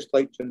I would just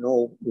like to know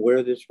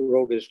where this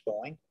road is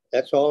going.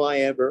 That's all I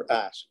ever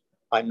ask.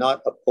 I'm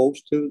not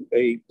opposed to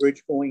a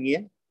bridge going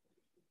in,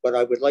 but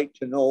I would like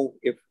to know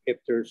if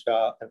there's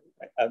an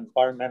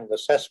environmental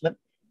assessment,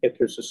 if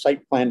there's a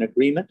site plan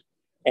agreement,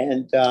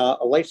 and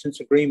a license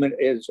agreement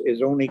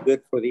is only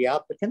good for the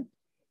applicant,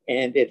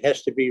 and it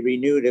has to be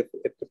renewed if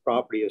the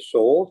property is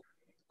sold.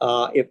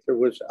 If there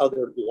was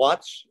other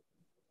lots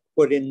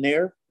put in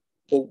there,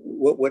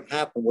 what would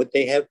happen? Would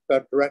they have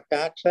direct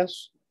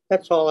access?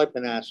 That's all I've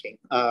been asking,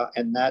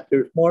 and that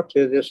there's more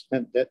to this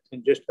than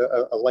just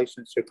a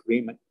license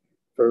agreement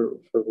for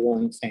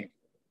one thing.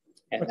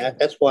 And okay.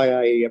 That's why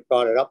I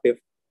brought it up. If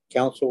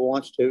council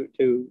wants to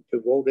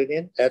vote it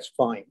in, that's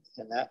fine.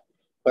 And that,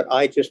 but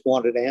I just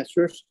wanted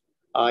answers.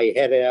 I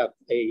had a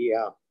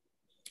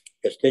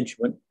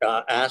constituent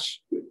ask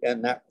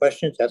and that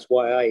questions. That's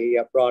why I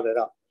brought it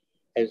up.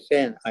 As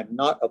in, I'm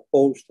not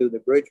opposed to the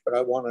bridge, but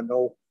I want to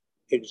know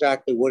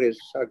exactly what is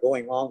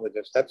going on with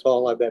this. That's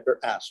all I've ever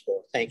asked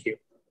for. Thank you.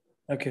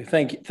 Okay,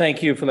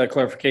 thank you for that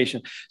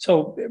clarification.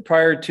 So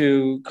prior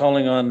to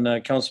calling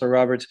on Councillor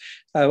Roberts,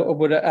 I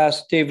would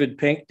ask David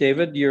Pink.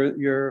 David,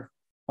 you're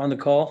on the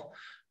call.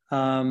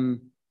 Could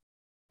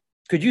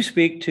you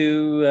speak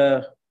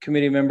to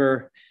committee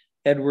member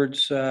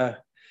Edwards'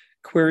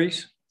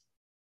 queries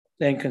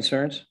and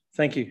concerns?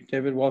 Thank you,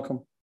 David.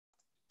 Welcome.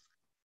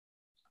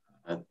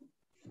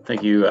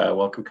 Thank you.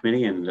 Welcome,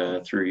 committee,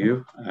 and through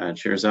you,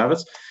 Chair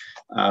Zavitz.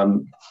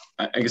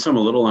 I guess I'm a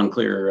little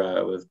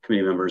unclear with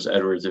committee members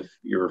Edwards if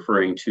you're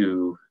referring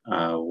to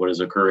what is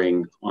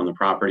occurring on the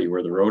property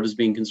where the road is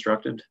being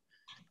constructed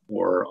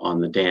or on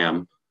the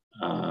dam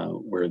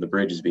where the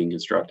bridge is being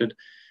constructed.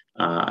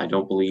 I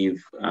don't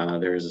believe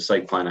there is a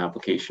site plan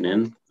application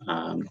in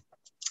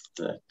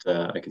that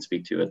I can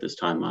speak to at this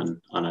time on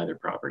either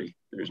property.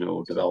 There's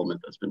no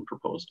development that's been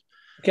proposed.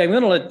 Okay, I'm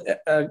going to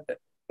let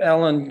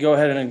Alan, go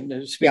ahead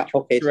and speak. Yeah,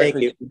 okay,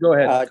 directly. thank you. Go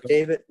ahead.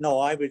 David, no,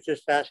 I was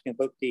just asking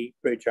about the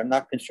bridge. I'm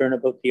not concerned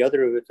about the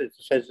other. If it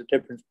says a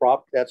different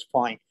property, that's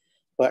fine.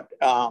 But,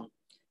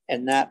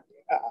 and that,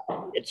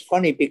 it's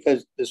funny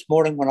because this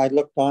morning when I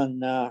looked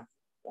on the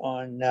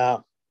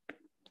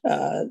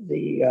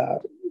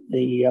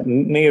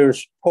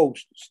mayor's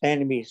post,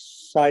 standing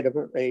beside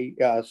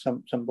of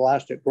some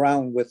blasted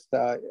ground with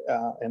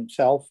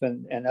himself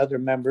and other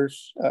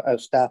members,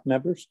 staff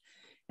members,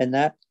 and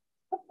that,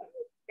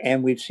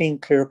 and we've seen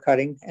clear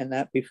cutting and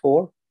that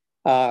before.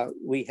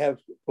 We have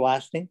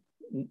blasting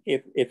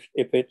if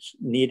it's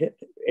needed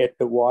at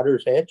the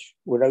water's edge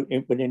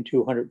within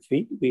 200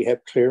 feet. We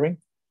have clearing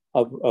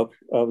of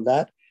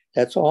that.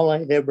 That's all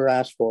I ever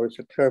asked for is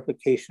a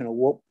clarification of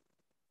what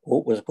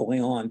was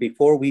going on.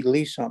 Before we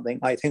lease something,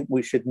 I think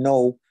we should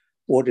know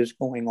what is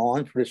going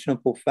on, for the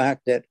simple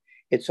fact that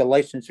it's a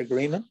license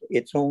agreement.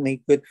 It's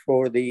only good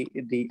for the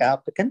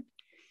applicant.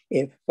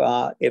 If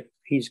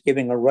he's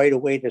giving a right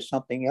of way to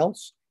something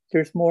else,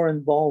 there's more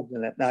involved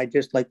in it. And I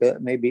just like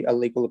maybe a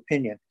legal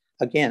opinion.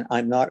 Again,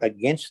 I'm not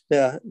against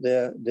the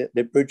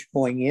bridge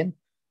going in,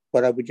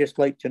 but I would just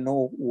like to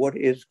know what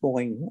is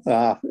going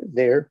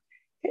there.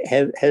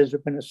 Has there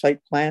been a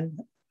site plan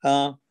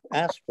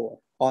asked for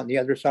on the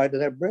other side of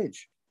that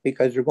bridge?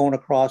 Because they're going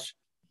across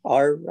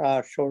our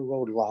shore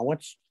road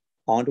allowance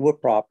onto a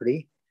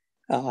property,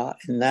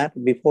 and that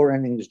before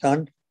anything's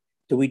done,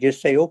 do we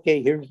just say,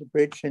 okay, here's the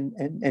bridge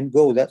and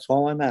go? That's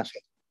all I'm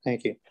asking.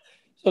 Thank you.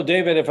 So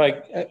David,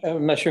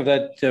 I'm not sure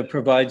if that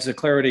provides the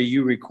clarity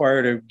you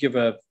require to give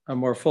a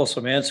more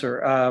fulsome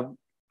answer.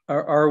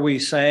 Are we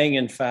saying,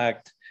 in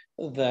fact,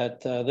 that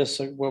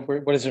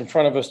what is in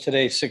front of us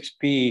today,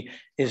 6B,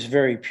 is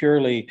very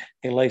purely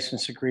a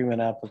license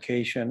agreement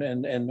application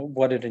and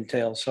what it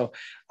entails? So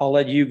I'll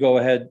let you go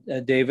ahead,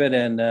 David,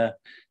 and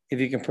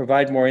if you can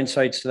provide more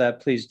insights to that,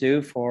 please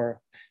do,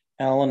 for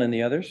Alan and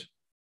the others.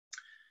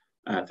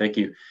 Thank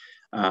you.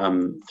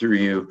 Through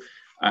you,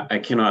 I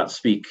cannot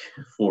speak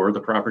for the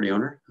property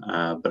owner,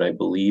 but I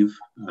believe,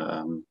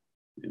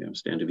 maybe I'm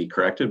stand to be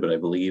corrected, but I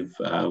believe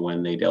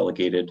when they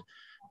delegated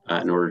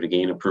in order to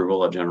gain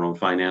approval of General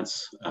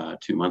Finance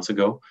 2 months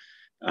ago,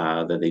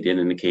 that they did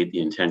indicate the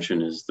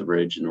intention is the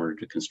bridge in order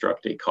to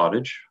construct a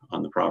cottage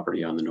on the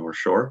property on the North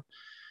Shore.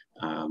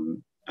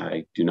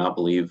 I do not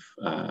believe,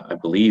 I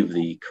believe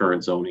the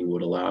current zoning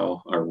would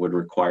allow or would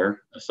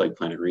require a site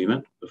plan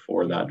agreement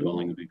before that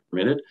dwelling would be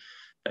permitted.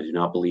 I do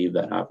not believe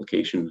that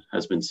application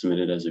has been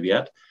submitted as of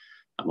yet.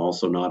 I'm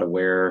also not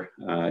aware,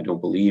 I don't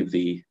believe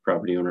the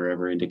property owner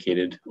ever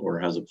indicated or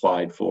has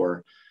applied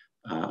for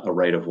a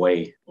right of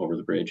way over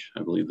the bridge.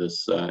 I believe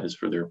this is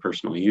for their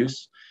personal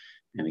use.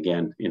 And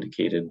again,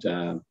 indicated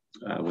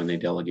when they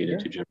delegated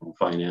to General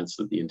Finance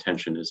that the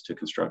intention is to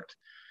construct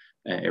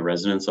a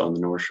residence on the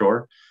North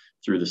Shore.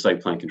 Through the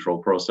site plan control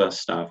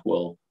process, staff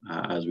will,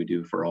 as we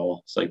do for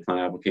all site plan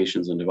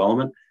applications and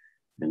development,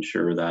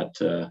 ensure that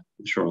the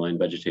shoreline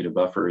vegetative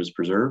buffer is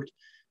preserved,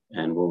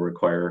 and will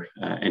require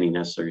any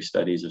necessary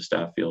studies if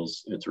staff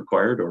feels it's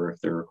required or if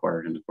they're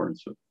required in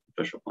accordance with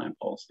official plan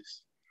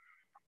policies.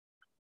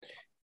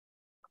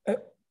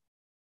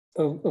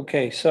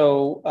 Okay,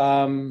 so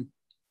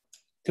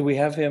do we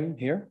have him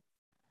here?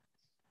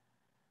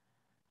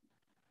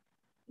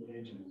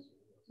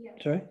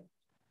 Sorry?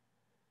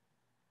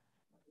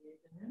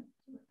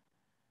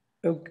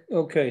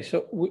 Okay,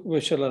 so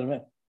we should let him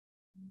in.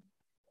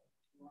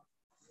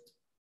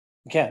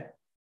 Okay.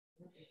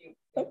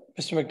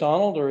 Mr.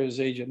 McDonald or his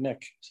agent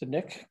Nick? Is it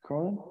Nick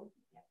Cronin?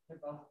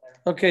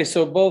 Okay,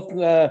 so both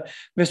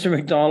Mr.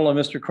 McDonald and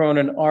Mr.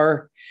 Cronin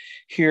are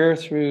here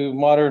through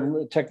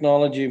modern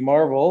technology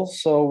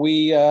marvels. So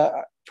we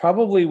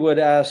probably would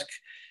ask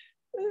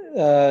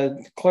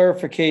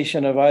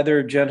clarification of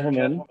either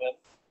gentleman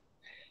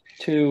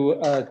to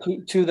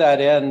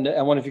that end.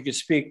 I wonder if you could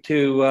speak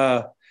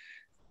to.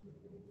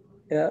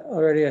 Yeah,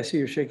 already I see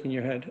you're shaking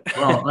your head.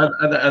 Well,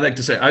 I'd like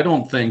to say, I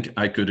don't think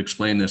I could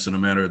explain this in a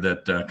manner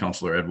that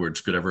Councillor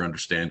Edwards could ever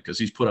understand, because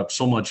he's put up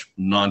so much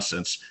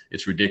nonsense,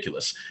 it's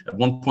ridiculous. At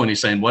one point he's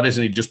saying, why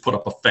doesn't he just put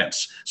up a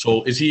fence?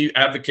 So is he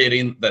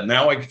advocating that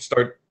now I could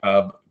start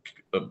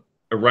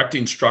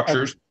erecting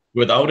structures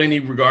without any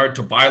regard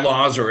to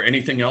bylaws or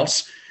anything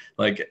else?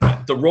 Like,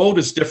 the road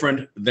is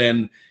different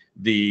than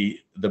the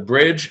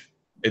bridge.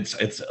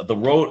 It's the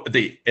road,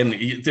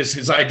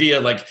 his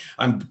idea, like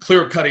I'm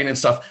clear cutting and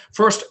stuff.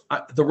 First,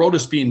 the road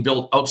is being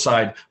built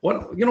outside.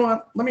 What, you know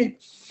what, let me,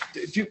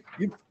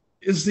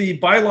 is the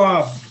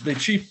bylaw, the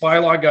chief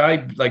bylaw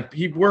guy, like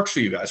he works for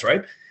you guys,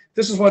 right?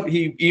 This is what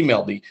he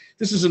emailed me.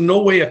 This is in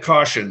no way a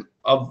caution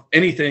of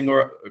anything,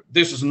 or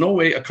this is no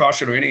way a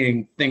caution or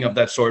anything of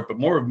that sort, but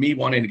more of me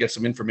wanting to get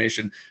some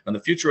information on the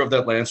future of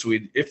that land. So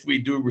if we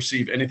do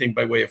receive anything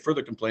by way of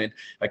further complaint,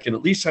 I can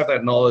at least have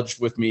that knowledge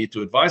with me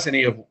to advise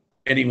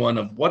anyone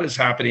of what is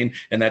happening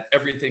and that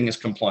everything is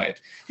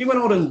compliant. He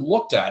went out and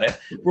looked at it.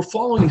 We're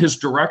following his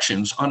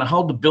directions on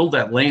how to build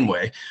that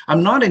laneway.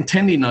 I'm not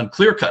intending on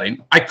clear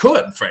cutting. I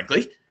could,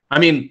 frankly. I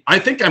mean, I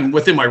think I'm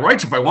within my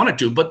rights if I wanted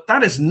to, but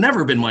that has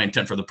never been my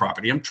intent for the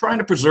property. I'm trying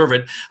to preserve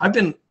it.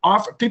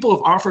 People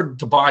have offered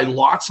to buy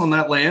lots on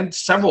that land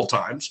several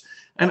times,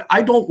 and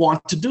I don't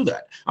want to do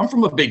that. I'm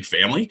from a big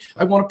family.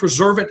 I want to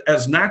preserve it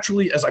as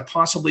naturally as I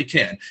possibly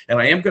can. And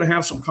I am going to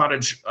have some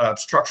cottage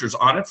structures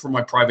on it for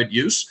my private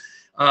use.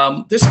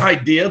 This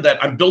idea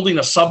that I'm building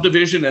a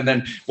subdivision and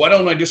then why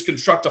don't I just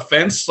construct a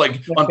fence on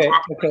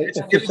property?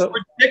 It's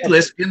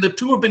ridiculous, and the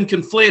two have been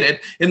conflated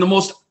in the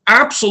most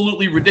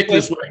absolutely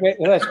ridiculous way.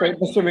 That's great,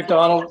 Mr.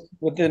 McDonald.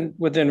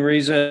 Within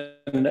reason,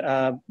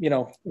 you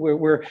know,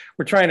 we're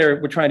trying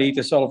to eat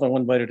this elephant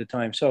one bite at a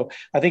time. So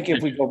I think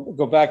if we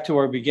go back to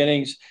our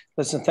beginnings,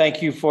 listen,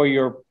 thank you for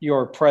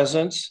your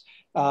presence.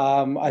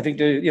 I think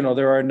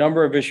there are a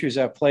number of issues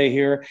at play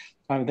here.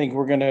 I think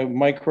we're going to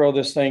micro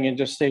this thing and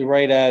just stay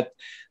right at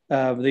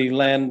the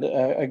land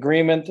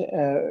agreement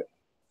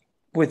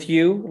with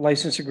you,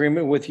 license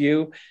agreement with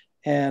you,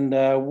 and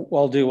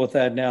I'll deal with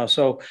that now.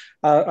 So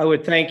I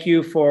would thank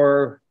you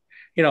for,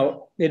 you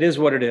know, it is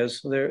what it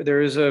is.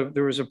 There is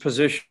a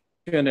position,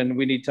 and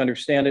we need to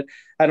understand it.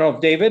 I don't know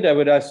if David, I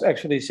would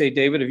actually say,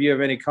 David, if you have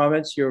any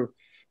comments, you're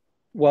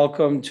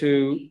welcome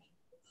to.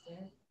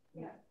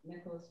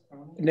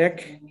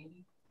 Nick.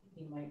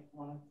 He might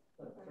want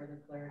to put further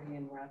clarity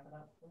and wrap it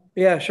up.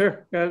 Yeah,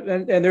 sure.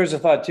 And there's a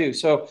thought too.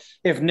 So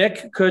if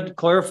Nick could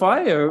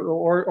clarify,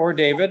 or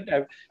David,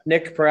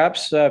 Nick,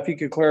 perhaps if you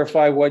could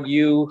clarify what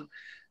you,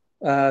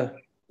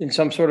 in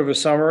some sort of a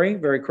summary,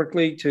 very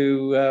quickly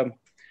to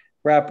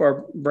wrap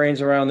our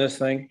brains around this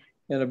thing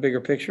in a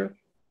bigger picture.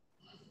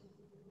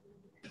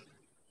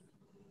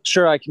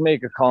 Sure, I can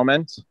make a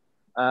comment.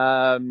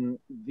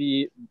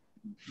 The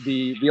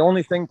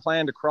only thing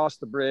planned across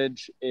the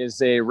bridge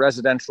is a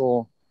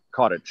residential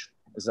cottage.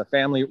 Is a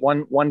family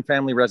one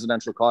family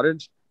residential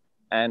cottage,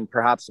 and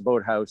perhaps a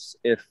boathouse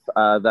if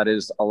that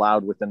is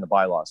allowed within the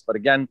bylaws. But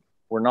again,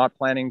 we're not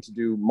planning to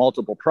do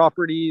multiple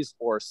properties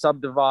or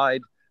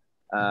subdivide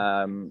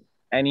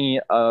any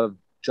of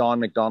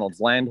John McDonald's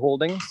land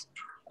holdings.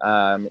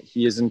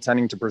 He is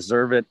intending to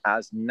preserve it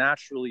as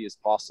naturally as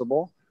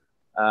possible,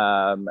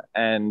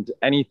 and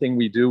anything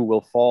we do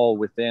will fall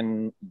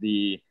within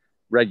the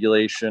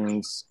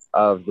regulations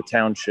of the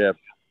township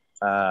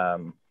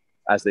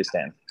as they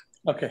stand.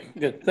 Okay,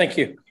 good. Thank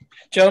you.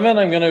 Gentlemen,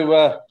 I'm going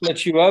to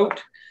let you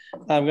out.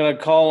 I'm going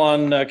to call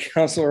on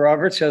Councillor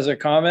Roberts as a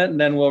comment, and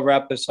then we'll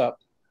wrap this up.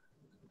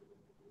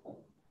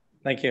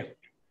 Thank you.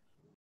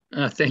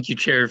 Thank you,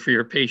 Chair, for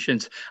your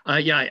patience.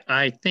 Yeah,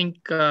 I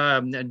think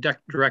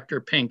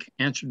Director Pink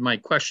answered my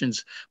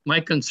questions. My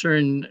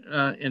concern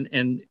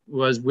and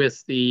was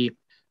with the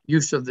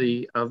use of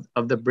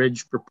the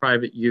bridge for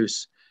private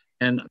use.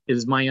 And it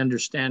is my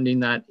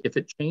understanding that if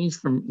it changed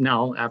from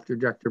now, after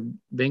Director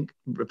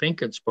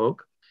Pinkett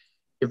spoke,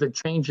 if it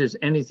changes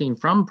anything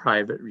from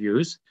private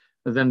use,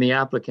 then the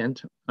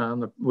applicant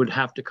would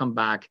have to come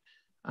back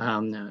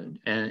and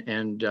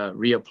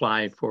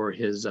reapply for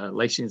his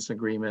license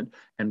agreement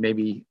and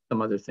maybe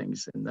some other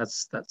things. And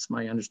that's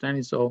my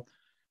understanding. So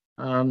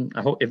I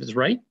hope if it's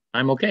right,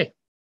 I'm okay.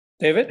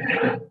 David?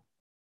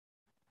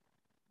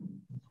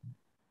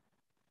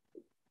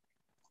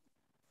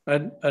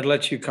 I'd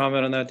let you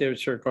comment on that, David.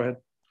 Sure, go ahead.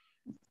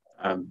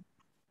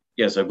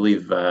 Yes, I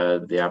believe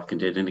the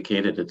applicant did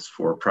indicate it's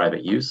for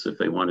private use. If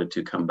they wanted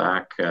to come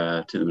back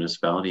to the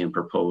municipality and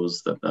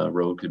propose that the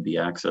road could be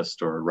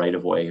accessed or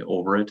right-of-way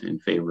over it in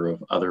favor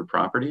of other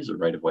properties, a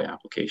right-of-way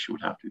application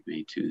would have to be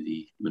made to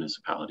the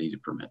municipality to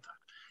permit that.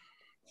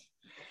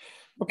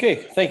 Okay,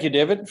 thank you,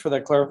 David, for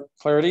that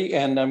clarity.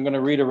 And I'm going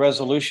to read a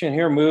resolution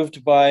here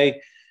moved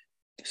by,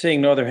 seeing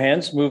no other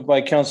hands, moved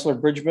by Councillor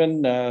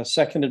Bridgman,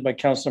 seconded by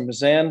Councillor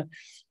Mazan.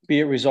 Be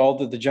it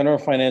resolved that the General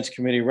Finance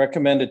Committee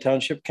recommend to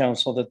Township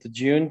Council that the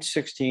June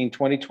 16,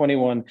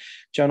 2021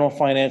 General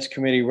Finance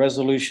Committee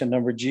Resolution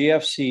number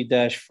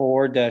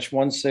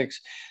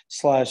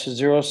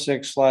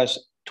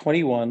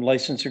GFC-4-16/06/21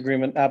 License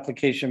Agreement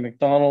Application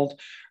McDonald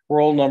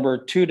Roll number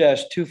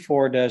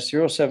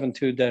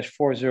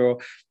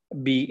 2-24-072-40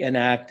 be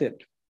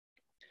enacted.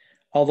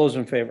 All those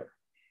in favor?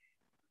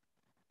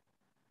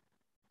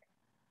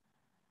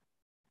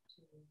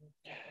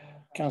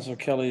 Councillor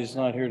Kelly is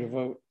not here to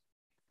vote.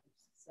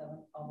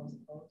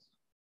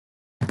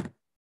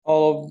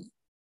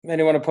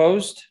 Anyone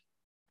opposed?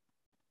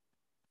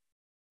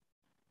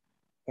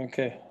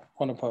 Okay,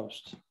 one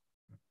opposed.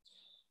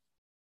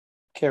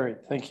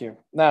 Carried, thank you.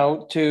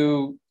 Now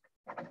to,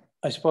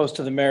 I suppose,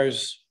 to the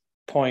mayor's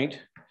point,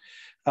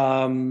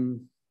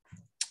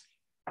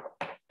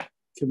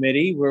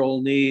 committee,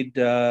 we'll need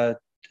a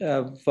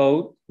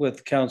vote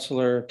with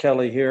Councillor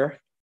Kelly here,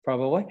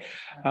 probably.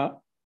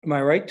 Am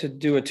I right to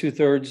do a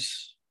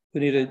 2/3?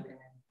 We need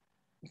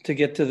to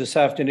get to this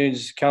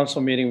afternoon's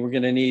council meeting. We're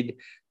going to need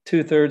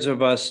 2/3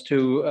 of us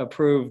to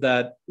approve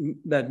that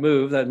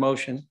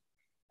motion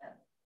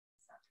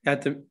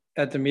at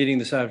the meeting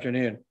this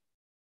afternoon.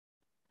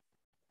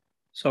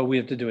 So we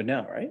have to do it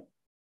now, right?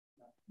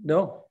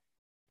 No.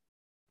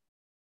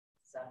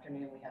 This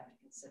afternoon we have to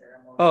consider a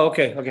motion. Oh,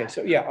 okay.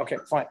 So yeah, okay,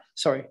 fine.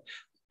 Sorry,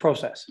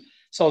 process.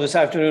 So this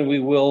afternoon we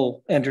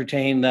will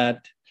entertain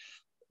that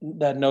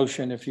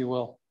notion, if you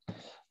will.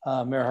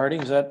 Mayor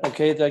Harding, is that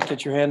okay? Did I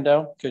get your hand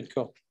down? Good,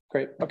 cool,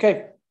 great.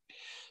 Okay.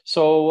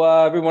 So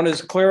everyone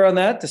is clear on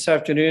that. This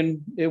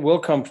afternoon, it will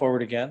come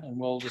forward again and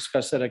we'll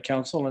discuss that at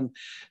council and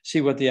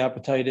see what the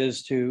appetite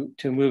is to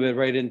move it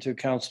right into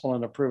council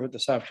and approve it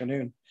this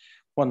afternoon,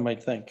 one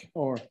might think,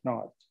 or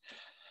not.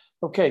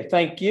 Okay,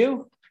 thank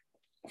you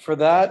for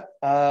that.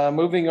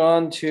 Moving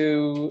on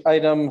to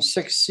item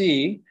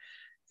 6C.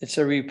 It's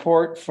a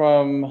report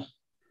from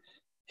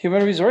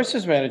Human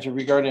Resources Manager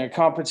regarding a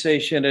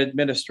compensation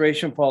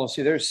administration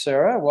policy. There's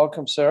Sarah.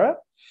 Welcome, Sarah.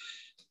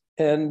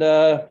 And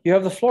you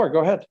have the floor. Go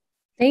ahead.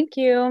 Thank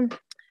you.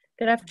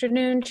 Good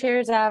afternoon,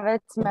 Chair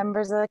Zavitz,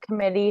 members of the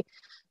committee.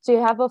 So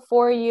you have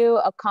before you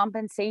a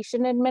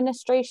compensation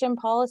administration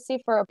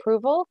policy for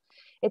approval.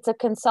 It's a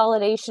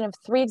consolidation of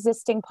 3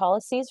 existing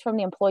policies from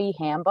the employee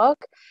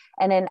handbook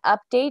and an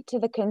update to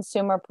the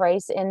consumer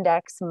price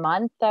index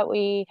month that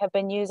we have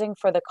been using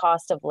for the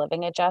cost of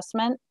living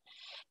adjustment.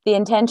 The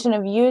intention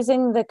of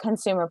using the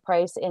consumer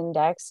price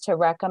index to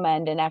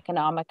recommend an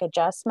economic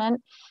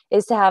adjustment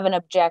is to have an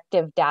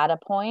objective data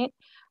point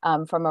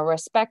from a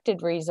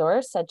respected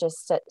resource such as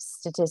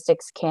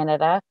Statistics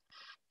Canada.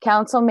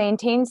 Council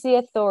maintains the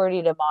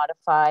authority to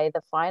modify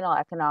the final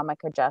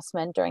economic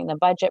adjustment during the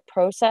budget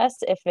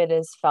process if it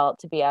is felt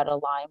to be out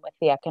of line with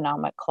the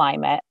economic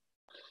climate.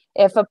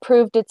 If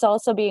approved, it's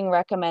also being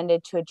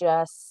recommended to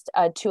adjust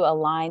to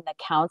align the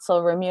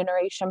council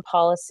remuneration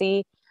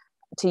policy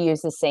to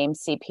use the same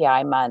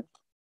CPI month.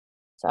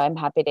 So I'm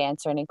happy to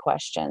answer any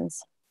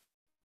questions.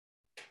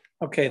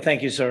 Okay,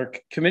 thank you, sir.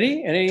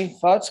 Committee, any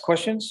thoughts,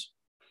 questions?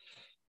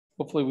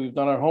 Hopefully we've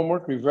done our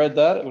homework. We've read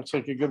that. It looks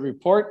like a good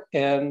report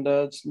and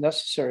it's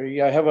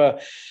necessary. I have a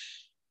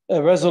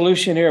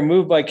resolution here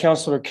moved by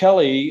Councillor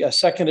Kelly,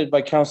 seconded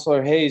by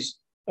Councillor Hayes.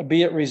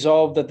 Be it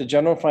resolved that the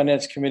General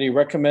Finance Committee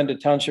recommend to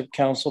Township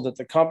Council that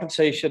the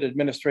compensation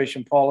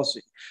administration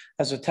policy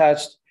as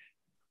attached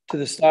to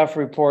the staff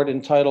report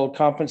entitled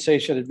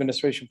Compensation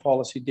Administration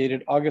Policy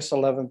dated August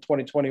 11,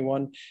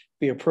 2021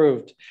 be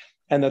approved,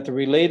 and that the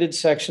related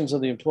sections of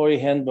the employee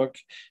handbook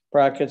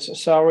brackets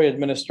salary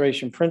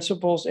administration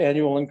principles,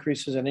 annual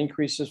increases and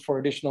increases for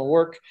additional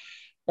work,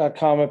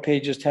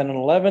 pages 10 and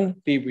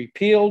 11 be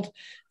repealed,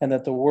 and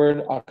that the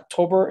word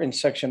October in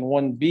section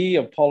 1B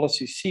of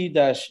policy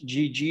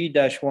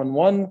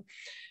C-GG-11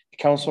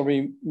 council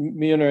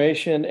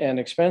remuneration and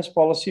expense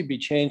policy be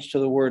changed to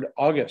the word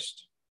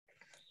August.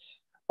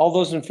 All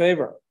those in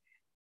favor?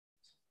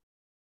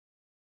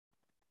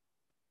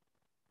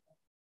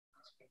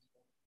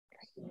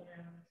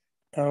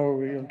 Are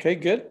we okay?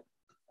 Good.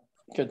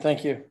 Good.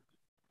 Thank you.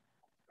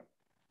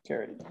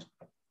 Carried.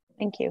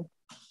 Thank you.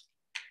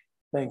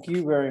 Thank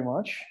you very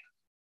much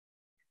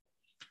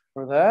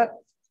for that.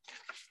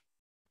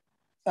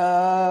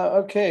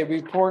 Okay,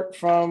 report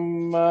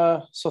from,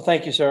 so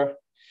thank you, Sarah.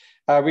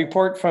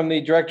 Report from the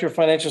Director of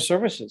Financial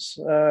Services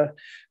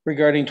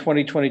regarding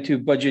 2022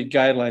 budget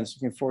guidelines.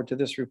 Looking forward to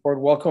this report.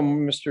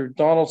 Welcome, Mr.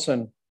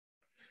 Donaldson.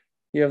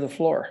 You have the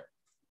floor.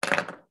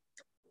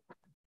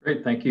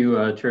 Great, thank you,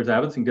 Chair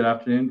Zavitz, and good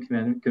afternoon,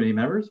 committee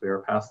members. We are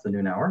past the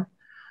noon hour.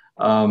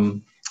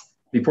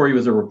 Before you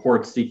is a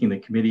report seeking the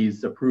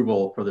committee's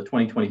approval for the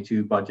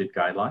 2022 budget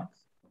guidelines.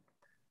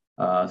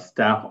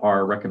 Staff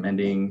are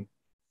recommending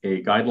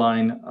a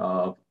guideline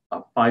of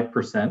a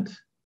 5%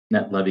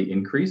 net levy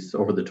increase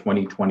over the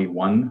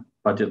 2021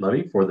 budget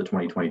levy for the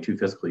 2022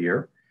 fiscal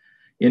year.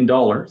 In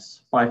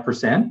dollars,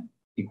 5%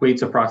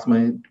 equates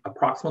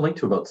approximately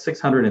to about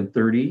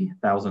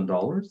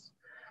 $630,000.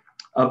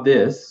 Of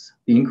this,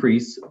 the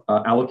increase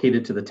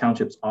allocated to the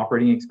township's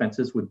operating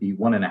expenses would be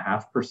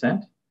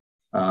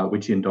 1.5%,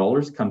 which in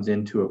dollars comes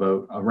into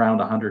about around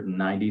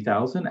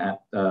 $190,000 at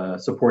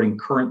supporting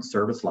current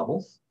service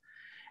levels.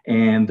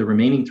 And the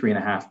remaining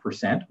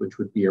 3.5%, which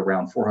would be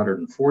around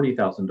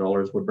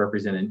 $440,000, would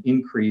represent an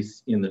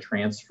increase in the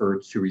transfer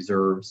to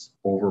reserves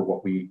over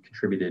what we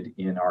contributed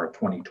in our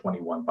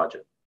 2021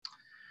 budget.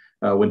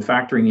 When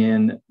factoring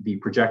in the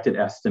projected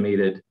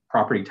estimated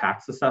property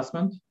tax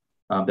assessment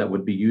that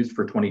would be used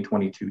for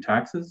 2022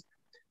 taxes,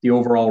 the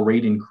overall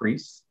rate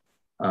increase,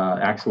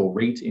 actual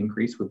rate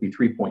increase would be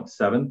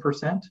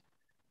 3.7%,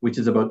 which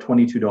is about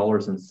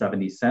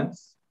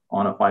 $22.70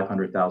 on a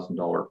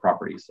 $500,000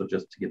 property. So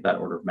just to get that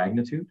order of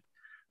magnitude.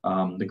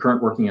 The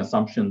current working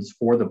assumptions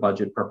for the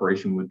budget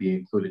preparation would be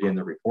included in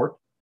the report.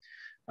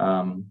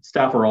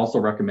 Staff are also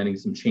recommending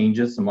some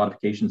changes, some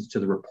modifications to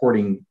the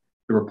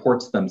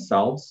reports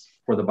themselves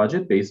for the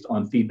budget based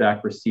on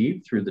feedback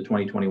received through the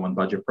 2021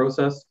 budget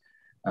process.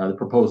 The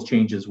proposed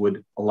changes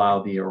would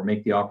allow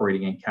make the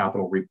operating and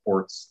capital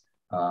reports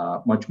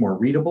much more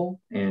readable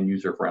and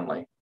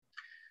user-friendly.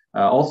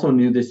 Also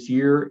new this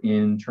year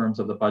in terms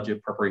of the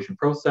budget preparation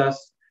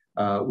process,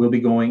 we'll be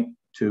going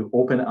to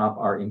open up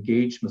our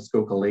Engage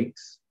Muskoka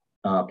Lakes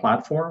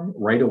platform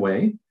right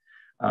away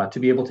to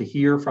be able to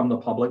hear from the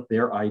public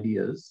their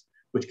ideas,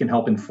 which can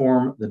help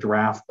inform the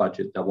draft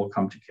budget that will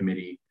come to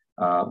committee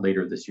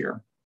later this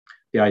year.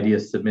 The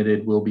ideas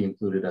submitted will be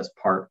included as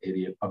part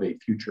of a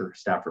future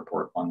staff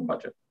report on the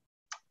budget.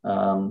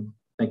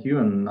 Thank you,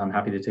 and I'm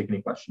happy to take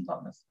any questions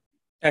on this.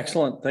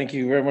 Excellent. Thank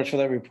you very much for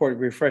that report.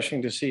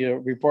 Refreshing to see a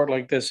report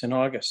like this in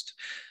August.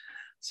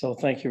 So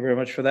thank you very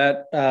much for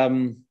that.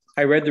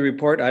 I read the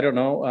report. I don't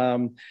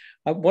know.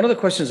 One of the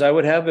questions I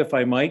would have, if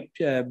I might,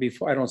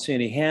 before I don't see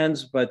any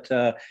hands, but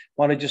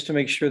wanted just to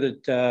make sure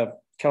that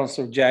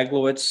Councillor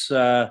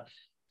Jaglowitz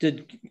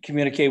did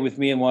communicate with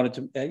me and wanted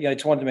to, I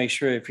just wanted to make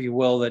sure, if you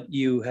will, that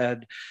you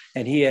had,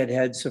 and he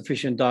had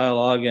sufficient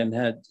dialogue and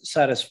had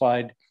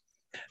satisfied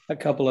a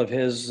couple of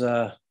his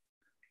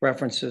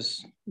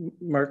references.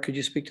 Mark, could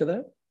you speak to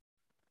that?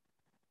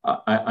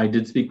 I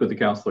did speak with the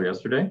councillor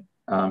yesterday.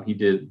 He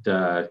did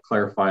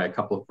clarify a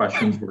couple of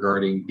questions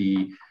regarding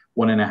the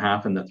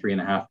 1.5% and the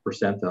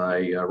 3.5% that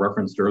I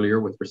referenced earlier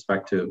with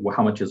respect to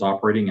how much is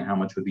operating and how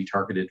much would be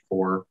targeted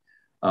for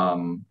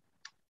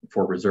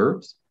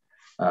reserves.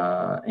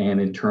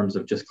 And in terms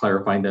of just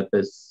clarifying that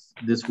this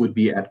would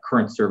be at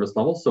current service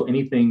levels. So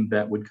anything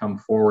that would come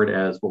forward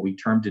as what we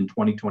termed in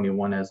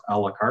 2021 as a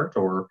la carte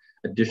or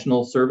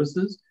additional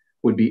services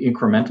would be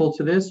incremental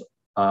to this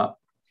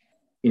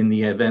in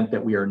the event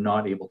that we are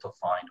not able to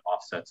find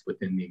offsets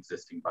within the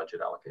existing budget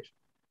allocation.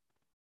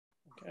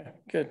 Okay,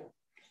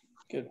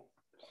 good.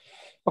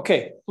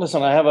 Okay,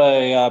 listen, I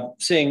have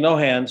seeing no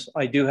hands,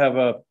 I do have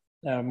a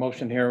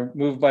motion here,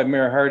 moved by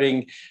Mayor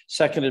Harding,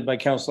 seconded by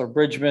Councillor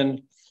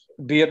Bridgman.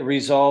 Be it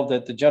resolved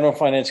that the General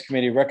Finance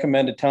Committee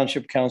recommended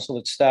Township Council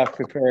that staff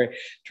prepare a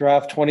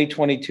draft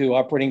 2022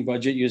 operating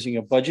budget using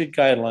a budget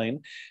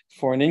guideline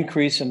for an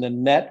increase in the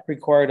net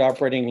required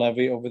operating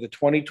levy over the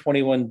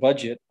 2021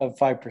 budget of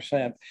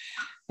 5%,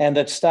 and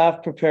that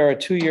staff prepare a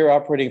 2-year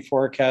operating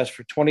forecast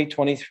for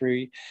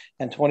 2023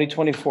 and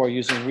 2024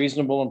 using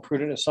reasonable and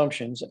prudent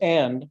assumptions,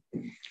 and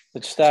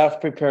that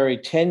staff prepare a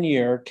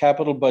 10-year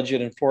capital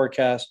budget and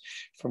forecast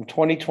from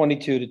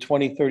 2022 to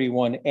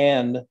 2031,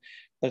 and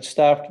that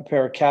staff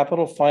prepare a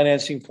capital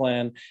financing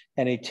plan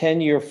and a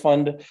 10-year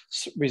fund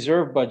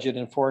reserve budget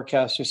and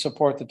forecast to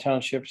support the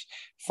township's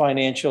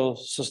financial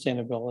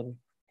sustainability.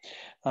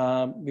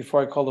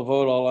 Before I call the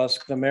vote, I'll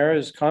ask the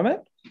mayor's comment,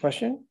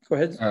 question. Go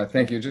ahead.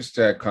 Thank you. Just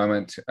a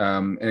comment.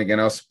 And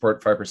again, I'll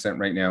support 5%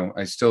 right now.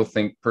 I still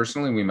think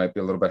personally we might be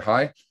a little bit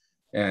high.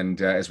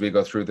 And as we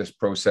go through this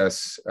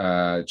process,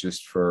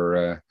 just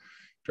for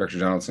Director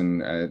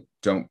Donaldson,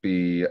 don't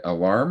be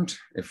alarmed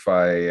if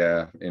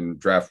I, in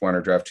draft 1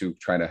 or draft 2,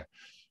 try to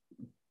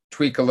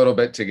tweak a little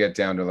bit to get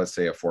down to, let's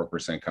say, a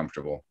 4%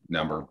 comfortable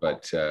number,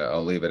 but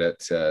I'll leave it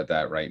at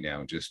that right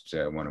now. Just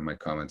one of my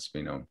comments to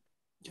be known.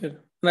 Good.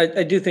 And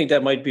I do think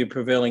that might be a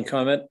prevailing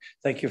comment.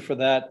 Thank you for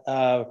that.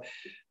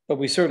 But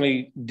we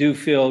certainly do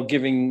feel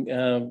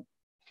giving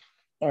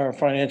our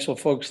financial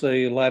folks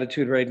the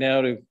latitude right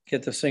now to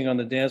get this thing on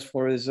the dance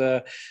floor is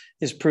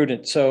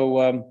prudent.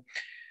 So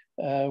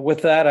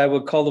with that, I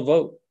would call the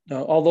vote.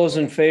 All those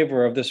in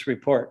favor of this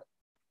report?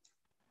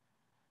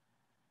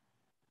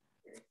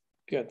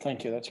 Good,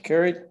 thank you. That's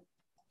carried.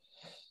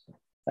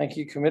 Thank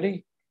you,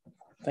 committee.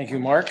 Thank you,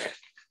 Mark.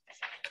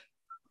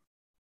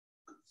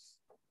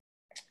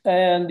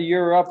 And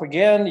you're up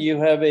again. You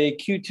have a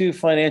Q2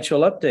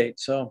 financial update.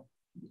 So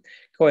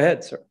go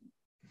ahead, sir.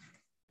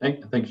 Thank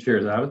you,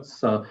 Chair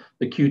Zavitz.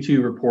 The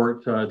Q2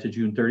 report to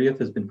June 30th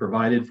has been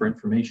provided for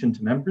information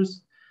to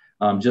members.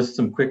 Just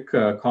some quick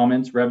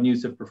comments.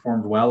 Revenues have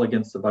performed well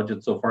against the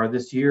budget so far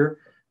this year.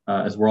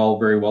 As we're all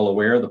very well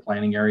aware, the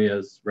planning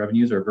area's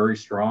revenues are very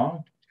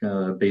strong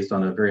based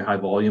on a very high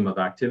volume of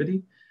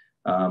activity.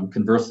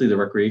 Conversely, the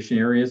recreation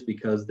areas,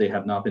 because they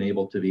have not been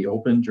able to be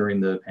open during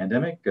the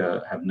pandemic,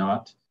 have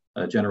not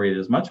generated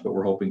as much, but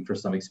we're hoping for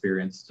some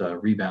experienced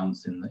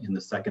rebounds in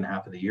the second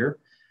half of the year.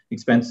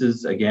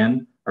 Expenses,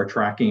 again, are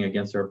tracking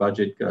against our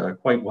budget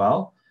quite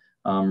well.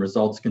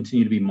 Results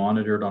continue to be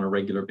monitored on a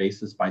regular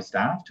basis by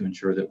staff to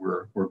ensure that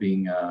we're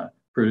being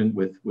prudent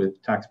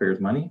with taxpayers'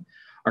 money.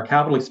 Our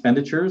capital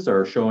expenditures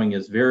are showing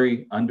as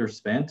very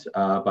underspent,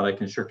 but I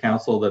can assure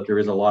Council that there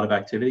is a lot of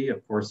activity.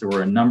 Of course, there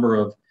were a number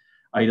of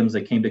items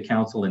that came to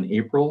Council in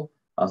April,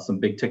 some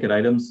big ticket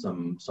items,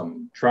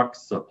 some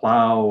trucks, a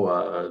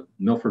plow,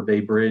 Milford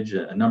Bay Bridge,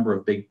 a number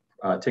of big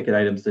ticket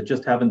items that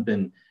just haven't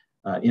been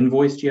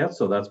invoiced yet.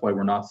 So that's why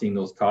we're not seeing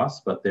those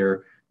costs, but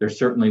there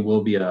certainly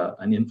will be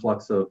an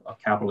influx of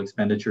capital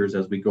expenditures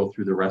as we go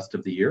through the rest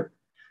of the year.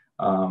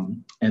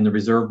 And the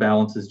reserve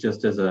balance is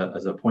just as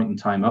a point in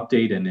time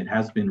update, and it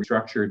has been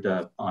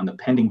restructured on the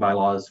pending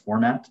bylaws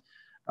format,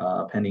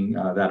 pending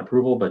that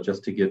approval, but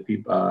just to give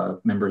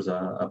people, members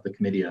of the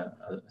committee a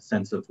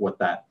sense of what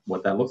that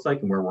looks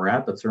like and where we're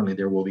at. But certainly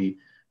there will be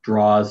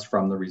draws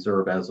from the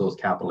reserve as those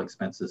capital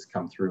expenses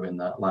come through in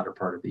the latter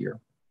part of the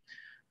year.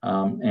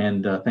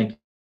 Thank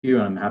you,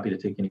 and I'm happy to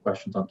take any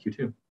questions on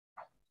Q2.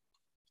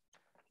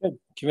 Good.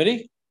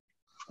 Committee,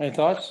 any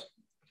thoughts?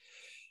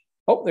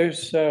 Oh,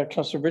 there's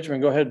Councillor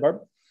Bridgman. Go ahead,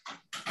 Barb.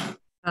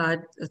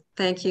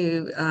 Thank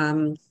you,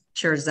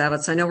 Chair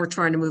Zavitz. I know we're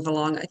trying to move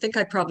along. I think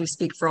I probably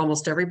speak for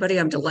almost everybody.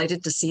 I'm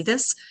delighted to see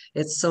this.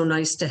 It's so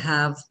nice to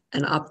have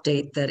an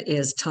update that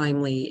is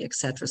timely,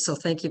 etc. So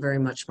thank you very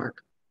much,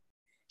 Mark.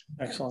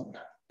 Excellent.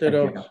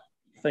 Ditto.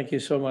 Thank you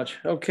so much.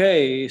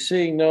 Okay,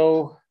 seeing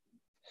no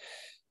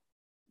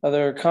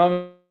other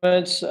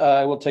comments,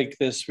 I will take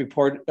this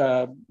report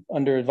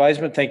under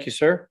advisement. Thank you,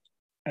 sir.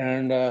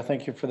 And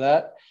thank you for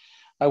that.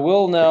 I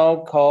will now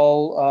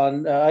call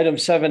on item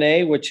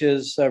 7A, which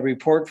is a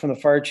report from the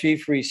Fire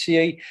Chief re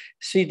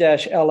C-LS-02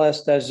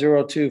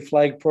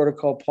 Flag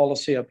Protocol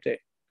Policy Update.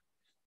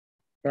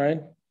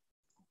 Brian,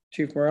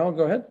 Chief Morrell,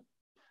 go ahead.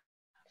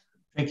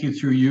 Thank you.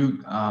 Through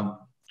you.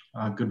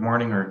 Good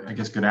morning, or I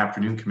guess good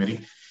afternoon,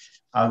 committee.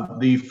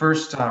 The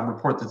first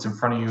report that's in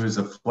front of you is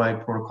a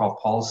Flag Protocol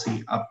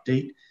Policy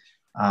Update.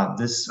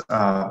 This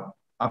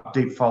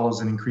update follows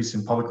an increase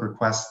in public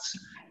requests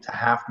to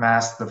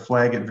half-mast the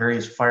flag at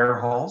various fire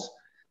halls.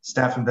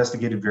 Staff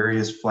investigated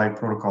various flag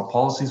protocol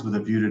policies with a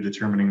view to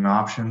determining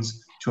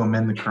options to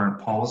amend the current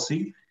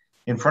policy.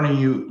 In front of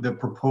you, the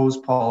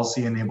proposed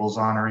policy enables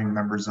honoring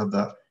members of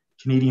the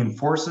Canadian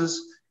Forces,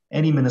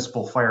 any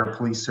municipal fire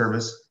police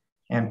service,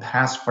 and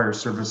past fire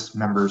service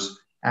members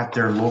at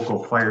their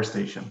local fire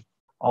station.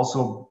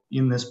 Also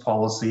in this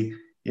policy,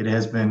 it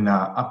has been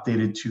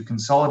updated to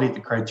consolidate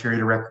the criteria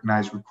to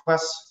recognize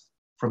requests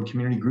from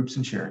community groups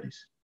and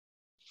charities.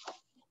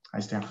 I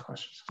stand for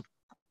questions.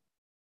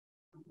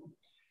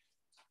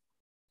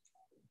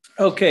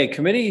 Okay,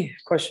 committee,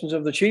 questions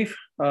of the chief.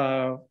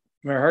 Mayor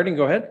Harding,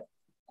 go ahead.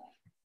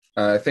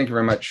 Thank you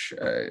very much.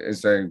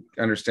 As I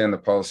understand the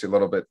policy a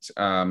little bit,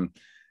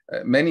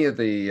 many of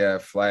the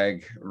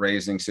flag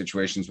raising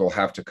situations will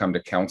have to come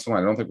to council. I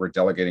don't think we're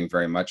delegating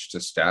very much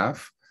to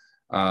staff.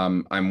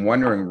 I'm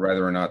wondering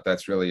whether or not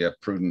that's really a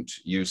prudent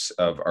use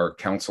of our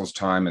council's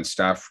time and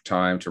staff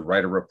time to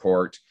write a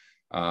report,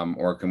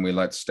 or can we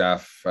let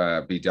staff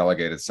be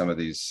delegated some of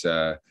these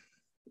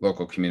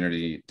local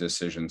community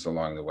decisions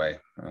along the way?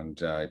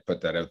 And I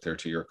put that out there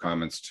to your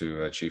comments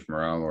to Chief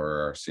Morrell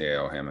or our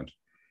CAO Hammond.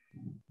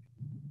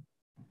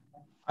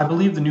 I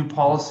believe the new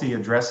policy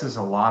addresses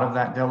a lot of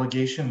that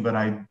delegation, but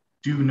I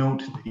do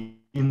note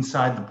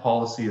inside the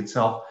policy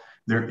itself,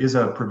 there is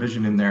a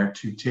provision in there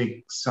to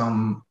take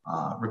some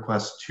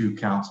requests to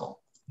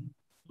council.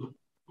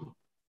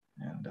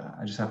 And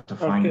I just have to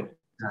find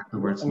exactly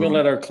where it's. I'm going to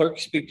let our clerk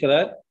speak to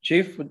that.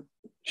 Chief,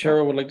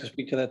 Cheryl would like to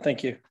speak to that.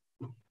 Thank you.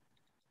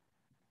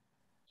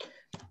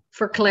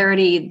 For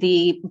clarity,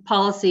 the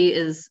policy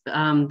is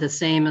the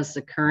same as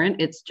the current.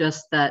 It's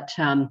just that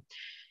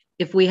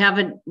if we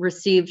haven't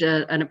received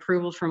an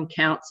approval from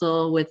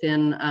council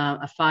within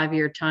a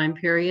 5-year time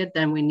period,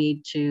 then we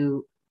need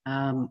to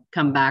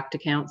come back to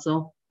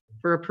council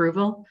for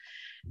approval.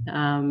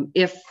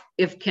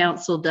 If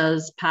council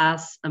does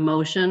pass a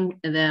motion,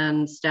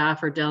 then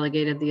staff are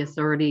delegated the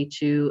authority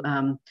to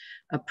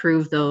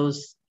approve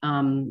those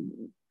on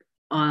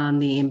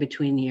the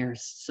in-between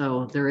years.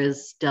 So there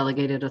is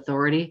delegated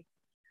authority,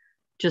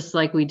 just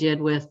like we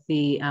did with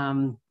the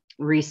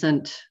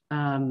recent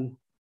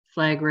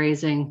flag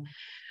raising.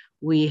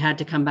 we had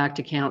to come back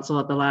to council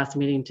at the last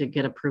meeting to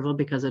get approval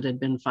because it had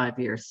been 5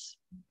 years.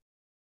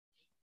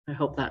 I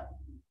hope that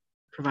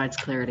provides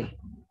clarity.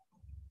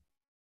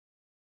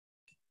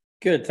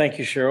 Good, thank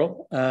you,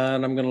 Cheryl.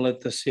 And I'm going to let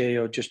the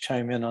CAO just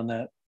chime in on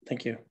that.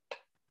 Thank you.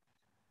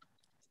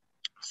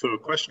 So a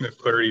question of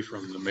clarity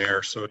from the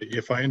mayor. So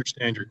if I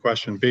understand your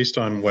question, based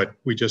on what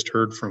we just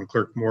heard from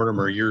Clerk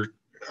Mortimer,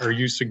 are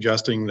you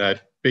suggesting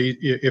that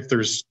if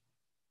there's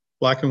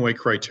black and white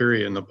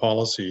criteria in the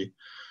policy,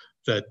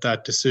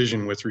 that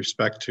decision with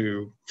respect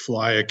to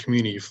fly a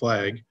community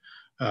flag,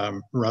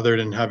 rather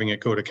than having it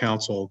go to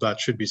council, that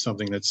should be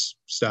something that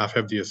staff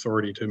have the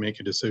authority to make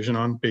a decision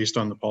on based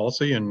on the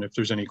policy? And if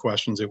there's any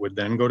questions, it would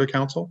then go to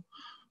council?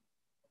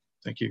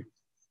 Thank you.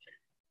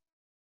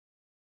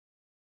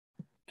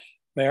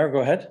 Mayor, go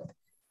ahead.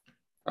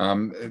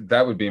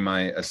 That would be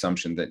my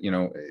assumption that, you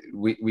know,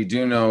 we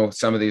do know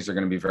some of these are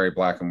going to be very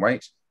black and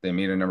white. They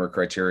meet a number of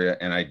criteria,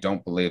 and I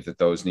don't believe that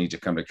those need to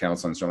come to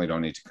council, and certainly don't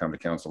need to come to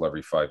council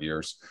every 5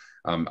 years.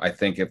 I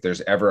think if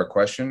there's ever a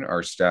question,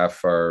 our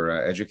staff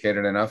are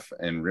educated enough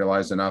and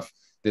realize enough.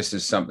 This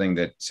is something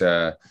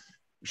that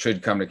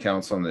should come to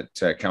council, and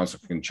that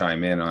council can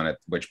chime in on, at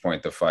which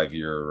point the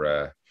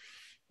 5-year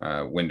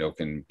window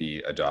can be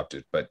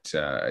adopted. But,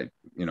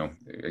 you know,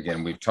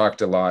 again, we've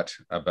talked a lot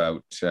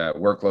about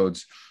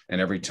workloads,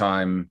 and every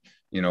time,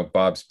 you know,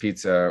 Bob's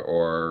Pizza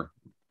or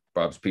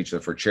Bob's Pizza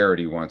for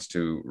Charity wants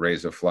to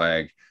raise a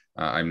flag,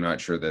 I'm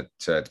not sure that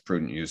it's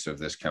prudent use of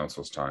this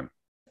council's time.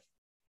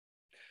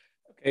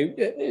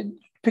 Okay,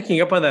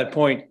 picking up on that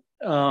point,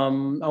 I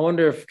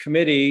wonder if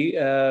committee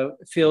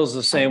feels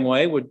the same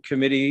way. Would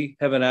committee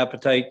have an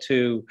appetite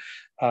to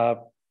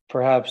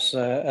perhaps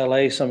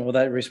allay some of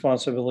that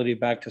responsibility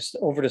back to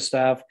over to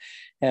staff,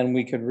 and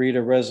we could read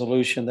a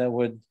resolution that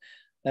would,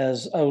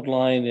 as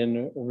outlined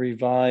in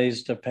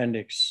revised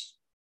Appendix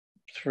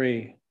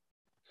 3.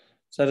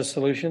 Is that a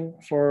solution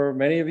for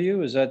many of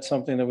you? Is that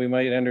something that we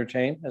might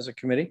entertain as a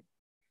committee?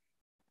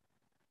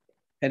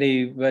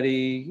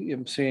 Anybody?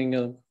 I'm seeing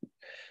a.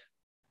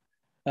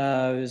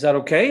 Is that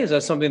okay? Is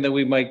that something that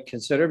we might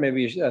consider?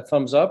 Maybe a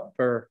thumbs up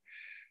or?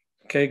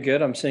 Okay,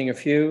 good. I'm seeing a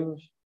few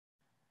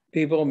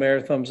people. Mayor,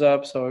 thumbs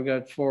up. So I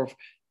got 4.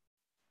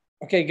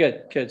 Okay,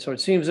 good, good. So it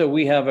seems that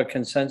we have a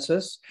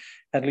consensus.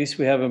 At least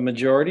we have a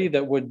majority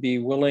that would be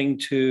willing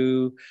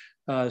to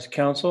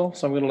council.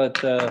 So I'm going to let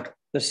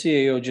the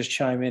CAO just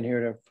chime in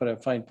here to put a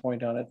fine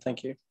point on it.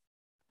 Thank you.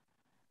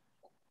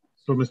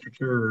 So, Mr.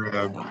 Chair,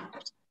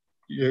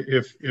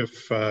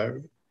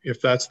 if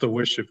that's the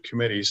wish of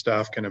committee,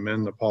 staff can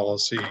amend the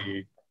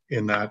policy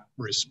in that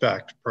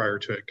respect prior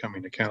to it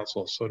coming to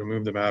council. So to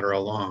move the matter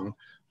along,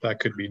 that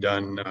could be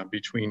done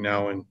between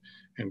now and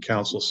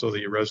council. So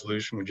the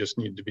resolution would just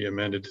need to be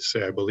amended to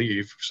say, I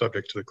believe,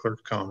 subject to the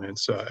clerk's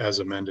comments, as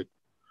amended.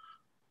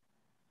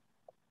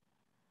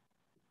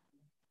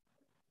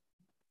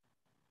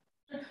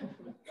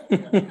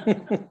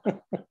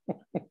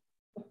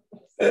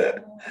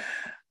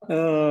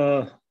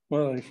 Well,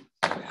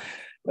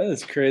 that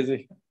is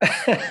crazy.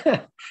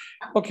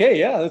 Okay,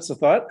 yeah, that's a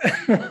thought.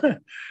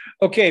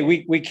 Okay,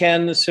 we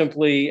can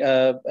simply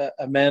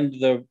amend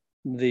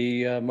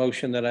the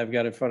motion that I've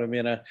got in front of me,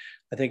 and I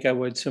think I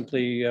would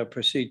simply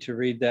proceed to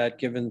read that,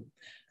 given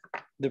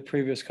the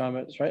previous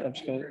comments. Right, I'm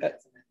just going to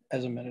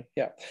as amended.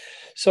 Yeah.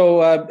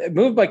 So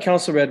moved by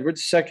Councillor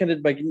Edwards,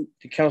 seconded by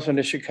Councillor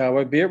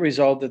Nishikawa. Be it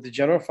resolved that the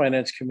General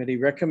Finance Committee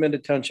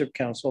recommended Township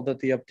Council that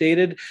the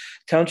updated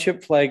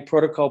Township Flag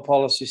Protocol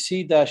Policy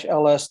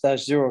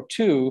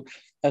C-LS-02,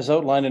 as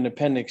outlined in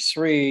Appendix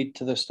 3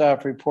 to the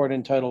staff report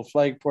entitled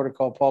Flag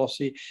Protocol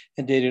Policy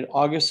and dated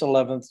August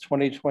 11th,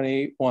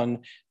 2021,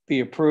 be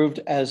approved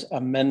as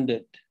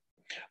amended.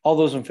 All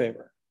those in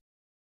favor?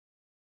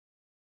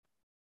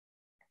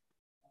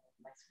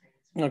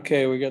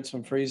 Okay, we got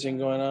some freezing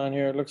going on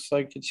here. It looks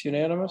like it's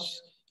unanimous.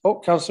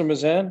 Oh, Councillor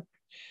Mazan.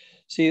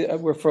 See,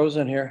 we're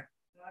frozen here.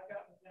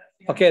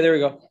 Okay, there we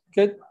go.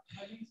 Good.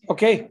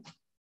 Okay.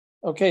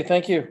 Okay,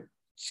 thank you.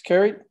 It's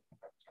carried.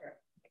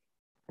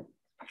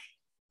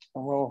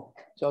 And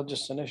I'll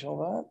just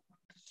initial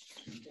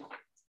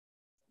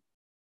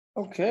that.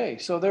 Okay,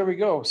 so there we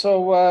go.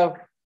 So,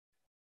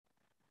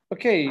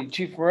 okay,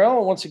 Chief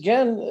Morel, once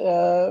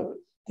again,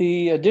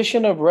 the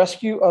addition of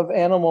rescue of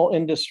animal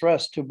in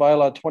distress to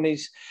bylaw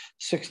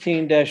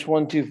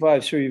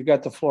 2016-125. Sir, you've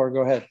got the floor.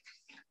 Go ahead.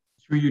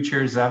 Through you,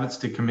 Chair Zavitz,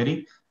 to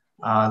committee.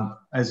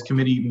 As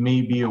committee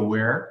may be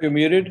aware. You're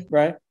muted,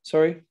 right?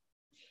 Sorry.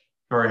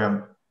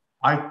 Sorry,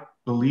 I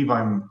believe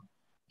I'm.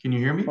 Can you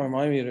hear me? Or am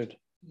I muted?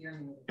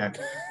 Okay.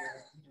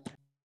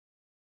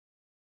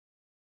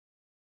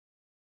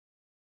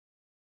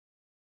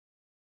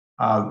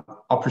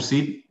 I'll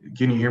proceed.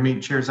 Can you hear me,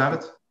 Chair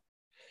Zavitz?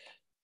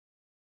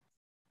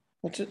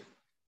 What's it?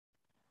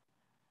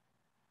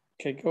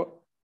 Okay,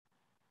 go.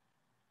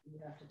 You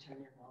have to turn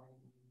your volume.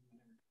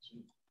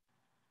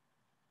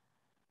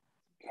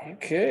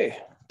 Okay,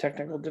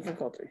 technical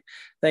difficulty.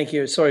 Thank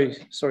you. Sorry,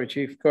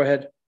 Chief. Go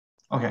ahead.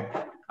 Okay.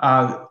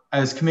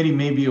 As committee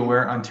may be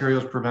aware,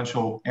 Ontario's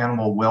Provincial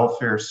Animal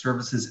Welfare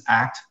Services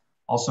Act,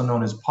 also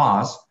known as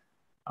PAWS,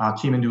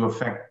 came into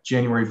effect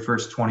January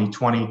 1st,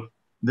 2020.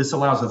 This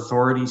allows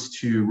authorities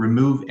to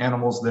remove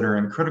animals that are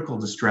in critical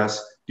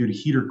distress due to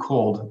heat or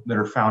cold that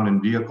are found in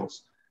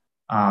vehicles.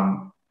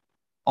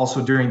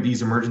 Also, during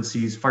these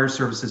emergencies, fire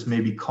services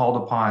may be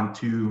called upon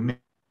to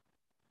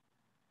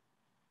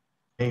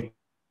make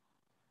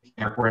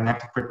or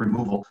enact quick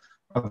removal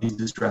of these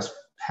distressed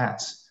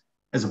pets.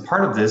 As a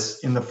part of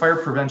this, in the Fire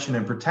Prevention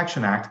and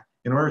Protection Act,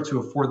 in order to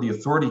afford the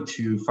authority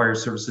to fire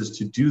services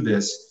to do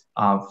this,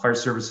 fire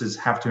services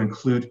have to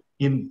include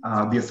in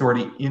the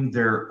authority in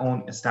their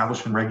own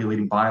establishment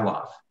regulating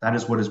bylaw. That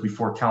is what is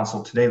before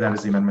council today. That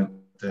is the amendment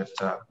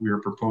that we are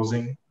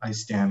proposing. I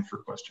stand for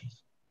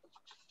questions.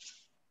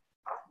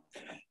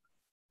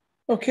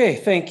 Okay,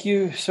 thank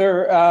you,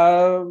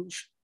 sir.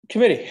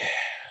 Committee,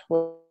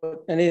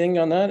 anything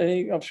on that?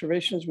 Any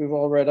observations? We've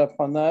all read up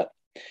on that.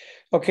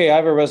 Okay, I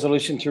have a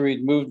resolution to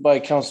read, moved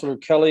by Councillor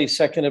Kelly,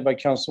 seconded by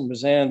Councillor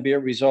Mazan. Be it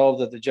resolved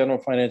that the General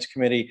Finance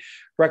Committee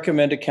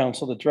recommend to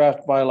Council the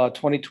draft bylaw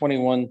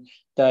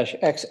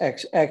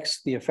 2021-XXX,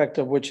 the effect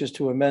of which is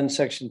to amend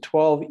Section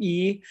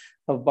 12E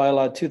of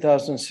bylaw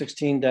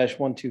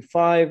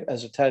 2016-125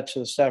 as attached to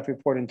the staff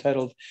report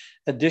entitled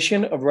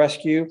Addition of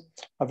Rescue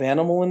of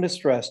Animal in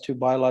Distress to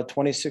bylaw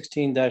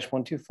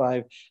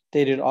 2016-125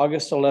 dated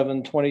August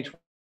 11,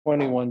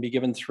 2021 be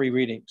given 3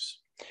 readings.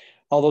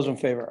 All those in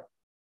favor?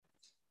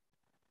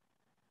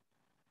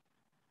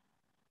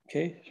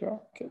 Okay, sure.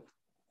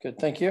 Good.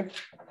 Thank you.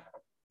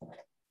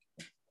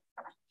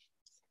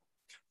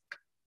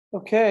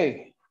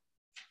 Okay.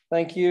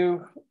 Thank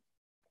you,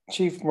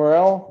 Chief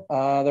Morrell.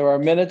 There are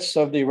minutes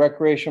of the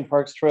Recreation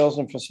Parks, Trails,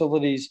 and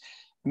Facilities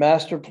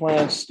Master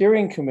Plan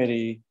Steering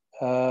Committee.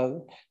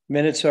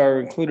 Minutes are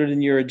included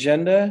in your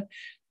agenda.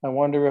 I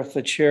wonder if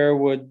the chair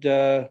would,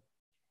 or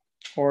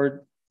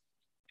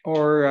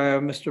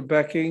Mr.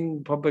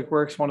 Becking, Public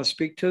Works, want to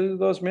speak to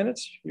those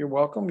minutes. You're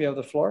welcome. You have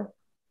the floor.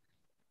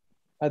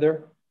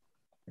 Heather?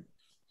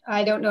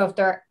 I don't know if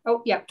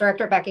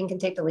Director Becking can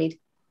take the lead.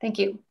 Thank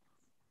you.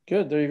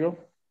 Good, there you go.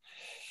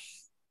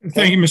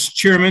 Thank you, Mr.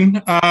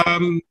 Chairman.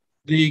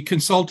 The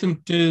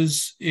consultant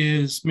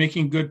is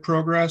making good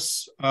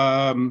progress.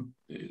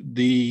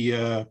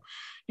 The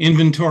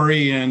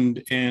inventory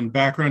and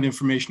background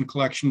information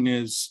collection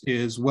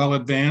is well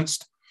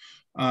advanced.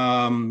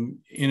 In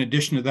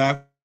addition to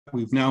that,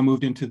 we've now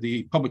moved into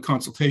the public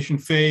consultation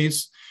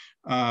phase.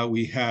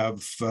 We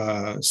have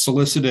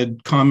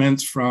solicited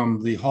comments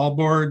from the hall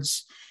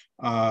boards.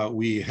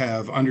 We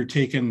have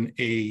undertaken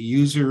a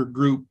user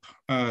group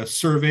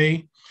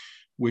survey,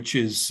 which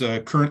is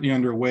currently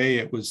underway.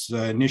 It was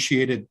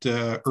initiated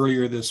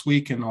earlier this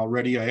week, and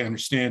already I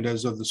understand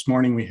as of this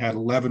morning, we had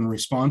 11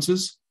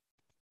 responses.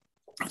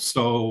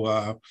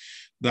 So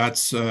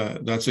that's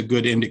a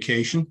good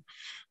indication.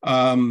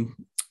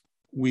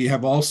 We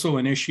have also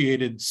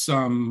initiated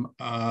some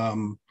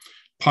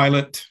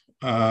pilot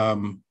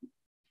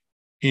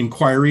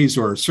inquiries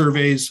or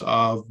surveys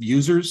of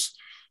users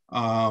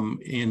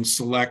in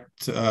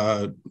select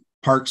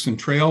parks and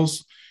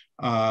trails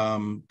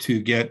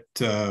to get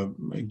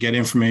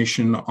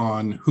information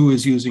on who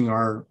is using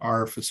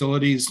our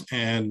facilities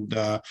and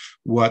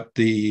what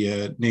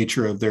the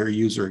nature of their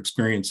user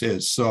experience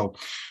is. So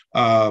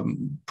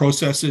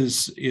process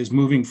is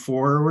moving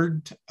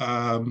forward,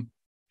 and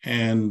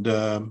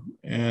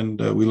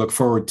we look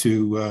forward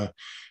to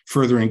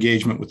further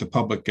engagement with the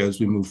public as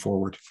we move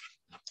forward.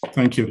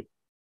 Thank you.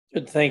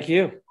 Good, thank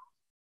you.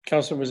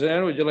 Councilor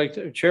Mazan, would you like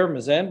to, Chair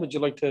Mazan, would you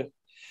like to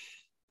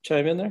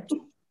chime in there?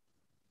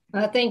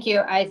 Thank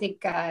you. I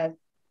think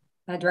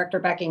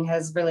Director Becking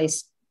has really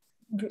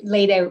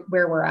laid out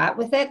where we're at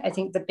with it. I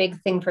think the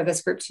big thing for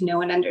this group to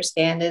know and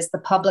understand is the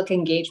public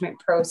engagement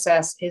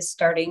process is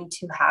starting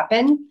to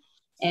happen,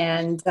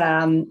 and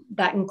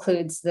that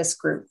includes this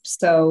group.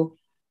 So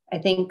I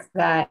think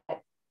that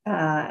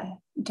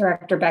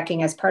Director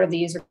Becking, as part of the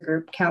user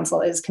group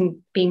council, is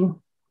being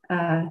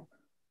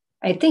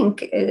I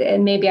think,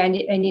 and maybe I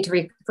need to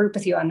regroup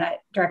with you on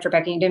that, Director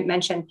Becking. You didn't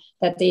mention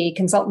that the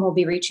consultant will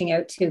be reaching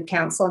out to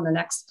council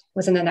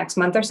within the next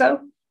month or so.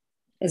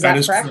 Is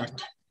that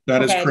correct?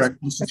 That is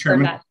correct, Mr.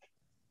 Chairman.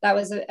 That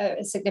was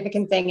a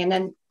significant thing. And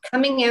then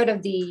coming out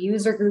of the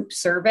user group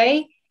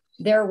survey,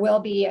 there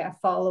will be a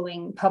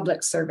following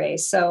public survey.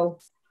 So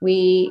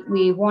we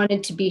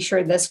wanted to be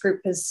sure this group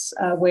is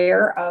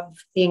aware of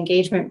the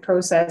engagement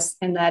process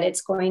and that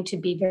it's going to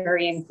be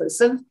very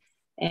inclusive.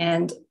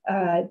 And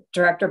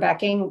Director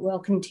Becking will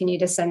continue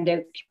to send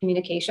out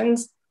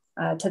communications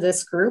to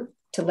this group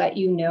to let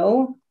you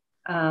know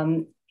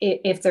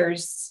if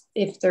there's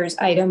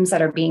items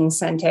that are being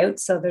sent out,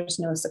 so there's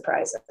no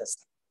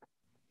surprises.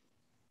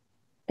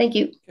 Thank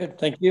you. Good,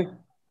 thank you.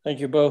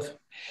 Thank you both.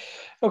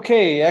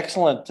 Okay,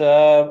 excellent.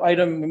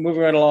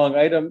 Moving right along,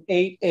 item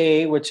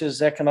 8A, which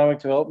is economic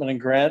development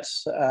and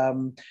grants.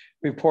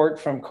 Report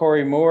from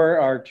Corey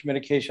Moore, our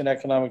communication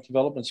economic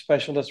development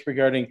specialist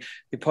regarding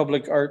the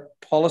public art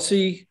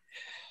policy.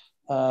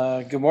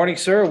 Good morning,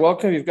 sir.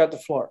 Welcome. You've got the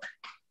floor.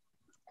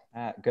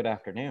 Good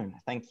afternoon.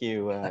 Thank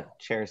you,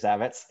 Chair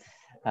Zavitz.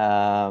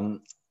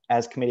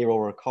 As committee will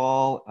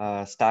recall,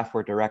 staff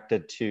were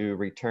directed to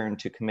return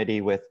to committee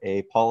with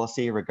a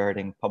policy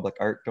regarding public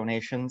art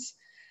donations.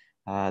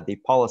 The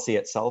policy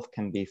itself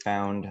can be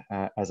found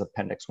as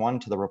Appendix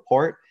 1 to the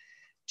report.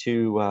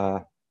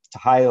 To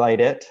highlight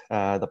it,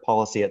 the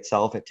policy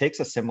itself, it takes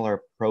a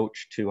similar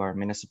approach to our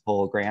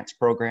municipal grants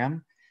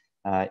program,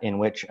 in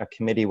which a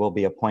committee will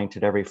be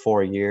appointed every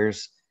 4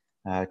 years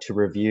to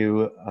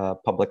review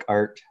public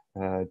art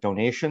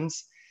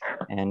donations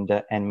and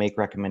make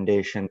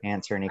recommendation,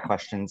 answer any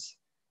questions.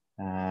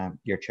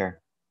 Your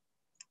chair.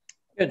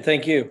 Good,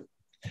 thank you.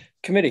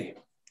 Committee.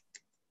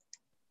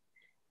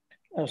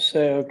 I'll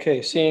say,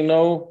 okay, seeing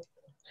no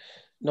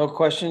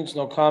questions,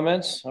 no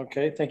comments.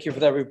 Okay, thank you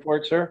for that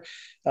report, sir.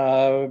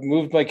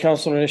 Moved by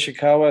Councilor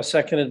Nishikawa,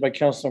 seconded by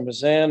Councilor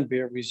Mazan. Be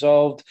it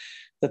resolved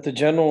that the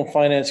General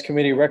Finance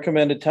Committee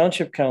recommended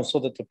Township Council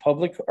that the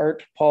public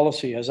art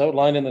policy as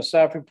outlined in the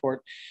staff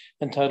report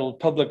entitled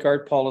Public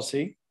Art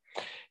Policy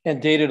and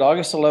dated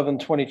August 11,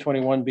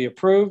 2021 be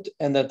approved,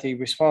 and that the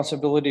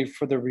responsibility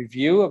for the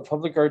review of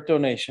public art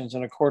donations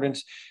in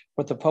accordance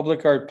with the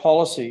public art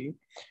policy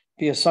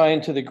be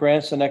assigned to the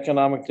Grants and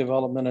Economic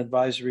Development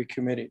Advisory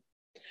Committee.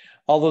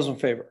 All those in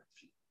favor?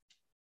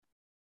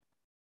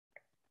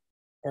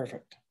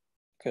 Perfect.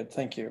 Good,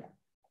 thank you.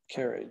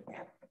 Carried.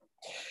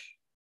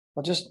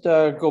 I'll just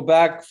go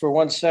back for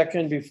 1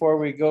 second before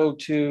we go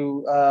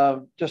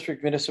to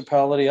district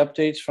municipality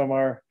updates from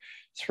our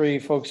 3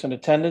 folks in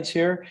attendance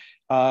here.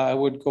 I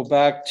would go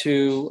back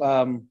to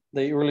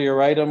the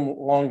earlier item,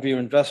 Longview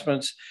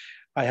Investments.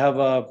 I have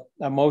a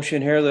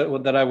motion here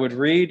that I would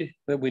read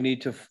that we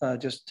need to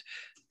just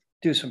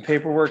do some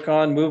paperwork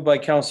on. Moved by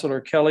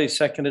Councillor Kelly,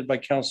 seconded by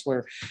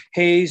Councillor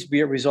Hayes. Be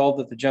it resolved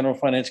that the General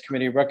Finance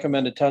Committee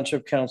recommended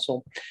Township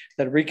Council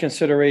that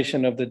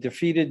reconsideration of the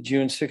defeated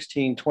June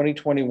 16,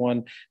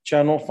 2021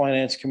 General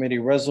Finance Committee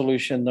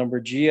resolution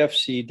number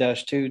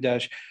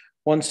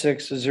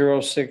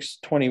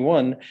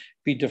GFC-2-160621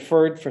 be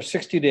deferred for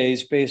 60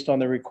 days based on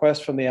the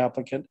request from the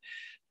applicant.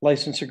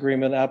 License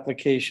agreement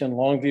application,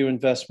 Longview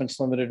Investments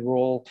Limited,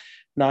 Rule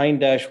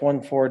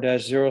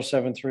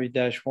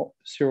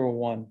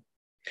 9-14-073-01.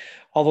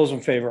 All those in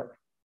favor?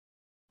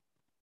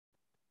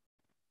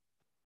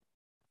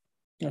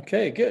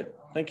 Okay, good.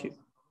 Thank you.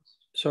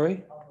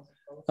 Sorry?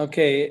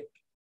 Okay.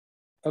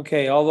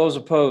 Okay, all those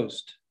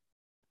opposed?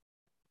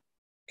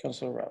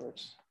 Councilor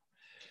Roberts.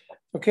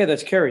 Okay,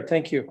 that's carried.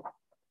 Thank you.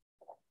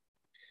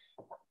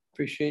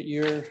 Appreciate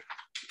your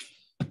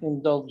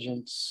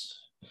indulgence.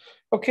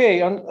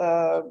 Okay,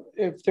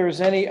 if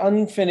there's any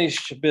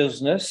unfinished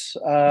business,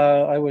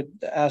 I would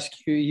ask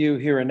you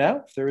here and now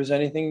if there is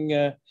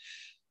anything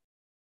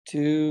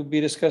to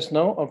be discussed.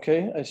 No?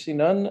 Okay, I see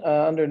none.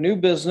 Under new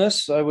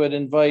business, I would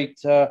invite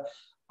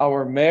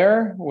our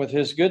mayor with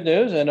his good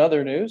news and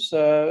other news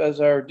as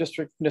our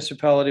district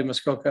municipality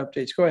Muskoka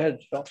updates. Go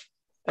ahead, Phil.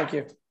 Thank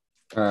you.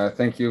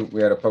 Thank you.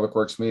 We had a public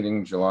works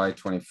meeting July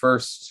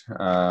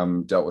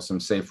 21st, dealt with some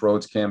safe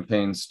roads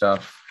campaign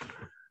stuff,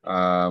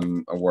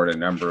 awarded a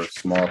number of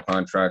small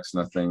contracts,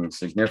 nothing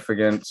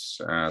significant,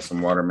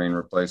 some water main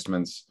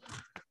replacements.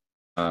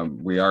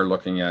 We are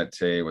looking at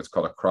what's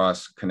called a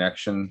cross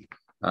connection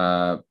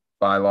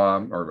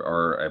bylaw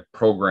or a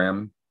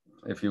program,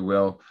 if you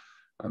will.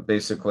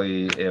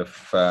 Basically,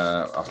 if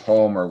a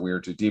home or we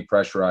were to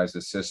depressurize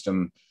the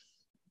system,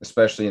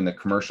 especially in the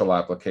commercial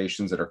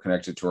applications that are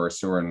connected to our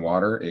sewer and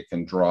water, it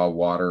can draw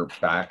water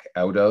back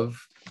out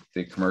of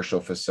the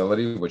commercial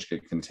facility, which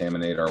could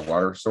contaminate our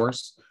water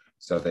source.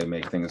 So they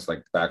make things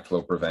like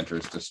backflow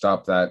preventers to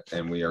stop that.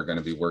 And we are going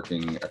to be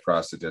working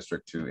across the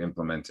district to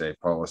implement a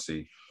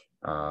policy.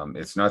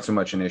 It's not so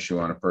much an issue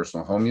on a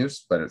personal home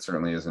use, but it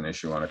certainly is an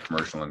issue on a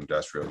commercial and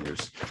industrial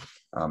use.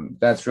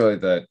 That's really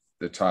the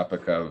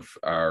topic of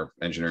our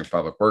engineering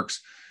public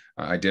works.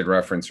 I did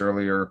reference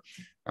earlier,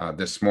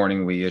 this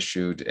morning we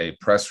issued a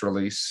press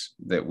release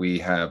that we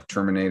have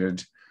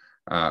terminated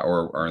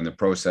or are in the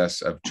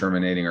process of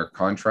terminating our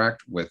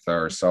contract with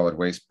our solid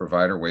waste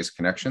provider, Waste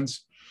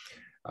Connections.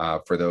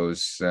 For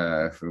those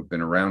who've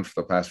been around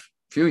for the past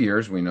few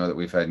years, we know that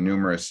we've had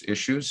numerous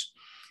issues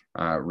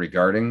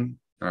regarding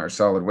our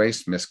solid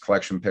waste, missed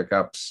collection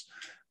pickups,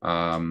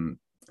 and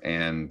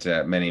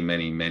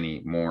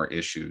many more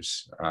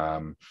issues.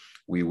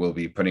 We will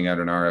be putting out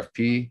an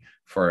RFP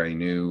for a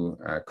new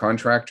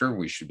contractor.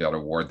 We should be able to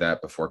award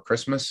that before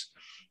Christmas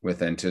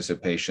with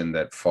anticipation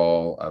that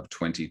fall of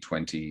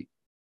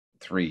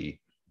 2023.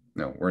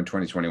 No, we're in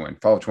 2021.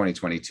 Fall of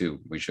 2022,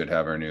 we should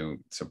have our new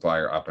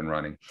supplier up and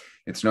running.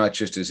 It's not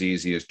just as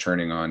easy as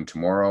turning on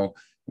tomorrow.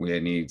 We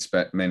need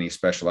many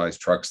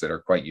specialized trucks that are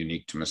quite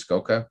unique to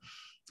Muskoka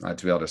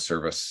to be able to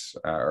service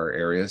our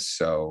areas.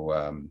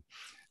 So,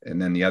 and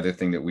then the other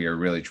thing that we are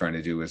really trying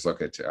to do is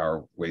look at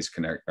our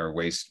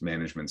waste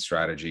management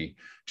strategy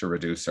to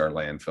reduce our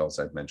landfills.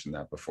 I've mentioned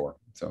that before.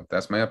 So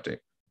that's my update.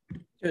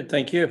 Good,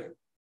 thank you.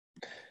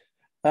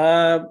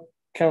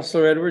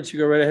 Councillor Edwards, you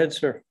go right ahead,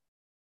 sir.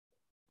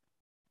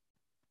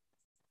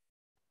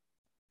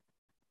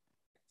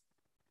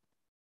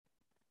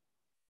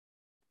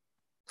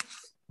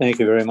 Thank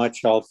you very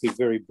much. I'll be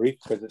very brief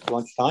because it's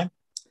lunchtime.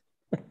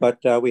 But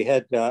we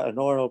had an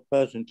oral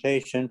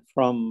presentation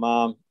from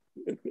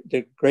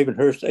the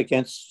Gravenhurst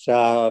against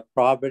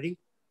poverty.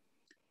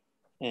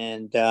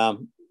 And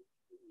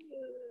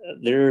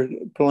they're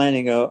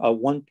planning a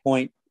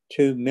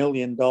 $1.2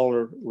 million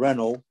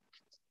rental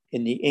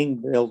in the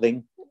Ing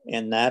building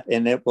and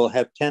it will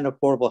have 10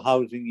 affordable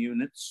housing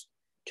units,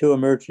 2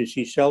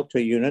 emergency shelter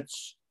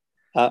units,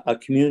 a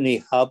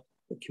community hub,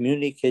 a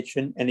community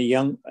kitchen, and a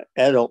young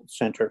adult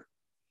center.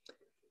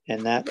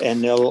 And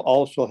they'll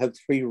also have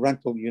 3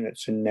 rental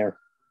units in there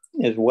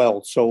as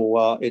well.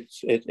 So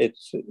it's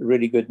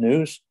really good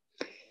news.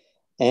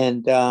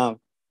 And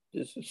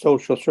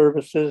social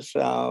services,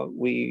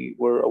 we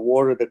were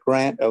awarded a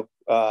grant of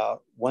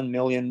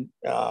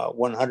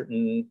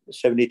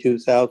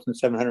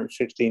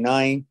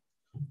 $1,172,769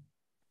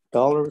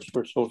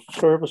 for social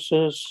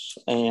services,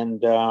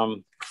 and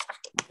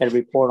had a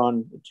report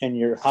on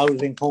 10-year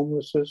housing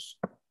homelessness.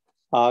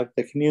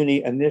 The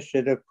community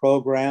initiative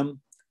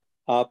program,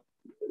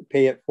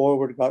 Pay It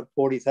Forward got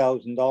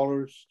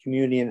 $40,000.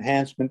 Community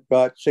enhancement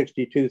got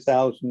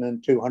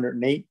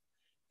 $62,208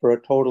 for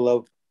a total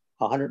of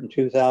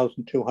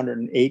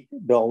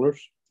 $102,208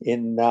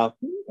 in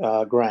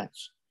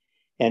grants.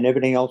 And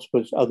everything else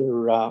was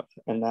other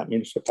and not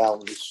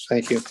municipalities.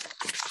 Thank you.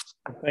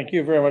 Thank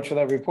you very much for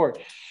that report.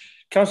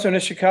 Councillor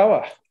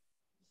Nishikawa,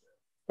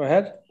 go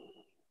ahead.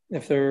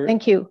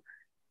 Thank you.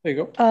 There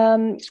you go.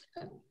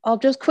 I'll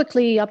just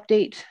quickly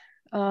update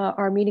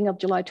our meeting of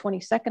July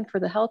 22nd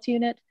for the health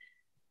unit.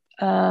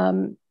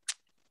 So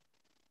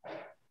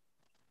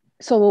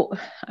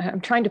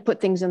I'm trying to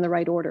put things in the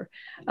right order.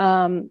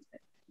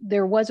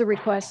 There was a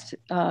request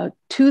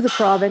to the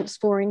province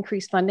for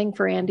increased funding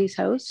for Andy's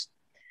house.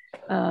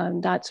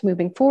 That's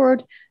moving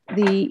forward.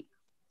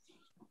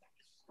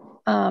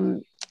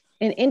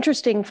 An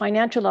interesting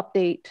financial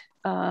update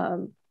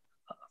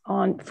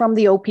from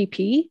the OPP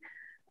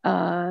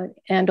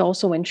and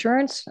also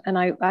insurance. And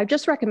I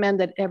just recommend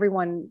that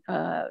everyone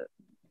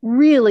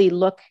really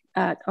look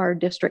at our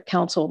district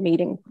council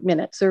meeting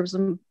minutes. There was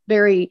some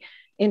very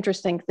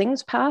interesting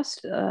things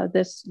passed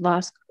this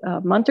last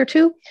month or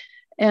two.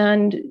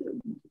 And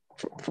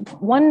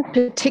one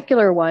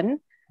particular one,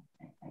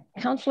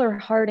 Councillor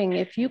Harding,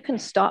 if you can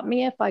stop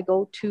me if I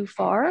go too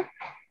far,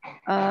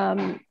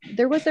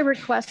 there was a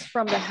request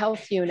from the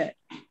health unit.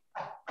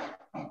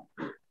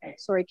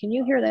 Sorry, can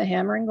you hear the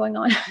hammering going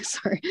on?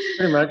 Sorry.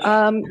 Pretty much.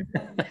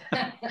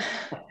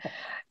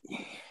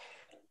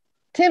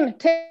 Tim,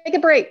 take a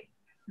break.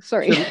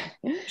 Sorry.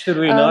 Should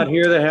we not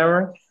hear the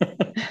hammering?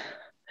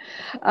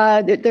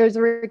 There's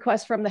a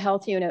request from the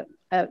health unit.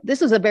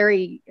 This is a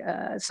very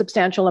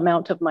substantial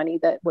amount of money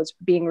that was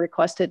being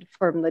requested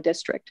from the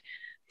district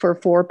for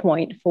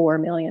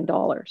 $4.4 million.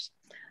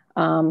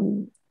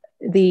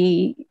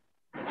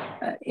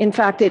 In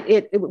fact,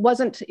 it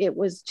wasn't, it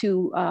was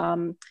to,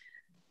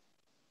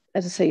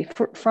 as I say,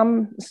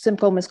 from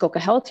Simcoe Muskoka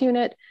Health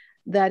Unit,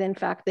 that in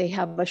fact they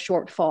have a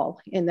shortfall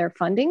in their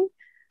funding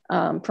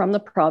from the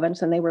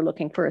province, and they were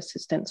looking for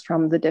assistance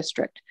from the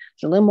district.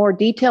 There's a little more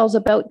details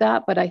about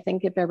that, but I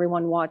think if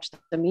everyone watched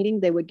the meeting,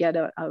 they would get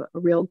a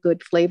real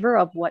good flavor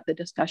of what the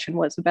discussion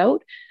was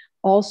about.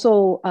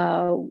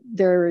 Also,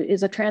 there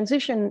is a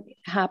transition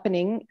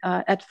happening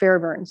at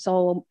Fairburn.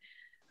 So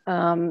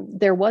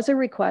there was a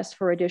request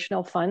for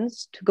additional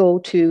funds to go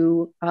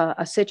to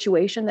a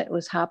situation that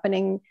was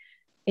happening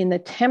in the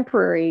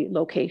temporary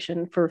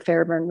location for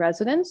Fairburn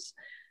residents.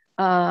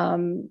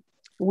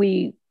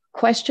 We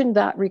questioned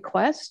that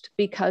request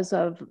because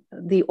of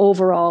the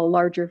overall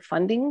larger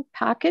funding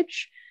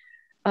package.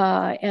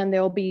 And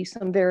there'll be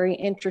some very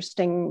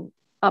interesting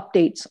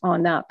updates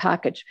on that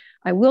package.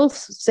 I will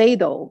say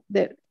though,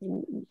 that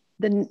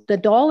the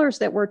dollars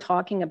that we're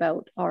talking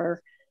about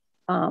are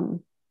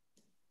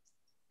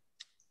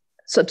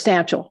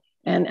substantial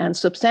and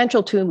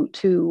substantial to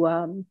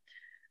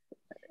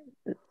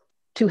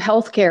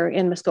healthcare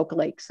in Muskoka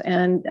Lakes,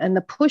 and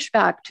the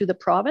pushback to the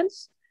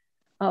province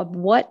of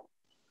what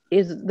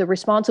is the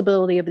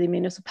responsibility of the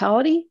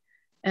municipality,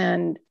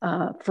 and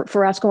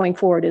for us going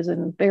forward is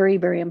a very,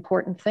 very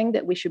important thing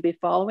that we should be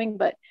following.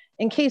 But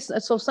in case,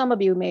 so some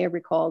of you may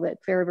recall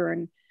that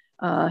Fairburn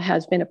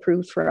has been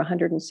approved for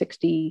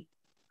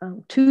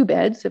 162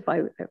 beds, if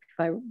I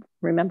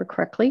remember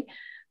correctly,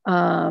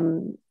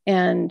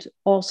 and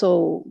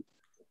also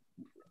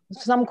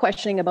some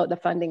questioning about the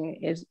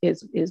funding is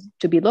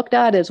to be looked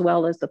at, as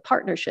well as the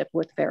partnership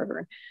with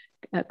Fairburn.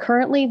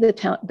 Currently,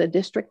 the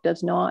district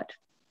does not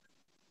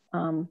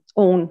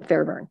own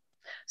Fairburn.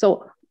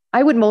 So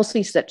I would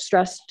mostly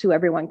stress to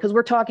everyone, because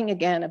we're talking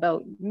again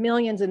about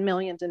millions and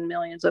millions and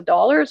millions of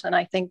dollars. And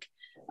I think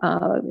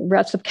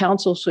rest of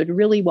council should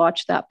really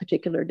watch that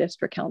particular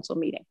district council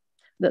meeting,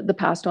 the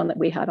past one that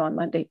we had on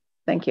Monday.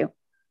 Thank you.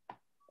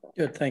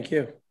 Good, thank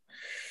you.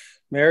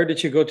 Mayor,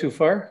 did you go too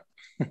far?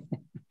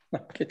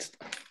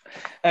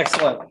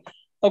 Excellent.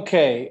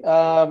 Okay,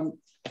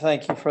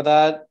 thank you for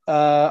that.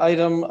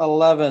 Item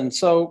 11.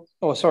 So,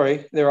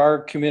 there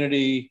are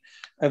community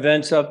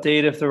events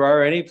update, if there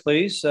are any,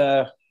 please.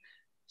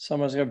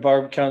 Someone's going to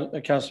Barb,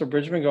 Councillor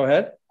Bridgman, go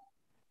ahead.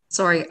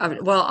 Sorry,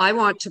 well, I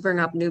want to bring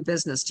up new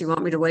business. Do you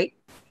want me to wait?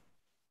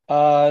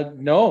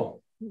 No,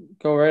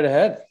 go right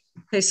ahead.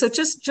 Okay, so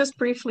just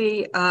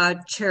briefly,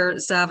 Chair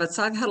Zavitz,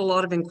 I've had a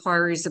lot of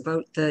inquiries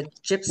about the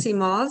gypsy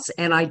moths,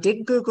 and I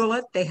did Google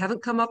it. They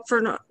haven't come up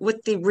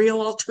with the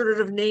real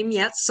alternative name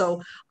yet,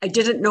 so I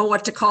didn't know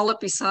what to call it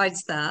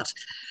besides that.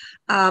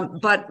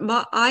 But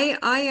I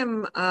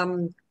am,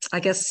 I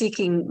guess,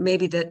 seeking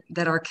maybe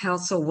that our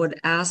council would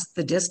ask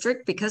the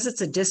district, because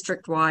it's a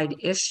district-wide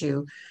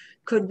issue,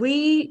 could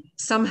we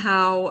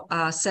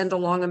somehow send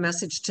along a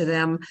message to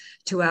them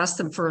to ask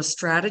them for a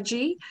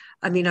strategy?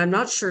 I mean, I'm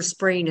not sure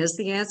spraying is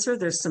the answer.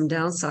 There's some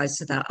downsides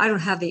to that. I don't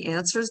have the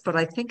answers, but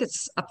I think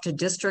it's up to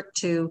district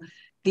to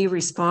be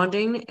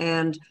responding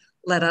and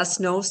let us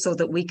know so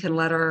that we can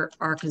let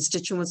our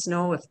constituents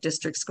know if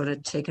district's going to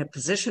take a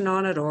position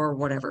on it or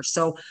whatever.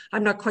 So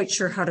I'm not quite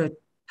sure how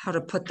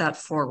to put that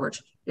forward.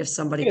 If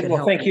somebody could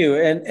help. Thank you.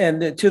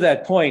 And to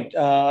that point,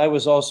 I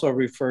was also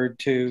referred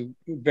to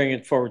bring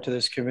it forward to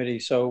this committee.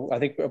 So I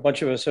think a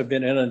bunch of us have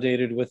been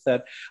inundated with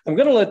that. I'm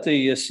going to let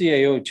the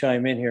CAO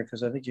chime in here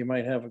because I think you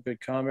might have a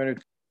good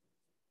comment.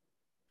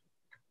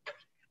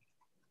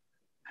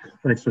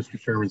 Thanks, Mr.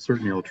 Chairman.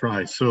 Certainly I'll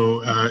try.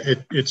 So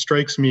it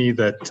strikes me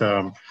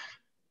that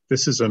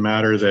this is a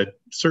matter that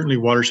certainly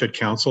Watershed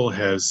Council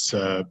has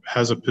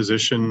a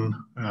position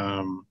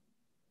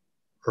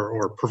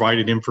or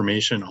provided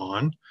information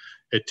on.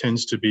 It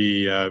tends to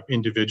be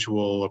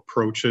individual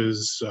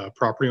approaches,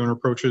 property owner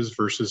approaches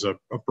versus a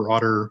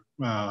broader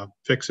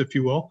fix, if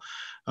you will.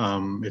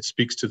 It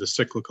speaks to the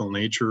cyclical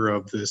nature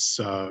of this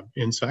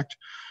insect.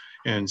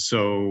 And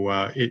so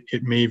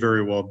it may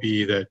very well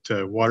be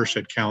that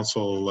Watershed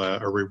Council,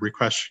 or a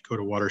request should go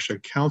to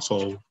Watershed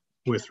Council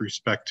with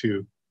respect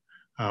to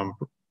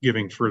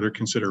giving further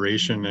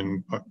consideration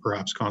and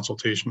perhaps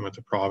consultation with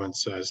the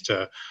province as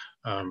to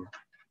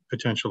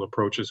potential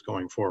approaches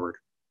going forward.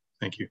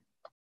 Thank you.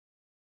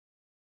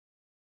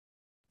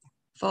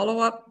 Follow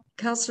up,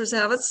 Councillor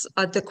Zavitz.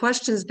 The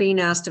questions being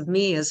asked of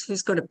me is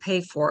who's going to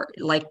pay for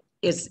it? Like,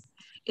 is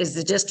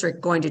the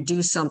district going to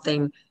do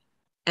something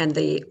and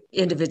the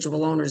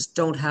individual owners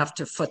don't have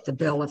to foot the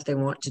bill if they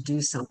want to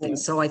do something?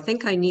 So I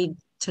think I need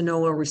to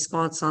know a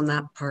response on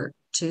that part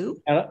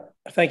too.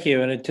 Thank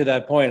you. And to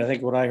that point, I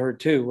think what I heard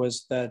too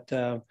was that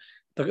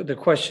the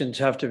questions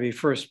have to be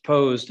first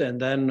posed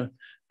and then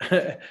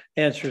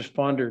answers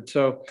pondered.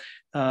 So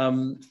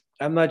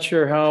I'm not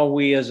sure how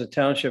we as a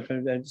township,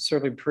 and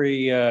certainly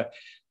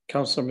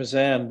pre-Councillor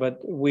Mazan, but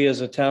we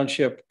as a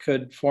township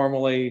could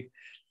formally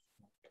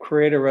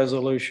create a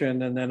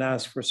resolution and then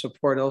ask for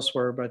support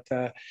elsewhere.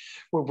 But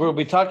we'll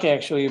be talking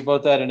actually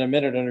about that in a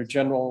minute under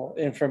general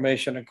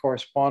information and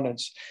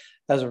correspondence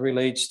as it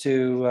relates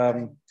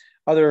to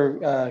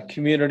other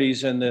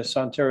communities in this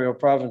Ontario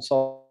province,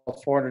 all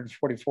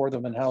 444 of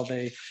them, and how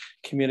they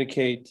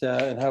communicate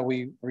and how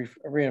we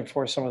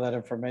reinforce some of that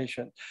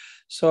information.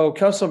 So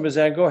Councillor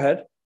Mazan, go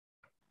ahead.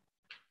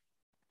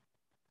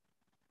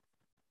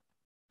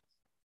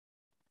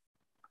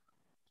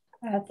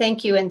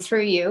 Thank you, and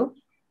through you.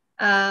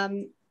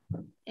 And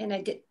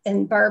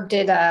Barb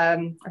did,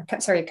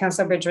 sorry,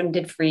 Councillor Bridgman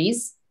did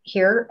freeze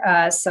here.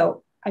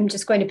 So I'm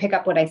just going to pick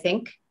up what I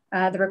think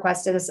the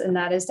request is, and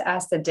that is to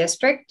ask the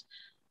district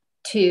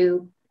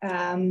to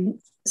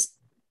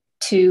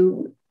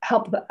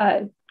help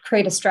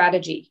create a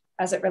strategy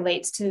as it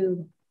relates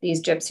to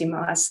these gypsy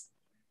moths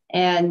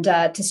and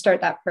to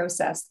start that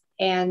process.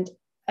 And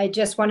I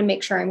just want to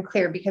make sure I'm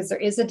clear, because there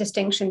is a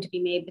distinction to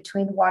be made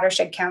between the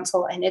Watershed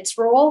Council and its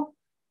role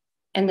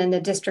and then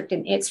the district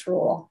and its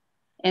role.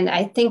 And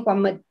I think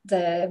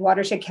the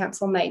Watershed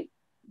Council might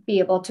be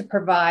able to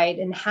provide,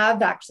 and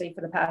have actually for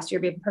the past year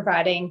been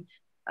providing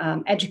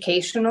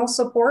educational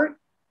support.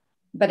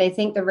 But I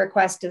think the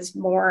request is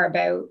more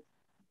about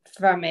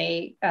from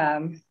a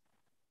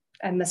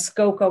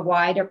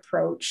Muskoka-wide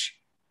approach.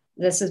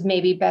 This is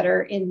maybe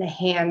better in the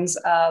hands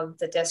of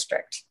the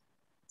district.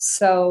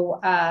 So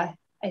I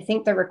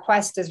think the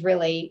request is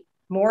really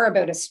more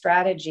about a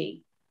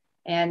strategy.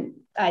 And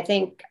I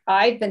think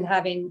I've been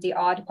having the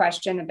odd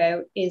question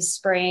about, is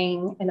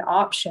spraying an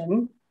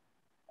option?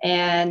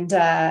 And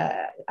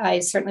I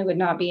certainly would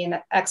not be an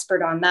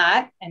expert on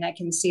that. And I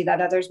can see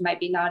that others might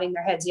be nodding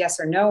their heads yes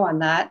or no on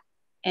that.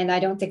 And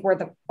I don't think we're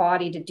the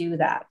body to do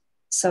that.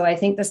 So I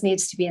think this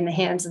needs to be in the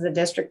hands of the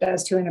district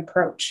as to an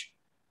approach.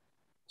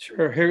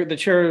 Sure. Here, the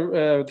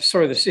chair,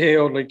 sorry, the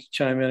CAO would like to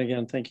chime in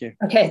again. Thank you.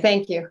 Okay,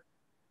 thank you.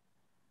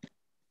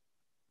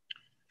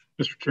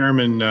 Mr.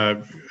 Chairman,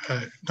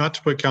 not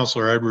to put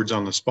Councillor Edwards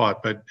on the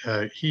spot, but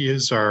he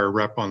is our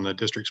rep on the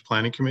district's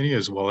planning committee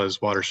as well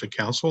as Watershed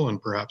Council, and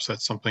perhaps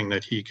that's something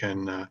that he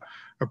can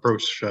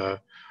approach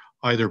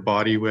either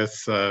body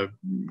with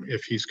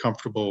if he's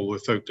comfortable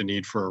without the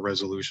need for a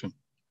resolution.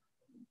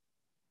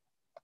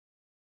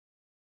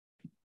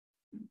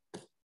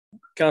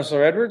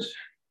 Councillor Edwards?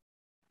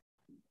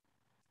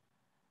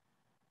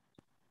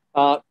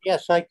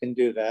 Yes, I can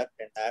do that,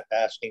 and that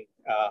asking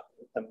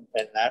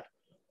and that.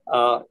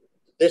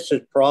 this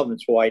is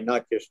province-wide,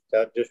 not just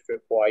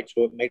district-wide,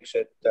 so it makes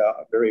it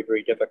very,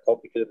 very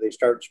difficult, because if they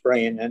start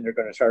spraying, then they're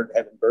going to start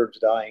having birds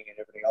dying and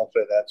everything else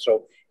like that.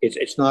 So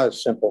it's not a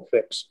simple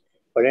fix.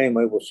 But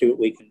anyway, we'll see what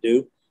we can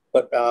do.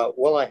 But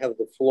while I have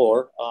the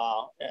floor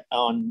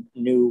on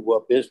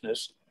new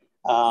business,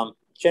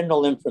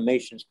 general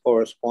information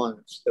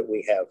correspondence that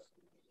we have,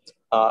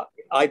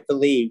 I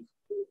believe,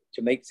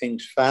 to make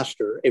things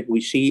faster, if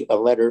we see a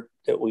letter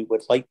that we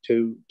would like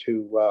to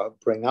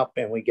bring up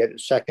and we get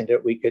it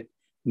seconded, we could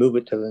move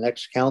it to the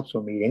next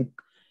council meeting.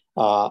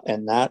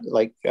 And that,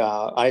 like,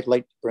 I'd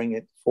like to bring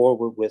it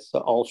forward with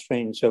all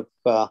strains of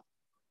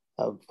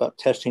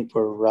testing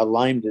for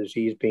Lyme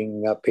disease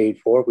being paid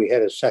for. If we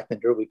had a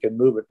seconder, we could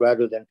move it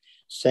rather than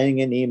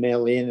sending an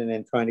email in and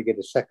then trying to get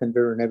a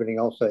seconder and everything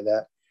else like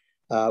that.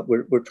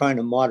 We're trying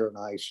to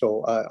modernize,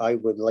 so I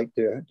would like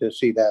to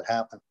see that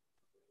happen.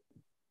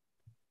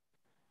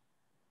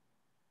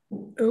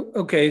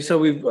 Okay,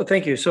 so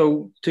thank you.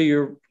 So to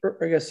your,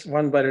 I guess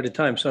one bite at a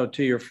time. So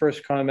to your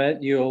first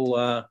comment,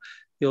 you'll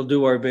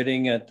do our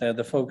bidding at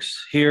the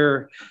folks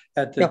here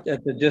at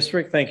the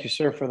district. Thank you,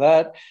 sir, for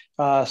that.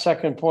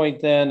 Second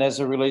point then, as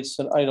it relates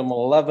to item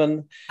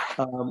 11,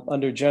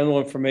 under general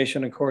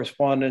information and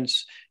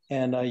correspondence,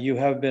 and you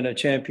have been a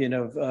champion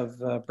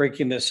of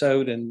breaking this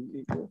out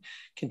and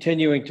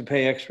continuing to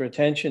pay extra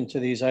attention to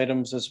these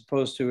items as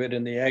opposed to it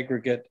in the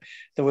aggregate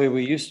the way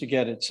we used to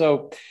get it.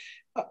 So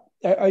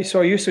so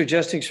are you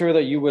suggesting, sir,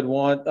 that you would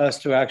want us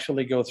to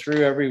actually go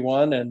through every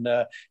one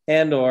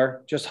and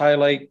or just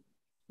highlight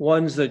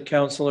ones that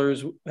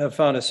councillors have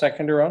found a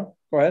seconder on?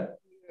 Go ahead.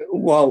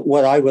 Well,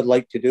 what I would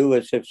like to do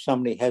is, if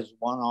somebody has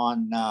one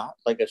on,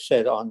 like I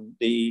said, on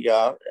the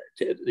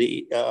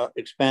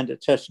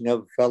expanded testing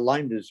of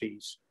Lyme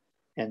disease,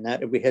 and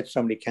that if we had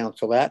somebody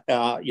counsel that,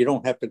 you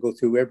don't have to go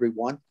through every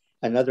one.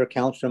 Another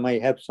councillor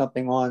might have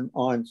something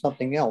on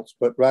something else,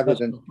 but rather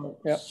than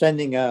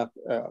sending an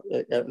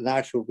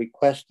actual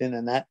request in,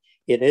 and that,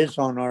 it is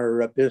on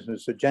our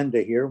business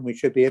agenda here, and we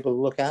should be able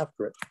to look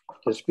after it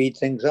to speed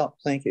things up.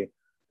 Thank you.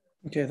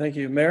 Okay, thank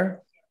you.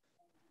 Mayor?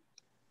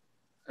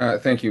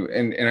 Thank you.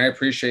 And I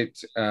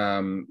appreciate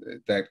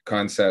that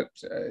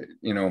concept.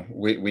 You know,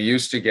 we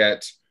used to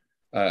get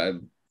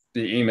the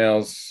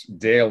emails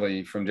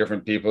daily from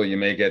different people. You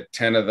may get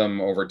 10 of them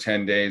over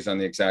 10 days on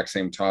the exact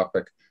same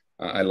topic.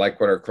 I like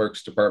what our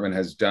clerk's department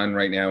has done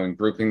right now in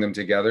grouping them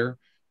together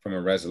from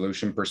a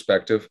resolution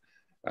perspective.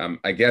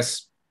 I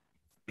guess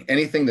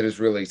anything that is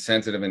really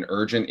sensitive and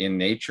urgent in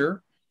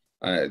nature,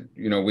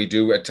 you know, we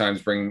do at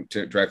times bring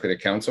directly to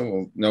council.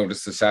 We'll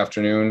notice this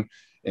afternoon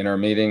in our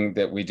meeting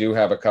that we do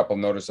have a couple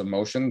notice of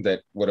motion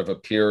that would have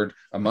appeared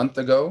a month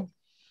ago,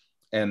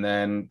 and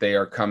then they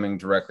are coming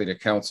directly to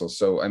council.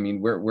 So, I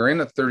mean, we're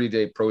in a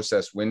 30-day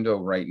process window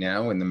right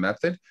now in the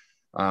method.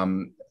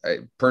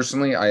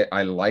 Personally,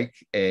 I like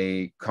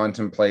a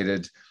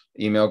contemplated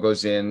email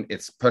goes in,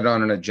 it's put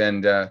on an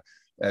agenda,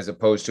 as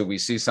opposed to we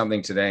see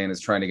something today and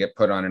it's trying to get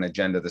put on an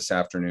agenda this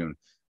afternoon.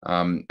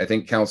 I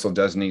think council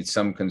does need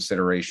some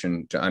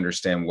consideration to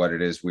understand what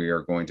it is we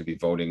are going to be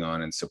voting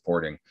on and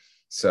supporting.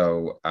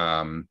 So,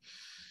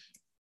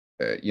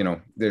 you know,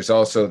 there's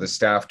also the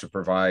staff to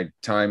provide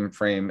time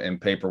frame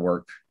and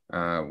paperwork.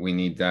 We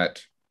need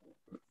that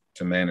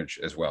to manage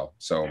as well.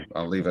 So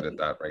I'll leave it at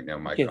that right now.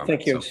 My comment.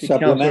 Thank you. So.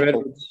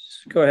 Supplemental.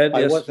 Go ahead.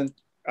 Yes.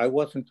 I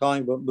wasn't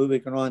talking about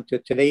moving it on to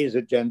today's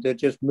agenda,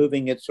 just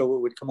moving it so it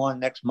would come on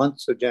next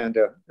month's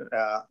agenda,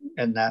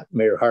 and that,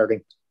 Mayor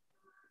Harding.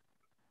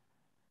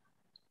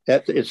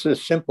 That it's a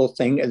simple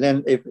thing. And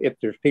then if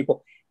there's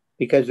people,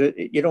 because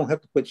you don't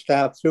have to put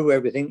staff through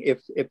everything.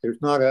 If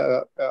there's not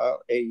a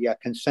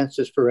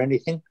consensus for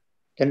anything,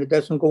 then it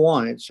doesn't go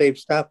on. It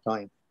saves staff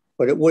time.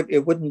 But it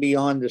wouldn't be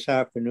on this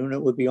afternoon.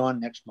 It would be on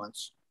next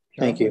month's.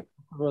 Thank you.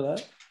 For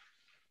that.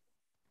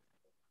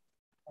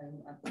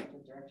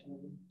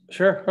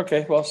 Sure.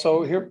 Okay. Well,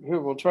 so here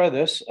we'll try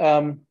this.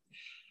 So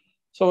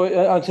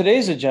on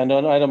today's agenda,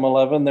 on item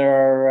 11,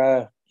 there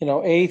are you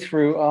know, A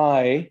through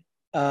I,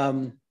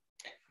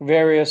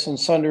 various and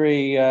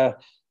sundry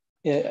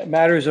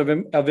matters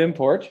of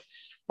import.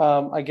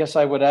 I guess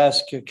I would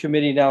ask a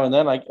committee now and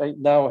then.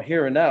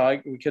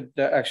 We could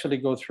actually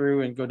go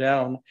through and go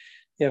down.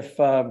 If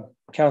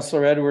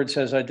Councillor Edwards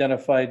has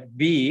identified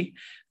B,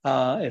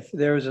 if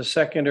there is a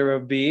seconder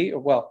of B,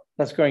 well,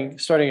 that's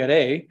starting at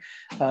A.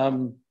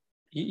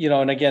 You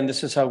know, and again,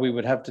 this is how we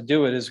would have to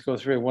do it: is go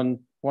through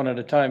one at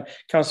a time.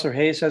 Councillor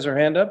Hayes has her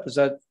hand up. Is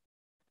that?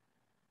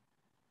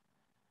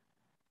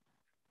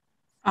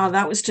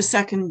 That was to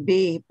second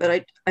B,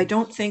 but I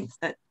don't think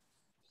that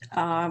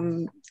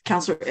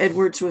Councillor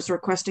Edwards was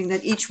requesting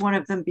that each one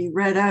of them be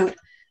read out.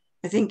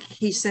 I think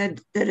he said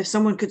that if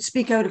someone could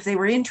speak out if they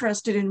were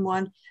interested in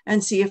one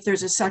and see if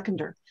there's a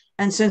seconder.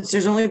 And since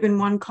there's only been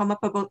one come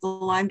up about the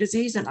Lyme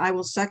disease and I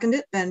will second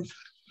it, then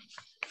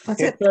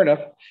That's it. Fair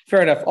enough.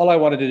 Fair enough. All I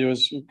wanted to do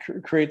is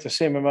create the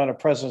same amount of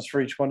presence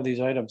for each one of these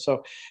items.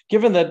 So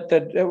given that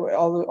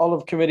all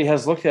of committee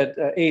has looked at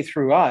A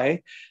through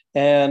I,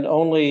 and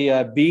only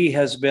B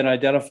has been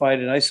identified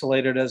and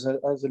isolated as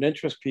an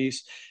interest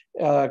piece,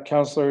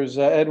 Councillors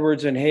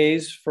Edwards and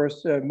Hayes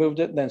first moved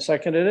it and then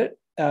seconded it.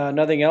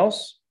 Nothing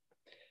else?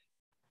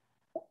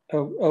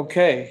 Oh,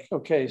 okay.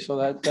 Okay. So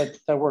that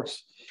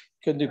works.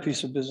 Good new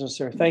piece of business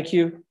there. Thank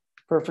you.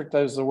 Perfect.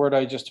 That was the word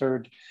I just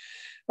heard.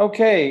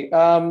 Okay.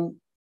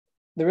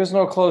 There is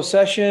no closed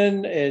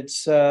session.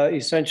 It's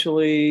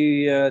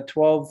essentially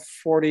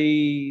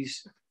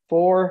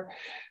 12:44.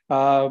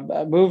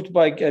 Moved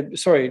by,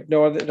 sorry,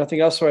 nothing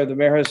else. Sorry, the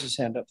mayor has his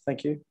hand up.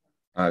 Thank you.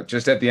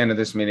 Just at the end of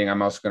this meeting,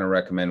 I'm also going to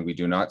recommend we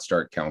do not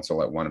start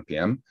council at 1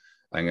 p.m.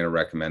 I'm going to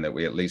recommend that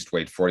we at least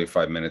wait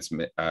 45 minutes,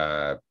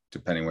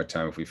 depending what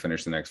time, if we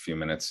finish the next few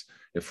minutes.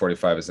 If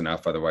 45 is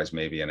enough, otherwise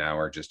maybe an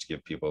hour, just to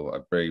give people a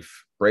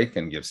brief break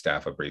and give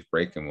staff a brief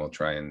break, and we'll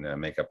try and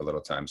make up a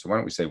little time. So why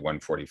don't we say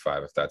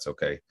 1:45, if that's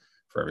okay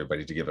for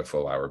everybody, to give a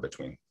full hour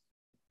between.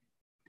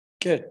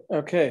 Good.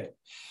 Okay.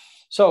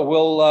 So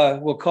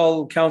we'll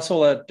call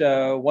council at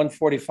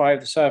 1:45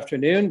 this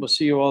afternoon. We'll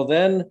see you all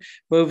then.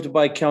 Moved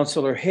by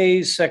Councillor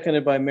Hayes,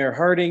 seconded by Mayor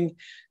Harding.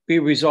 Be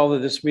resolved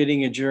that this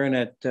meeting adjourn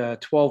at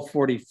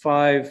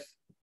 12:45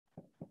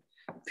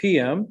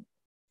 p.m.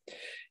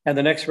 And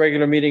the next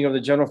regular meeting of the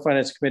General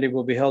Finance Committee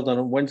will be held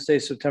on Wednesday,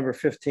 September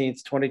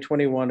 15th,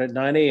 2021 at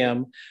 9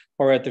 a.m.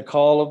 or at the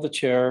call of the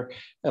chair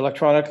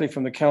electronically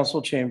from the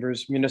council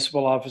chambers,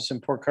 municipal office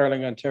in Port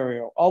Carling,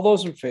 Ontario. All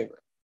those in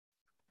favor?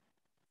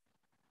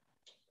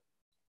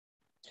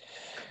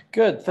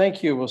 Good,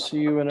 thank you. We'll see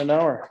you in an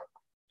hour.